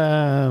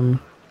that.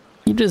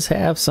 You just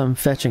have some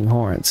fetching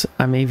horns.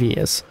 I'm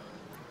envious.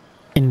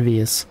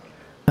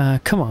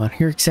 Come on,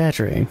 you're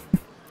exaggerating.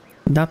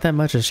 Not that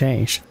much has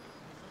changed.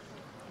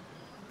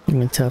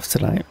 Feeling tough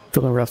tonight.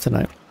 Feeling rough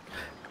tonight.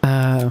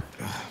 I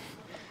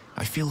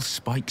feel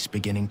spikes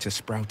beginning to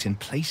sprout in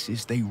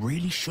places they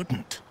really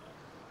shouldn't.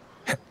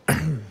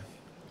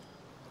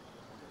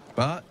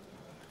 But,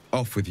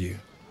 off with you.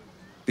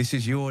 This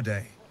is your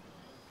day.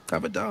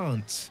 Have a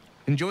dance.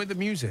 Enjoy the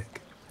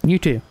music. You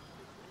too.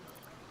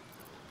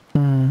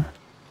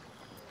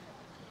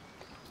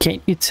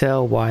 Can't you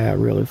tell why I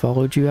really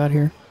followed you out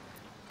here?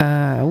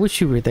 I wish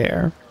you were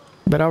there.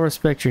 but I'll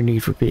respect your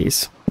need for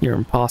peace. You're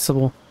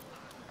impossible.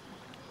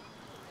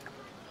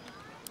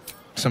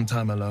 Some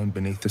time alone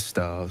beneath the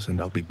stars and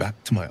I'll be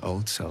back to my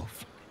old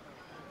self.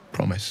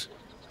 Promise.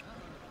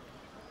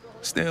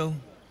 Still,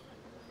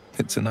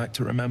 it's a night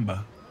to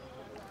remember.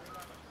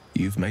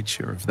 You've made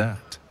sure of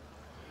that.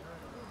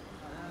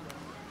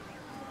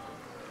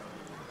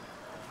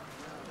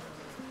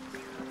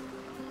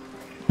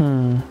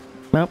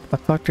 Well, I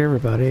talked to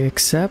everybody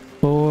except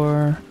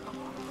for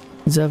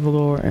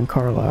Zevlor and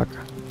Karlach.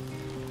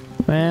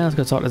 Well, let's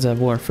go talk to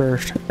Zevlor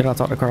first, then I'll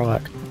talk to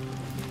Karlach.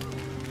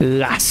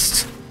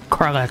 Last.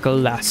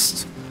 Karlach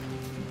last.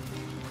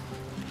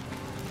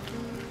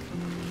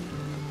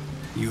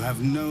 You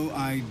have no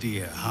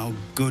idea how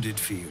good it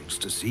feels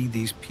to see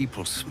these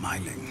people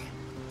smiling.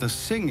 The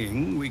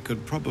singing we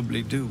could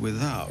probably do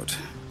without,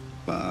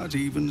 but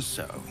even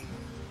so,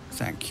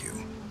 thank you.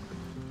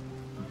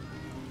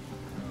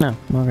 No,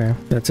 okay,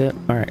 that's it.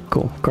 Alright,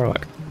 cool.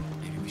 Karlach.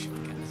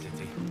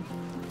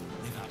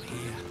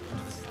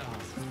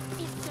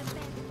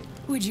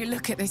 Would you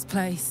look at this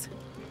place?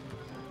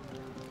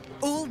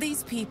 All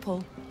these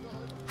people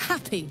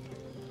happy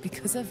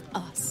because of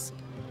us.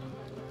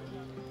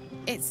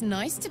 It's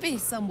nice to be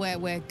somewhere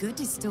where good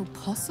is still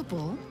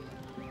possible,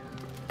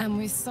 and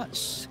with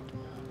such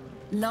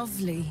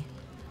lovely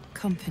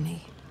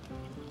company.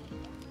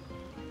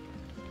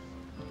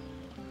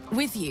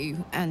 With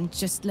you, and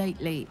just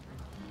lately,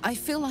 I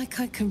feel like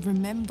I can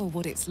remember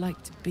what it's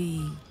like to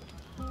be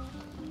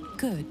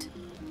good.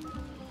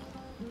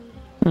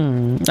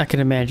 I can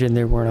imagine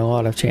there weren't a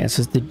lot of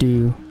chances to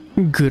do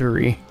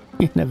goodery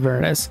in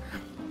Avernus.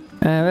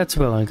 That's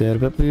well and good,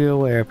 but be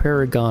aware,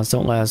 paragons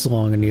don't last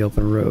long in the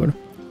open road.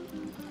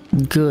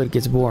 Good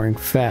gets boring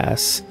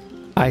fast.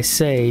 I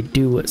say,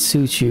 do what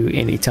suits you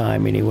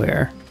anytime,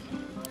 anywhere.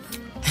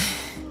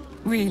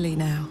 Really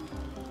now?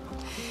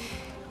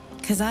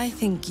 Because I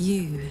think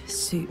you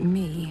suit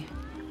me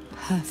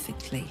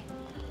perfectly.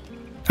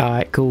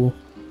 Alright, cool.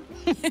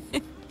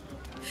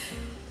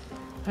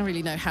 I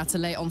really know how to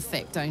lay it on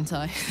thick, don't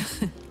I?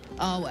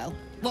 Ah, well,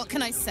 what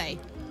can I say?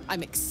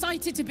 I'm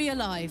excited to be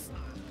alive,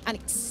 and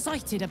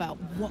excited about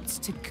what's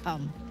to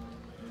come.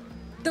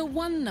 The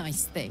one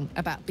nice thing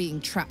about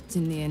being trapped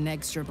in the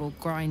inexorable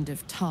grind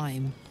of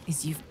time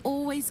is you've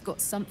always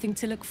got something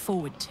to look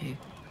forward to.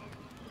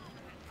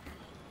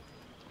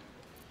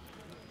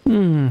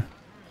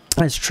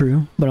 That's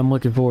true, but I'm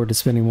looking forward to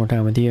spending more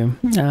time with you.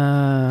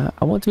 I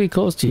want to be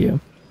close to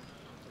you.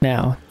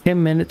 Now,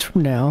 10 minutes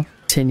from now,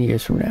 10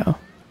 years from now.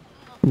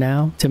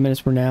 Now, 10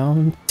 minutes from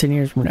now, 10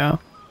 years from now.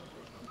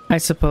 I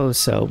suppose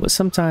so, but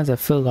sometimes I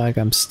feel like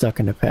I'm stuck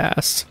in the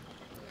past.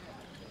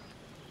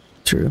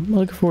 True, I'm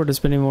looking forward to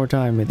spending more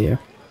time with you.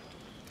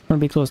 I want to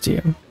be close to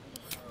you.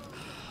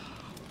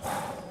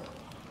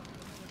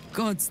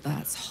 Gods,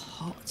 that's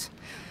hot.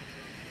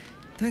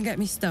 Don't get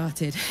me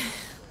started.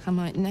 I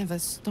might never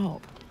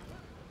stop.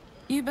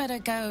 You better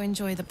go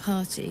enjoy the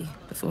party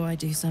before I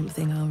do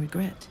something I'll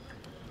regret.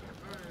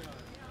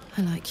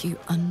 I like you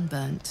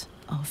unburnt,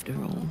 after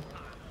all.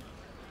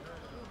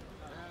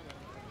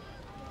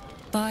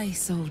 Bye,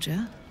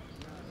 soldier.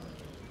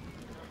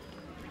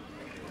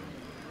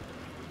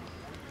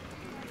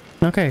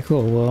 Okay,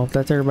 cool. Well, if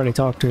that's everybody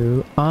talked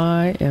to,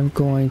 I am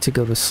going to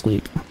go to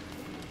sleep.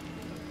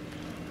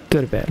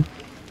 Go to bed.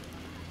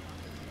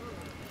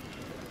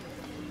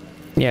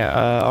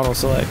 Yeah, auto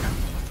select.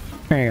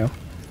 There you go.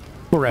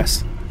 We'll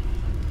rest.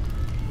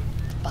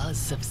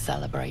 Buzz of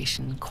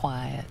celebration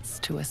quiets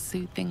to a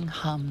soothing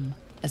hum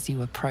as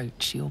you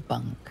approach your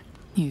bunk.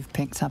 You've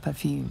picked up a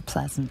few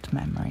pleasant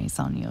memories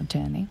on your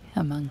journey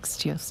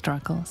amongst your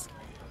struggles.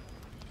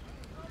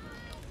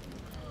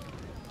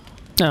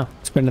 Oh,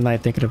 spend the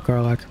night thinking of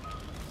Karlach.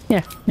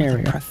 Yeah, there we go.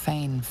 With a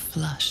profane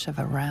flush of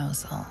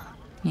arousal,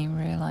 you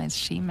realize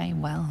she may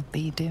well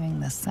be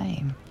doing the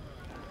same.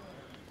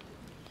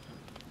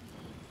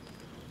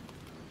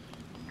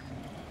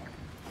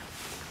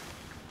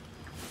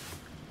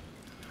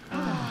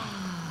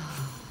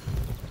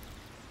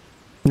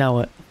 Now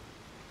what?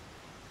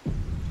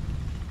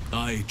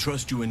 I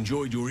trust you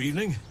enjoyed your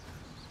evening.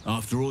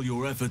 After all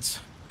your efforts,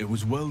 it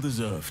was well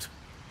deserved.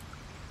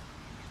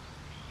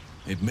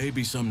 It may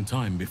be some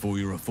time before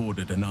you're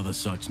afforded another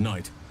such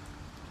night.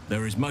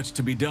 There is much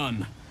to be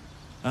done,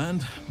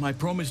 and I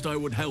promised I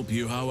would help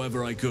you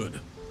however I could.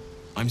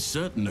 I'm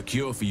certain a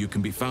cure for you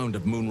can be found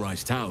at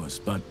Moonrise Towers,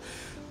 but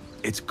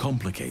it's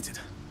complicated.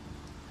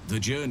 The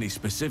journey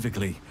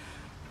specifically,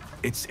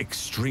 it's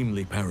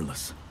extremely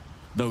perilous,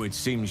 though it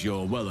seems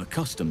you're well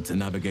accustomed to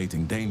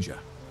navigating danger.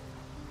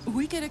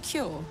 We get a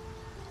cure,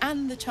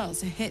 and the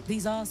chance to hit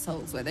these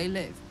arseholes where they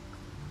live.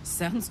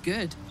 Sounds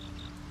good.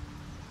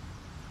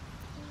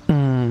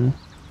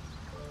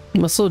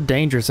 What's so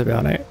dangerous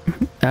about it?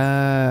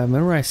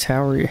 Moonrise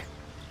Tower,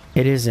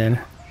 it is in.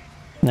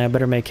 I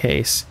better make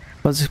haste.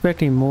 I was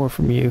expecting more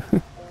from you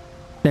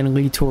than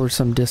lead towards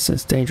some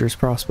distance dangerous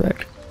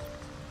prospect.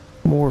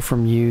 More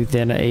from you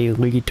than a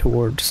lead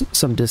towards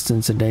some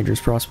distance and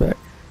dangerous prospect.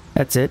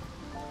 That's it.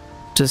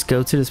 Just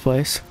go to this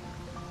place.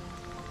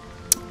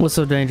 What's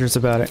so dangerous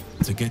about it?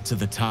 To get to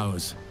the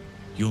towers,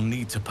 you'll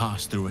need to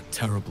pass through a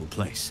terrible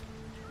place.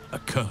 A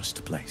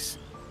cursed place.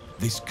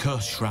 This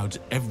curse shrouds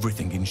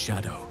everything in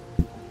shadow.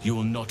 You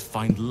will not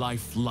find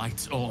life,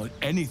 light, or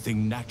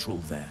anything natural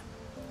there.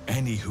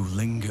 Any who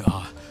linger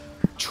are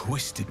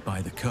twisted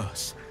by the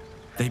curse.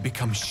 They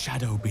become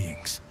shadow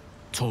beings,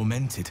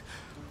 tormented,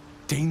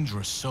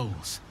 dangerous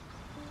souls.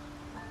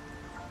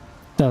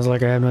 Sounds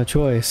like I have no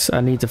choice. I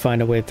need to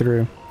find a way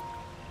through.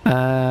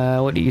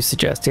 What do you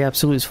suggest? The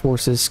Absolute's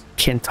forces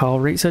can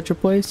tolerate such a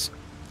place?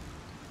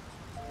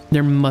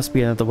 There must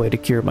be another way to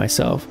cure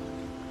myself.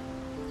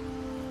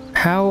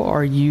 How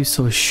are you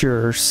so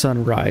sure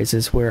sunrise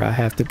is where I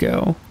have to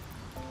go?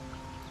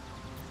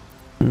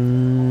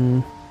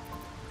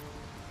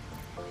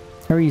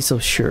 How are you so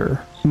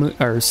sure?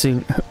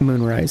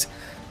 Moonrise.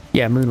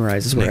 Yeah,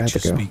 moonrise is where I have to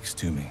go. Nature speaks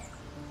to me.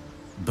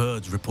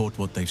 Birds report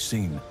what they've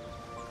seen.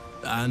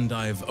 And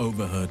I've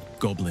overheard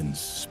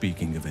goblins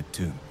speaking of it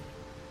too.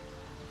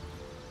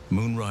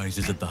 Moonrise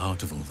is at the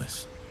heart of all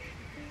this.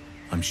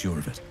 I'm sure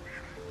of it.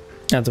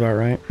 That's about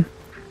right.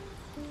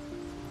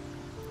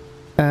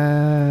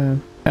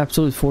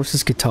 Absolute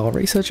forces could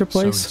tolerate such a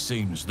place? So it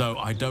seems, though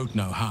I don't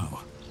know how.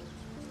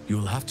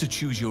 You'll have to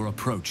choose your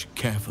approach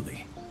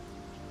carefully.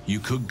 You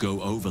could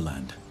go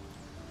overland,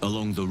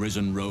 along the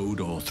Risen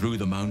Road or through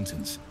the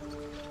mountains.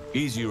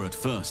 Easier at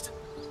first,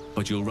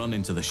 but you'll run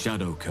into the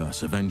Shadow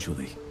Curse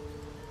eventually.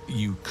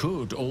 You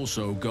could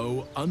also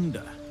go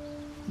under.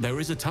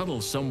 There is a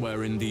tunnel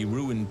somewhere in the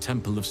ruined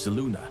Temple of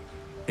Selûne.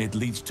 It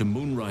leads to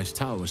Moonrise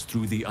Towers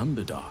through the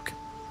Underdark.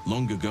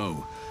 Long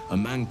ago, a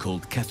man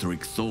called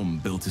Ketheric Thorm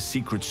built a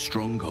secret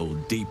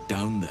stronghold deep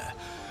down there,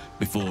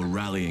 before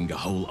rallying a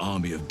whole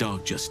army of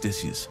Dark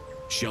Justiciars,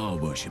 Shah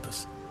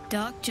worshippers.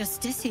 Dark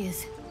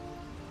Justiciars.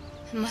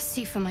 I must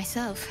see for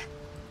myself.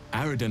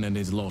 Aradin and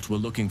his lot were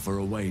looking for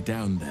a way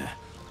down there.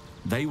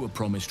 They were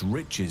promised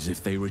riches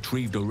if they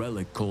retrieved a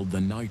relic called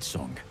the Night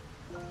Song.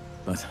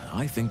 But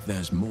I think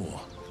there's more.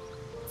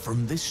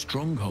 From this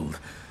stronghold,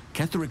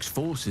 Ketheric's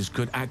forces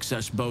could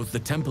access both the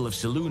Temple of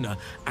Selûne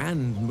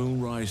and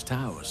Moonrise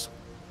Towers.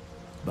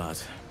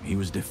 But he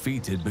was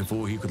defeated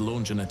before he could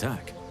launch an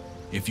attack.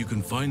 If you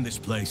can find this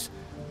place,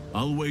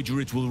 I'll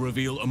wager it will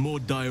reveal a more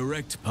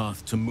direct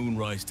path to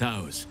Moonrise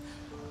Towers.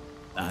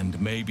 And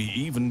maybe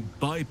even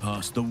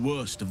bypass the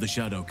worst of the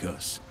Shadow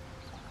Curse.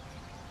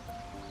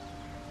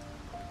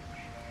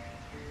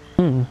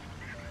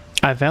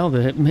 I found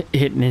the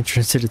hidden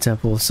entrance to the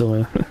temple,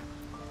 so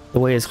the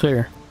way is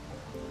clear.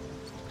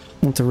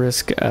 Want to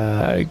risk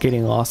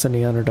getting lost in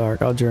the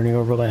Underdark? I'll journey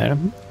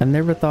overland. I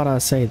never thought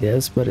I'd say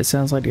this, but it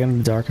sounds like the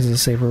Underdark is a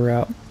safer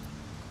route.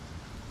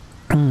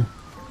 The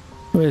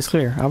way is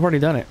clear. I've already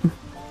done it.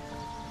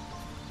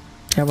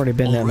 I've already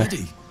been there.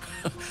 Already?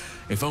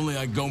 If only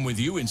I'd gone with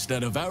you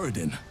instead of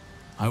Aradin.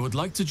 I would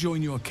like to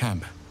join your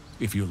camp,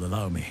 if you'll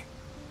allow me.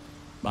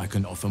 I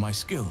can offer my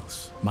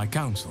skills, my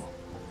counsel.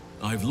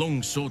 I've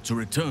long sought to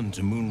return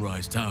to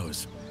Moonrise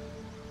Towers.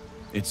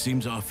 It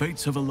seems our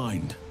fates have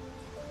aligned.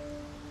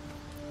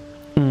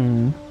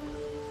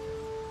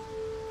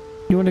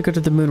 You want to go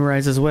to the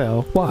Moonrise as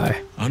well?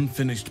 Why?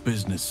 Unfinished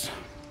business,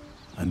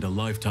 and a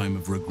lifetime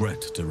of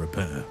regret to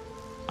repair.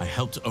 I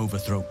helped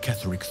overthrow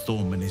Ketheric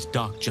Thorm and his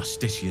Dark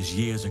Justiciars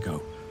years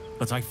ago,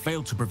 but I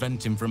failed to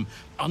prevent him from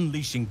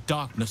unleashing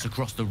darkness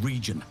across the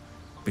region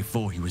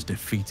before he was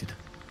defeated.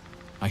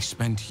 I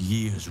spent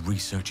years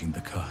researching the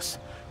curse,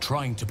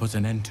 trying to put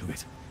an end to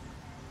it.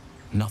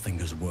 Nothing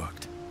has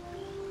worked.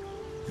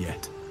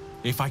 Yet,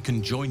 if I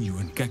can join you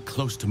and get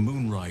close to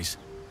Moonrise,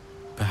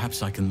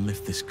 perhaps I can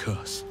lift this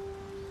curse.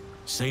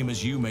 Same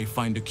as you may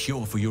find a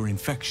cure for your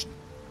infection.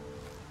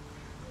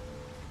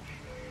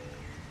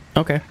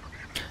 Okay.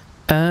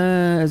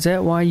 Is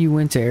that why you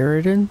went to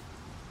Aradin?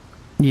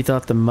 You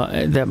thought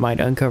that might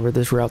uncover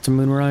this route to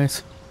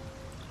Moonrise?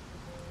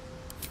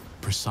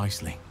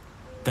 Precisely.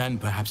 Then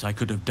perhaps I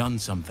could have done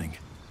something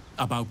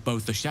about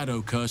both the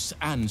Shadow Curse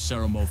and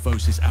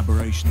Ceramorphosis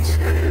aberrations.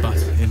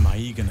 But in my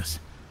eagerness,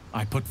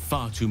 I put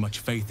far too much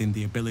faith in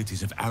the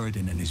abilities of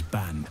Aradin and his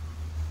band.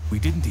 We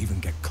didn't even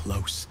get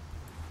close.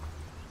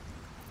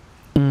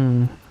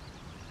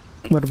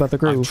 What about the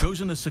Grove? I've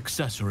chosen a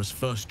successor as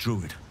first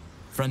druid,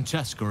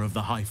 Francesca of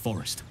the High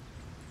Forest.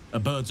 A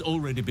bird's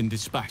already been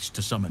dispatched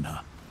to summon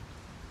her.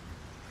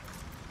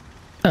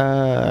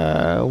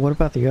 What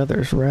about the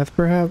others? Wrath,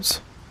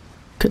 perhaps?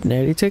 Could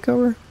Nettie take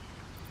over?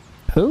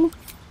 Who?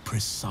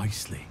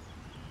 Precisely.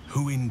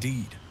 Who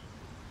indeed?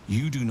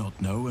 You do not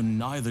know, and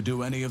neither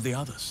do any of the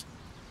others.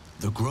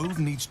 The Grove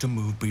needs to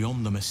move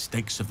beyond the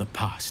mistakes of the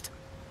past.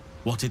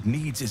 What it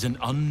needs is an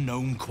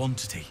unknown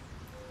quantity.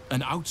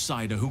 An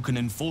outsider who can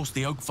enforce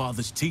the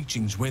Oakfather's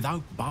teachings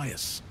without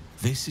bias.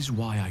 This is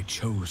why I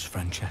chose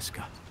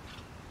Francesca.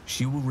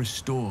 She will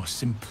restore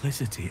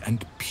simplicity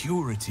and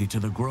purity to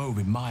the Grove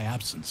in my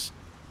absence.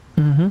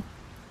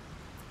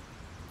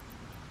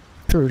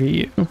 True to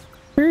you.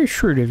 Very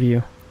shrewd of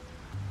you.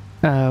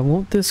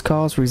 Won't this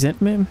cause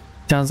resentment?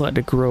 Sounds like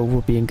the Grove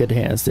will be in good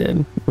hands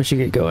then. We should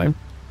get going.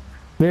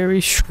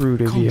 Very shrewd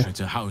of you. Contrary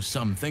to how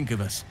some think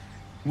of us,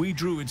 We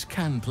druids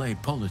can play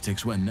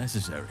politics when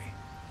necessary.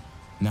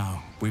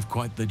 Now, we've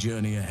quite the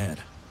journey ahead.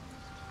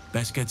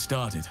 Best get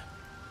started.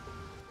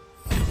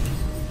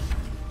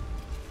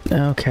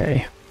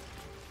 Okay.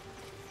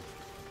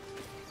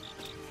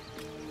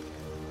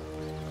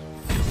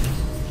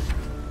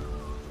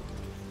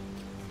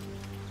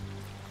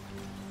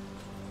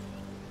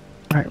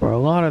 Alright, well, a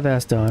lot of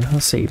that's done.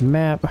 Let's see.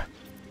 Map.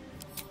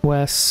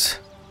 West.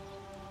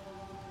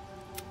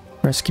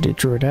 Rescued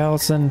Druid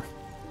Allison.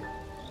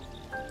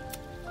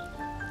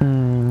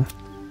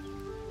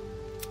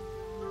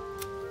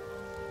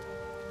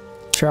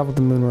 Travel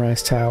to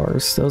Moonrise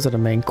Towers. Those are the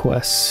main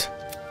quests.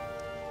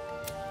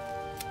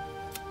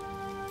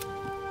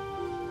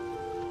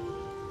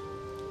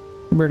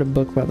 Read a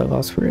book about the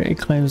lost spirit. It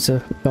claims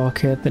the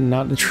Valketh and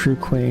not the true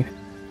queen.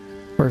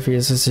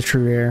 Orpheus is the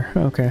true heir.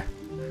 Okay.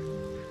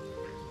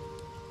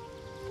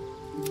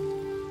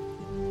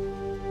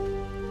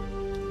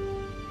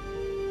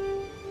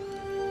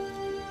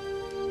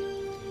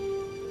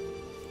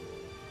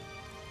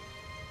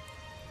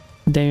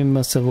 Damon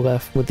must have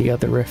left with the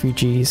other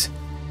refugees.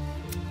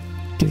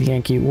 The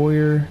Yankee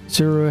warrior.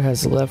 Zero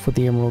has left with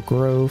the Emerald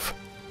Grove.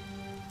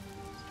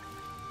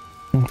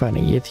 I'm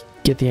finding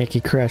get the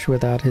Yankee crash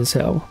without his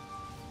help.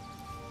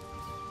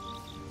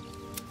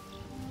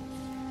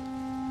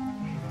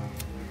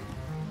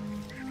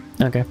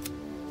 Okay.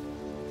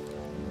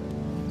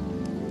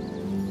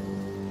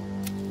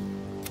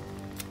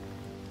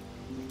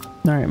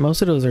 Alright,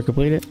 most of those are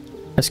completed.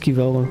 SQ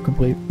Velo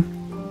complete.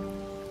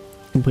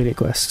 Completed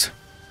quest.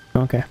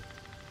 Okay.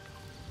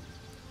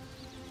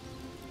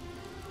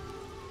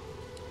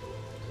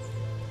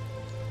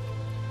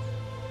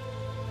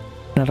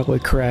 Not a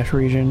quick crash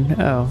region.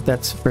 Oh,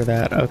 that's for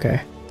that.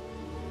 Okay.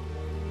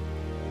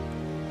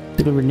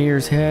 Deliver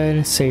Nier's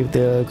head, save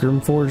the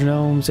Grimforge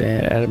gnomes,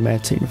 and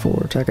Adamantine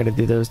Forge. I gotta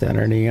do those down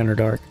there in the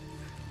Underdark.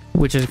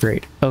 Which is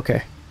great.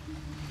 Okay.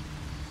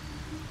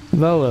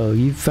 Volo,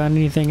 you found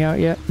anything out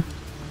yet?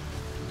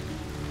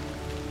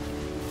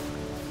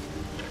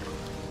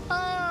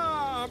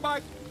 Ah, my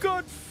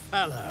good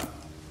fellow.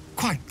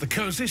 Quite the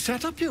cozy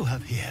setup you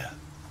have here.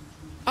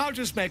 I'll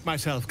just make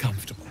myself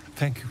comfortable.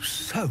 Thank you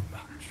so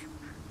much.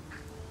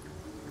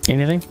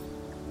 Anything?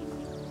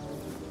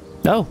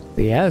 Oh,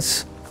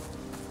 yes.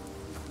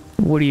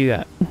 What do you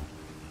got?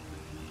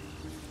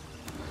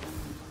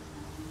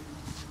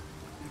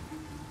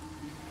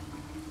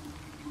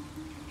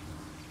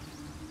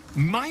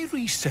 My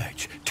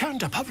research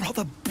turned up a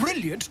rather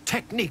brilliant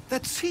technique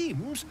that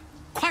seems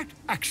quite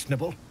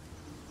actionable.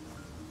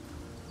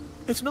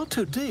 It's not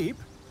too deep.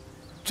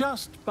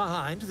 Just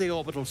behind the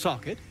orbital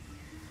socket.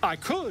 I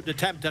could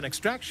attempt an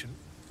extraction.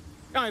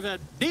 I've a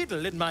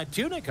needle in my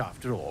tunic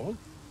after all.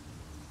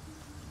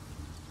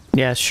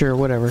 Yeah, sure,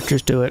 whatever.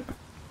 Just do it.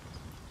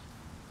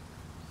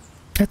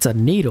 That's a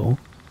needle.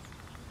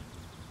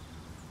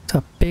 It's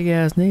a big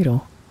ass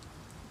needle.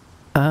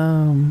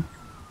 How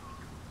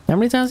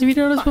many times have you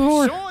done this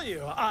before? I assure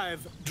you,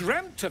 I've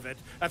dreamt of it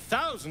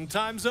 1,000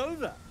 times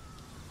over.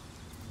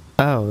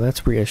 Oh,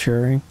 that's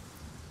reassuring.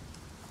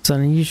 It's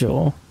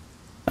unusual.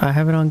 I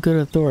have it on good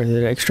authority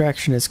that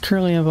extraction is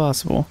currently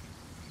impossible.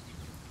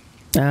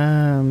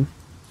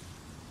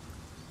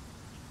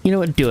 You know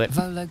what? Do it.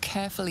 Volo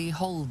carefully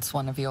holds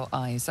one of your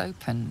eyes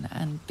open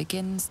and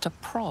begins to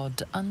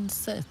prod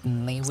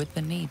uncertainly with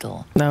the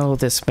needle. No,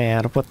 this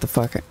man. What the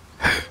fuck?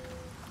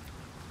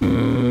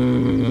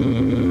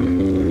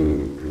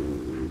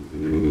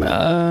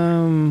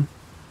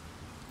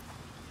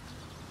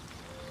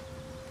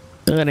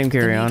 Let him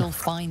carry on. The needle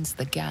finds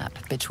the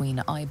gap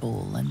between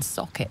eyeball and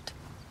socket.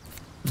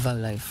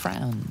 Volo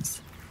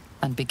frowns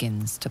and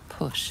begins to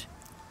push.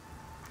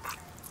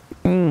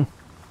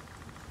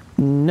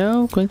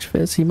 No, clench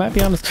fist. He might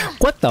be honest.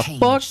 What the Pain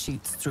fuck?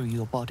 Shoots through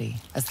your body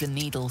as the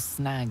needle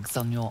snags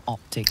on your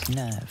optic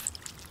nerve.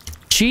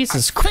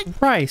 Jesus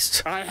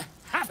Christ! I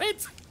have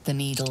it. The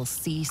needle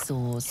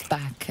seesaws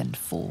back and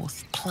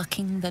forth,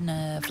 plucking the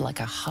nerve like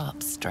a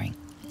harp-string.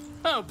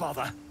 Oh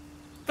bother!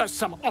 There's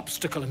some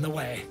obstacle in the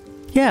way.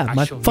 Yeah,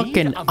 my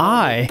fucking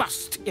eye.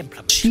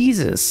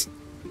 Jesus.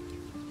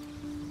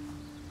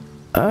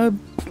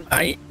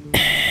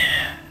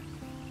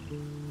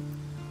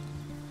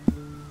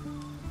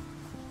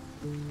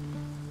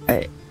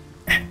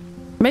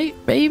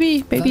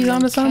 Maybe he's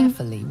onto something.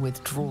 Carefully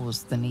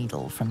withdraws the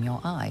needle from your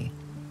eye,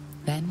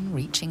 then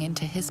reaching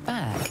into his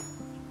bag,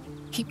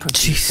 he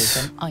produces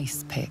an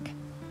ice pick.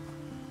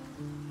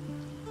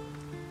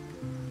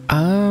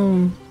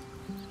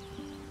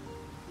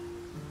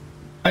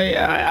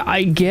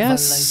 I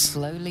guess.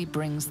 Volo slowly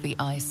brings the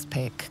ice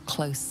pick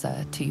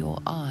closer to your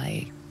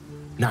eye.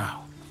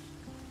 Now,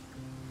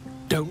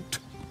 don't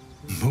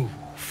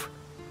move.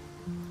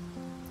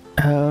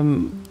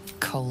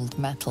 Cold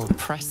metal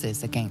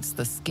presses against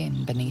the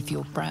skin beneath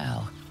your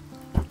brow.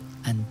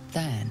 And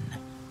then,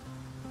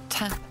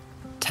 tap,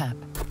 tap,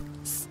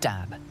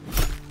 stab.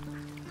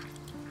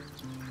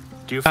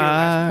 Do you feel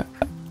that?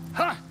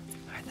 Ha!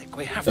 I think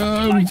we have to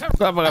light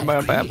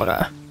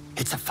a...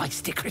 It's a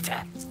feisty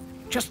critter.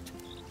 Just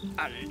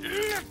A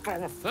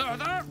little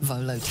further.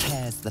 Volo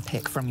tears the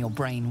pick from your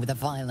brain with a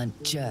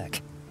violent jerk.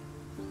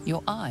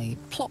 Your eye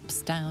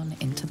plops down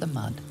into the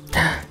mud.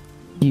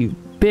 You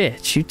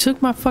bitch, you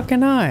took my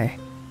fucking eye.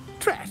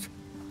 Drat.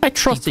 I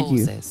trusted he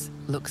you. pauses,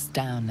 looks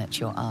down at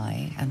your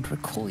eye and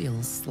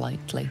recoils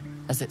slightly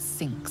as it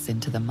sinks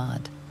into the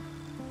mud.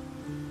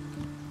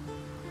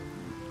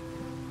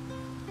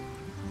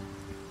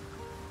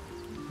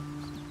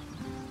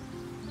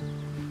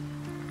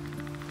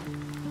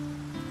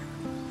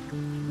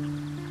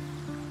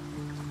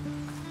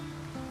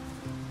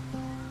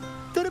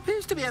 There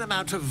appears to be an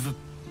amount of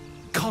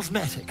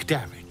cosmetic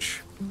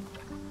damage.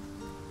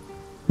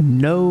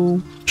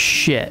 No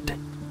shit.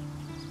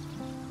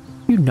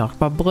 You knocked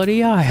my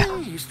bloody eye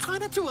out. Please, try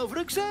not to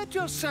overexert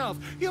yourself.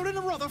 You're in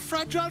a rather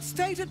fragile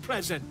state at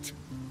present.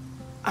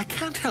 I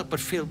can't help but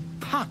feel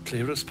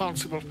partly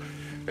responsible.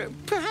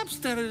 Perhaps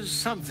there is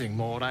something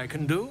more I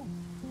can do.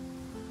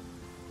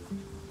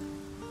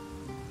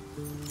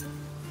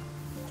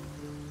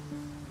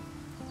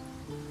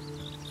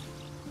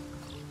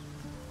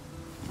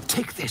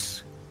 Take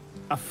this.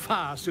 A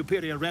far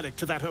superior relic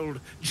to that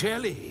old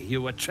jelly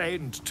you were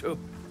chained to.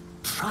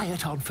 Try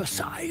it on for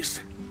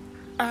size.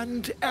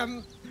 And,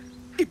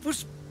 it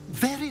was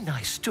very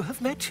nice to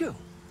have met you.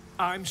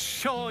 I'm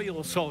sure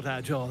you'll sort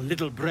out your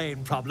little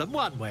brain problem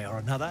one way or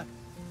another.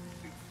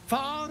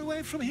 Far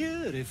away from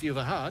here, if you've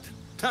a heart.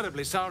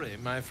 Terribly sorry,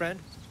 my friend.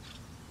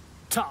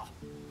 Ta.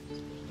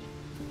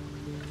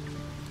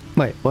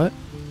 Wait, what?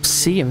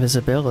 See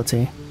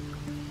invisibility.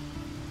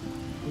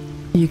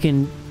 You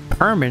can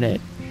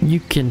permanent. You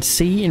can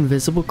see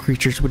invisible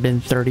creatures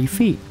within 30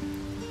 feet.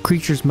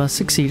 Creatures must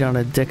succeed on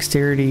a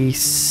dexterity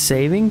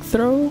saving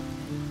throw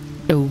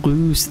to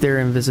lose their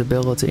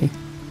invisibility.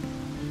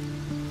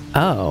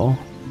 Oh.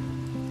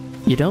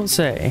 You don't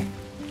say.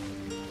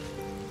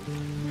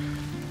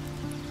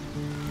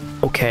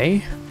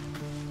 Okay.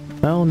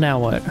 Well, now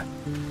what?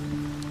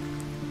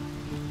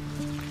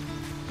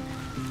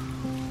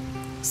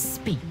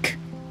 Speak.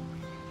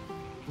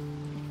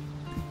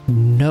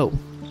 No.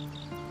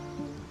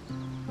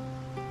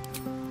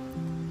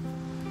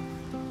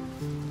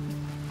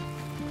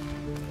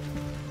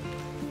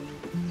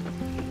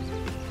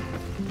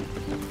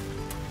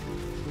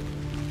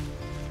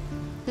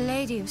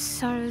 Lady of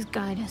Sorrows,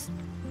 guide us.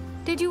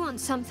 Did you want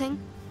something?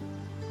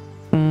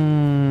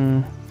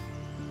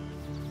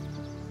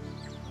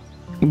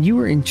 You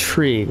were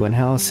intrigued when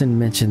Hallison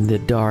mentioned the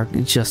Dark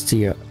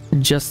Justiciars.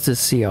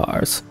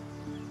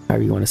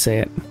 However you want to say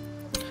it.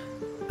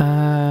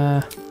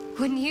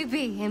 Wouldn't you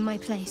be in my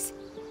place?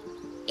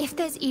 If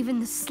there's even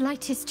the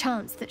slightest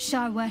chance that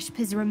Shah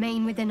worshippers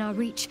remain within our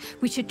reach,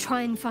 we should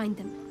try and find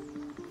them.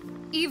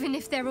 Even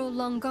if they're all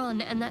long gone,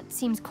 and that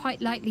seems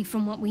quite likely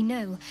from what we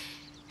know,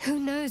 who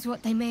knows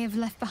what they may have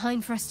left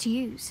behind for us to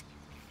use?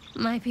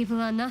 My people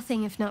are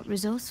nothing if not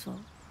resourceful.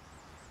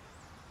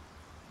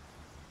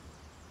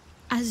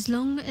 As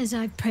long as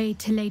I've prayed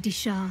to Lady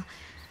Shah,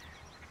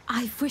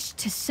 I've wished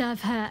to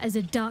serve her as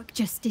a Dark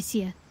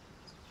Justiciar.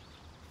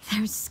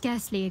 There is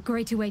scarcely a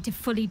greater way to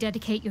fully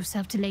dedicate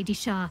yourself to Lady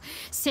Shah,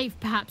 save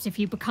perhaps if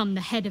you become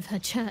the head of her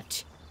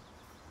church.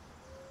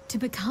 To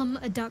become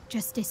a Dark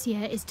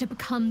Justiciar is to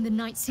become the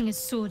Night Singer's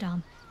sword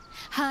arm,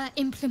 her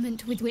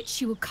implement with which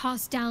she will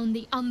cast down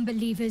the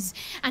unbelievers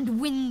and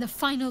win the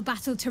final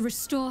battle to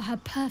restore her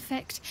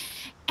perfect,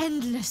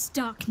 endless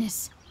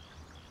darkness.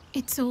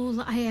 It's all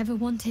I ever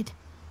wanted.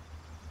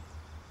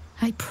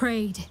 I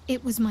prayed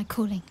it was my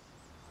calling.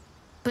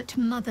 But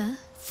Mother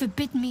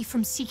forbid me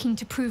from seeking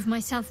to prove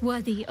myself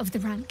worthy of the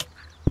rank.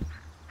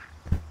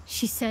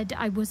 She said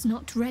I was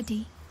not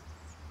ready.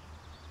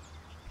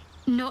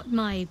 Not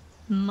my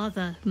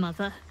mother,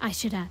 I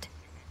should add.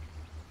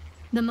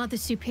 The Mother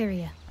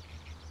Superior,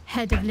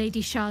 head of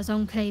Lady Shah's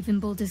enclave in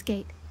Baldur's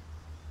Gate.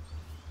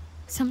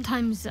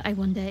 Sometimes I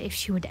wonder if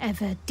she would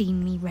ever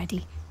deem me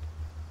ready.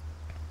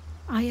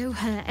 I owe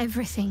her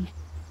everything,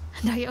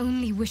 and I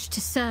only wish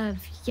to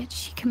serve, yet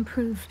she can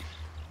prove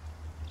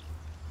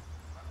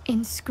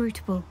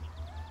inscrutable.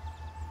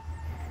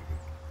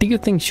 Do you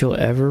think she'll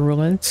ever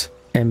relent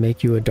and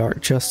make you a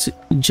Dark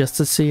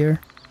Justiciar?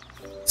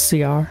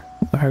 CR?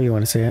 However you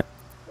want to say it.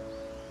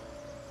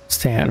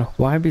 Stan,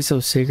 why be so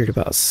secret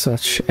about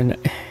such an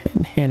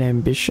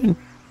ambition?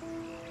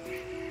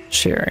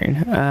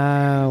 Sharing.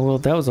 Well,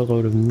 that was a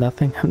load of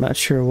nothing. I'm not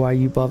sure why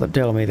you bothered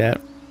telling me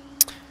that.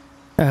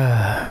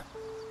 I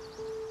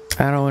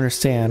don't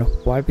understand.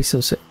 Why be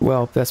so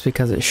well, that's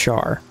because it's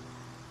Shar.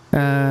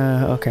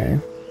 Okay.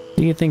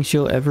 Do you think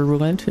she'll ever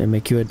relent and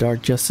make you a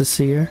Dark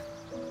Justiciar?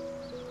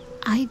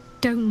 I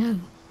don't know.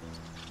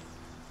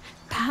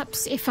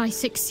 Perhaps if I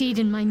succeed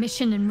in my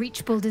mission and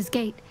reach Baldur's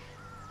Gate.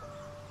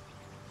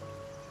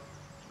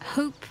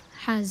 Hope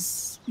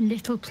has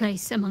little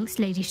place amongst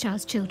Lady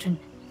Shah's children.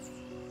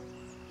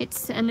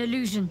 It's an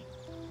illusion,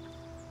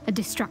 a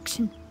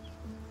distraction.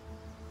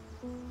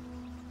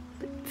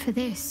 But for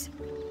this,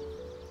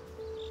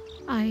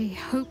 I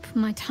hope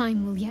my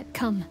time will yet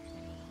come.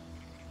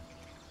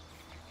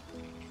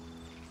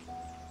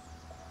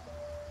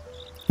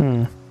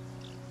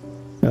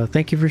 So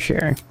thank you for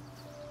sharing.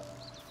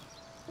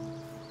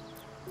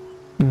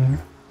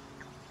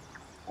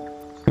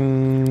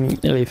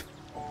 Leave.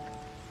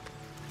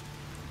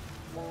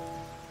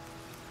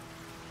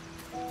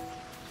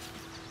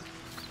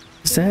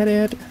 Is that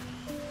it?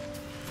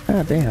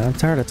 Oh damn, I'm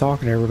tired of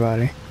talking to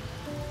everybody.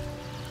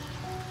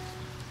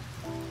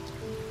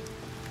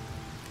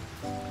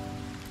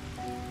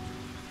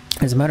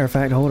 As a matter of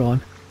fact, hold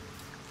on.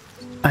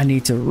 I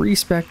need to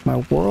respec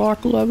my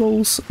warlock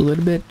levels a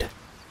little bit.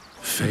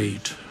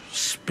 Fate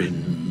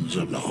spins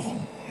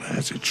along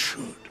as it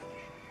should.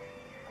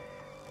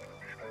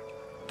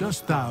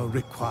 Dost thou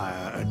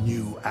require a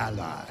new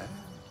ally?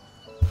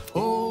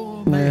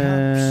 Or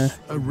perhaps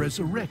a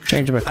resurrection?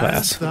 Change my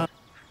class.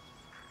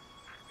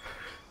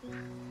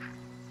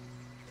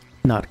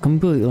 Not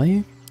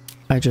completely.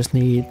 I just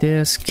need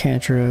this.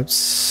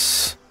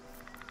 Cantrips.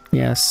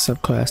 Yes,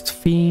 subclass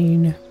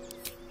Fiend.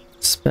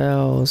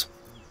 Spells.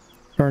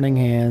 Burning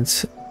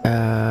Hands.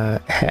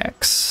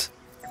 Hex.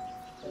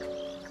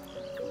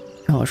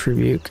 Hellish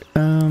Rebuke.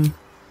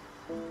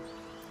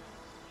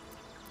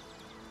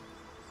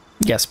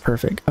 Yes,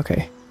 perfect.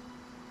 Okay.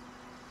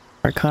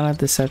 Arcana,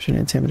 Deception,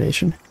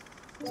 Intimidation.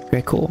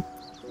 Okay, cool.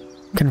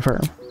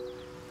 Confirm.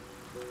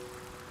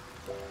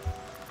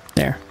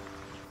 There.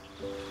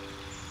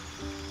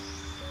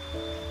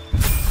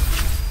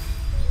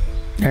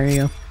 There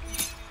you go.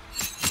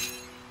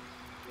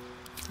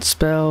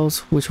 Spells.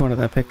 Which one did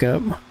I pick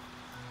up?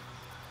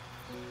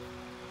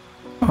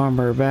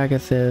 Armor,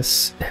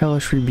 Vagathis,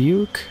 Hellish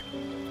Rebuke.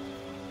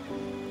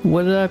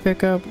 What did I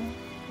pick up?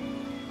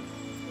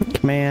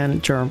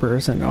 Command, Charm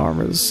Person,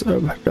 Armors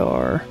of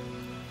Hadar.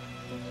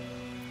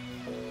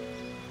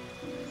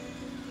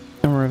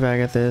 Armor of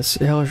Vagathis,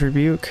 Hellish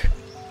Rebuke.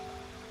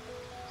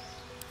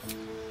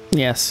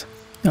 Yes.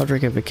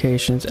 Eldritch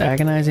Invocations,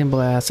 Agonizing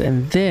Blast,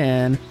 and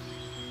then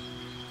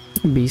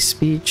Beast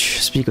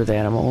Speech, Speak with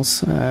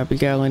Animals,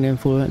 Beguiling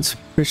Influence,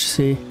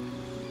 Proficiency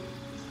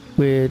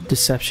with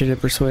Deception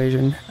and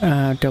Persuasion,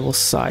 Double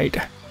Sight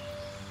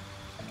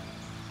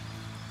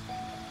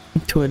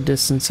to a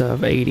distance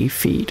of 80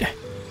 feet.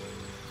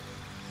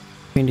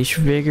 Fiendish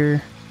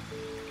Vigor,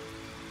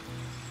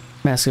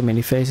 Mask of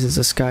Many Faces,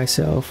 a Sky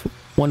Self,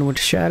 One with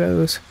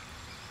Shadows.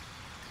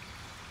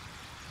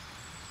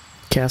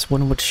 Cast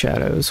One with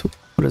Shadows.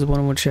 What is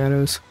One with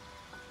Shadows?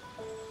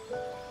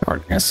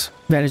 Darkness.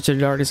 Advantage to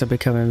darkness and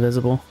become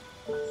invisible.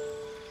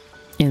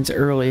 Ends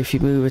early if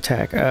you move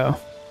attack. Oh.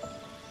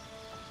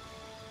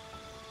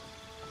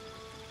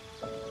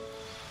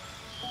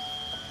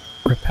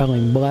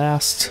 Repelling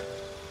Blast.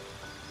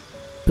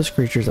 This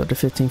creature's up to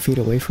 15 feet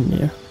away from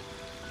you.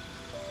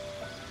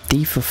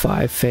 D for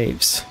 5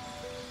 faves.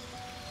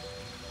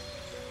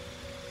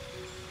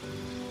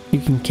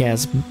 You can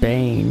cast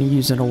Bane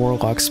using a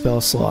Warlock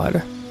spell slot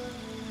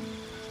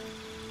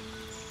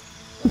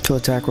to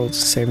attack rolls and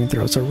saving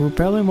throws. So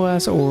Repelling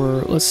Blast,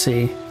 or let's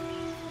see,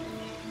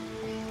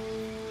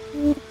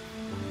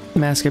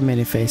 Mask of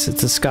Many Faces,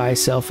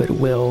 disguise self at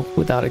will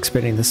without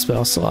expending the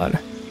spell slot.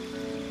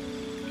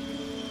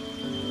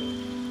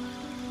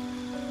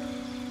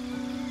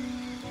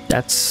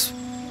 That's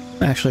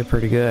actually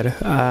pretty good.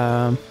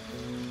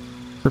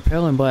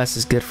 Repelling Blast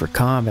is good for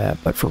combat,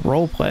 but for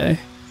roleplay,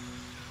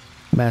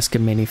 Mask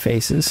of Many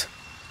Faces.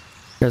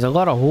 There's a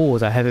lot of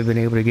holes I haven't been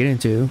able to get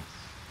into.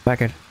 If I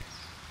could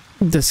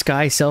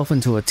disguise self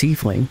into a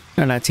tiefling,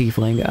 or not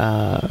tiefling,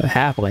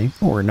 halfling,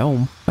 or a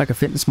gnome, I could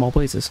fit in small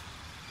places.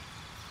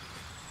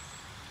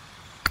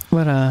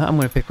 But I'm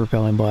gonna pick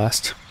Repelling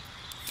Blast.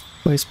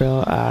 Play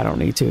spell, I don't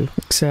need to,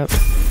 except...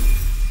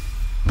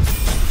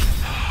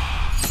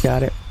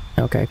 Got it.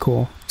 Okay,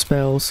 cool.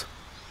 Spells.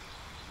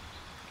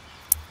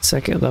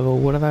 Second level,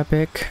 what did I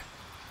pick?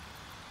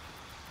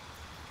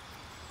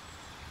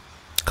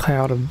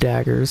 Cloud of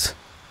Daggers.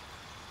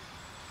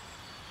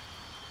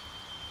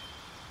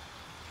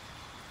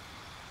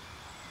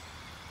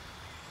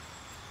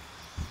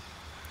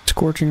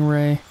 Scorching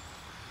Ray.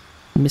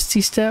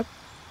 Misty Step?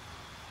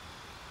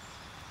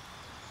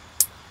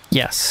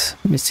 Yes,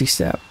 Misty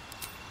Step.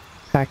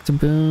 Pact to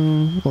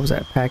Boon. What was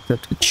that? Pact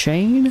of the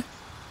Chain?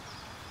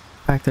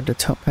 Pact of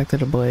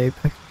the Blade.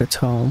 Pact of the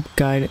Tome.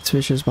 Guidance,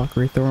 Vicious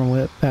Mockery, Thorn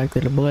Whip. Pact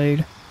of the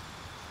Blade.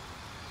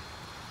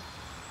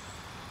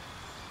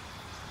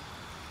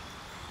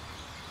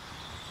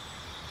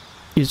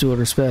 Use the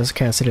order spells,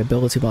 cast an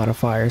ability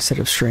modifier instead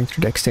of strength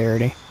or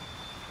dexterity.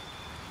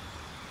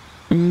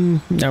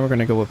 Now we're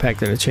gonna go with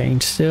Pact of the Chain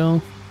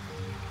still.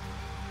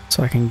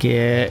 So I can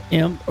get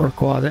Imp or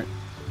Quadrant.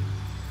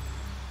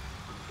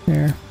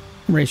 There.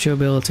 Ratio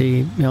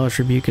ability, Hellish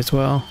Rebuke as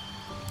well.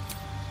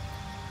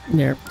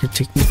 There.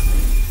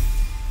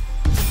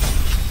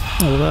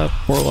 Level up.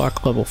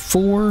 Warlock level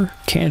 4.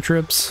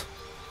 Cantrips.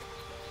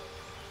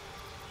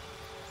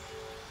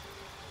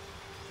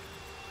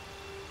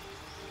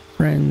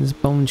 Friends,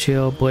 Bone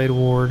Chill, Blade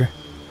Ward,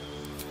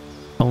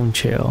 Bone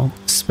Chill,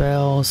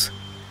 spells.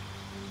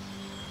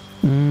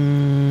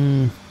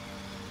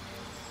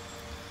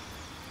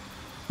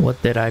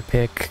 What did I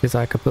pick? Because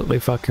I completely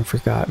fucking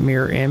forgot.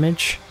 Mirror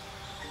Image.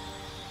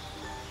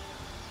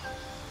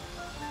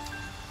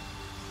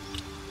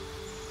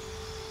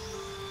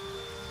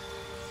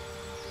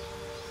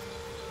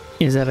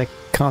 Is that a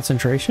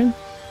concentration?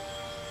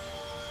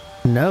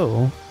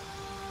 No.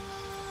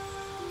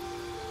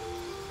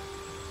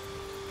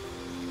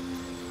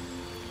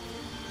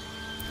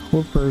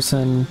 Whole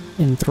person,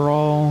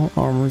 enthrall,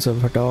 armors of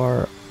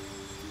Hadar,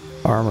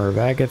 armor of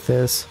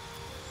Agathis,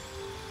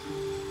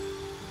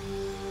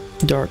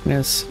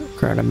 darkness,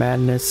 crown of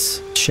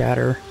madness,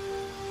 shatter,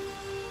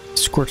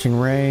 scorching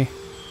ray,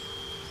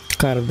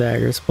 cloud of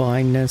daggers,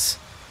 blindness,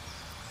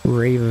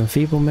 rave of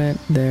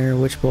enfeeblement, there,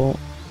 witch bolt.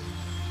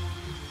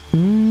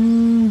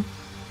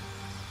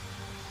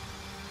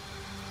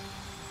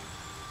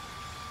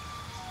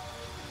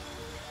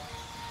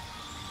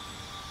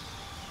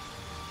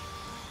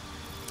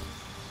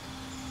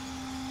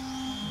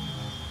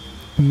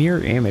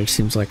 Mirror image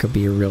seems like it'd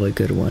be a really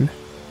good one.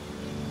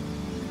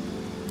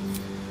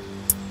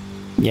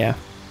 Yeah.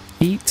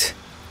 Eat.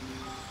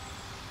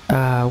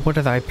 What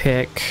did I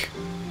pick?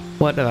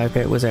 What did I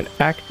pick? Was it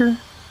actor?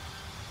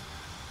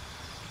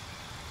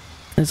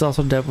 It's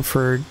also double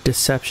for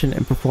deception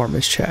and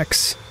performance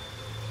checks.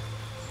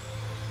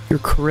 Your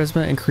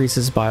charisma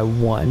increases by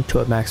 1 to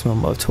a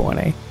maximum of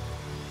 20.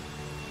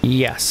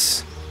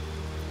 Yes.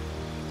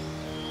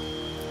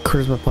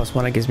 Charisma plus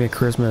 1, it gives me a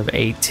charisma of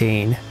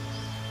 18.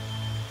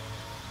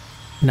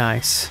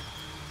 Nice.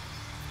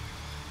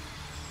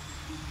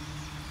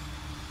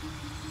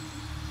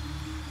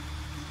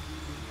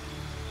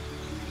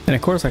 And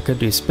of course I could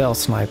do spell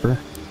sniper.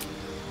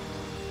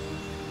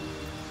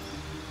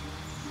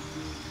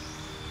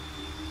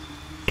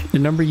 The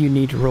number you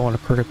need to roll on a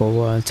critical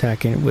while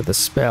attacking with a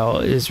spell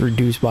is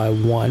reduced by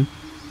 1.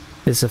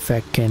 This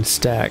effect can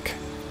stack.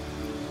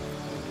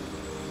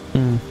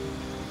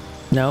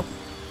 Nope.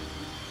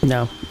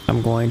 No,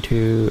 I'm going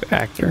to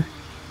actor.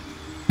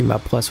 Give my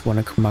plus 1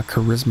 of my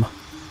charisma.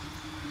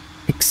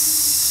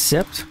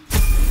 Except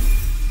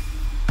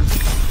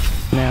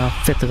now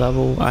 5th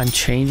level, I'm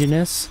changing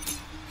this.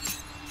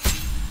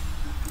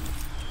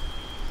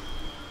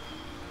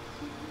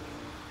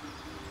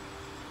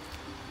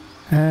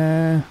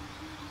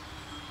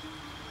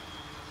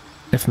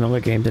 If another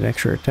game's an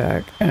extra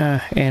attack.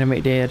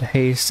 Animate dead,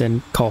 haste,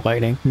 and call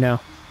lightning. No.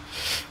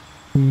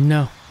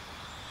 No.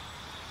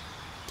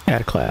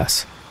 Add a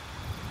class.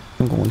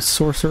 I'm going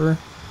sorcerer.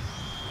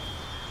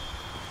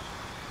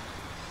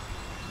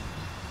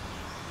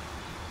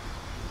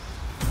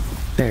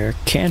 There,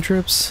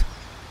 cantrips.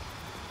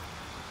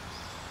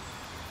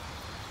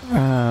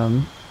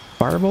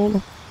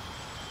 Firebolt.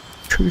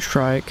 True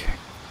strike.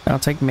 I'll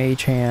take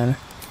mage hand.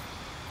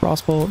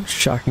 Frostbolt,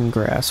 shocking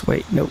grass.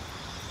 Wait, nope.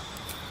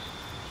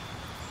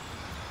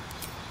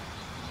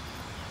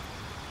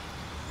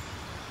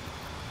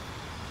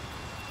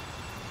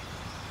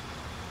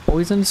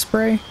 Poison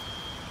spray?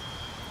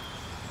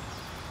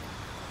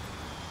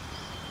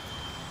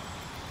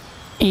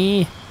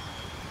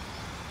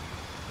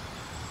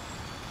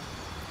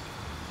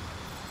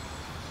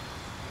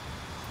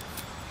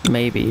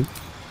 Maybe.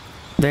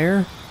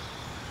 There?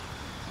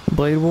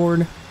 Blade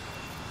ward?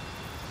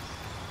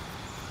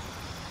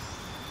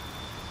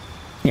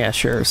 Yeah,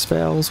 sure.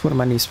 Spells. What are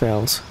my new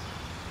spells?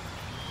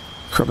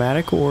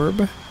 Chromatic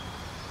orb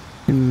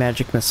and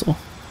magic missile.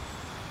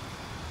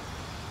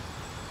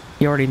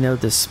 You already know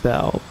this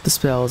spell. The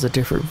spell is a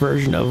different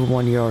version of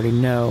one you already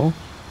know.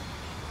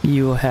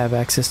 You will have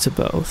access to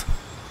both.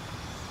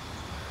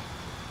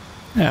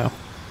 Oh.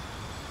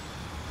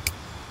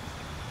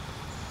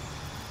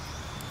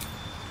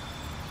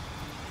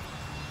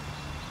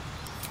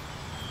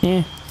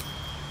 Yeah.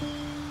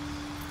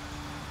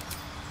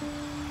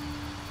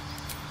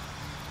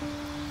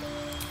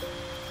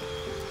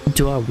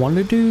 Do I want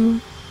to do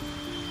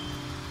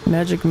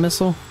magic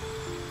missile?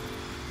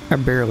 I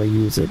barely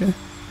use it.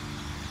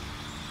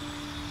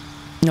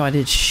 No, I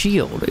did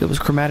shield. It was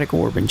chromatic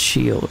orb and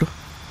shield.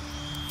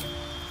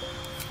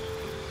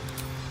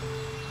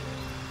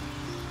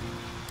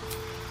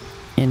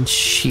 And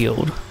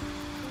shield.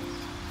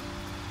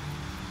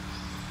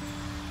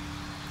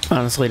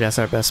 Honestly, that's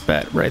our best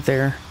bet right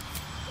there.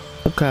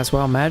 Subclass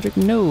wild magic?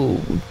 No.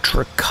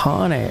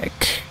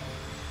 Draconic.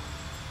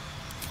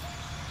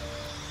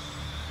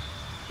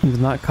 It was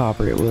not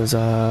copper, it was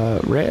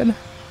red.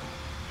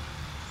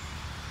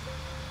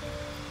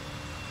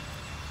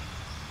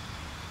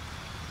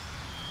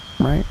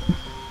 Right?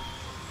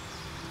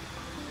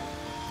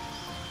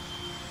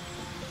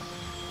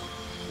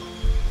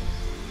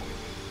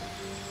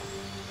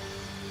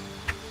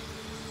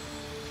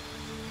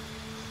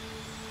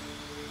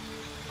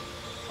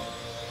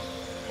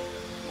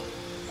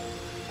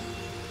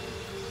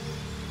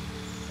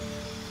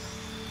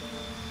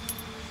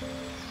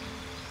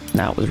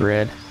 Now it was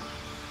red.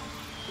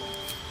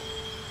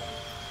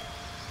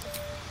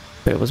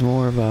 But it was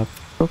more of a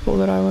purple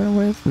that I went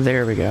with.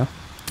 There we go.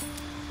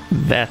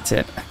 That's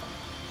it.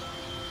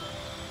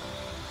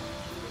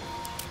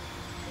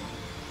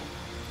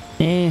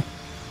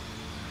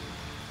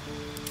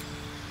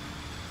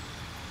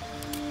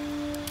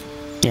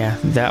 Yeah,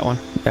 that one.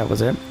 That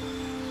was it.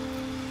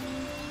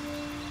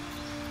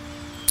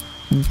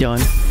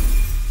 Done.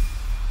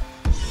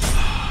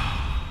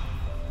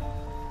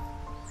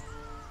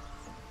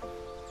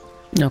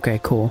 Okay,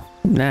 cool.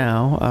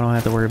 Now I don't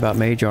have to worry about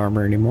mage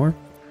armor anymore.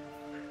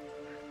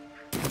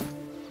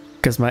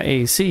 Because my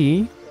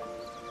AC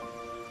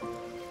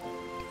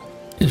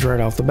is right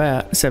off the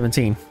bat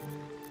 17.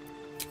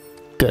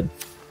 Good.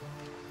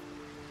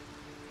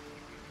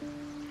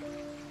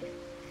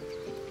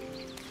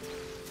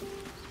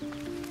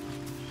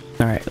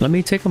 Alright, let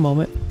me take a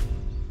moment.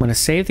 I'm going to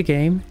save the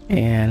game,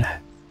 and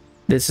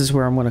this is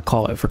where I'm going to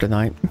call it for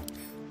tonight.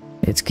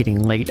 It's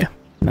getting late,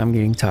 and I'm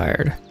getting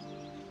tired.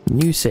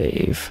 New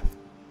save.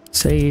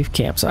 Save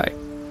campsite.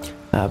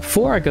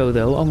 Before I go,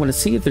 though, I'm going to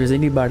see if there's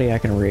anybody I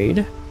can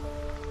raid.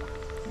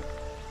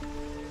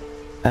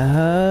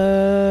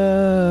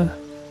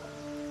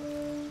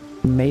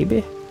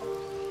 Maybe?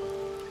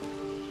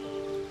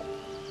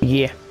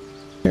 Yeah.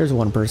 There's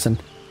one person.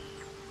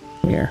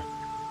 Here.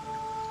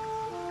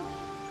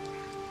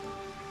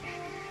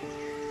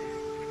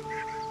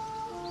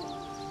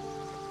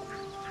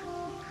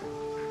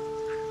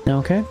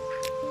 Okay.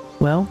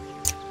 Well.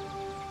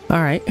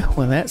 Alright.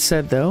 With that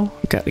said, though,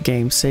 got the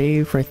game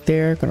saved right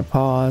there. Gonna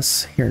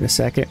pause here in a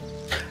second.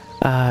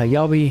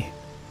 Y'all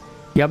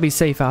be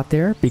safe out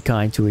there. Be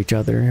kind to each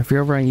other. If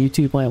you're over on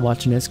YouTube land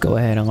watching this, go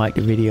ahead and like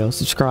the video,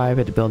 subscribe,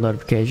 hit the bell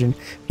notification.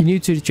 If you're new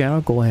to the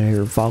channel, go ahead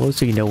and follow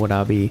so you know when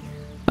I'll be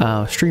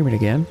streaming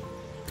again.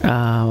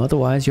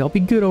 Otherwise, y'all be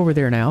good over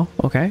there now,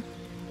 okay?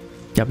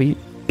 Y'all be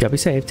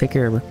safe. Take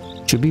care of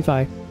her. Should be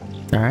fine.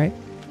 Alright?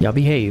 Y'all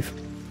behave.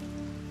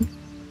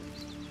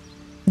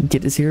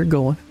 Get this here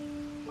going.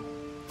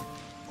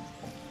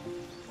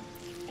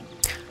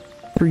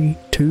 3,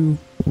 2,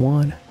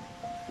 1.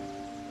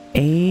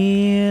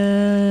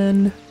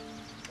 And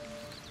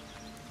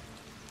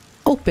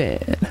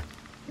open.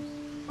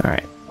 All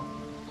right.